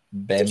a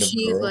band of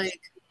girls.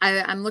 Like,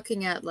 I'm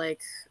looking at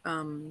like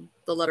the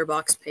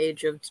Letterboxd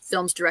page of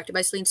films directed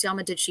by Celine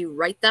Sciamma. Did she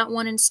write that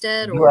one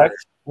instead?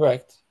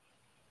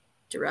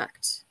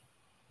 Direct.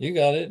 You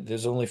got it.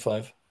 There's only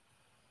 5.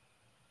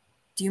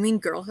 Do you mean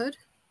Girlhood?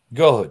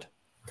 Girlhood.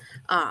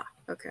 Ah,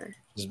 okay.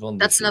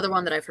 That's another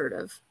one that I've heard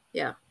of.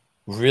 Yeah.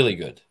 Really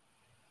good.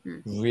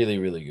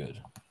 Really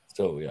good.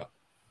 So yeah.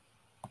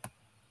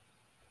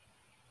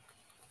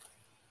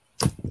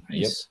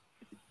 Nice.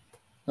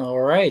 Yep. All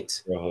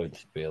right. Girlhood,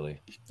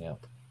 Bailey. Yeah.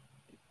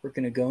 We're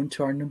gonna go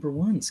into our number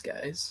ones,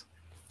 guys.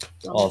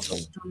 Awesome.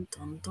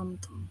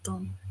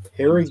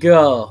 Here we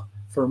go.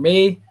 For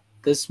me,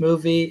 this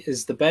movie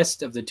is the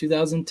best of the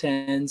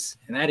 2010s,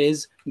 and that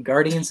is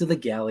Guardians of the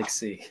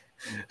Galaxy.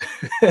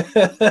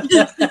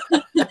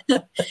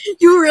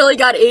 You really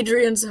got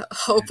Adrian's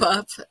hope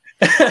up.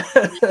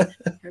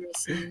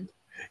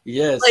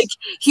 Yes. Like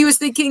he was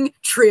thinking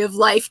Tree of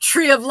Life.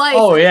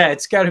 Oh yeah,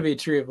 it's got to be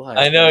Tree of Life.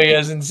 I know he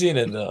hasn't seen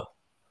it though.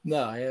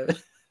 No, I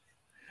haven't.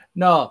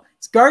 No,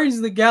 it's Guardians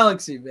of the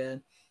Galaxy,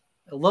 man.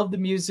 I love the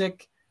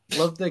music,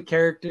 love the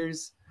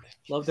characters,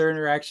 love their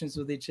interactions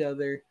with each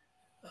other.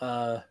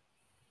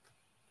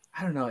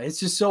 I don't know. It's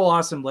just so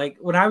awesome. Like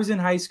when I was in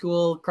high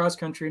school, cross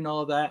country and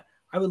all of that,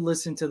 I would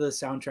listen to the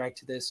soundtrack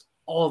to this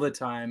all the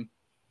time,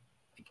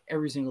 like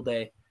every single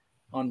day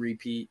on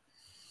repeat.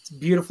 It's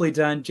beautifully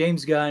done.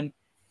 James Gunn,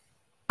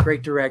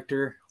 great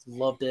director.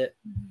 Loved it.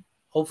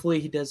 Hopefully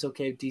he does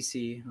okay with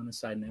DC on a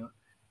side note.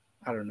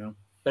 I don't know.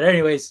 But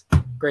anyways,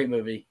 great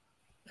movie.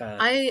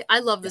 I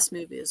love this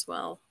movie as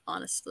well,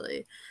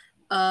 honestly.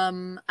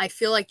 I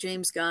feel like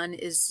James Gunn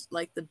is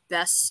like the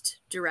best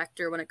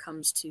director when it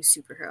comes to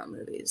superhero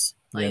movies.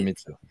 Like, yeah, me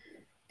too.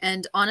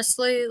 And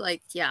honestly,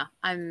 like, yeah,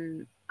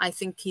 I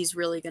think he's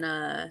really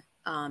gonna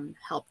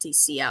help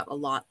DC out a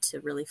lot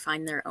to really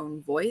find their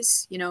own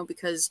voice, you know,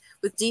 because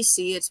with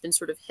DC it's been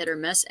sort of hit or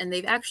miss, and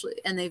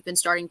they've been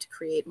starting to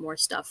create more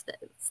stuff that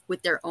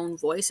with their own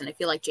voice, and I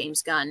feel like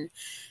James Gunn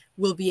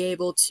will be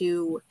able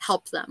to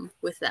help them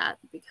with that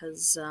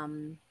because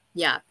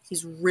yeah,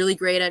 he's really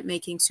great at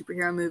making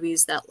superhero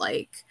movies that,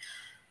 like,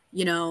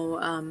 you know,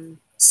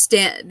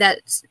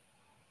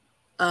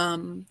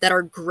 that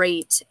are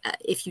great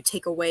if you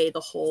take away the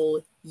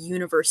whole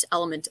universe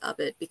element of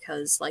it,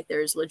 because like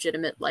there's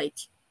legitimate like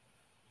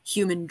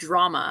human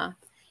drama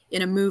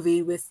in a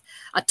movie with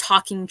a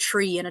talking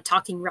tree and a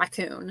talking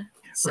raccoon.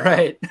 So.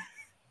 Right.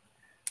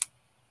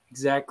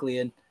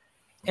 Exactly.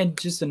 And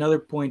just another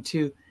point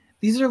too,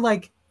 these are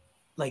like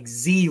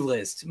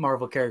Z-list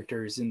Marvel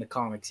characters in the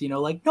comics, you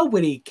know, like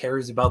nobody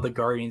cares about the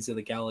Guardians of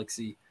the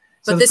Galaxy.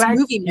 So but the this fact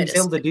movie he's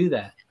able to do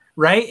that,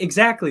 right?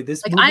 Exactly.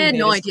 This like movie I had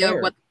no idea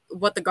care.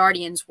 what the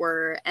Guardians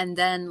were, and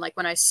then like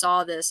when I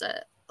saw this,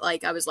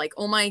 like I was like,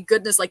 oh my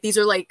goodness, like these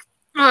are like,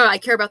 I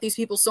care about these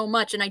people so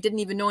much, and I didn't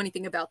even know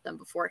anything about them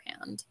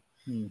beforehand.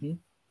 Mm-hmm.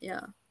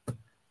 Yeah.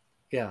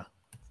 Yeah.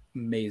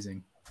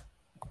 Amazing.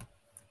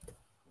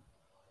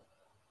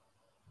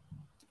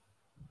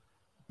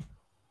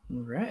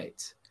 All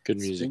right. Good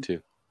music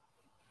too.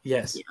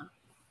 Yes. Yeah.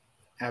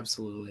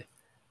 Absolutely.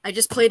 I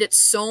just played it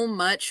so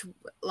much.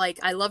 Like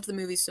I loved the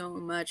movie so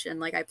much, and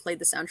like I played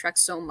the soundtrack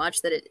so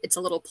much that it's a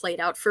little played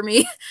out for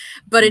me.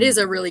 But it is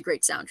a really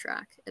great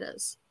soundtrack. It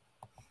is.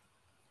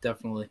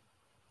 Definitely.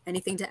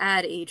 Anything to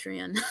add,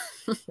 Adrian?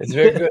 It's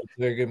very good.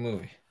 Very good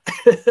movie.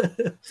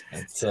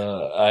 It's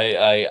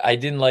I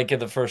didn't like it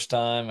the first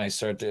time. I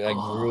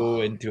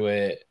grew into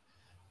it.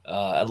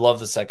 I love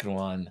the second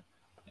one.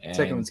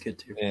 Second one's good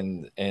too.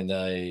 And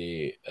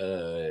I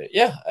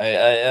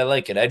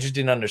like it. I just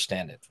didn't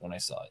understand it when I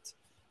saw it.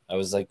 I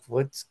was like,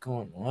 what's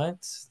going on?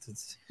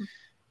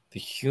 The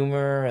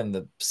humor and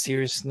the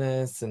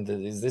seriousness and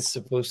is this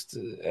supposed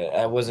to,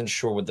 I wasn't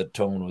sure what the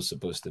tone was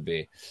supposed to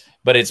be,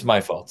 but it's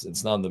my fault.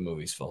 It's not the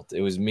movie's fault.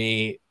 It was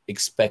me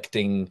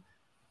expecting,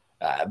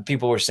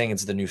 people were saying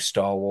it's the new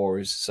Star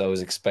Wars. So I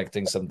was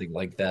expecting something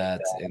like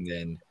that. And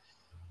then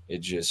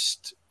it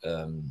just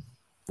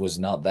was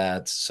not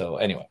that. So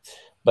anyway,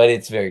 but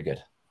it's very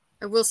good.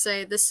 I will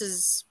say this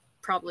is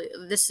probably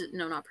this is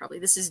no, not probably.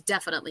 This is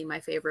definitely my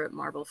favorite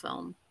Marvel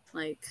film.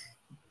 Like,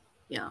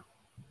 yeah.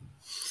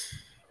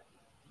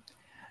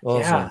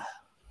 Awesome. Yeah.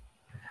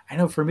 I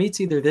know for me it's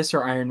either this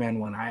or Iron Man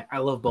 1. I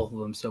love both of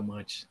them so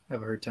much. I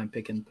have a hard time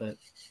picking, but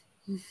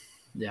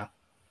yeah.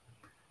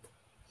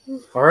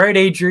 All right,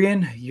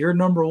 Adrian, your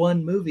number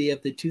one movie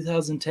of the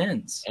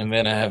 2010s. And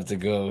then I have to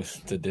go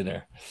to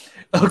dinner.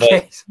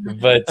 Okay.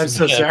 But I'm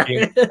so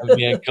sorry. I'm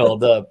being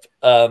called up.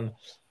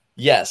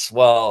 Yes,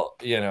 well,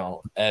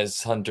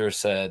 as Hunter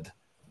said,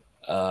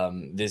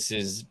 this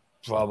is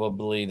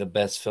probably the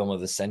best film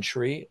of the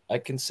century,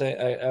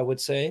 I would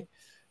say.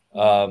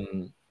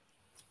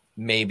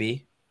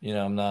 Maybe.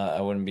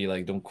 I wouldn't be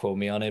like, don't quote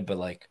me on it, but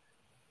like,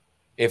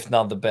 if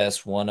not the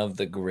best, one of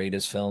the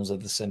greatest films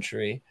of the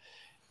century.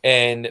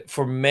 And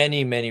for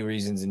many, many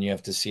reasons, and you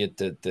have to see it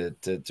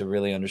to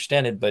really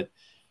understand it, but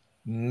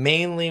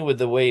mainly with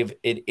the way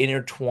it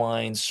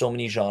intertwines so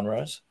many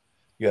genres.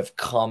 You have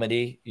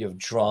comedy, you have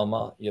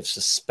drama, you have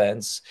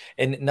suspense,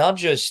 and not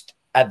just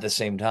at the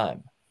same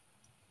time,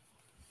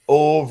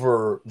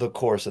 over the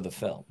course of the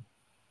film.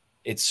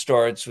 It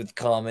starts with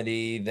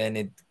comedy, then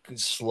it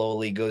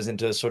slowly goes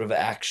into a sort of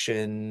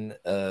action.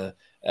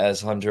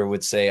 As Hunter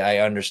would say,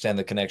 I understand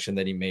the connection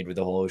that he made with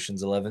the whole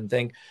Ocean's 11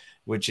 thing,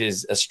 which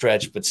is a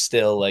stretch, but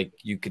still, like,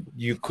 you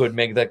could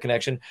make that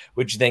connection,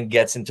 which then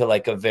gets into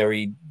like a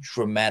very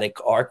dramatic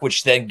arc,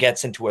 which then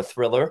gets into a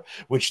thriller,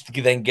 which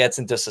then gets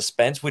into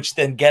suspense, which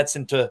then gets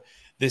into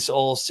this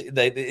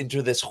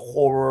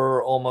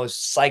horror,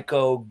 almost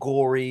psycho,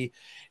 gory,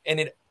 and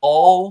it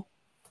all,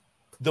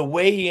 the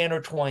way he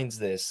intertwines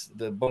this,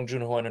 the Bong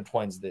Joon-ho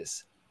intertwines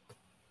this,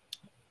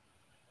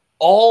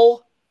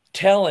 all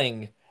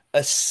telling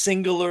a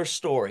singular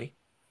story,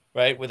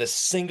 right, with a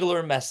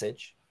singular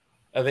message,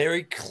 a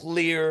very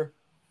clear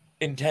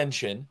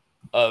intention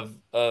of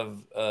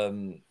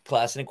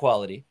class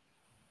inequality,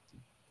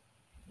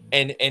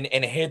 and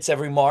it hits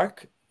every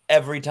mark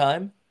every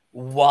time,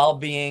 while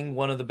being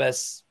one of the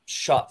best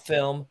shot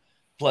film,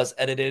 plus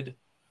edited,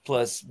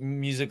 plus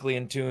musically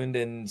in tuned,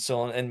 and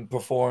so on, and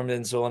performed,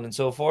 and so on and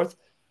so forth.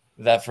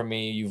 That, for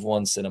me, you've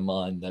won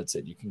cinema, and that's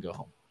it. You can go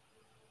home.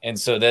 And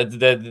so that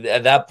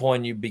at that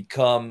point,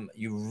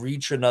 you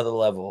reach another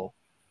level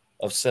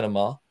of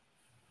cinema,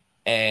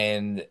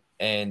 and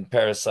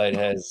Parasite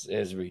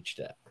has reached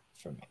that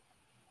for me.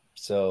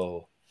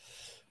 So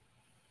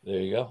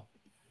there you go.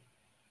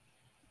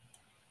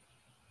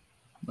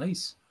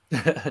 Nice.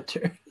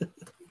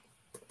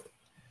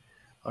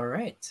 All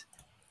right.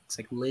 Looks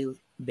like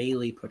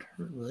Bailey put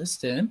her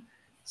list in.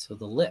 So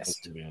the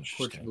list: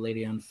 Portrait of a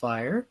Lady on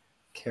Fire,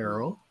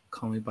 Carol,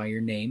 Call Me by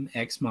Your Name,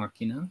 Ex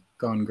Machina,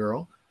 Gone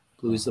Girl,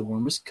 Blue is the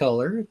Warmest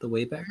Color, The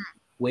Way Back,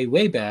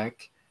 Way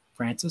Back,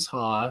 Frances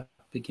Ha,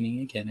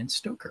 Beginning Again, and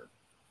Stoker.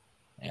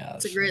 Yeah,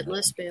 that's a great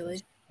list,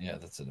 Bailey. Yeah,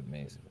 that's an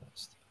amazing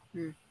list.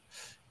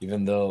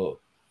 Even though,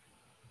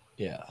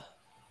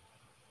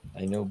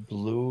 I know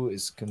Blue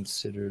is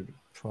considered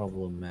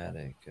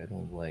problematic. I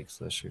don't like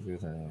slash agree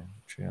with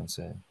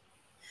Fiance.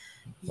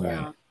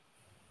 Yeah. Right.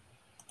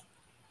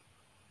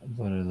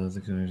 But I love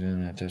the connection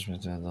and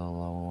attachment to the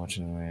law when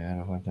watching the movie. I had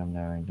a hard time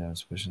narrowing down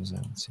suspicions. I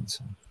haven't seen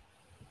some.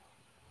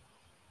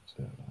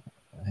 So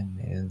I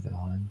made The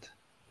Hunt.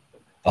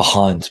 The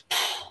Hunt.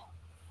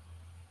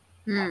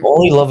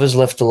 Only Love Is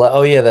Left Alive.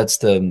 Oh yeah, that's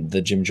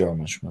the Jim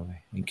Jarmusch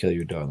movie. And Kill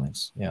Your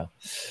Darlings. Yeah.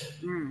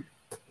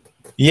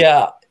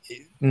 Yeah.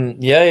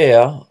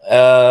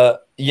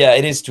 Yeah,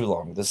 it is too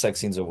long. The sex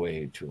scenes are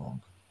way too long.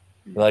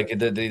 Like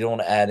they don't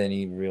add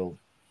any real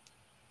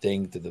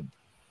thing to the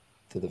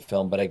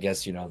film, but I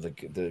guess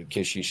the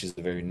Kishish is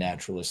a very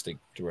naturalistic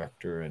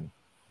director, and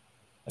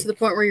to the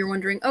point where you're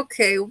wondering,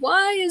 okay,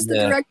 why is the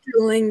director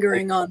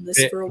lingering on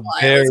this for a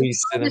while? Very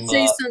cinema.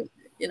 Say some,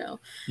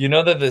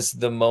 that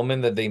the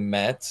moment that they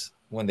met,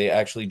 when they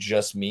actually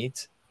just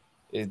meet,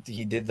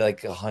 he did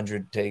like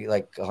 100 take,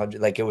 like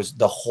 100, like it was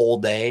the whole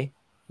day.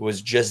 It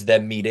was just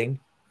them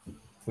meeting. It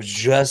was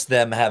just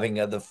them having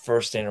the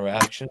first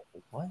interaction.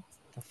 What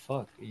the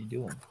fuck are you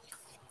doing?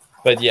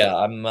 But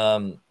yeah,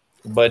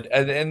 but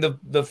and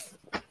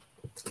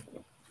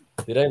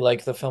did I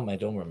like the film? I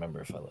don't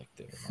remember if I liked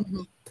it or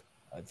not.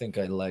 I think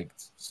I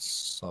liked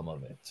some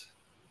of it.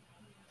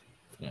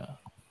 Yeah.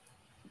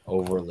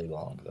 Overly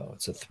long, though.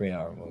 It's a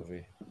 3-hour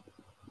movie.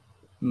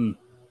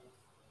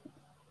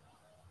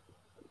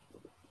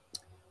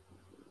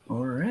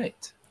 All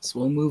right. So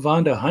we'll move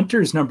on to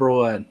Hunter's number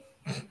one.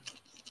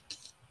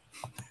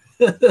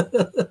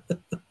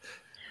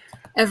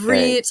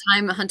 Every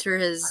time Hunter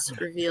has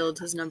revealed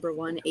his number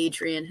one,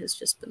 Adrian has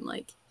just been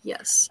like,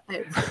 yes,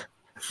 I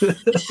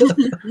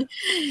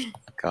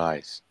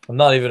Guys. I'm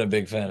not even a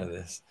big fan of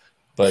this,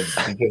 but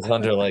because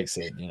Hunter likes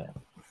it,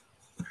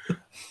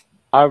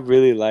 I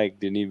really like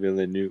Denis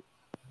Villeneuve.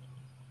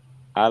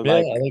 I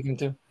like him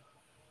too.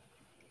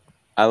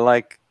 I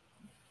like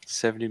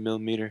 70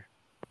 millimeter.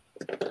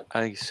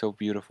 I think it's so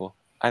beautiful.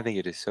 I think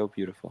it is so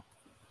beautiful.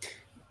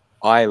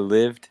 I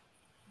lived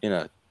in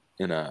a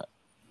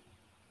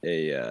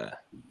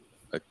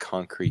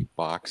concrete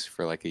box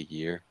for like a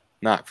year.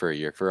 Not for a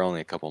year, for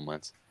only a couple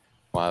months.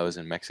 while I was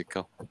in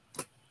Mexico.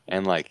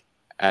 And like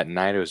at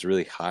night it was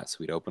really hot, so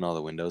we'd open all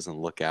the windows and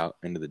look out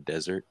into the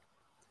desert.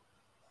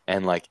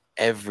 And like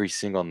every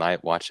single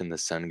night watching the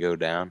sun go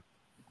down,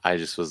 I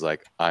just was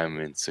like, I'm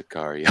in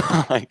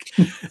Sicario. Like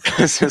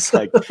it's just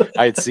like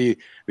I'd see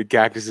the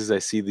cactuses, I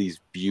see these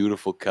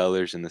beautiful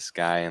colors in the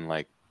sky, and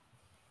like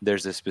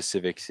there's a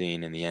specific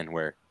scene in the end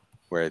where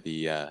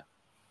the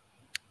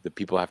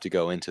people have to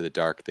go into the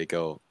dark.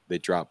 They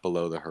drop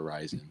below the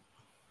horizon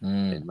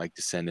and like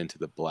descend into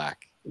the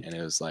black. And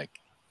it was like,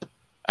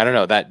 I don't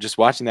know, that just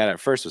watching that at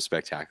first was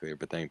spectacular,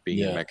 but then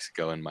being in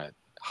Mexico in my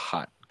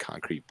hot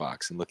concrete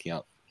box and looking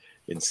out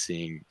and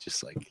seeing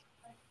just like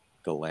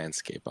the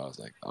landscape, I was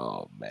like,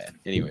 oh man.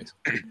 Anyways,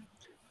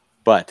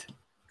 but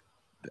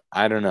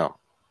I don't know.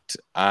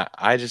 I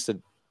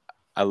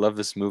love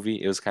this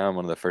movie. It was kind of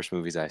one of the first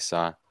movies I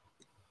saw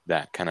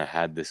that kind of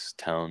had this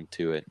tone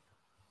to it,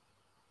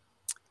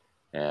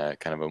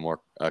 kind of a more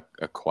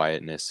a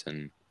quietness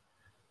and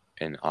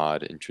an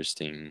odd,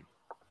 interesting.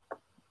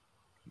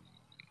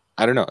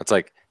 I don't know. It's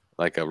like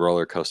a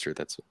roller coaster.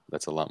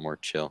 That's a lot more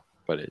chill,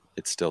 but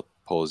it still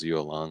pulls you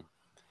along.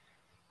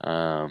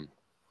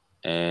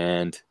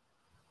 And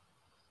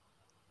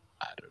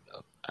I don't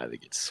know. I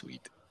think it's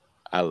sweet.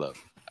 I don't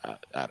know.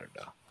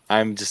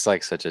 I'm just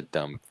like such a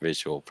dumb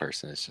visual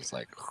person. It's just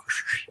like,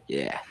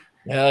 yeah.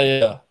 Hell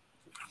yeah.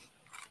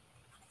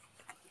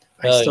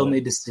 I still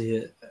need to see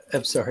it.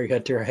 I'm sorry,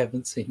 Hunter, I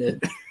haven't seen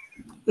it.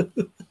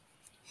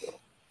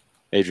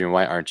 Adrian,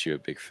 why aren't you a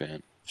big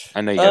fan?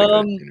 I know you gotta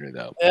go to dinner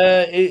though.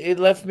 It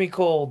left me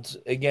cold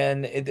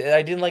again.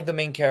 I didn't like the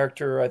main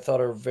character. I thought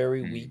her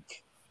very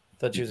weak. I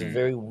thought she was a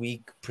very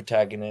weak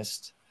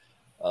protagonist.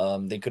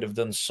 They could have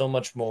done so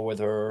much more with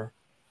her.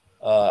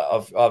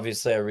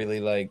 Obviously, I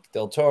really like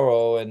Del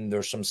Toro, and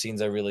there's some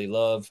scenes I really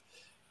love,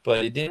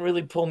 but it didn't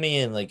really pull me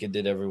in like it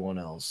did everyone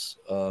else.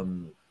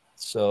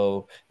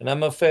 So, and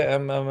I'm a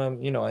fan.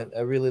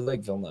 I really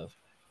like Villeneuve,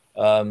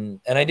 and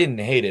I didn't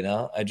hate it.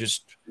 I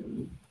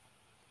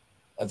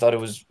thought it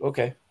was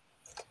okay,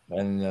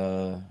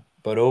 and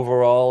but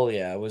overall,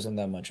 yeah, I wasn't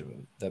that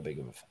big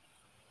of a fan.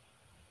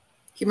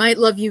 He might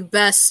love you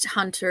best,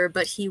 Hunter,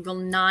 but he will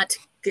not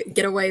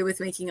get away with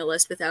making a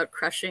list without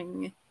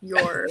crushing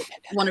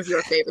one of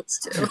your favorites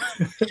too.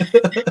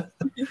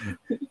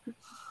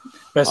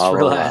 Best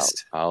for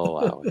last. I'll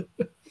allow it.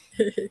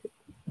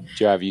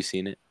 Joe, have you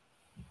seen it?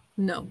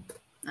 No,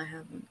 I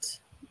haven't.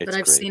 It's but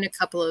I've great. seen a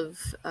couple of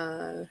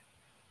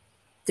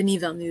Denis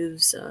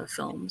Villeneuve's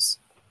films.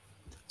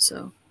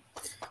 So,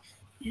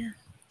 yeah.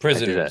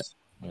 Prisoners.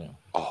 Yeah.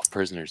 Oh,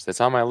 Prisoners. That's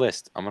on my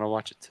list. I'm gonna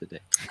watch it today.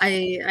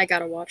 I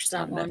gotta watch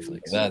that on one.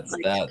 Netflix. That's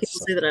people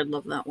say that I'd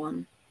love that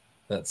one.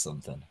 That's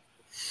something.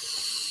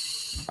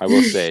 I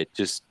will say,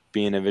 just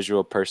being a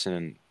visual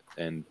person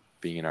and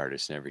being an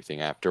artist and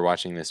everything. After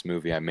watching this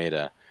movie, I made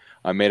a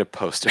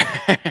poster.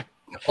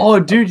 Oh,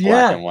 dude,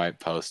 black and white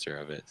poster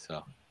of it.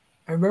 So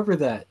I remember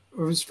that.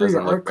 It was for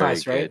your art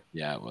class, right?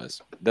 Yeah, it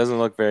was. It doesn't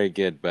look very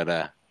good,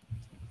 but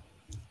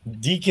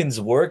Deacon's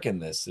work in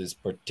this is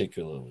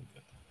particularly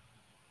good.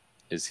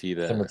 Is he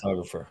the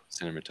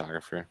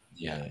cinematographer?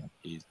 Yeah.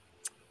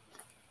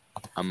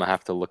 I'm gonna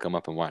have to look him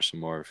up and watch some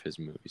more of his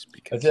movies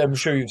because I'm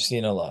sure you've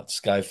seen a lot.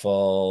 Skyfall,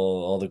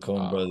 all the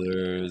Coen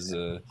brothers,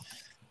 the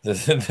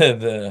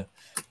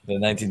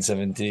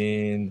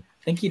 1917. I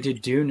think he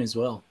did Dune as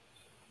well.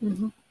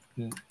 Mm-hmm.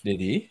 Did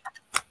he?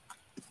 I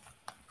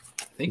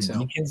think so.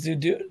 Deacons do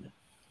Dune?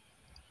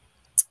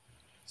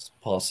 It's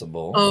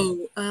possible.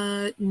 Oh,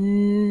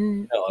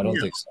 no, I don't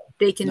think so.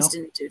 Deakins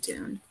didn't do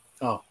Dune.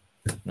 Oh.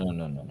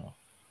 No.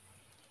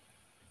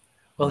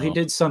 Well, he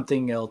did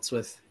something else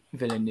with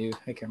Villeneuve.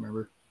 I can't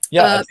remember.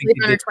 Yeah, Blade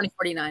Runner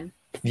 2049.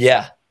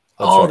 Yeah.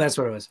 That's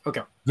what it was.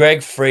 Okay.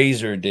 Greg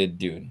Fraser did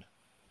Dune.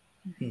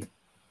 Mm-hmm.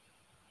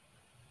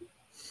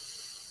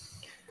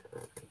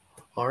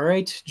 All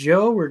right,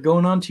 Joe, we're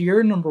going on to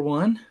your number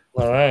one.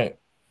 All right.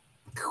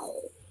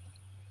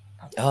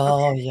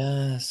 Oh,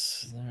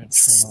 yes.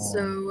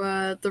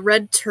 So, The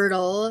Red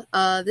Turtle.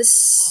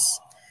 This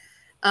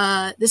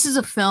is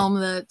a film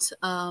that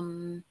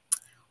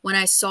when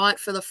I saw it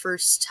for the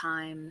first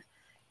time,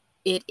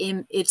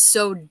 it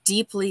so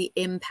deeply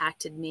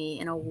impacted me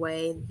in a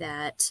way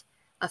that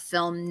a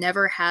film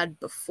never had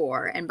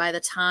before. And by the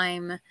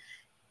time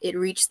it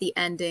reached the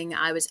ending,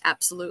 I was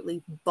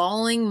absolutely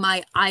bawling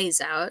my eyes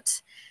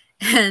out.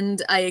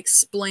 And I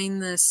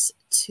explained this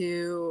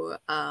to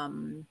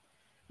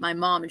my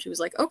mom, and she was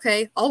like,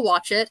 okay, I'll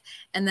watch it.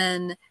 And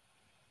then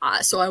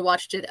so I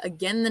watched it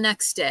again the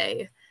next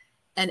day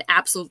and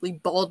absolutely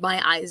bawled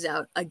my eyes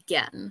out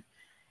again.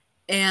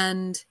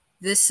 And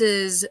this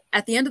is,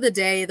 at the end of the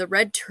day, The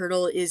Red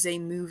Turtle is a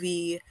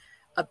movie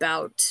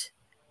about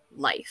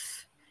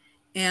life.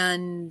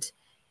 And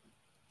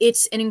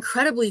it's an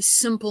incredibly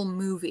simple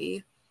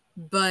movie,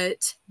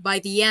 but by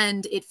the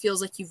end, it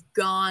feels like you've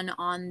gone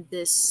on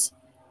this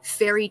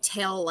fairy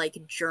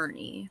tale-like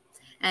journey.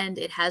 And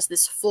it has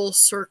this full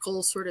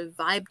circle sort of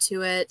vibe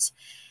to it.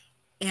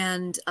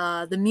 And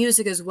the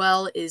music as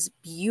well is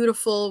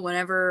beautiful.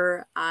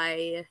 Whenever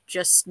I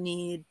just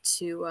need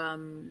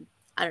to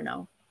I don't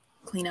know,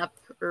 clean up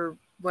or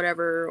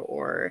whatever,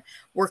 or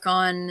work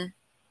on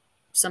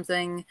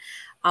something,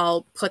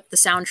 I'll put the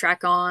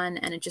soundtrack on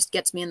and it just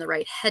gets me in the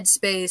right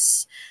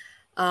headspace.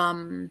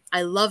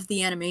 I love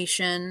the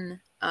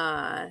animation,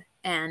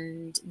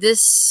 and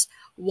this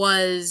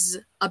was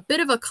a bit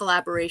of a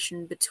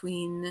collaboration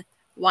between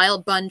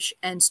Wild Bunch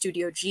and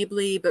Studio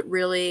Ghibli, but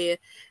really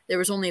there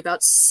was only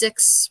about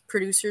 6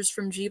 producers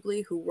from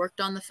Ghibli who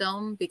worked on the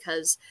film,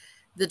 because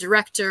the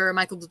director,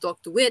 Michael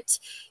Dudok-de-Wit,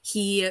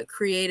 he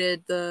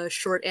created the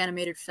short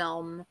animated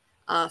film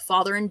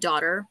Father and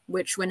Daughter,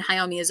 which when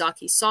Hayao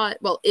Miyazaki saw it,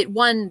 well, it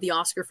won the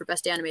Oscar for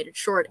Best Animated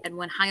Short, and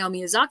when Hayao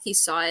Miyazaki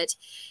saw it,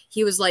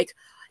 he was like,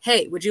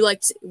 hey, would you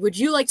like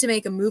to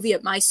make a movie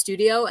at my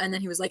studio? And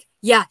then he was like,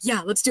 yeah,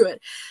 let's do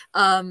it.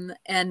 And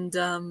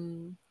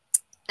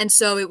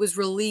so it was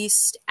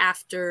released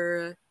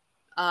after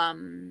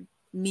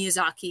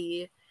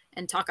Miyazaki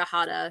and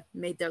Takahata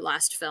made their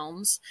last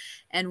films,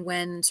 and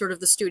when sort of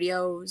the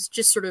studio was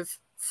just sort of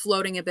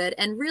floating a bit.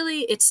 And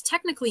really, it's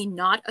technically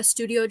not a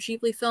Studio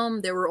Ghibli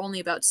film. There were only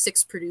about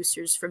 6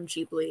 producers from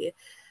Ghibli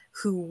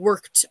who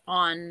worked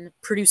on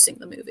producing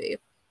the movie.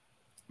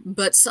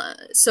 But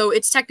so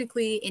it's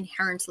technically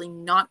inherently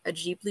not a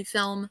Ghibli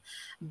film,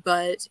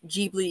 but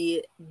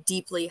Ghibli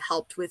deeply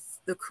helped with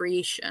the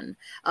creation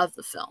of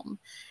the film.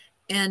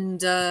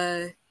 And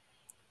yeah,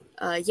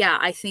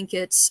 I think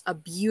it's a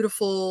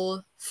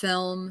beautiful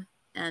film,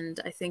 and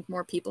I think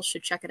more people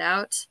should check it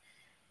out.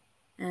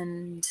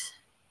 And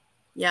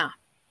yeah,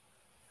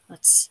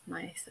 that's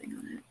my thing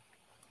on it.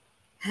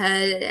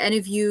 Had any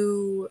of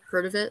you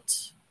heard of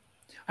it?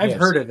 I've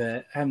heard of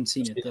it. I haven't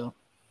seen it though.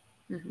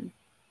 Mm-hmm.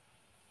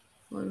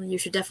 Well, you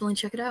should definitely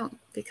check it out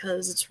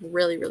because it's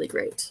really, really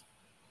great.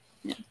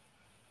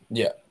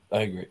 Yeah,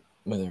 I agree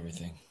with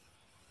everything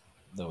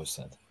that was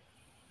said.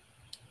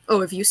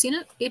 Oh, have you seen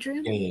it,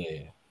 Adrian?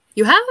 Yeah.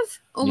 You have?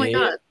 Oh my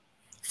god!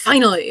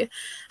 Finally.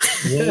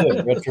 Yeah,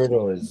 Red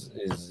Turtle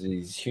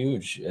is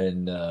huge,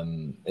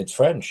 and it's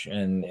French,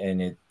 and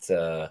it's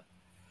no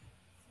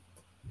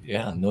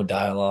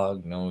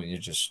dialogue, you're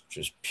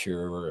just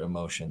pure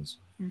emotions.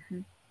 Mm-hmm.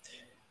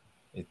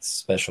 It's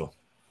special.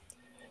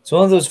 It's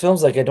one of those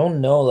films, like, I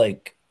don't know,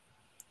 like,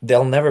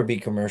 they'll never be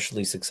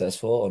commercially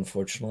successful,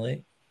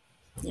 unfortunately.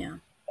 Yeah.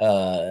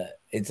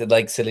 It's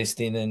like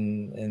Celestine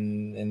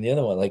and the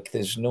other one. Like,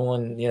 there's no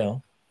one,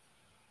 They're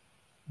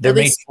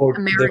made for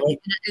America,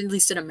 at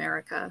least in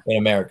America. In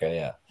America,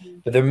 yeah.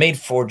 Mm-hmm. But they're made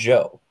for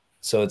Joe.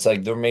 So it's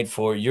like they're made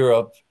for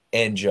Europe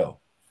and Joe.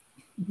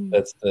 Mm-hmm.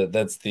 That's the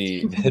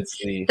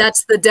demographic.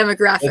 That's the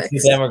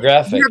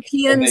demographic.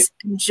 Europeans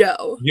and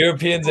Joe.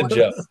 Europeans and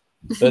Joe.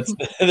 That's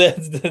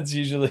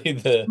usually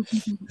the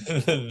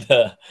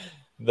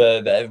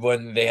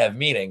when they have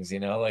meetings,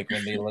 like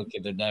when they look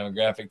at their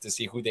demographic to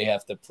see who they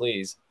have to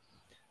please,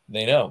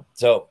 they know.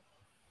 So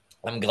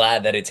I'm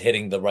glad that it's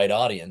hitting the right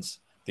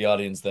audience, the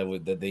audience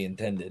that they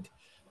intended.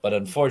 But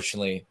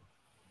unfortunately,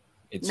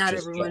 it's not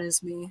just everyone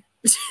is me.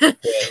 Yeah,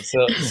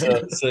 so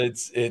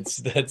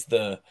it's that's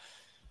the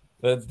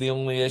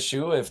only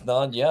issue. If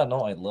not,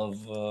 I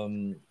love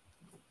I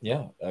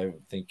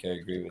think I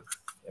agree with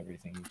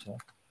everything you said.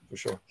 For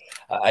sure.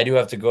 I do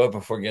have to go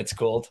before it gets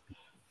cold.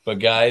 But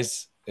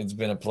guys, it's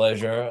been a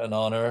pleasure, an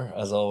honor,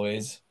 as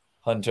always.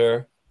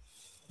 Hunter,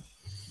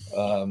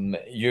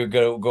 you're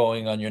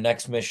going on your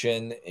next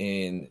mission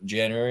in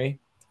January.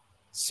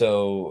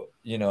 So,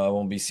 I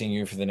won't be seeing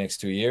you for the next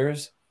 2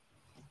 years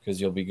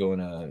because you'll be going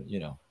to,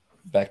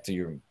 back to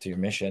your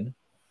mission.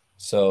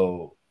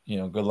 So,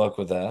 good luck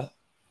with that.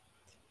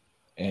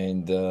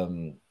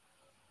 And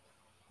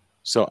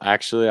so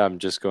actually I'm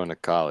just going to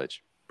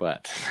college,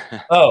 but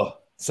oh.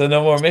 So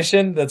no more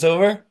mission? That's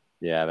over?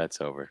 Yeah,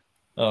 that's over.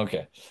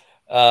 Okay.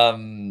 That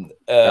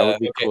would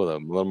be cool, though. A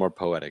little more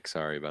poetic.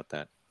 Sorry about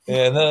that.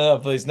 Yeah, no,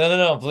 please.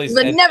 No, please.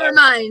 But never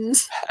mind.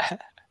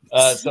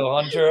 So,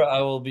 Hunter,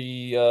 I will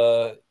be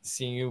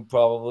seeing you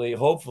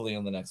hopefully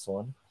on the next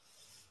one.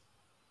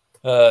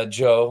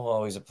 Joe,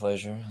 always a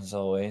pleasure, as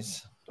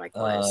always.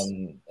 Likewise.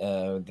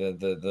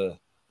 The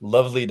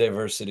lovely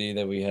diversity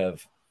that we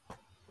have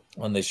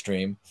on this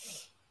stream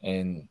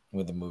and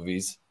with the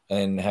movies.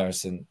 And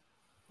Harrison,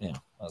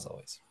 as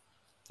always,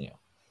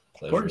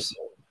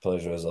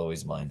 pleasure is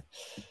always mine.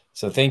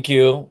 So thank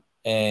you.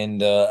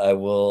 And I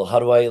will, how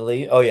do I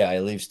leave? Oh yeah, I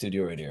leave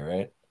Studio Radio,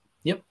 right?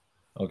 Yep.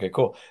 Okay,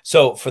 cool.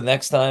 So for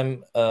next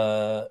time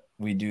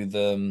we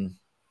do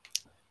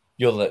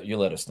you'll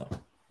let us know,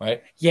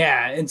 right?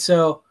 Yeah. And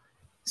so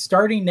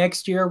starting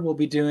next year, we'll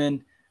be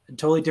doing a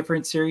totally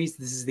different series.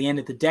 This is the end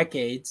of the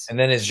decades. And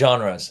then it's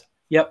genres.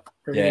 Yep.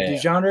 We're going to do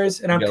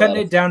genres, and I'm cutting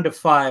it down to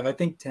 5. I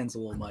think 10's a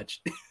little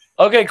much.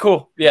 Okay,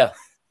 cool. Yeah.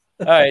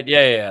 All right.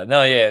 Yeah.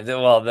 No, yeah.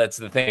 Well, that's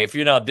the thing. If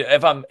you're not,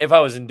 if I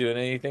wasn't doing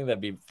anything,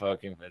 that'd be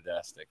fucking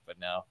fantastic. But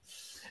now,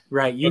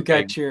 right, you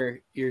got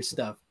your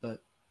stuff,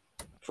 but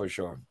for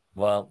sure.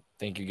 Well,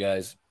 thank you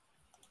guys.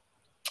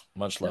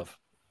 Much love.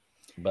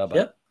 Bye bye.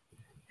 Yep.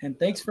 And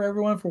thanks for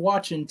everyone for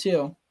watching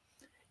too.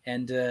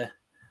 And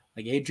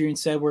like Adrian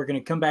said, we're going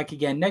to come back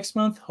again next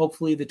month,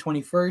 hopefully the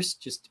 21st,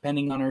 just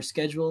depending on our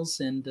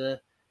schedules. And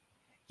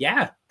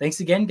yeah,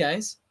 thanks again,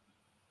 guys.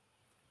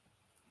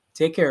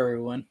 Take care,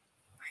 everyone.